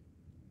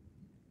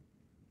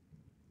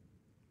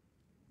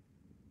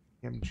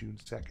 p.m. June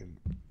 2nd.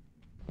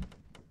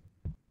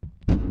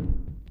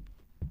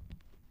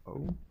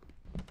 Oh.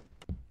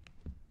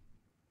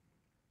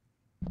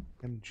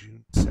 p.m.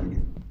 June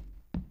 2nd.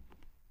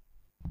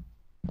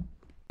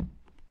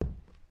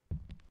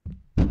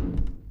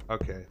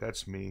 Okay,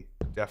 that's me.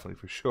 Definitely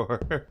for sure.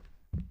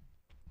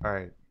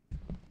 Alright.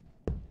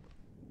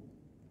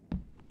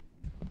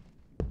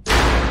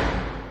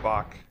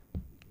 Fuck.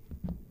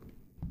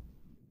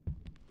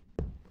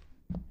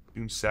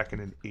 June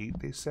 2nd and 8,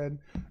 they said.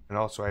 And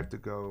also I have to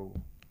go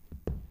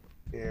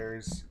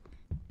there's.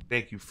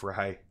 Thank you,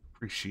 Fry.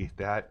 Appreciate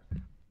that.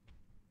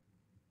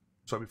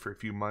 Saw me for a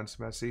few months,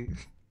 Messy.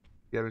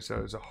 Yeah, so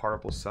it was a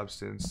horrible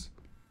substance.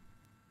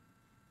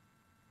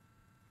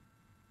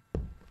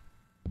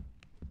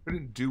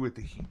 Couldn't do with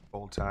the heat the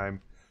whole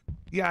time.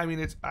 Yeah, I mean,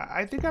 it's.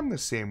 I think I'm the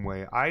same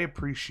way. I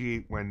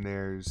appreciate when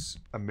there's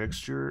a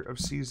mixture of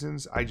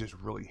seasons. I just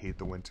really hate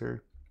the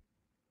winter.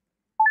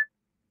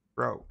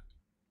 Bro,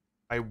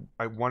 I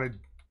want to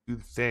do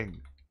the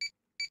thing.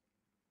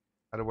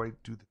 How do I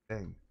do the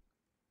thing?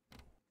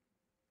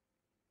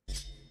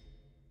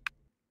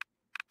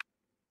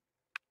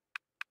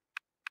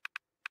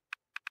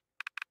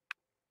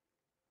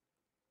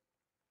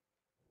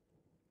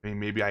 I mean,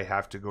 maybe I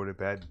have to go to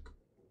bed.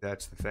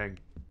 That's the thing.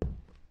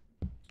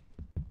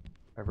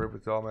 I've lived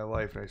with it all my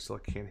life, and I still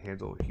can't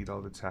handle heat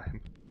all the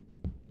time.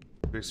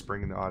 There's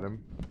spring and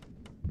autumn.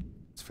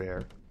 It's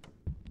fair.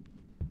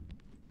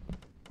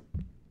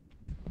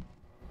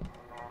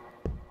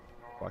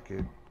 Fuck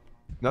it.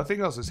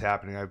 Nothing else is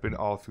happening. I've been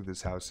all through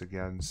this house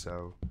again,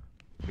 so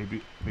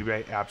maybe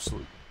I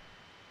absolutely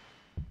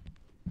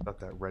thought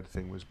that red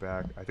thing was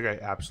back. I think I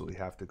absolutely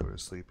have to go to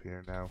sleep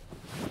here now.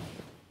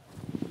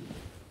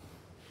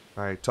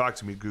 Alright, talk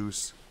to me,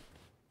 Goose.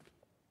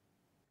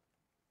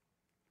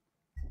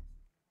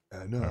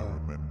 I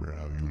remember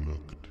how you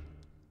looked.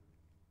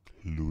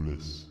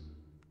 Clueless.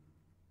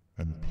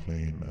 And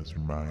plain as your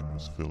mind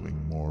was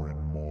filling more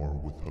and more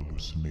with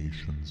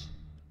hallucinations.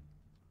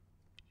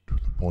 To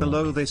the point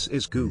Hello, this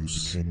is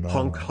Goose.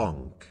 Honk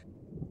honk.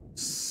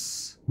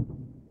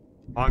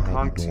 Honk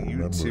honk to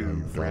you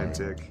too,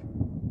 Frantic.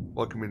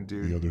 Welcome in,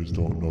 dude. The others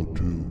don't know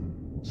too,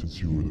 since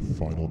you were the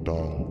final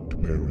doll to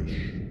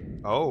perish.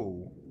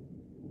 Oh.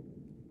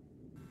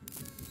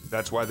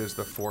 That's why there's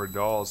the 4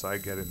 dolls. I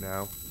get it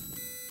now.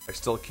 I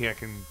still can't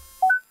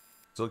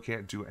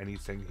do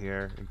anything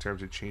here in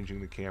terms of changing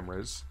the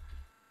cameras.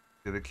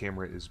 The other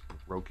camera is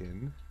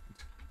broken.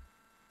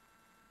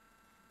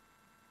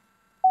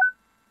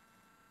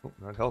 Oh,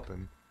 not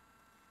helping.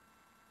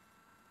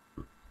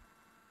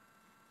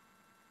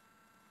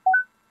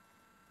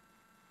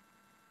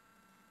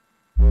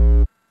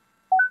 Why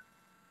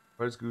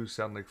does Goose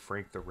sound like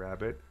Frank the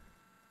Rabbit?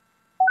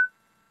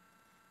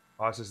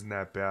 Boss isn't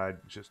that bad,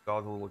 just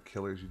all the little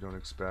killers you don't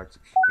expect.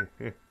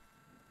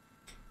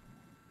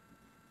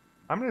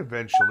 I'm gonna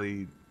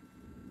eventually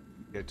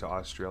get to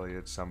Australia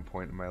at some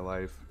point in my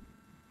life.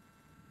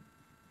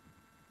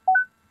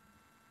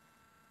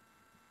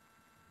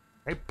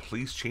 Can I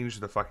please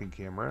change the fucking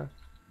camera?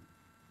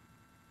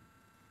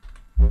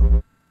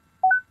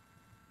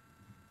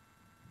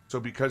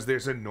 So because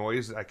there's a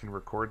noise, I can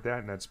record that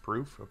and that's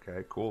proof?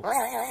 Okay, cool.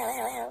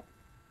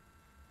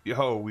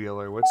 Yo,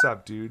 Wheeler, what's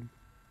up, dude?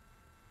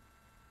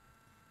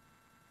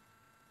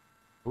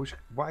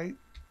 Why?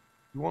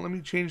 You won't let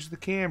me change the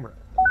camera.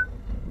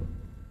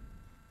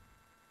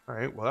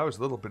 Alright, well that was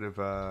a little bit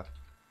of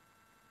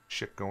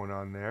shit going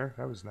on there.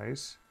 That was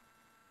nice.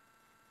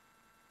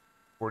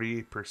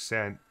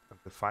 48% of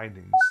the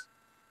findings.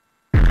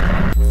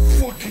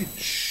 Fucking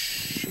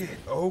shit.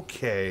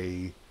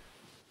 Okay.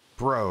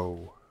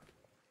 Bro.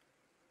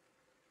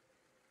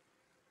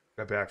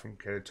 Got back from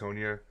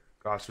Catatonia.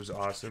 Goss was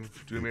awesome.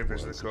 Do me a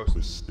visit the coast.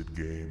 Twisted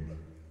game.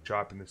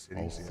 Shop in the city.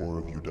 All 4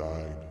 of you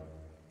died.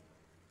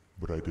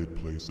 But I did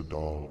place a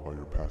doll by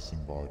your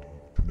passing body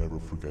to never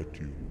forget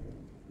you.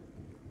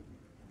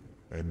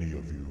 Any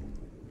of you.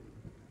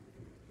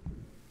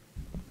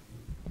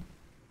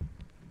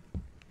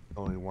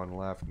 Only one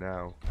left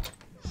now.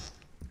 Let's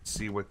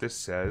see what this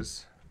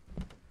says.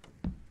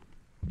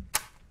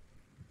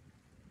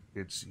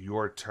 It's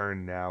your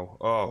turn now.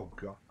 Oh,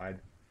 God.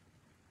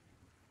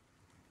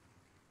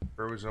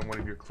 Where was on one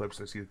of your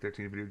clips? I see the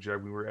 13th video,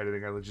 Jugg. We were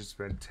editing. I legit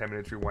spent 10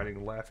 minutes rewinding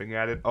and laughing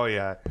at it. Oh,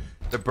 yeah.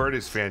 The bird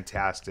is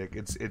fantastic.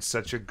 It's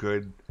such a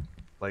good,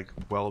 like,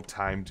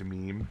 well-timed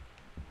meme.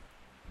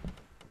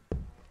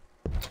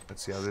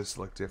 Let's see how this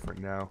look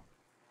different now.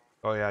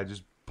 Oh, yeah.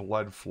 Just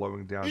blood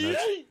flowing down.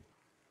 That's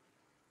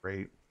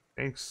great.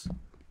 Thanks.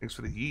 Thanks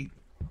for the heat.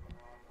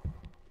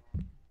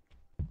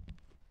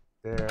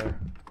 There.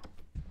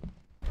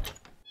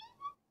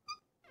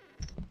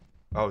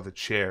 Oh, the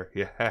chair.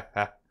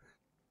 Yeah.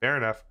 Fair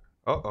enough.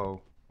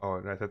 Uh-oh. Oh,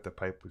 and I thought the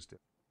pipe was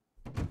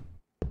different.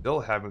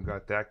 Still haven't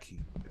got that key.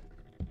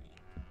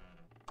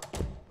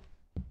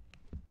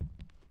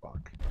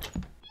 Fuck.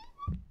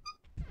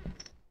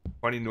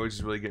 Funny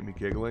noises really get me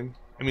giggling.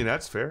 I mean,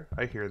 that's fair.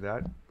 I hear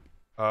that.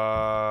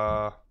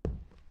 I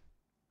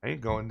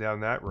ain't going down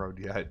that road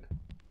yet.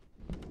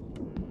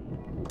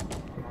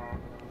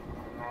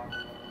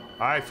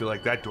 I feel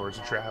like that door's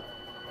a trap.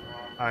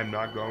 I'm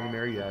not going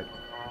there yet.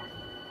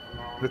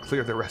 I'm gonna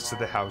clear the rest of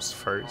the house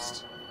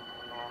first.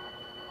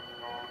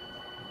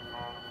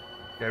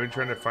 Yeah, I've been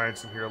trying to find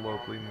some here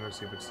locally. I'm gonna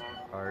see if it's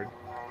hard.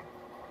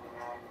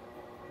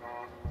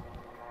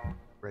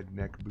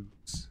 Redneck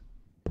boots.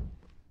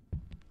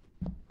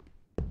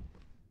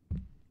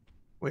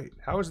 Wait,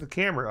 how is the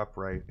camera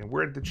upright? And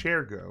where did the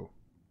chair go?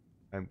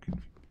 I'm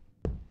confused.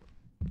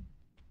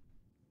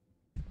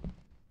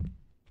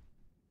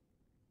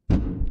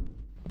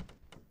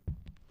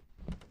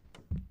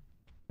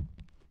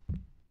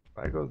 If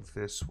I go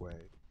this way,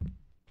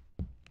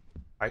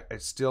 I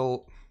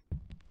still...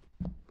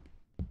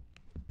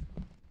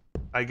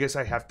 I guess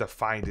I have to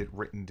find it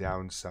written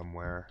down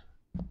somewhere.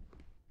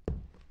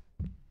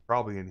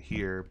 Probably in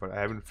here, but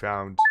I haven't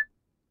found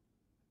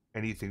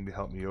anything to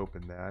help me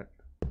open that.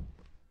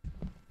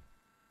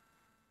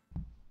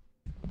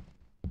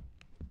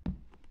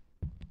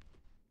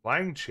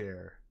 Flying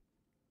chair.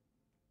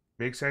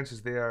 Makes sense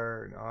as they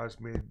are an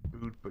Oz-made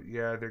boot, but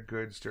yeah, they're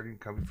good, sturdy and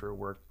comfy for a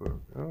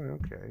workbook. Oh,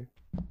 okay.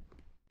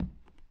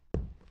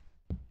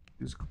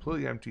 It's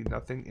completely empty,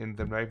 nothing in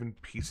them, not even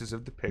pieces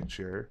of the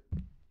picture.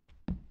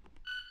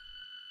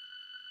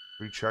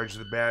 Recharge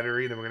the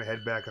battery, then we're gonna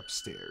head back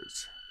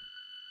upstairs.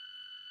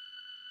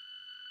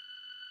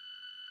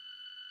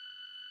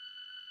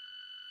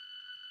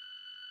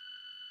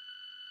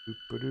 Boop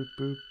ba doop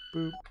boop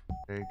boop.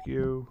 Thank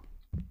you.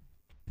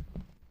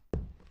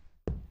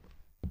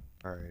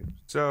 Alright,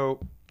 so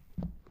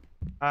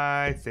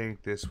I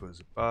think this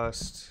was a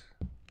bust.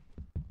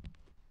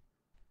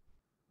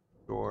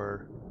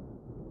 Door.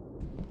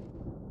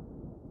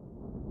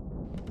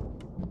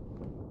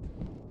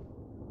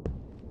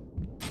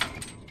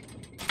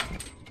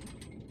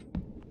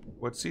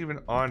 What's even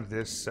on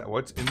this set?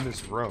 What's in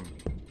this room?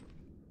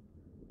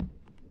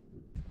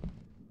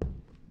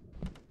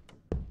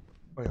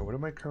 Oh yeah, what are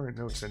my current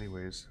notes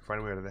anyways?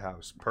 Find a way out of the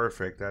house.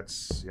 Perfect,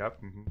 that's...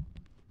 Yep.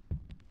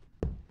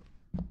 I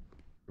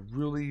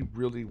really,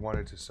 really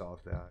wanted to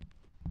solve that.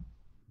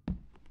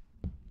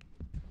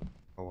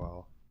 Oh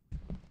well.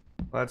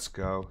 Let's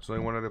go. There's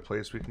only one other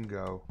place we can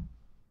go.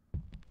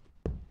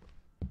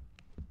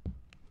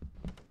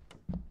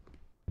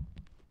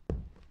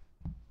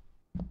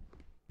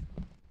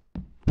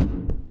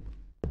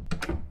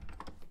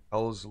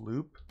 Hell's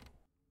Loop?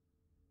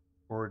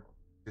 Or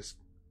just...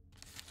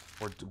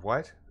 Or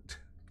what?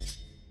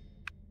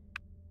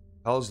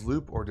 Hell's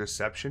Loop or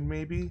Deception,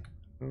 maybe?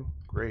 Oh,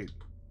 great.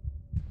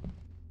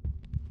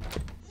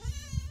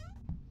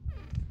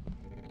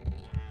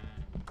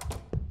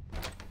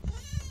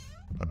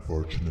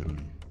 Unfortunately,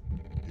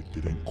 it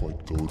didn't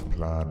quite go to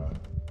plan.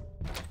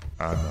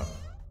 Anna,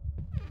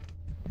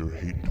 your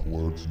hate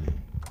towards me,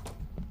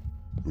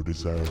 your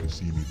desire to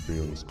see me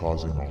fail is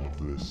causing all of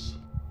this.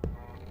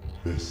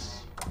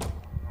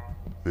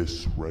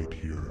 This right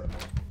here.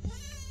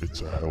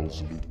 It's a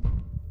Hell's Loop.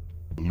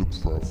 A loop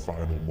for our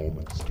final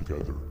moments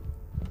together.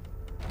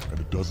 And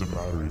it doesn't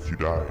matter if you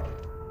died.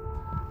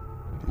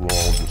 It will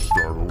all just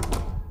start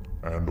over,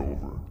 and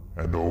over,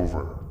 and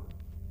over.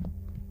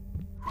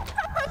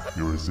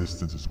 Your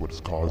resistance is what is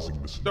causing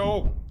this.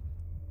 No!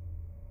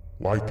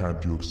 Why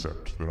can't you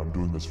accept that I'm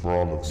doing this for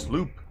all of you?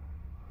 Loop.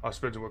 I'll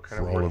spend what kind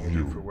For of all work of you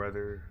do you for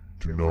whether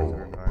to know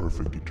a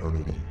perfect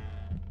eternity.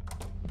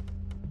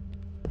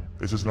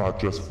 This is not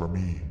just for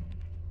me.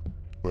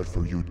 But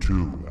for you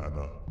too,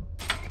 Anna.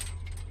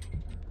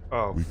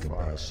 Oh, we can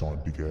pass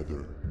on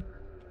together.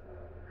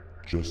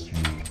 Just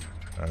you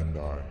and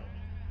I.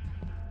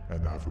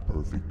 And have a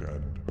perfect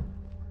end.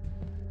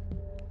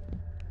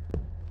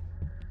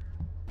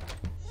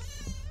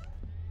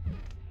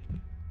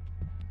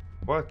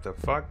 What the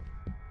fuck?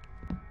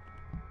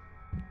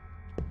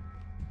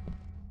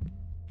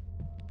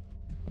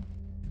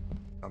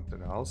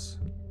 Something else.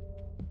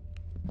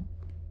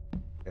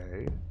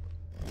 Okay.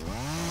 Is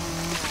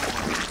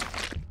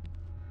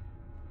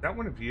that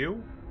one of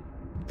you?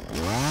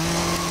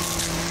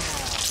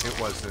 It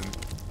wasn't.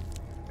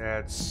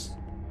 That's...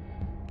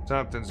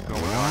 Something's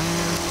going on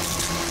here.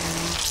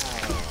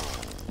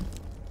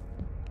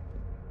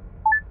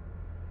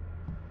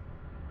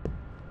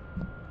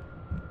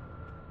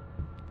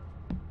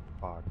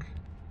 Fuck.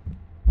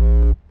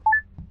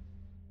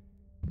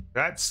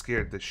 That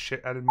scared the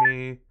shit out of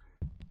me.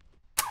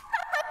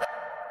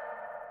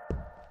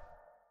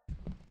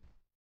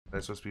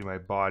 That's supposed to be my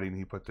body, and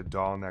he put the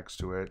doll next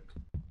to it.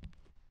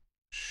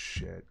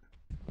 Shit.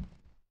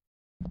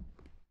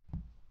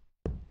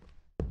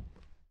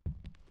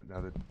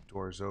 Now the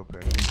door's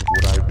open.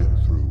 What I've been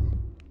through,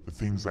 the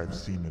things I've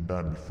seen and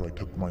done before I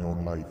took my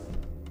own life.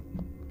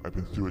 I've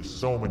been through it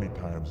so many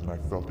times, and I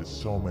felt it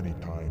so many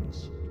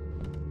times.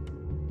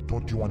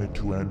 Don't you want it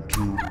to end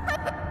too?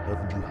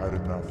 Haven't you had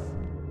enough?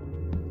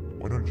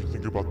 Why don't you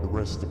think about the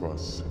rest of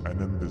us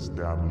and end this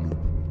damn loop?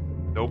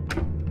 Nope.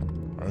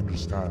 I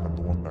understand I'm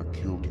the one that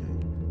killed you,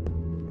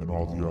 and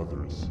all the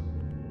others.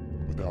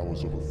 But that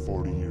was over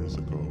 40 years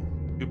ago.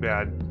 Too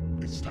bad.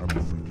 It's time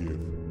to forgive,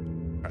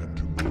 and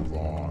to move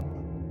on.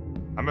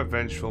 I'm a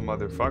vengeful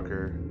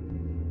motherfucker.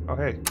 Oh,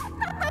 hey.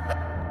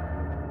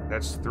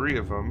 That's 3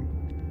 of them.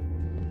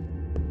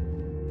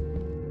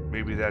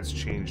 Maybe that's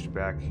changed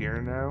back here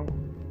now?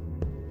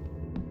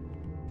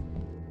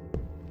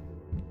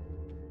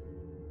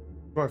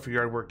 Well, I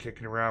figured I'd wear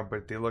kicking around,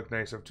 but they look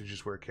nice enough to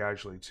just wear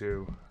casually,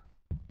 too.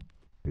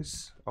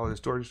 This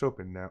door just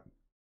opened now.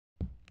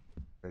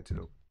 That's it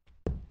open.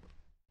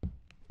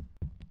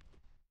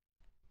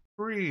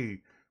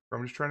 Free!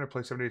 I'm just trying to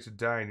play 7 Days to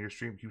Die, and your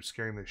stream keeps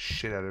scaring the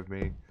shit out of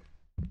me.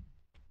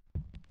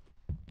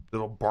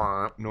 Little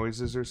burp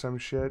noises or some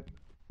shit.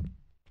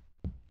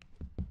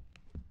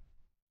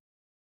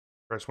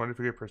 Press 1 to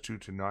forget, press 2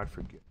 to not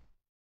forget.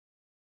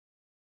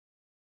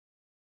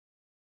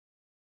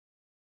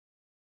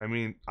 I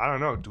mean, I don't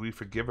know. Do we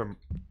forgive him?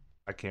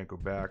 I can't go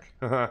back.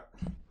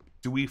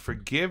 Do we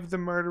forgive the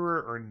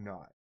murderer or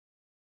not?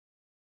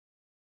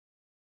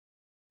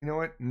 You know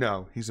what?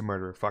 No, he's a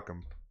murderer. Fuck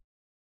him.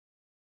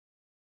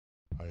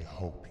 I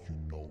hope you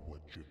know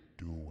what you're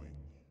doing.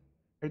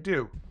 I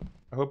do.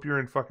 I hope you're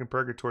in fucking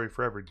purgatory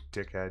forever,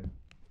 dickhead.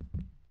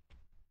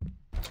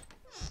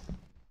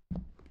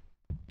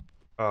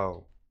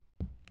 Oh.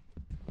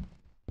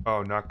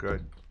 Oh, not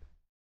good.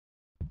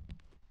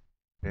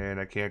 And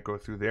I can't go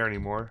through there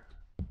anymore.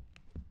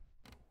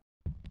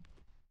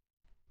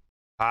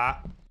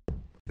 Ah!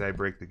 Did I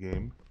break the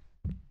game?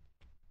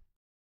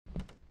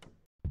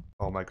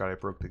 Oh my god, I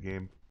broke the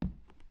game.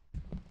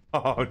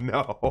 Oh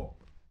no!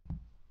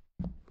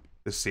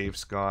 The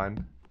safe's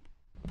gone.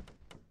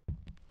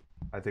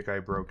 I think I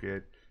broke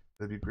it.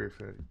 That'd be great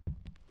for...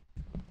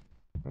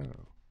 Oh.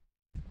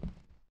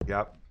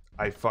 Yep.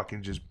 I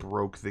fucking just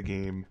broke the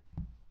game.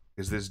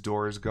 Is this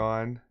door is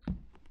gone?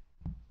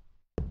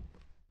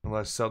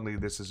 Unless suddenly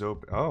this is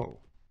open. Oh.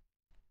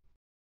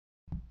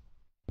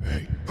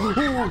 Hey.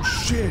 Oh,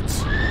 shit!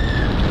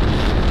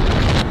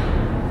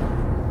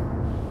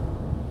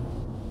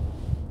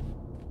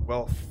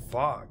 Well,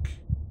 fuck.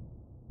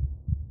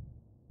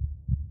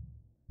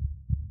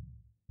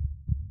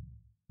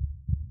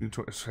 June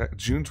 22nd,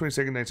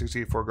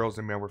 1968, 4 girls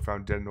and a man were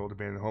found dead in an old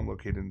abandoned home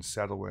located in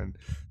Saddlewind.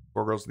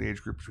 4 girls in the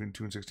age group between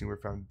 2 and 16 were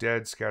found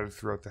dead, scattered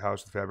throughout the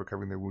house with fabric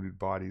covering their wounded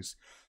bodies.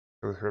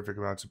 With horrific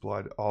amounts of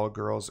blood. All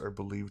girls are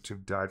believed to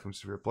have died from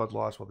severe blood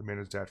loss, while the man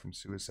has died from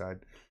suicide.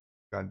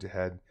 Gun to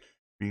head.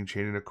 Being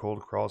chained in a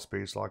cold crawl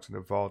space, locked in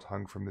a vault,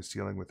 hung from the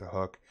ceiling with a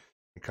hook,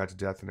 and cut to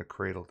death in a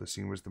cradle. The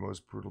scene was the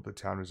most brutal the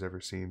town has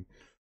ever seen.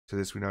 To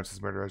this, we announce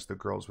this murder as the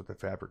girls with the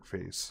fabric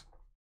face.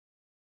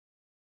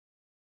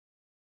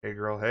 Hey,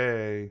 girl,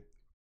 hey.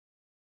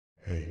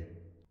 Hey.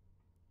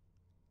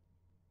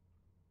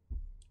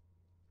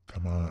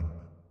 Come on.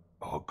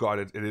 Oh, God,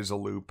 it is a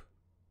loop.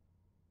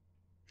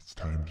 It's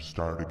time to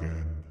start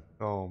again.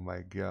 Oh,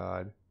 my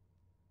God.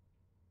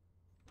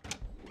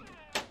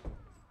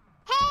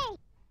 Hey!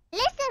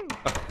 Listen!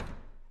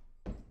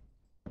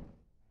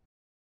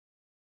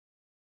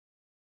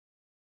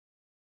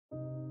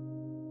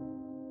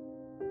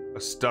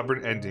 A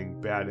stubborn ending.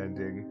 Bad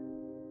ending.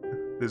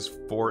 There's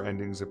 4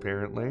 endings,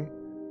 apparently.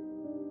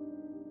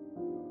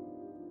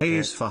 A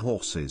is for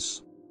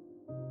horses.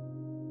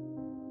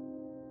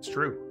 It's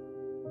true.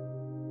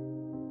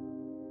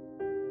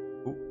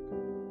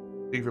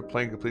 Thank you for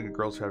playing Completing a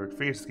Girl's Fabric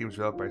Face. The game was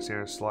developed by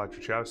Stanislaw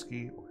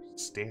Trachowski, or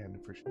Stan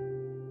for sure.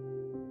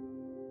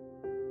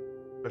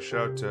 A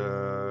shout out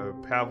to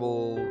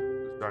Pavel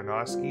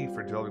Zarnowski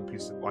for developing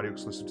pieces of audio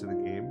exclusive to the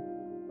game.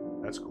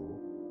 That's cool.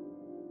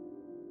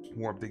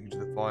 Warm thank you to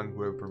the following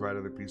who have provided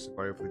other pieces of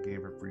audio for the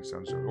game from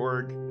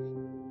freesounds.org.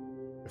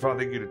 A final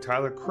thank you to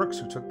Tyler Crooks,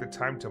 who took the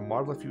time to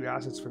model a few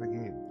assets for the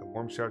game. A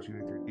warm shout out to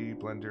Unity 3D,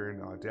 Blender,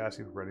 and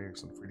Audacity for providing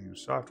excellent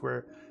free-to-use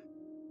software.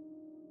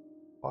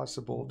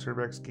 Possible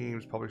Turbex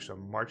Games published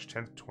on March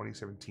 10th,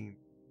 2017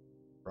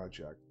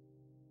 project.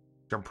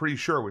 Which I'm pretty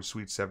sure was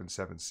Suite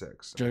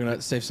 776. You're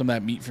gonna save some of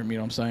that meat for me, you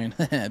know what I'm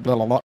saying? Blah,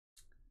 blah, blah.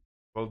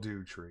 Will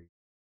do, Tree.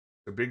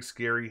 The big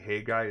scary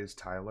hey guy is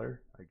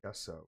Tyler? I guess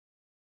so.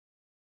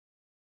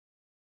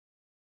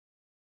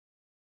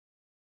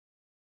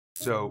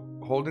 So,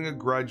 holding a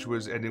grudge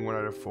was ending 1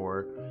 out of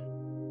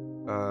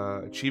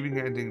 4. Achieving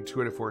ending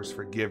 2 out of 4 is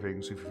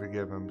forgiving, so if you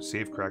forgive him.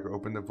 Safecracker,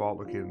 open the vault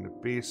located in the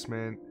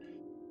basement.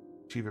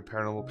 Achieve a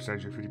paranormal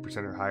percentage of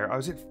 50% or higher. I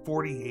was at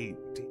 48.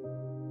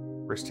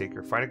 Risk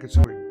taker, find a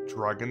consuming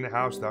drug in the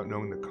house without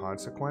knowing the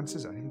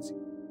consequences. I didn't see.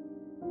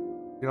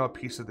 You know, a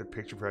piece of the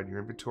picture for your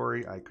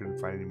inventory. I couldn't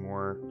find any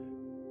more.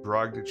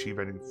 Drugged, achieve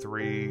ending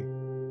 3.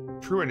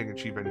 True ending,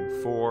 achieve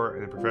ending 4.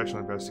 And then professional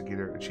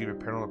investigator, achieve a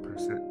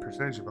paranormal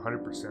percentage of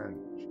 100%.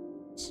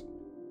 Jeez.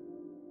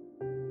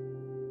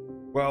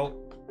 Well,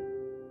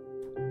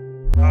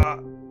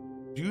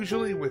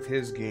 usually with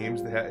his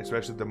games,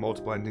 especially the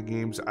multiple ending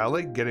games, I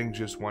like getting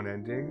just one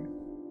ending,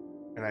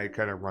 and I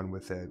kind of run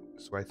with it.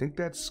 So I think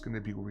that's going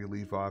to be where we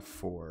leave off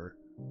for.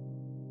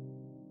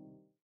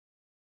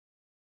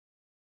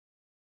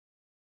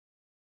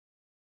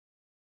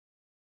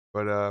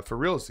 But for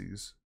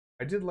realsies,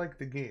 I did like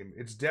the game.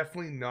 It's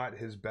definitely not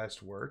his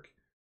best work,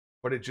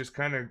 but it just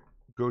kind of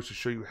goes to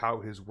show you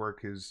how his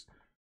work has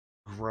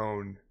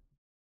grown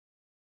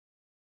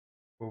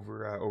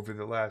over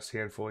the last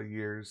handful of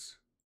years.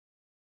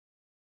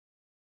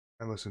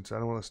 I don't want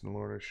to listen to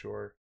Lorna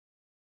Shore.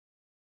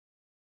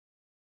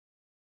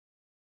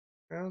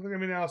 I don't think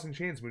I'm in Alice in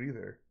Chains mood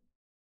either.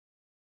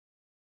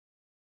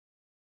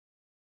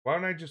 Why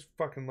don't I just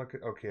fucking look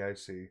at... Okay, I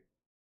see.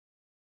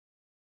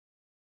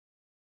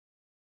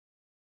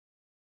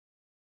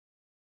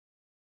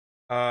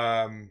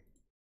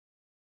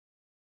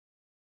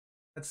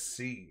 Let's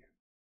see.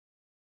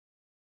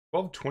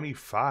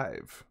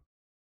 12:25.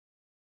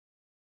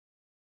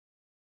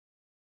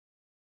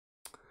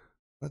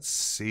 Let's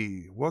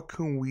see. What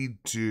can we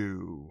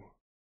do?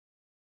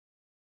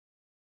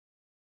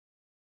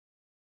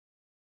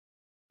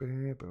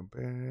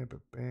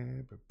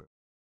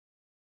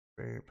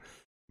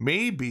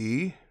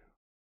 Maybe.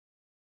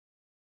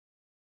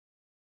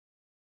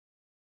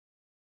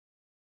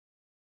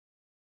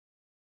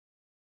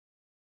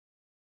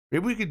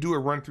 Maybe we could do a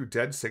run through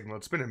Dead Signal.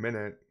 It's been a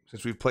minute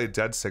since we've played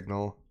Dead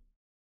Signal.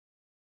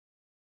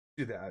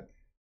 Do that.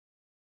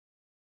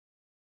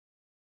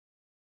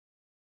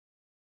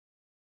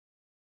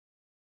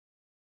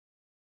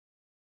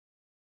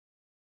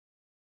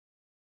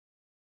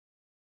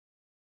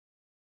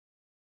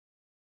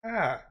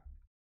 Ah.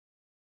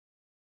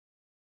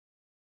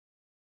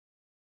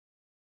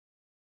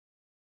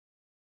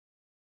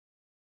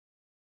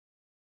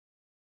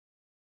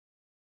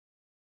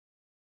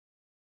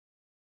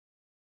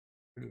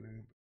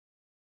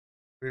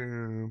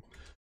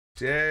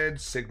 Dead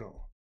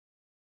Signal.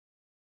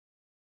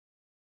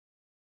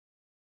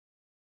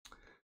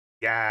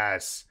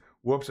 Yes.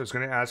 Whoops, I was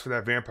going to ask for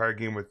that vampire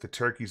game with the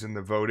turkeys and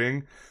the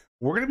voting.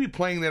 We're going to be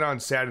playing that on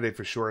Saturday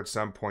for sure at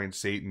some point,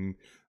 Satan.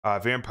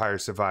 Vampire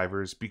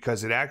Survivors,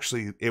 because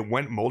it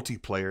went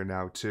multiplayer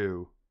now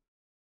too.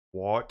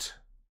 What?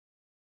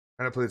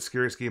 I'm gonna play the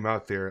scariest game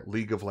out there,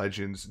 League of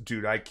Legends.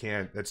 Dude, I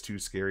can't. That's too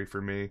scary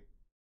for me.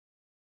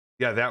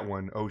 Yeah, that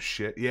one. Oh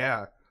shit.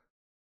 Yeah.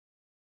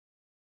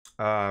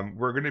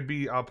 We're gonna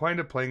be. I'll plan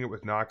to playing it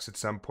with Nox at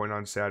some point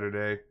on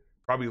Saturday.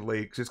 Probably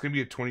late, because it's gonna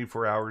be a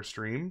 24-hour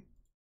stream.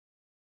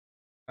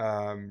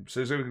 So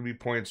there's gonna be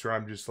points where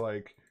I'm just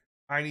like,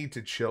 I need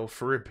to chill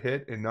for a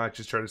bit and not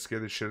just try to scare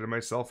the shit out of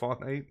myself all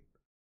night.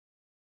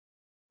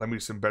 Let me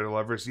some better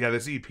lovers. Yeah,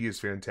 this EP is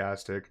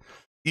fantastic.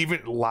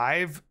 Even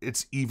live,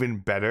 it's even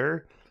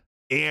better.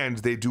 And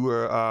they do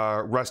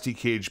a Rusty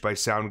Cage by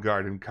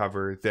Soundgarden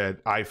cover that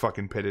I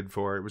fucking pitted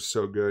for. It was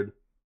so good.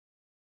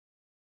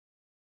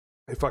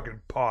 I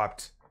fucking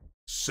popped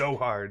so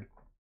hard.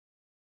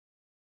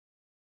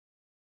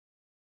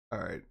 All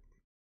right.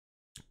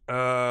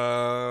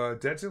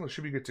 Dead Signal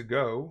should be good to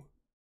go.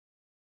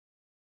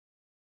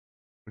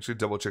 I should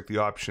double check the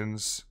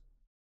options.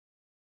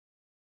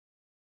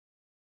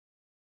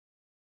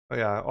 Oh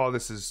yeah, all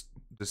this is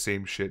the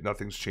same shit.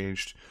 Nothing's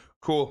changed.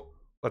 Cool.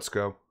 Let's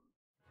go.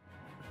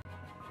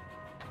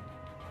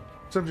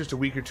 So just a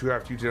week or two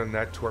after you did on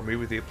that tour,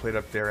 maybe they played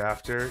up there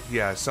after.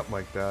 Yeah, something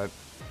like that.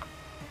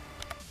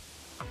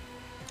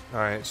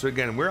 Alright, so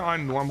again, we're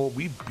on normal.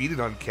 We beat it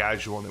on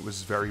casual, and it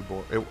was very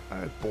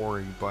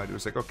boring, but it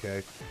was like,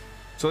 okay.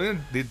 So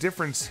then the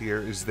difference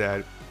here is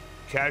that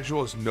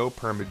casual is no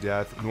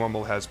permadeath,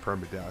 normal has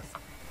permadeath.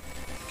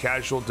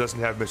 Casual doesn't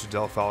have Mr.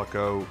 Del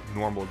Falco,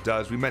 normal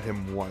does. We met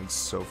him once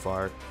so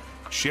far.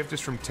 Shift is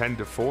from 10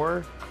 to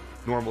 4,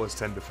 normal is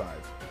 10 to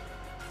 5.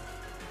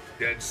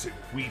 Dead Sick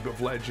Weeb of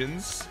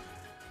Legends.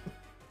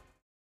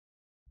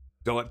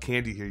 Don't let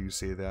Candy hear you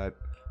say that.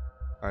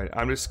 Alright,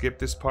 I'm gonna skip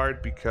this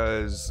part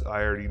because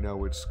I already know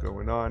what's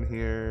going on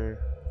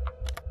here.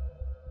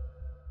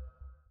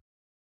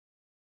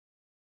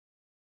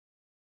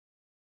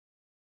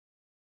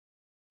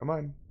 Come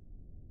on.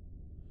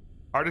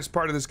 Hardest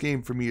part of this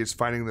game for me is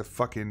finding the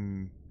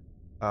fucking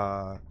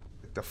the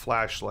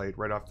flashlight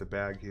right off the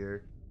bag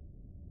here.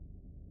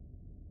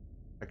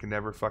 I can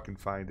never fucking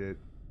find it.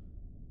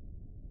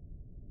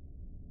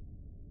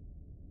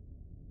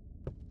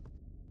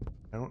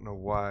 I don't know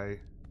why.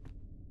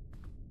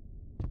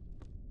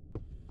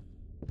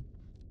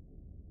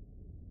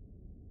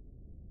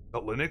 The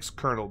Linux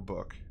kernel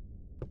book.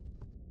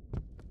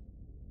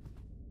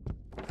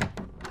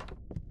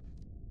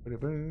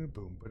 Ba-da-boom,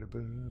 boom,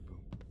 ba-da-boom, boom.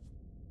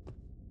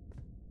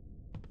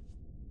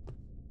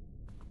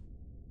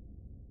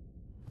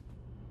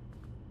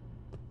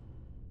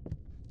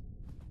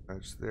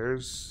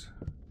 There's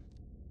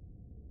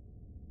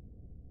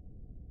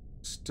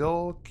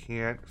still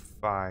can't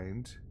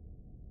find.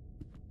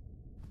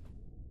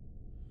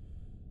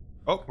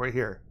 Oh, right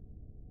here.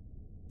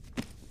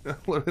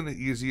 Looking the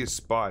easiest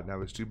spot, and I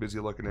was too busy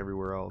looking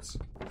everywhere else.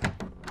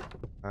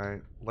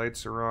 Alright,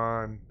 lights are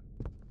on.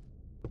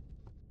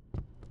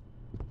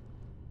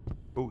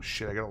 Oh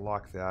shit, I gotta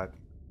lock that.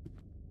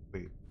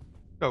 Wait.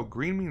 No,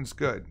 green means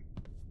good.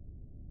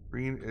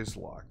 Green is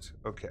locked.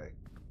 Okay.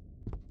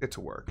 Get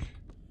to work.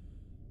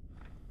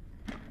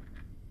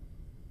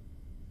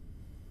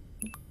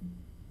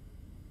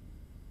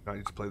 I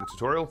need to play the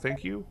tutorial,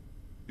 thank you.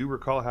 Do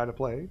recall how to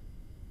play.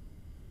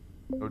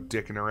 No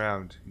dicking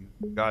around.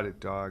 You got it,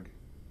 dog.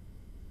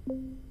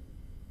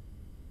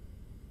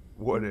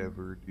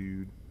 Whatever,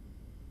 dude.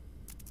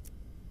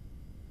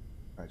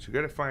 Alright, so you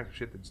gotta find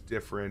shit that's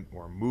different,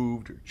 or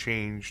moved, or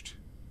changed.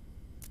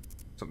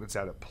 Something that's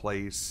out of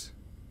place.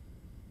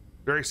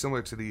 Very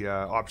similar to the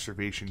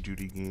observation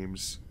duty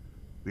games.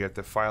 We have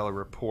to file a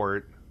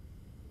report.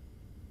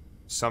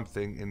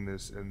 Something in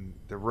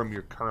the room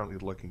you're currently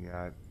looking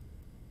at.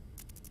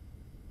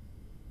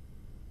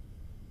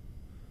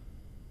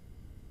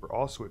 We're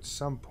also at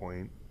some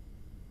point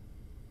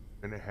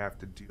gonna have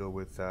to deal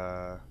with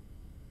that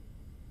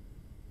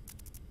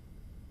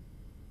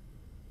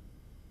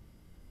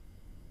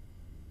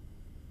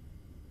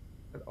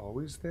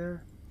always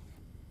there?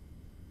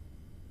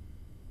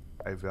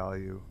 I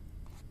value.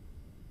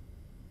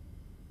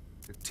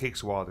 It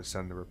takes a while to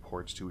send the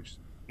reports to, which is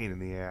a pain in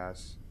the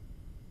ass.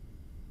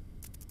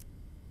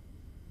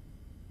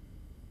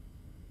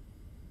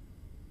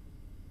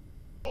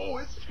 Oh,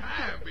 it's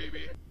time,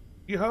 baby.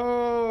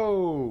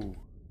 Yo!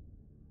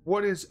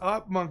 What is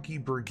up, Monkey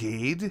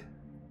Brigade?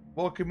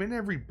 Welcome in,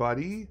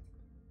 everybody.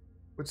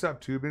 What's up,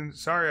 Tubin?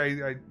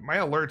 Sorry, I my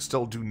alerts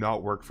still do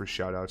not work for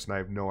shoutouts, and I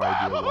have no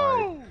idea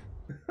why.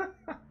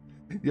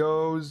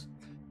 Yo,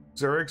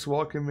 Zurix,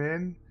 welcome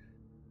in.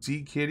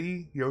 C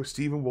Kitty, yo,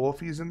 Stephen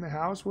Wolfie's in the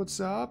house. What's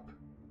up?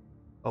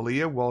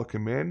 Aaliyah,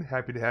 welcome in.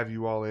 Happy to have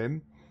you all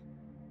in.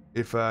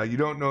 If you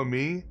don't know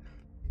me,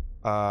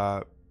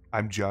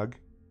 I'm Jugg.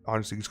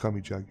 Honestly, just call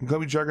me Jugg. You can call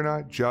me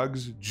Juggernaut,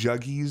 Juggs,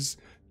 Juggies,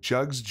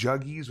 Jugs,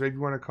 Juggies, whatever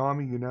you want to call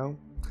me, you know.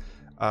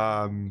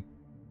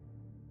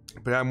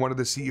 But I'm one of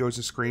the CEOs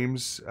of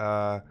Screams,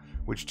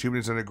 which Tubin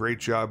has done a great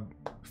job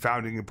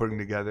founding and putting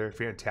together.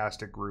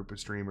 Fantastic group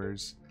of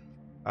streamers.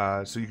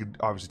 So you could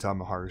obviously tell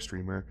I'm a horror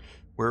streamer.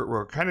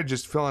 We're kind of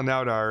just filling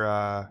out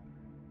our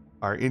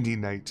indie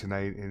night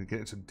tonight and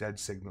getting some Dead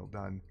Signal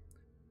done.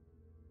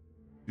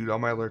 Dude, all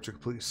my alerts are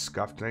completely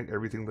scuffed tonight.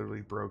 Everything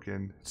literally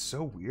broken. It's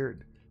so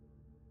weird.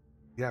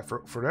 Yeah, for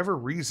whatever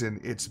reason,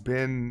 it's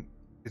been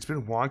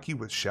wonky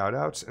with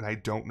shoutouts, and I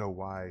don't know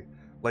why.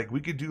 Like,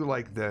 we could do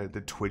like the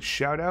Twitch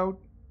shoutout,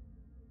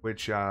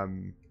 which I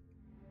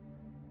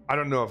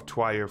don't know if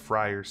Twy or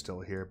Fry are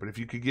still here, but if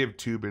you could give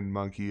Tube and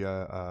Monkey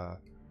a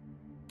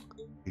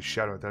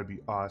shoutout, that'd be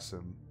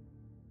awesome.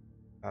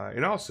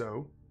 And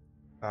also,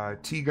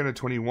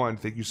 T-Gunna21,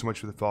 thank you so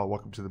much for the follow.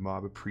 Welcome to the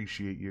mob.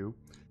 Appreciate you.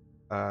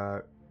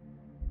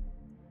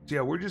 So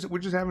yeah, we're just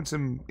having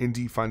some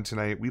indie fun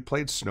tonight. We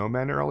played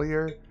Snowmen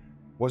earlier.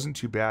 Wasn't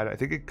too bad. I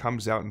think it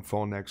comes out in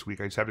full next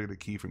week. I just have to get a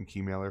key from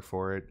Keymailer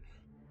for it.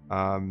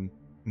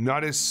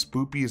 Not as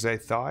spoopy as I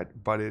thought,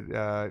 but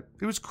it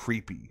was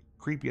creepy.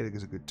 Creepy, I think,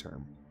 is a good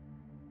term.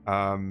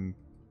 And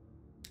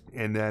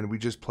then we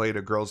just played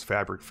A Girl's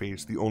Fabric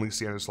Face, the only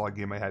Stanislaw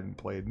game I hadn't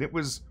played, and it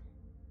was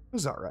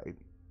all right.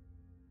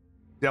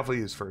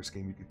 Definitely his first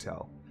game, you could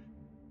tell.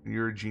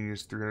 You're a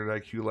genius,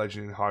 300 IQ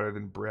legend, and hotter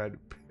than Brand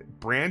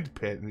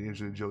Pitt and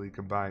Angelina Jolie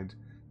combined.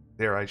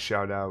 There, I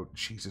shout out.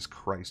 Jesus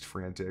Christ,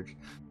 frantic.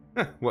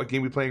 What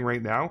game are we playing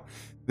right now?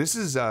 This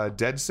is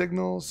Dead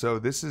Signal. So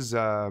this is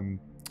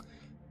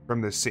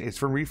it's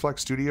from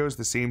Reflex Studios,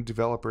 the same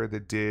developer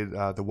that did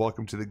the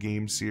Welcome to the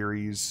Game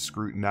series,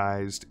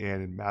 Scrutinized,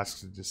 and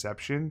Masks of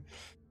Deception.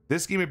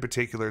 This game in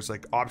particular is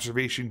like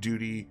Observation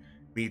Duty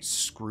meets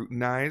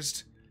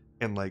Scrutinized,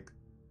 and like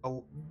a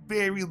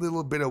very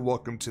little bit of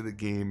Welcome to the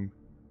Game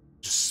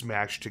just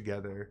smashed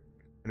together,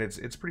 and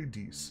it's pretty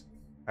decent,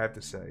 I have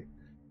to say.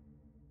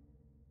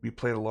 We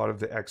played a lot of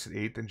the Exit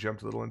 8, then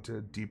jumped a little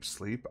into Deep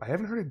Sleep. I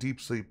haven't heard of Deep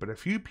Sleep, but a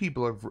few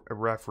people have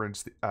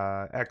referenced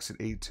Exit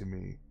 8 to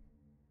me.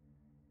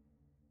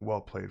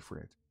 Well played,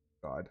 Frank.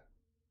 God.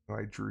 Oh,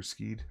 I drew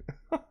skied.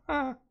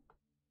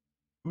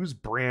 Who's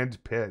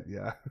Brand Pitt?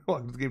 Yeah. Well,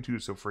 the game 2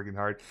 is so freaking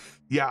hard.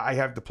 Yeah, I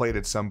have to play it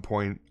at some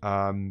point.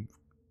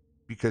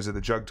 Because of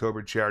the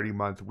Jugtober charity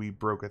month, we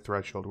broke a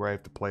threshold where I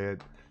have to play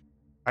it.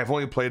 I've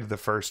only played the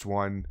first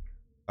one.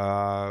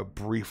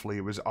 Briefly.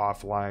 It was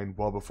offline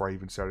well before I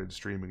even started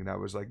streaming, and I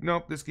was like,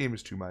 nope, this game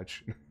is too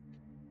much.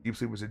 Deep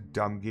Sleep was a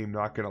dumb game,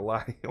 not gonna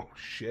lie. Oh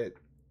shit.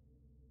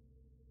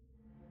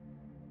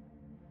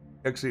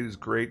 X8 is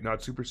great,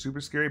 not super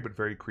scary, but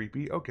very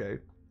creepy. Okay.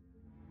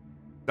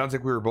 Sounds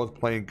like we were both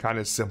playing kind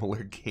of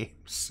similar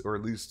games, or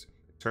at least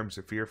in terms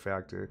of fear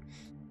factor.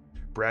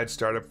 Brad's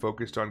startup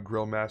focused on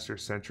grill master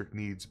centric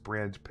needs.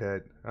 Brand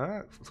Pit.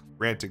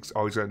 Frantic's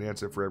always got an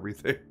answer for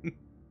everything.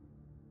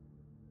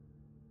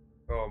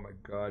 Oh my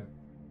god.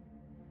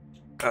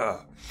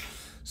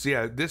 So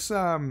yeah, this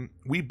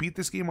we beat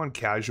this game on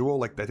casual,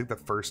 like I think the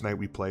first night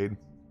we played.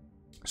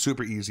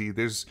 Super easy.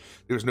 There's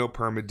no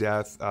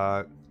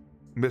permadeath.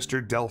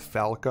 Mr. Del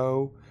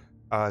Falco,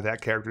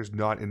 that character's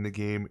not in the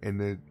game,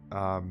 and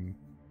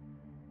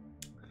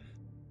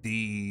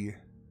the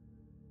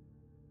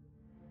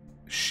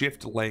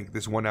shift length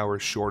is 1 hour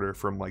shorter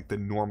from like the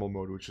normal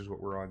mode, which is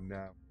what we're on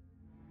now.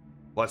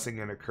 Blessing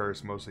and a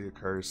curse, mostly a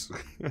curse.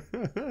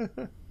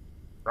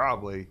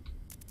 Probably.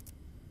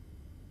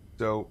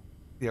 So,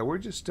 yeah, we're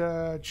just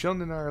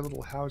chilling in our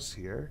little house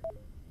here.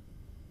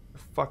 The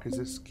fuck is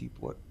this? Keep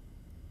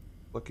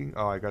looking.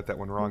 Oh, I got that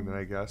one wrong then,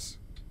 I guess.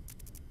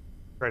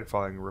 Tried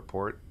filing a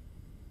report.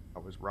 I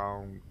was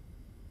wrong.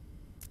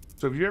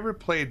 So, have you ever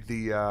played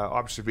the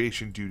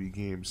observation duty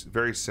games?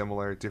 Very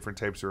similar, different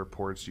types of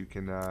reports you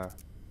can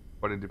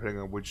put in depending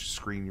on which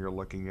screen you're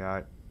looking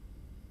at.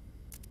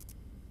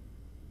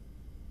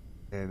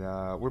 And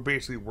we're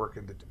basically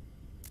working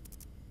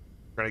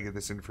trying to get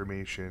this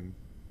information,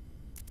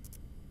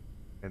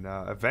 and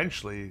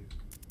eventually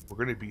we're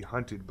going to be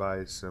hunted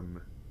by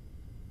some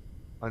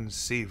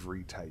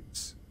unsavory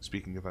types.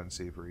 Speaking of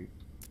unsavory,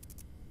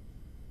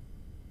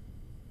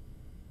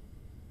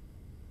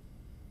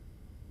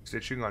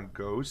 stitching on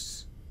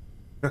ghosts.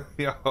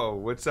 Yo,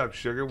 what's up,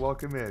 Sugar?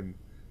 Welcome in.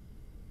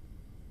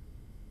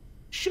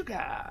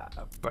 Sugar.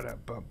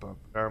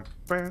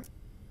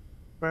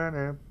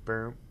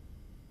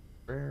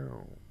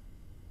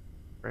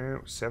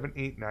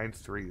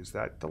 7893. Is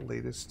that the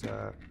latest?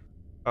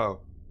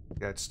 Oh,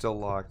 yeah, it's still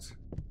locked.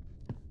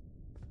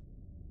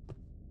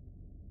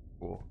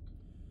 Cool.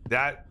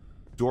 That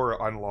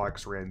door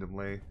unlocks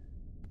randomly.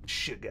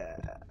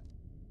 Sugar.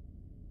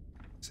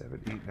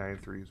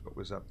 7893 is what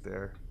was up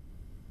there.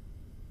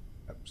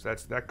 Yep, so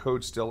that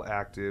code's still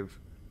active.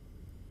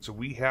 So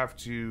we have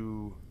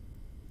to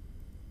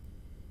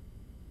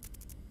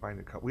find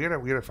a code. We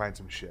gotta find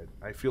some shit.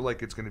 I feel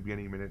like it's gonna be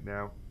any minute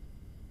now.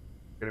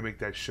 Gonna make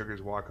that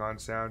Sugar's walk-on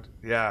sound?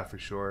 Yeah, for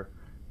sure.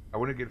 I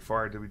wouldn't get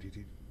far in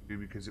WTT2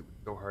 because it was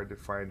so hard to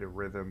find a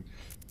rhythm.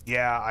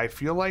 Yeah, I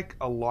feel like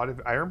a lot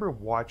of... I remember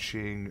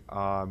watching...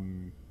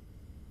 who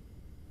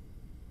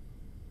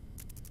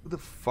the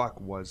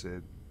fuck was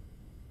it?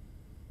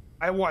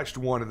 I watched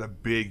one of the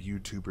big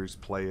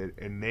YouTubers play it,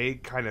 and they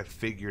kind of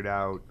figured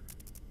out...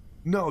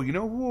 No, you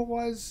know who it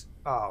was?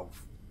 Oh,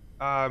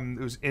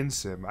 it was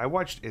Insim. I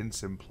watched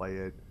Insim play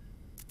it.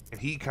 And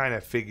he kind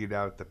of figured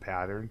out the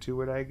pattern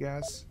to it, I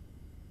guess.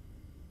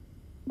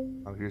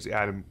 Oh, here's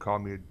Adam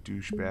calling me a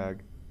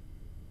douchebag.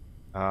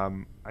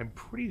 I'm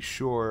pretty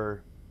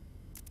sure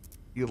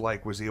he,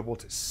 like, was able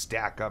to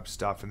stack up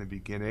stuff in the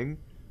beginning.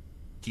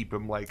 Keep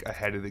him, like,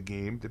 ahead of the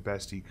game the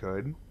best he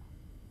could.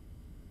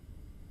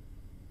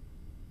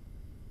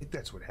 I think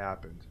that's what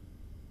happened.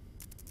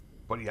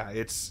 But yeah,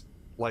 it's,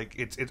 like,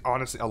 it's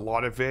honestly, a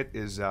lot of it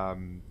is, I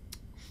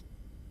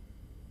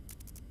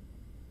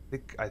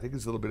think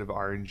there's a little bit of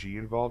RNG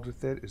involved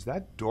with it. Is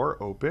that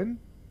door open?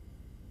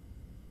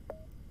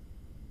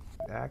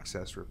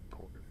 Access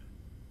report.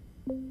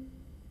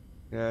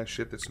 Yeah,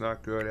 shit, that's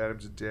not good.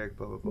 Adam's a dick,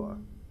 blah, blah, blah.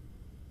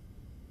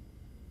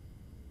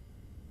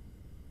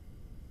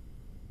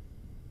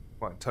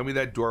 Come on, tell me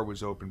that door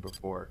was open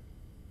before.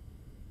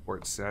 Or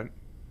it's sent.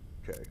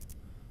 Okay.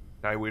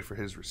 Now I wait for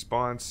his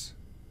response.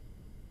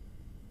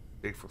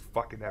 Take for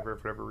fucking ever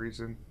for whatever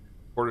reason.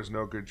 Porter's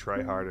no good,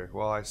 try harder.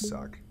 Well, I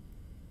suck.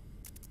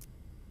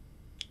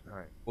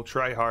 Alright, we'll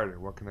try harder.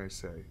 What can I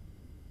say?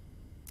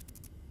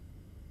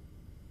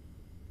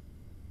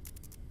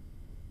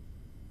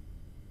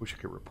 Wish I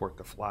could report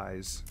the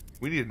flies.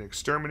 We need an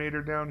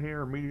exterminator down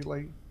here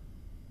immediately.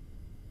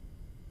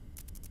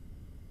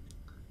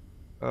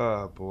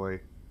 Oh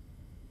boy.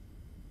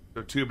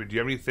 So Tuba, do you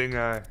have anything,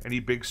 any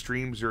big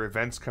streams or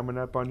events coming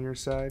up on your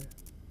side?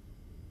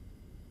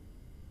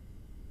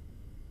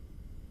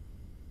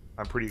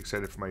 I'm pretty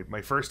excited for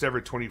my first ever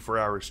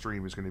 24-hour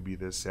stream is going to be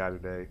this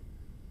Saturday.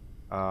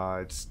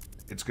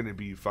 It's gonna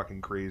be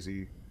fucking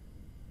crazy.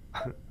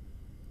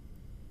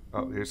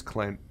 Oh, here's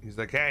Clint. He's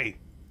like, hey,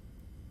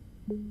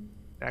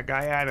 that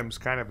guy Adam's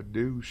kind of a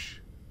douche.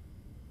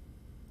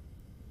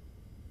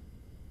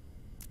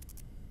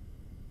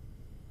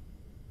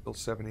 Till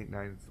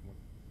 789.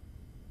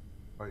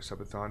 Oh,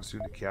 subathon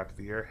soon to cap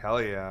the air.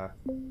 Hell yeah.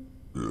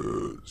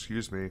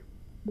 Excuse me.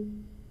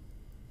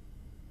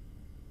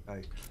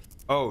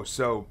 Oh,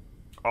 so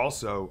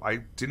also I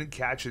didn't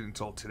catch it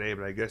until today,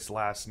 but I guess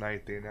last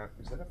night they announced.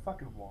 Is that a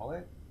fucking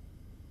wallet?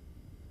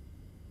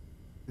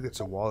 I think it's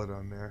a wallet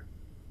on there.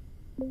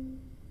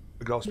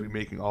 I could also be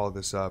making all of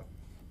this up.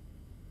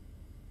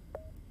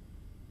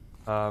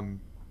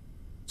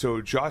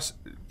 So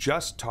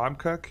just Tom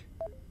Cook,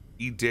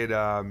 he did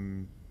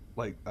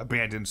like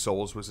Abandoned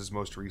Souls was his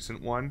most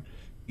recent one.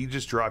 He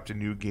just dropped a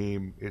new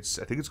game. I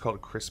think it's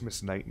called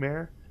Christmas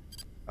Nightmare.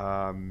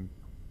 I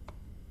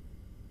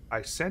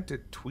sent a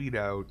tweet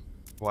out.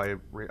 Well, I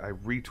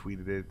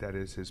retweeted it. That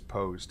is his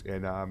post,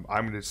 and I'm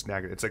gonna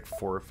snag it. It's like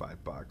 $4 or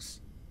 $5.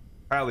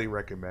 Highly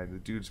recommend. The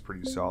dude's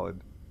pretty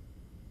solid.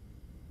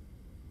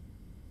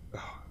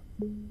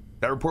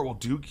 That report will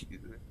do.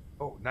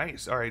 Oh,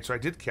 nice. All right, so I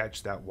did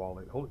catch that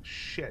wallet. Holy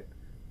shit.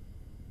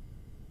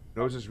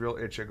 Nose is real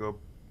itch. I go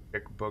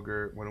pick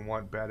booger. When I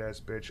want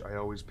badass bitch, I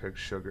always pick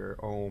sugar.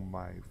 Oh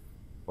my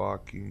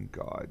fucking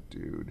god,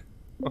 dude.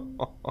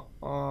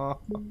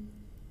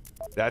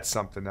 That's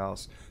something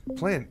else.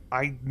 Flynn,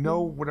 I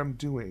know what I'm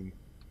doing.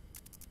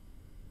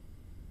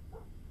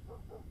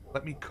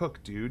 Let me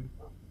cook, dude.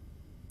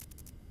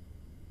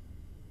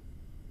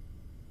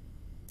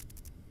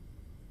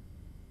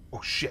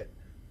 Oh shit.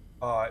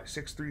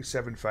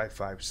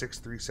 63755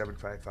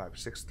 63755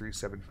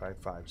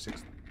 63755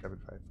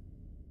 63755.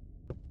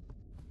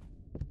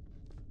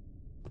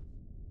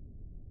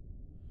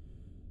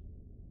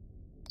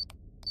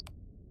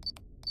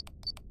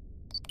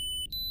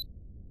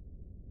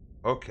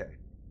 Okay.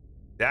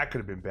 That could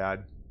have been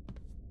bad.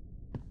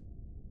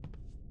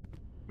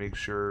 Make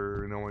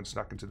sure no one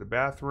snuck into the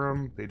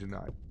bathroom. They did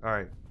not.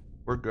 Alright.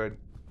 We're good.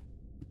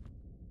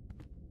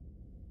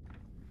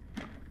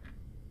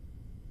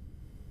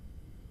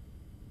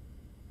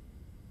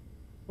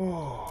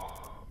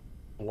 Oh.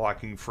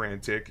 Blocking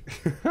frantic.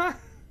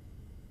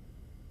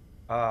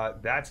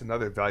 That's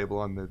another valuable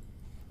on the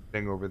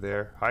thing over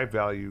there. High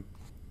value.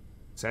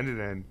 Send it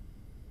in.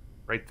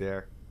 Right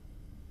there.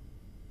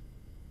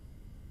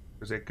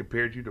 Because they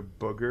compared you to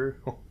Booger?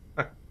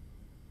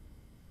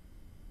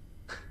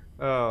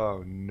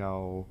 Oh,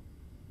 no.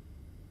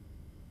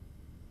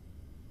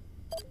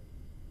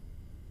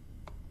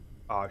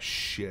 Oh,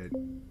 shit.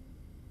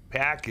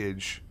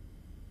 Package.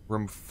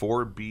 Room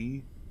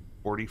 4B.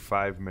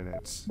 45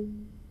 minutes.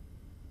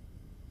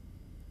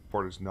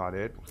 Port is not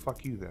it. Well,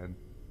 fuck you, then.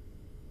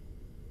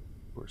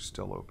 We're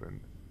still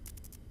open.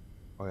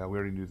 Oh, yeah, we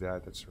already knew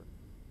that. That's right.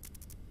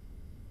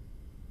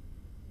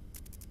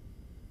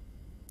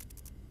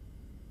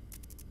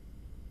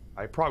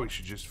 I probably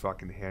should just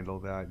fucking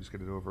handle that. Just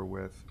get it over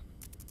with.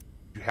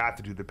 You have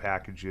to do the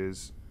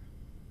packages.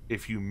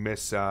 If you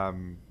miss,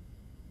 right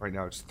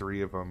now it's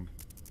 3 of them.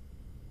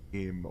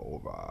 Game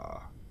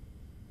over.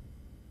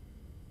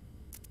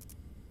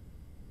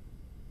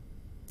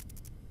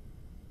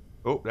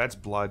 Oh, that's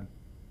blood.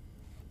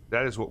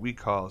 That is what we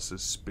call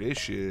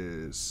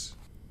suspicious.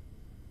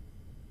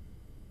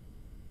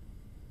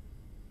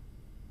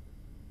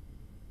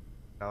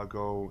 I'll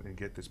go and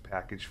get this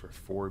package for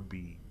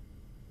 4B.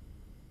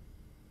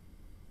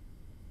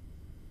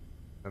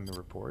 Send the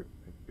report.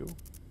 Thank you.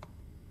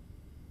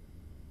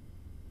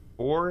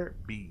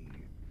 4B.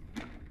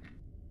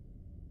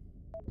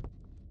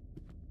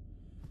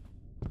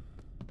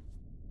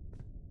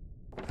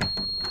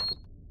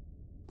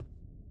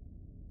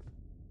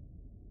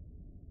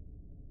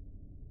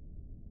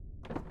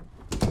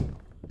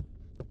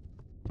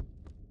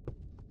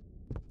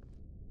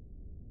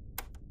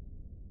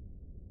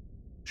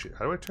 Shit,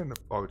 how do I turn the...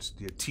 Oh, it's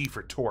the T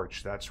for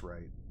torch. That's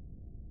right.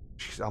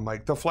 Jeez, I'm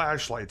like, the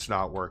flashlight's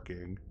not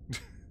working.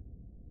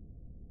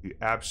 You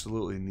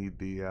absolutely need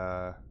the,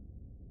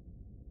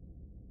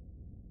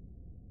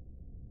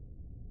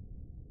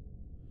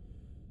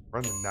 We're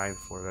on the 9th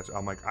floor. That's...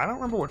 I'm like, I don't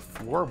remember what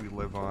floor we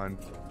live on.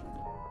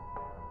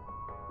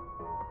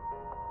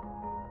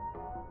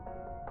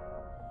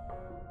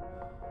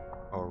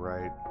 All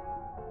right.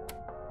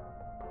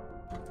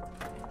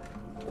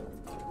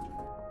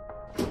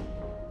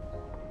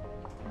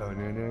 Oh,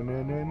 no, no,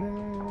 no, no, no,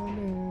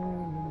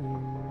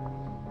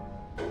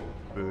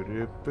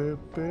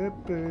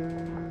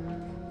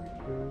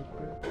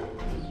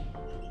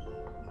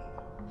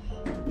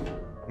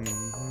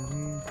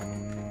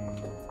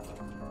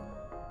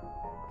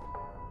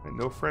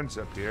 no friends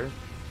up here.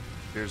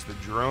 There's the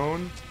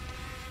drone.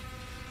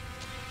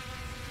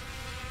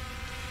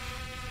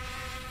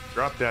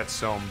 Drop that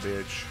some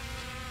bitch.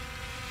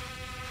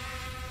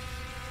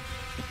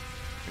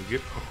 Thank you.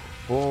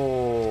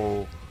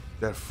 Oh,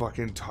 that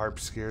fucking tarp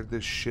scared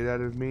the shit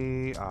out of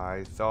me.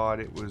 I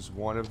thought it was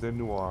one of the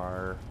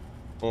noir.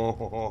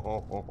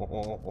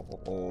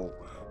 Oh,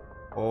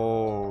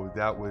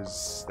 that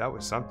was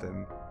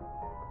something.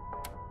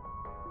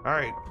 All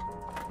right.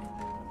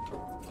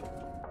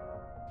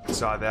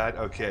 Saw that?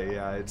 Okay,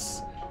 yeah,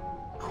 it's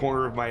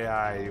corner of my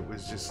eye. It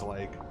was just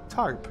like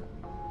tarp.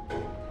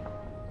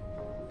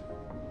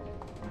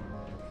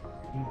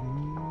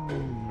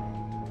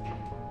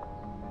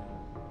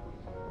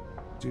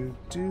 Do,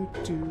 do,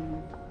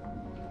 do.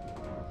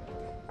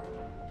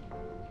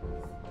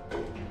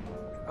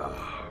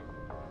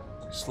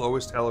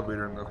 Slowest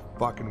elevator in the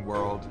fucking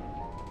world.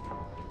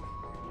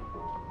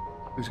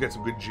 Who's got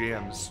some good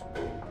jams?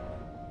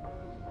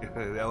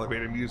 The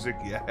elevator music,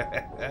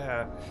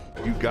 yeah.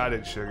 You got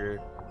it, sugar.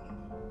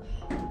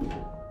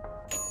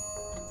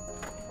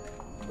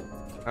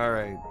 All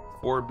right,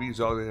 4B's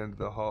all the way into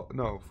the hall.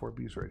 No,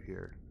 4B's right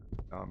here.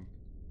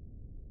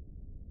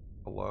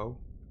 Hello?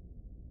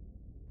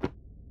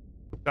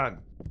 Done.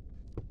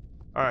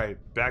 All right,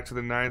 back to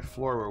the 9th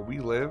floor where we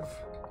live.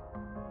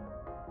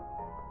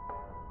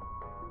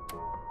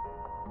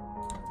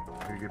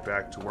 To get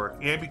back to work,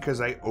 and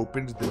because I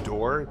opened the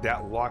door,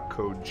 that lock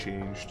code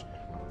changed,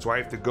 so I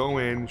have to go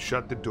in,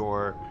 shut the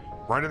door,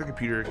 run to the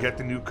computer, get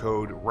the new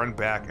code, run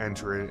back,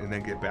 enter it, and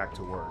then get back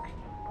to work.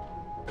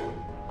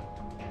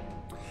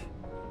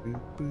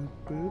 Boop, boop,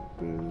 boop,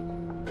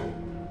 boop,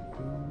 boop.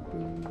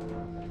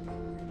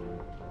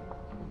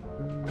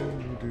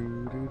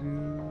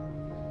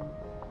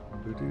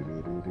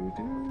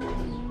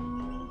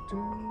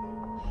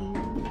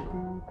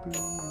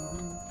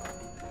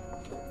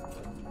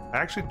 I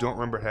actually don't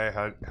remember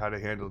how to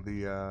handle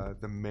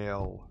the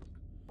male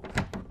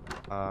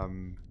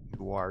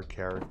noir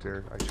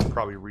character. I should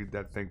probably read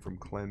that thing from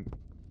Clint.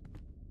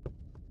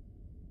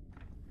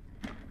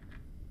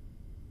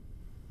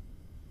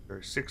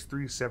 There's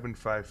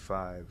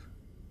 63755.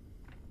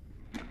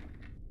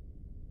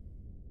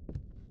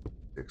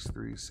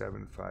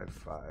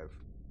 63755.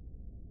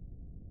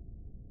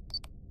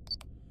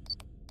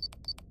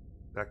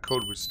 That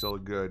code was still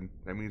good.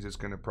 That means it's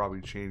gonna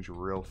probably change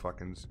real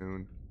fucking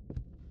soon.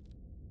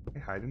 Can I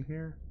hide in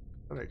here?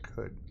 I thought I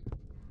could.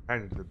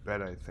 Hide into the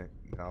bed, I think.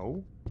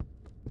 No?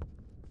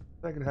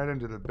 I could hide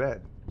under the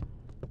bed.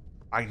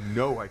 I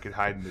know I could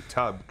hide in the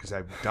tub because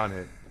I've done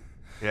it.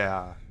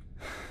 Yeah.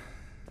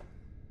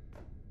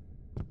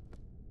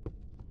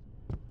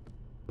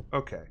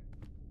 Okay.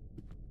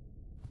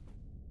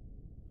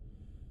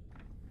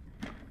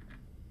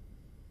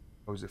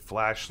 Oh, is it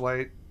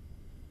flashlight?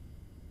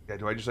 Yeah,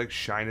 do I just like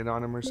shine it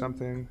on him or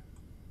something?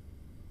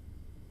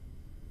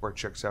 Or it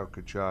checks out,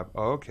 good job.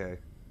 Oh, okay.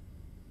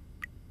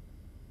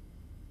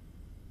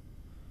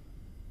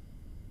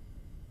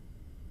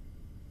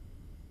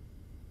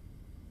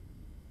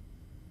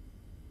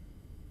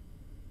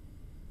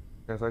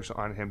 Flashlight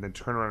on him, then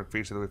turn around and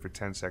face the other way for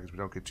 10 seconds, but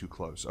don't get too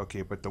close.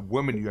 Okay, but the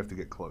woman you have to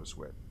get close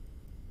with.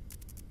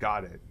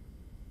 Got it.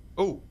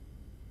 Oh!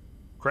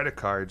 Credit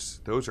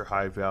cards. Those are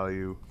high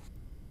value.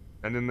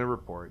 And in the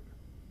report.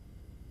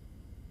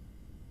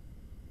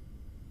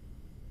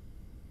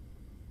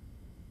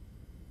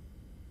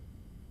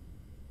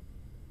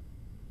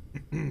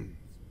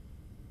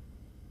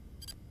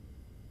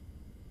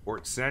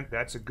 Port sent.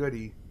 That's a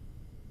goodie.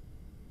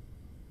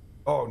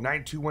 Oh,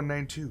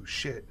 92192.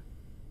 Shit.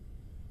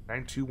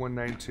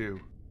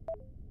 92192.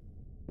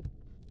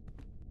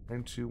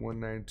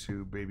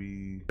 92192,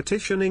 baby.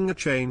 Petitioning a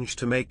change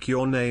to make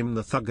your name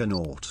the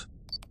Thuggernaut.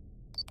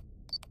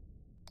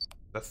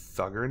 The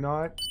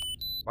Thuggernaut?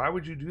 Why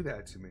would you do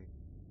that to me?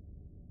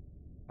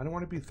 I don't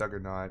want to be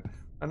Thuggernaut.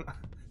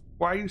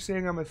 Why are you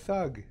saying I'm a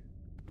thug?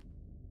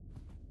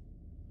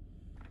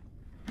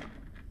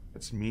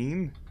 That's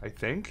mean, I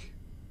think.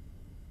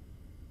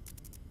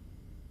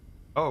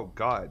 Oh,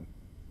 God.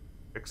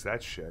 Fix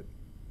that shit.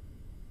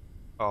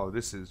 Oh,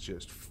 this is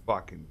just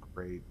fucking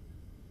great.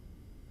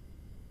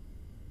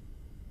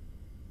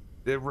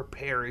 The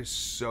repair is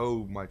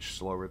so much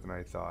slower than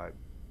I thought.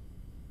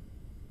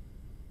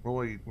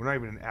 We're not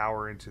even an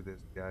hour into this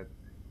yet.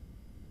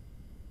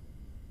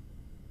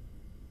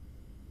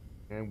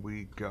 And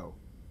we go.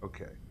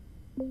 Okay.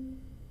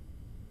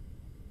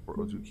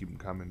 Portals, we keep them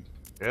coming.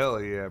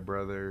 Hell yeah,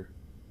 brother.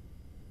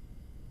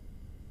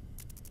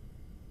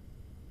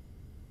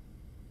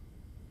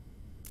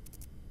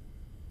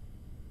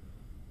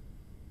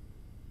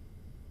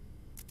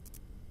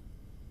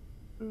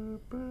 Boop,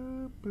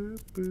 boop, boop,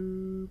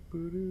 boop,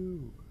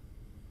 boop,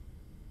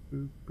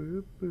 boop,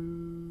 boop,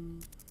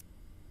 boop.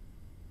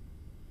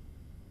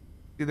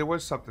 See, there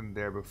was something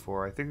there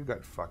before. I think it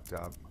got fucked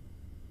up.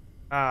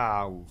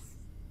 Ow.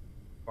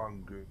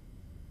 Fungus.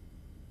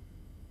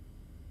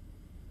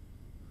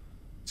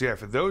 So yeah,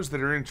 for those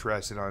that are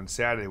interested, on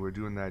Saturday we're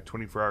doing that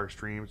 24-hour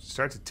stream. It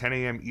starts at 10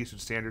 a.m. Eastern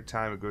Standard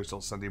Time. It goes till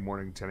Sunday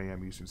morning, 10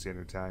 a.m. Eastern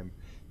Standard Time.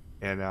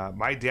 And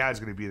my dad's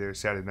going to be there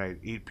Saturday night,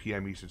 8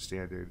 p.m. Eastern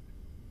Standard.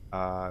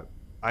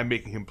 I'm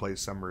making him play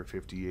Summer of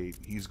 58.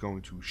 He's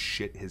going to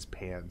shit his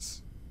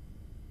pants.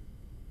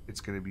 It's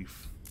going to be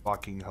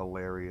fucking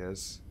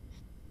hilarious.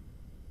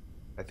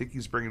 I think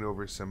he's bringing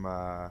over some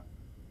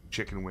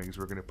chicken wings.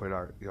 We're going to put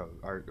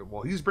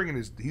well, he's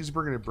bringing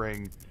to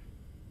bring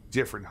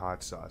different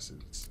hot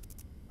sauces.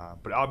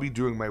 But I'll be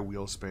doing my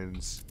wheel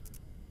spins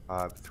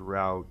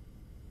throughout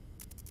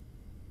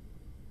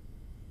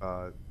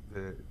the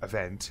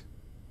event,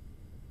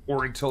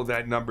 or until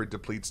that number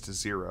depletes to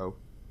 0.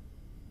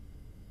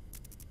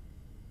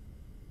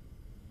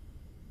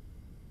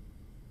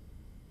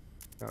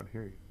 Down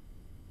here.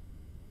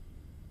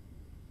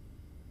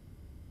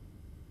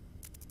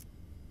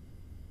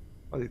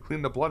 Oh, they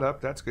cleaned the blood up.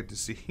 That's good to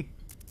see.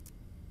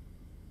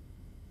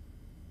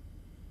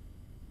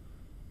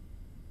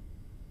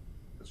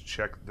 Let's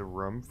check the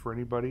room for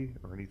anybody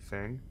or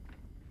anything.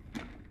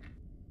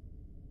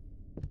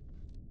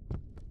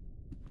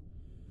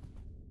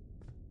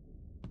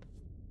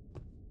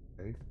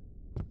 Okay.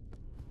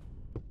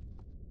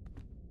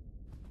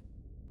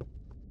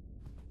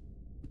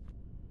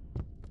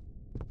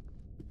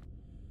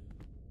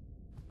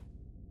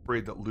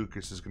 Afraid that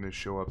Lucas is going to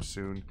show up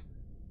soon.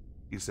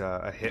 He's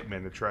a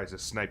hitman that tries to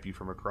snipe you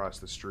from across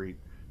the street.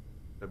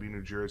 W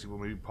New Jersey will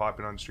maybe pop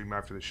in on stream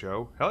after the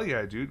show. Hell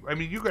yeah, dude. I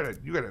mean, you got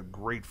a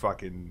great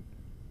fucking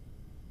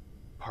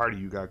party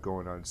you got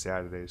going on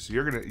Saturday, so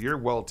you're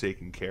well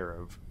taken care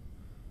of.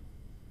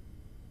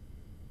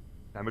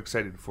 I'm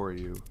excited for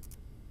you.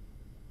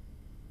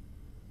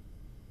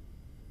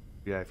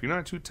 Yeah, if you're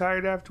not too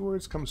tired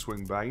afterwards, come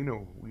swing by. You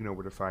know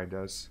where to find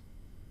us.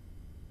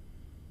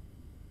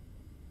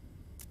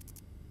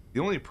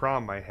 The only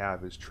problem I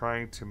have is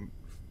trying to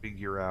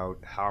figure out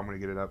how I'm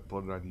going to get it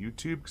uploaded on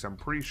YouTube, because I'm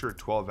pretty sure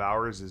 12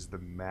 hours is the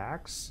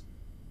max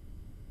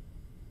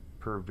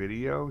per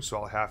video,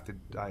 so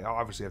I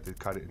obviously have to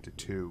cut it into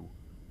 2.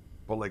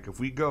 But like if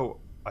we go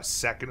a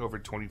second over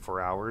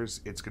 24 hours,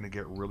 it's going to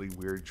get really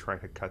weird trying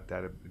to cut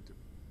that into...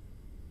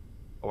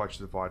 I'll watch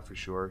the VOD for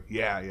sure.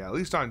 Yeah, at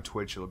least on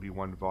Twitch it'll be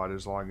one VOD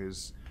as long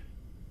as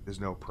there's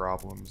no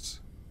problems.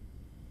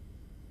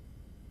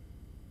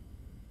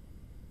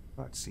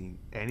 Not seeing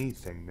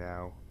anything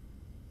now.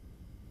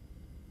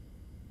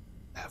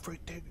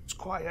 Everything is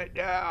quiet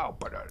now.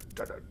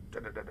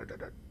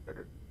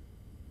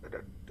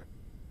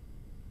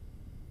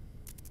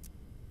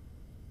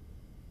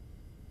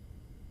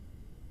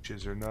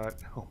 Chiz or not.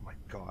 Oh my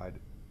god.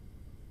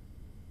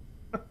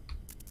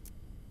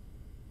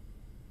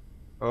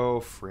 Oh,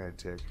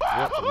 Frantic.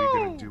 What are we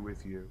gonna do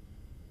with you?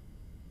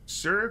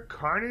 Sir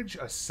Carnage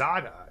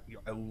Asada.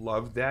 I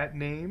love that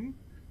name.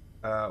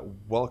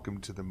 Welcome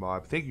to the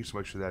mob. Thank you so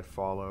much for that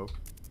follow.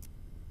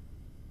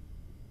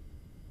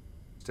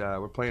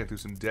 We're playing through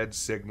some Dead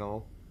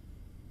Signal.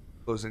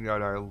 Closing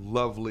out our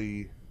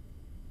lovely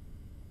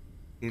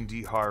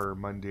indie horror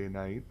Monday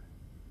night.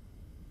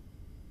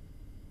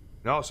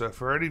 And also,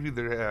 for any of you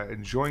that are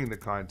enjoying the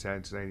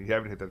content and you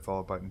haven't hit that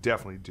follow button,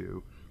 definitely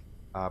do.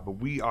 But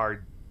we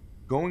are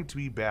going to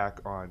be back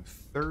on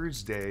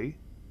Thursday,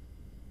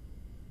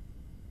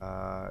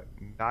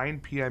 9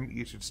 p.m.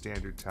 Eastern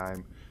Standard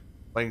Time,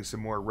 playing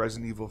some more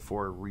Resident Evil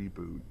 4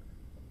 Reboot.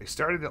 I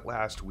started it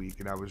last week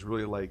and I was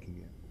really liking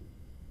it.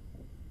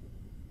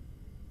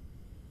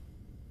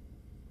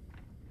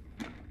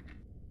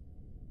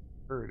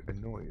 Heard a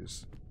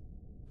noise.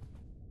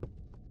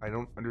 I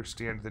don't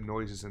understand the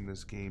noises in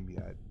this game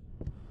yet.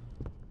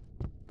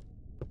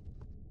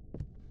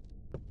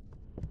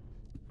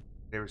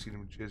 Never seen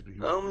him jizz, but he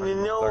was stuck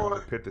in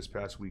the pit this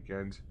past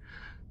weekend.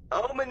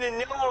 Open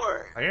the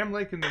door! I am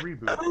liking the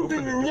reboot.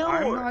 Open the door.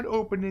 I'm not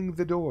opening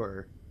the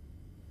door.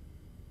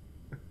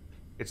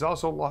 It's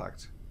also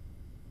locked.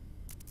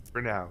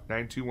 For now.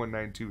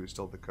 92192 is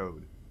still the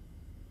code.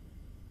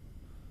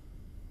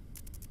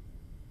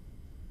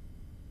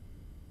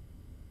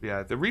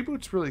 Yeah, the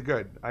reboot's really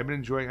good. I've been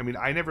enjoying... I mean,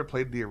 I never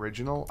played the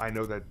original. I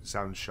know that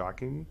sounds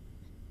shocking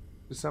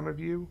to some of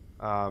you.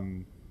 I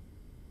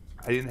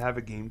didn't have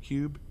a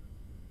GameCube,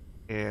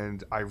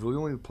 and I really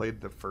only played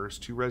the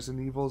first 2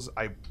 Resident Evils.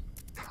 I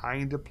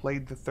kind of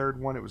played the third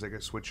one. It was like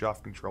a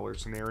switch-off controller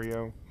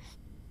scenario.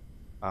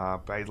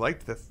 But I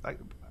liked the...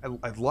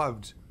 I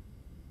loved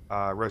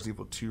Resident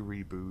Evil 2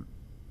 Reboot.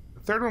 The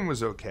third one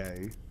was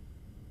okay.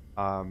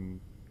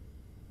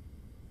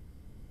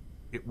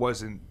 It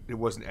wasn't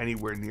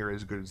anywhere near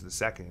as good as the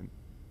second.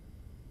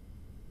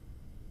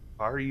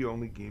 Are you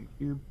only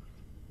GameCube?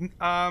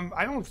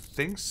 I don't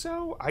think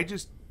so. I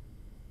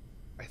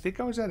think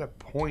I was at a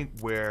point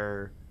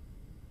where...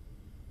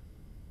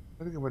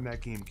 I think when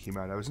that game came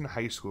out. I was in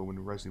high school when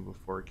Resident Evil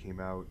 4 came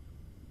out.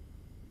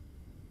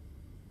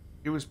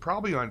 It was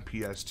probably on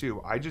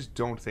PS2. I just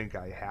don't think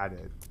I had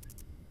it.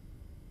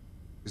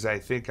 Because I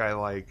think I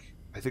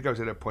was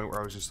at a point where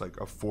I was just like,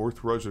 a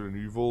 4th Resident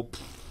Evil?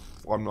 Pfft,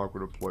 I'm not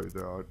going to play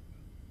that.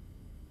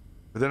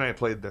 But then I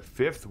played the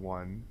 5th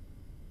one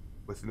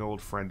with an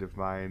old friend of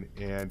mine,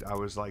 and I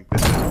was like,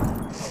 this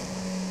is...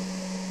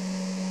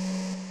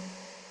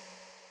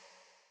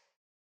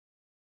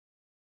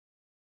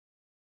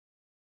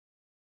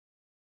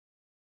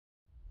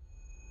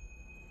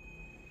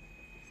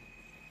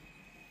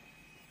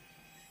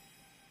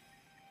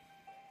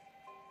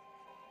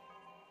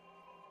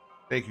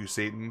 Thank you,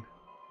 Satan.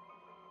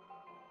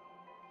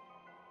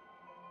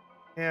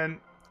 And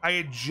I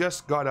had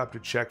just got up to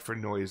check for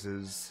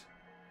noises.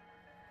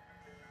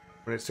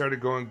 When it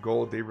started going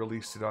gold, they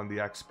released it on the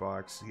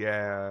Xbox.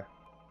 Yeah.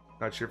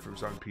 Not sure if it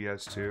was on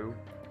PS2.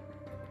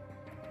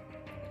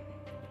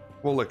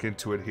 We'll look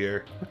into it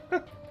here.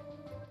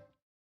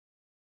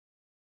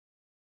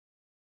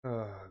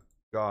 Oh,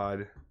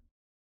 God.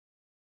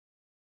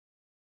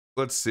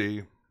 Let's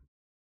see.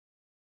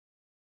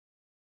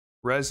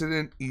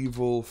 Resident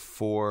Evil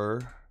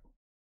 4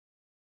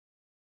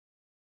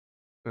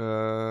 It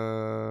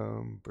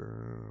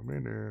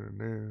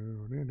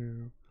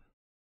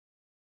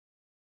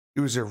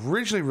was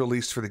originally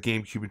released for the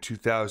GameCube in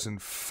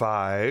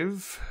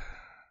 2005.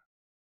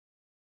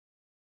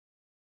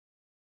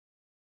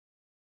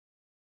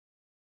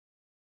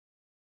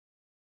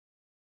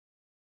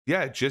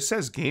 Yeah, it just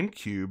says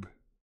GameCube.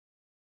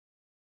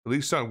 At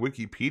least on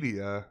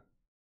Wikipedia.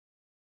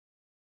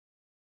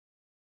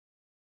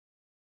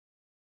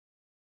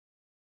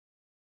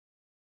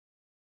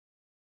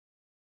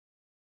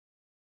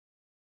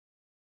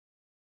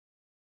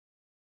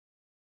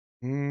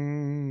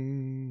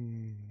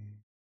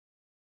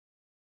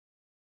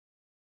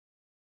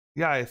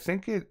 Yeah, I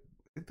think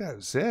that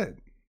was it.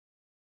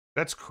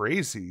 That's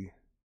crazy.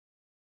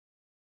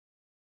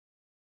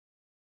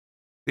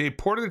 They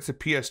ported it to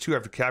PS2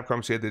 after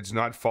Capcom said that it does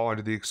not fall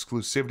under the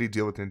exclusivity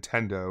deal with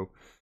Nintendo.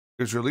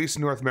 It was released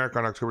in North America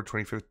on October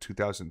 25th,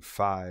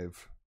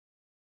 2005.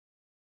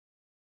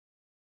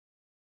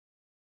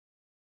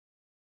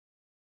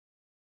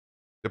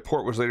 The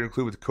port was later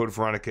included with Code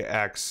Veronica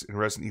X and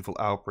Resident Evil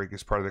Outbreak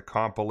as part of the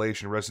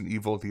compilation Resident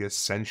Evil The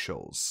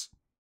Essentials.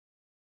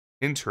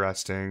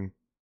 Interesting.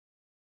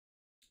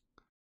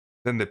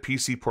 Then the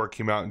PC port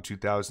came out in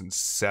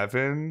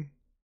 2007.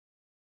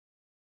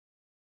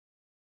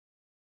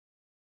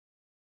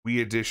 Wii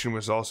Edition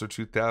was also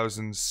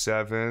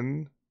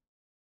 2007.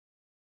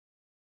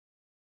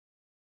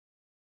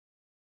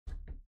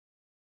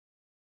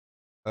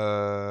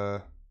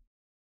 And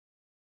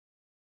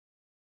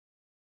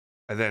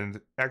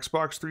then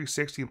Xbox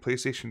 360 and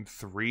PlayStation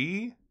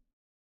 3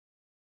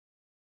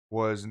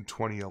 was in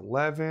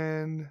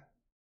 2011.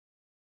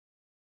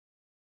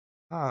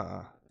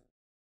 And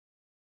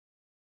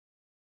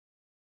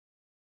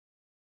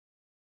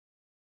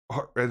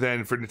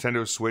then for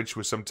Nintendo Switch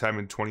was sometime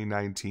in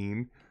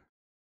 2019.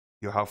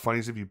 You know, how funny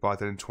is it if you bought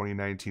that in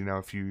 2019, now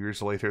a few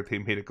years later, they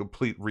made a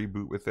complete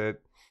reboot with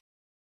it.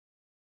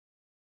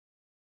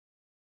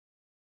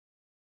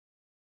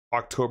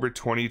 October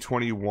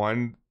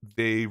 2021,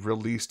 they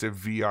released a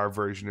VR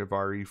version of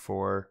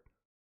RE4.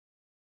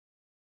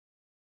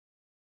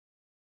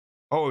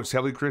 Oh, it's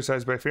heavily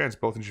criticized by fans,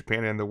 both in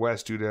Japan and the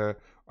West, due to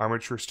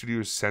Armature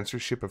Studios'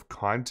 censorship of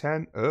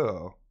content.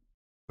 Oh.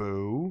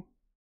 Boo.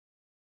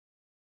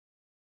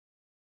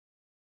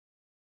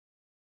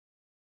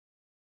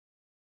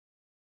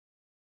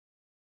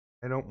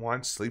 I don't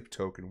want Sleep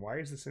Token. Why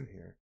is this in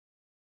here?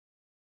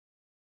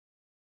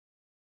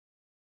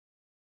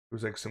 It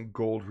was like some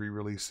gold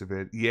re-release of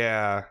it.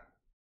 Yeah.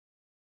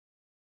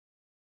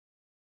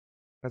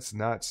 That's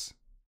nuts.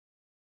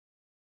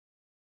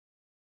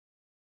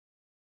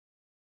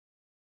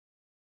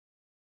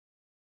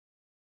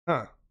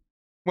 Huh.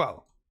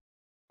 Well,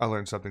 I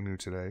learned something new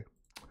today.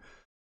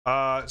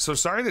 So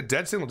sorry the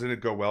Dead Signal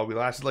didn't go well. We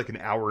lasted like an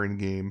hour in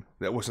game.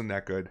 That wasn't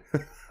that good.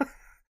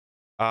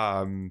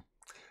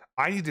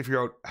 I need to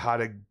figure out how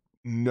to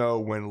know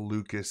when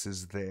Lucas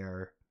is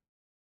there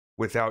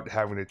without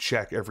having to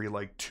check every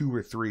like 2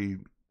 or 3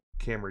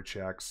 camera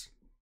checks.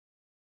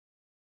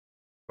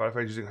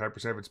 Spotify using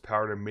 100% of its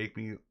power to make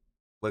me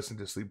listen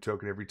to Sleep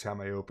Token every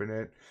time I open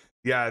it.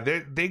 Yeah,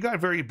 they got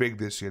very big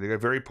this year. They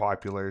got very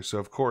popular. So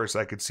of course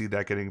I could see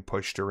that getting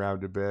pushed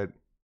around a bit.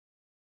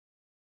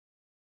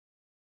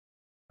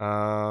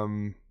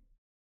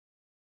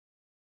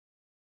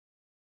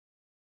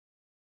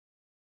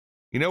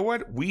 You know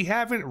what? We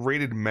haven't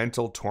rated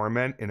Mental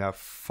Torment in a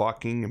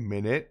fucking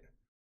minute.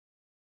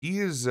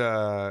 He's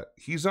on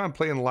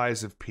Playing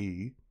Lies of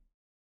P,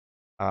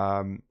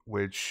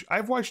 which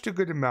I've watched a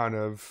good amount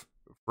of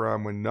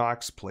from when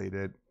Nox played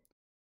it.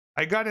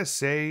 I gotta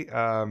say,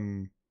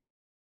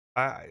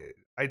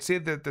 I'd say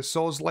that the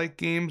Souls-like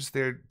games,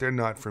 they're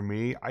not for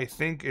me. I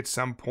think at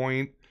some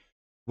point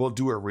we'll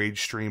do a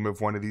rage stream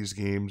of one of these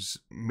games,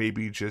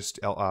 maybe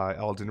just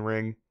Elden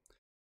Ring.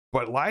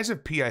 But Lies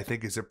of P, I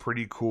think, is a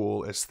pretty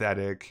cool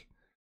aesthetic.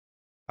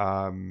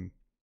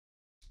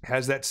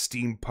 Has that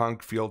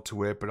steampunk feel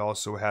to it, but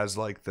also has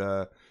like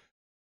the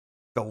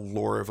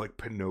lore of like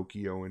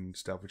Pinocchio and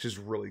stuff, which is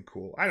really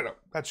cool. I don't know.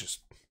 I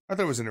thought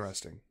it was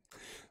interesting.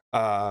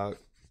 But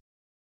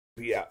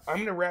yeah, I'm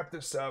gonna wrap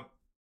this up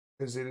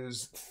because it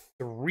is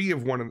 3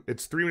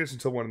 minutes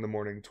until 1 in the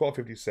morning,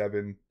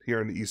 12:57 here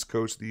on the East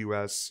Coast of the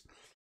US.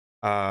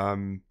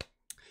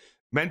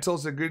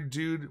 Mental's a good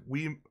dude.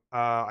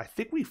 I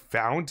think we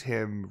found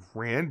him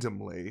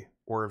randomly,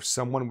 or if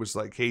someone was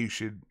like, hey, you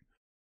should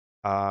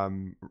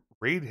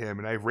raid him,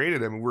 and I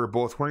raided him, and we were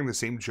both wearing the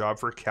same Job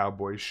for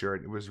Cowboy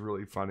shirt. It was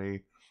really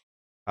funny.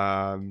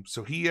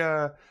 So he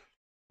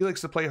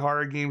likes to play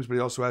horror games, but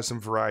he also has some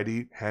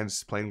variety,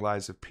 hence Playing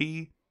Lies of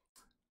P.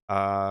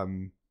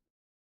 Alexa,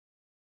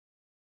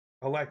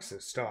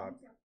 stop.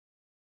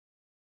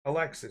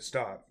 Alexa,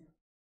 stop.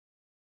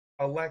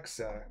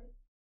 Alexa,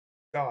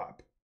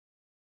 stop.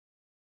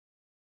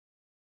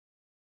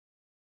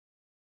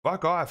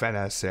 Fuck off,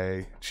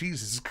 NSA.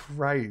 Jesus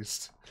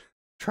Christ.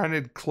 Trying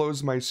to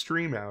close my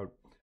stream out.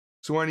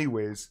 So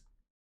anyways,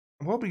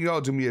 I'm hoping you all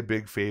do me a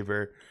big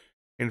favor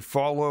and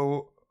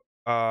follow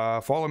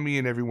follow me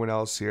and everyone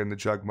else here in the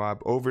Jug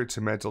Mob over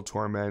to Mental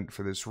Torment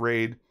for this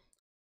raid.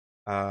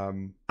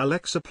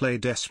 Alexa, play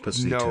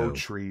Despacito. No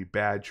tree,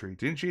 bad tree.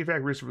 Didn't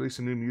JFAC recently release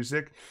some new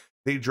music?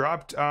 They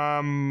dropped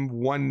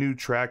one new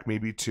track,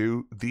 maybe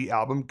two. The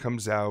album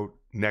comes out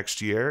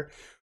next year,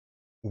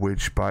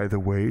 which, by the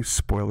way,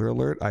 spoiler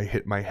alert, I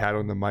hit my hat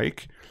on the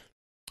mic.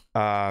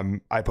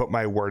 I put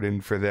my word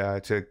in for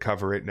that to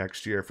cover it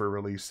next year for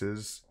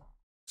releases.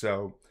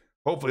 So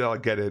hopefully I'll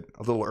get it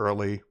a little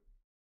early.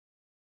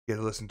 Get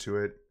to listen to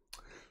it.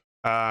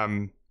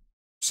 So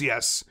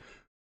yes,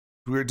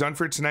 we were done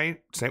for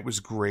tonight. Tonight was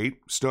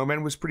great.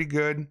 Snowmen was pretty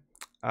good.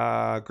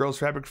 Girls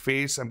Fabric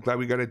Face, I'm glad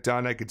we got it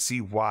done. I could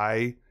see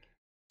why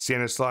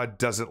Stanislaw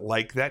doesn't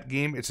like that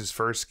game. It's his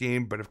first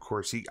game, but of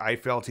course I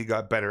felt he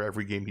got better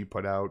every game he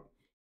put out.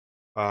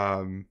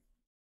 And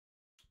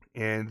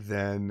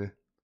then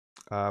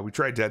we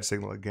tried Dead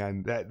Signal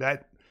again.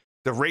 That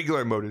the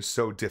regular mode is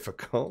so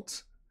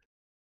difficult.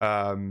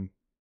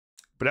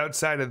 But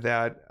outside of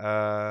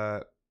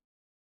that,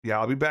 yeah,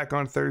 I'll be back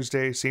on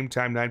Thursday, same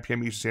time, 9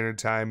 p.m. Eastern Standard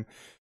Time.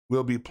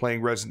 We'll be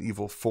playing Resident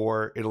Evil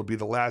 4. It'll be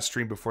the last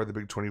stream before the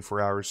big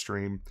 24-hour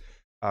stream,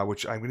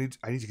 which I need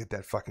to get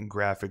that fucking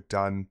graphic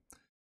done.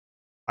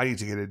 I need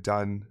to get it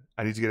done.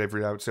 I need to get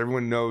everything out so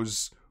everyone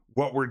knows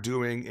what we're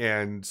doing,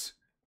 and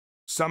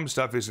some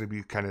stuff is going to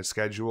be kind of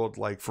scheduled.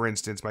 Like, for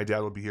instance, my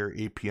dad will be here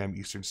 8 p.m.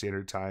 Eastern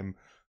Standard Time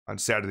on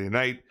Saturday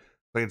night,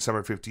 playing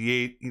Summer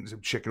 58, eating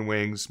some chicken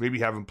wings, maybe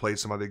have him play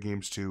some other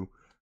games too.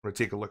 I'm going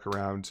to take a look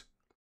around.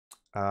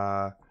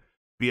 But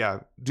yeah,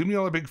 do me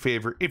all a big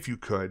favor, if you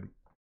could.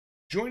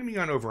 Join me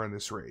over on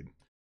this raid.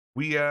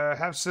 We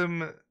have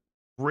some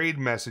raid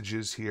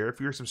messages here. If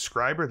you're a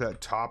subscriber,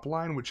 that top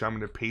line, which I'm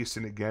going to paste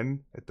in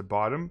again at the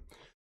bottom,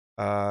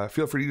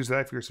 feel free to use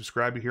that if you're a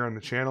subscriber here on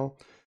the channel.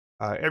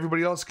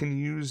 Everybody else can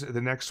use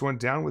the next one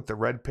down with the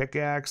red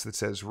pickaxe that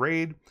says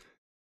raid,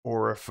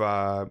 or if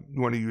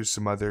you want to use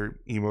some other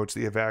emotes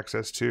that you have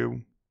access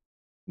to,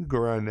 go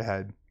right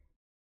ahead.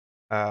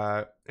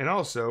 And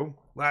also,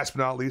 last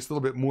but not least, a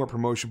little bit more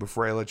promotion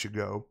before I let you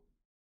go.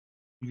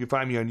 You can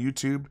find me on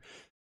YouTube.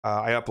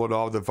 I upload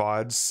all the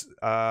VODs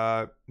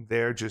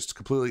there, just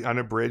completely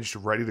unabridged,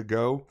 ready to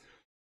go.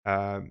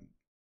 And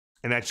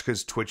that's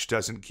because Twitch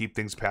doesn't keep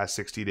things past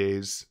 60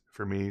 days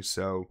for me.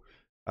 So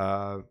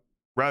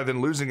rather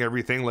than losing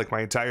everything like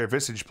my entire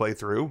Visage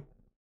playthrough,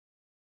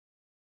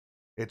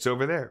 it's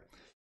over there.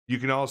 You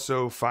can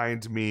also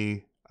find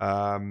me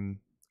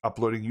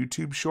uploading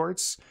YouTube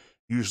shorts,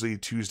 usually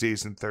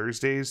Tuesdays and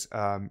Thursdays.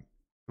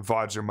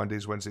 VODs are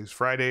Mondays, Wednesdays,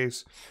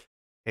 Fridays.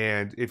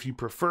 And if you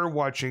prefer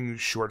watching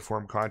short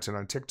form content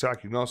on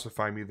TikTok, you can also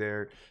find me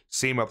there.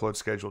 Same upload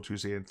schedule,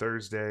 Tuesday and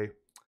Thursday.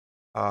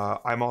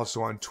 I'm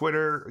also on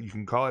Twitter. You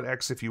can call it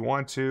X if you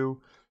want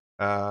to.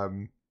 I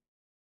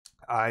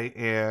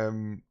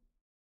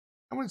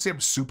wouldn't say I'm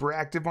super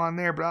active on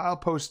there, but I'll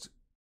post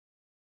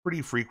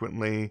pretty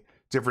frequently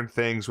different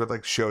things with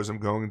like shows I'm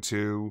going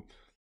to.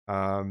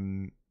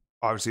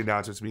 Obviously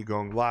announcements of me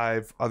going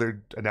live,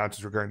 other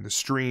announcements regarding the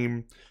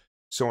stream,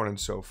 so on and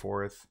so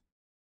forth.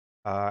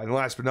 And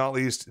last but not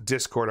least,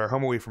 Discord, our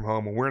home away from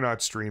home. When we're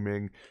not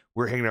streaming,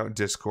 we're hanging out in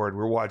Discord.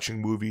 We're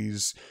watching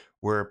movies.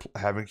 We're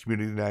having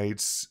community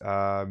nights.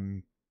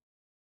 The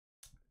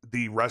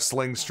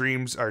wrestling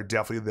streams are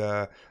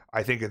definitely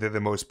I think they're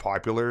the most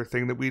popular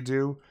thing that we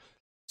do.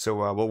 So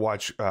we'll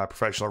watch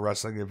professional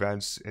wrestling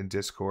events in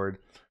Discord.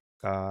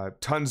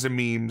 Tons of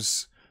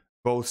memes,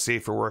 both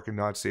safe for work and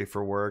not safe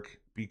for work.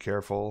 Be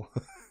careful.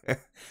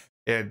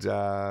 And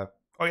oh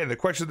yeah, the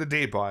question of the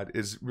day bot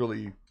is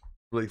really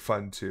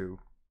fun too.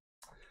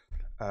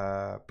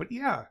 But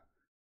yeah,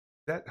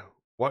 that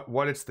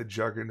what it's the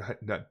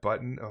Juggernaut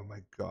button. Oh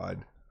my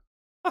god.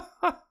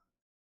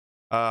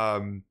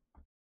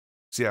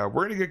 So yeah,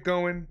 we're gonna get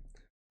going.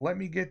 Let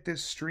me get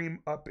this stream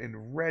up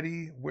and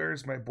ready.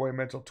 Where's my boy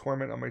Mental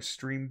Torment on my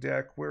stream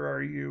deck? Where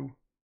are you?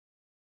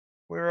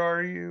 Where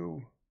are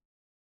you?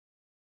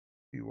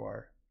 You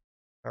are.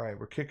 All right,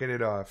 we're kicking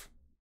it off.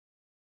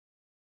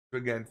 So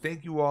again,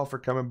 thank you all for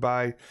coming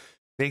by.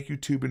 Thank you,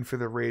 Tubin, for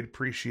the raid.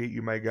 Appreciate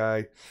you, my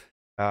guy.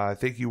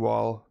 Thank you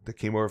all that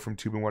came over from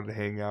Tubin, wanted to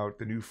hang out.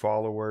 The new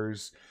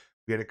followers.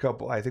 We had a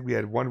couple. I think we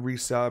had 1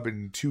 resub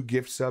and 2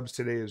 gift subs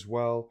today as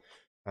well.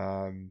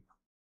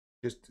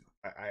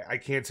 I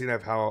can't say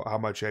enough how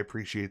much I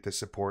appreciate the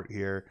support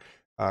here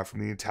from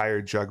the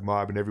entire Jug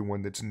Mob and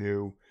everyone that's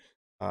new.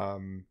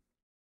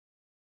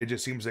 It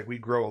just seems like we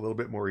grow a little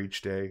bit more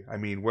each day. I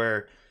mean,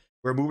 we're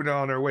moving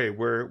on our way.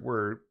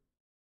 We're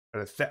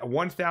at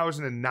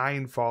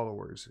 1,009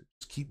 followers.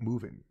 Just keep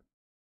moving.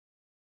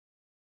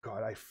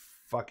 God, I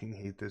fucking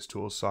hate this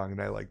Tool song,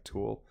 and I like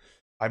Tool.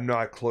 I'm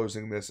not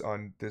closing this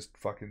on this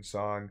fucking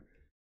song.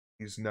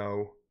 Please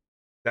no.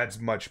 That's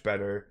much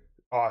better.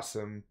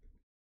 Awesome.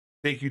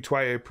 Thank you, Twy.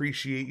 I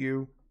appreciate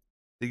you.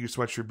 Thank you so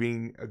much for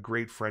being a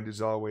great friend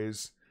as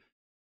always.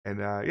 And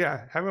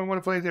yeah, have a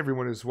wonderful night to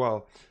everyone as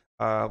well.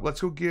 Let's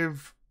go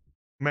give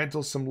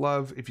Mental some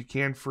love if you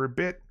can for a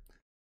bit.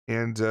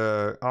 And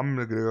I'm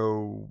gonna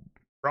go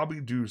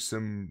Probably do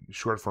some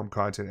short form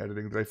content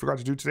editing that I forgot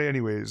to do today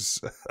anyways.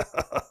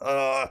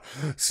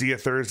 See you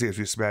Thursday as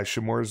we smash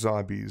some more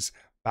zombies.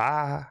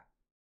 Bye.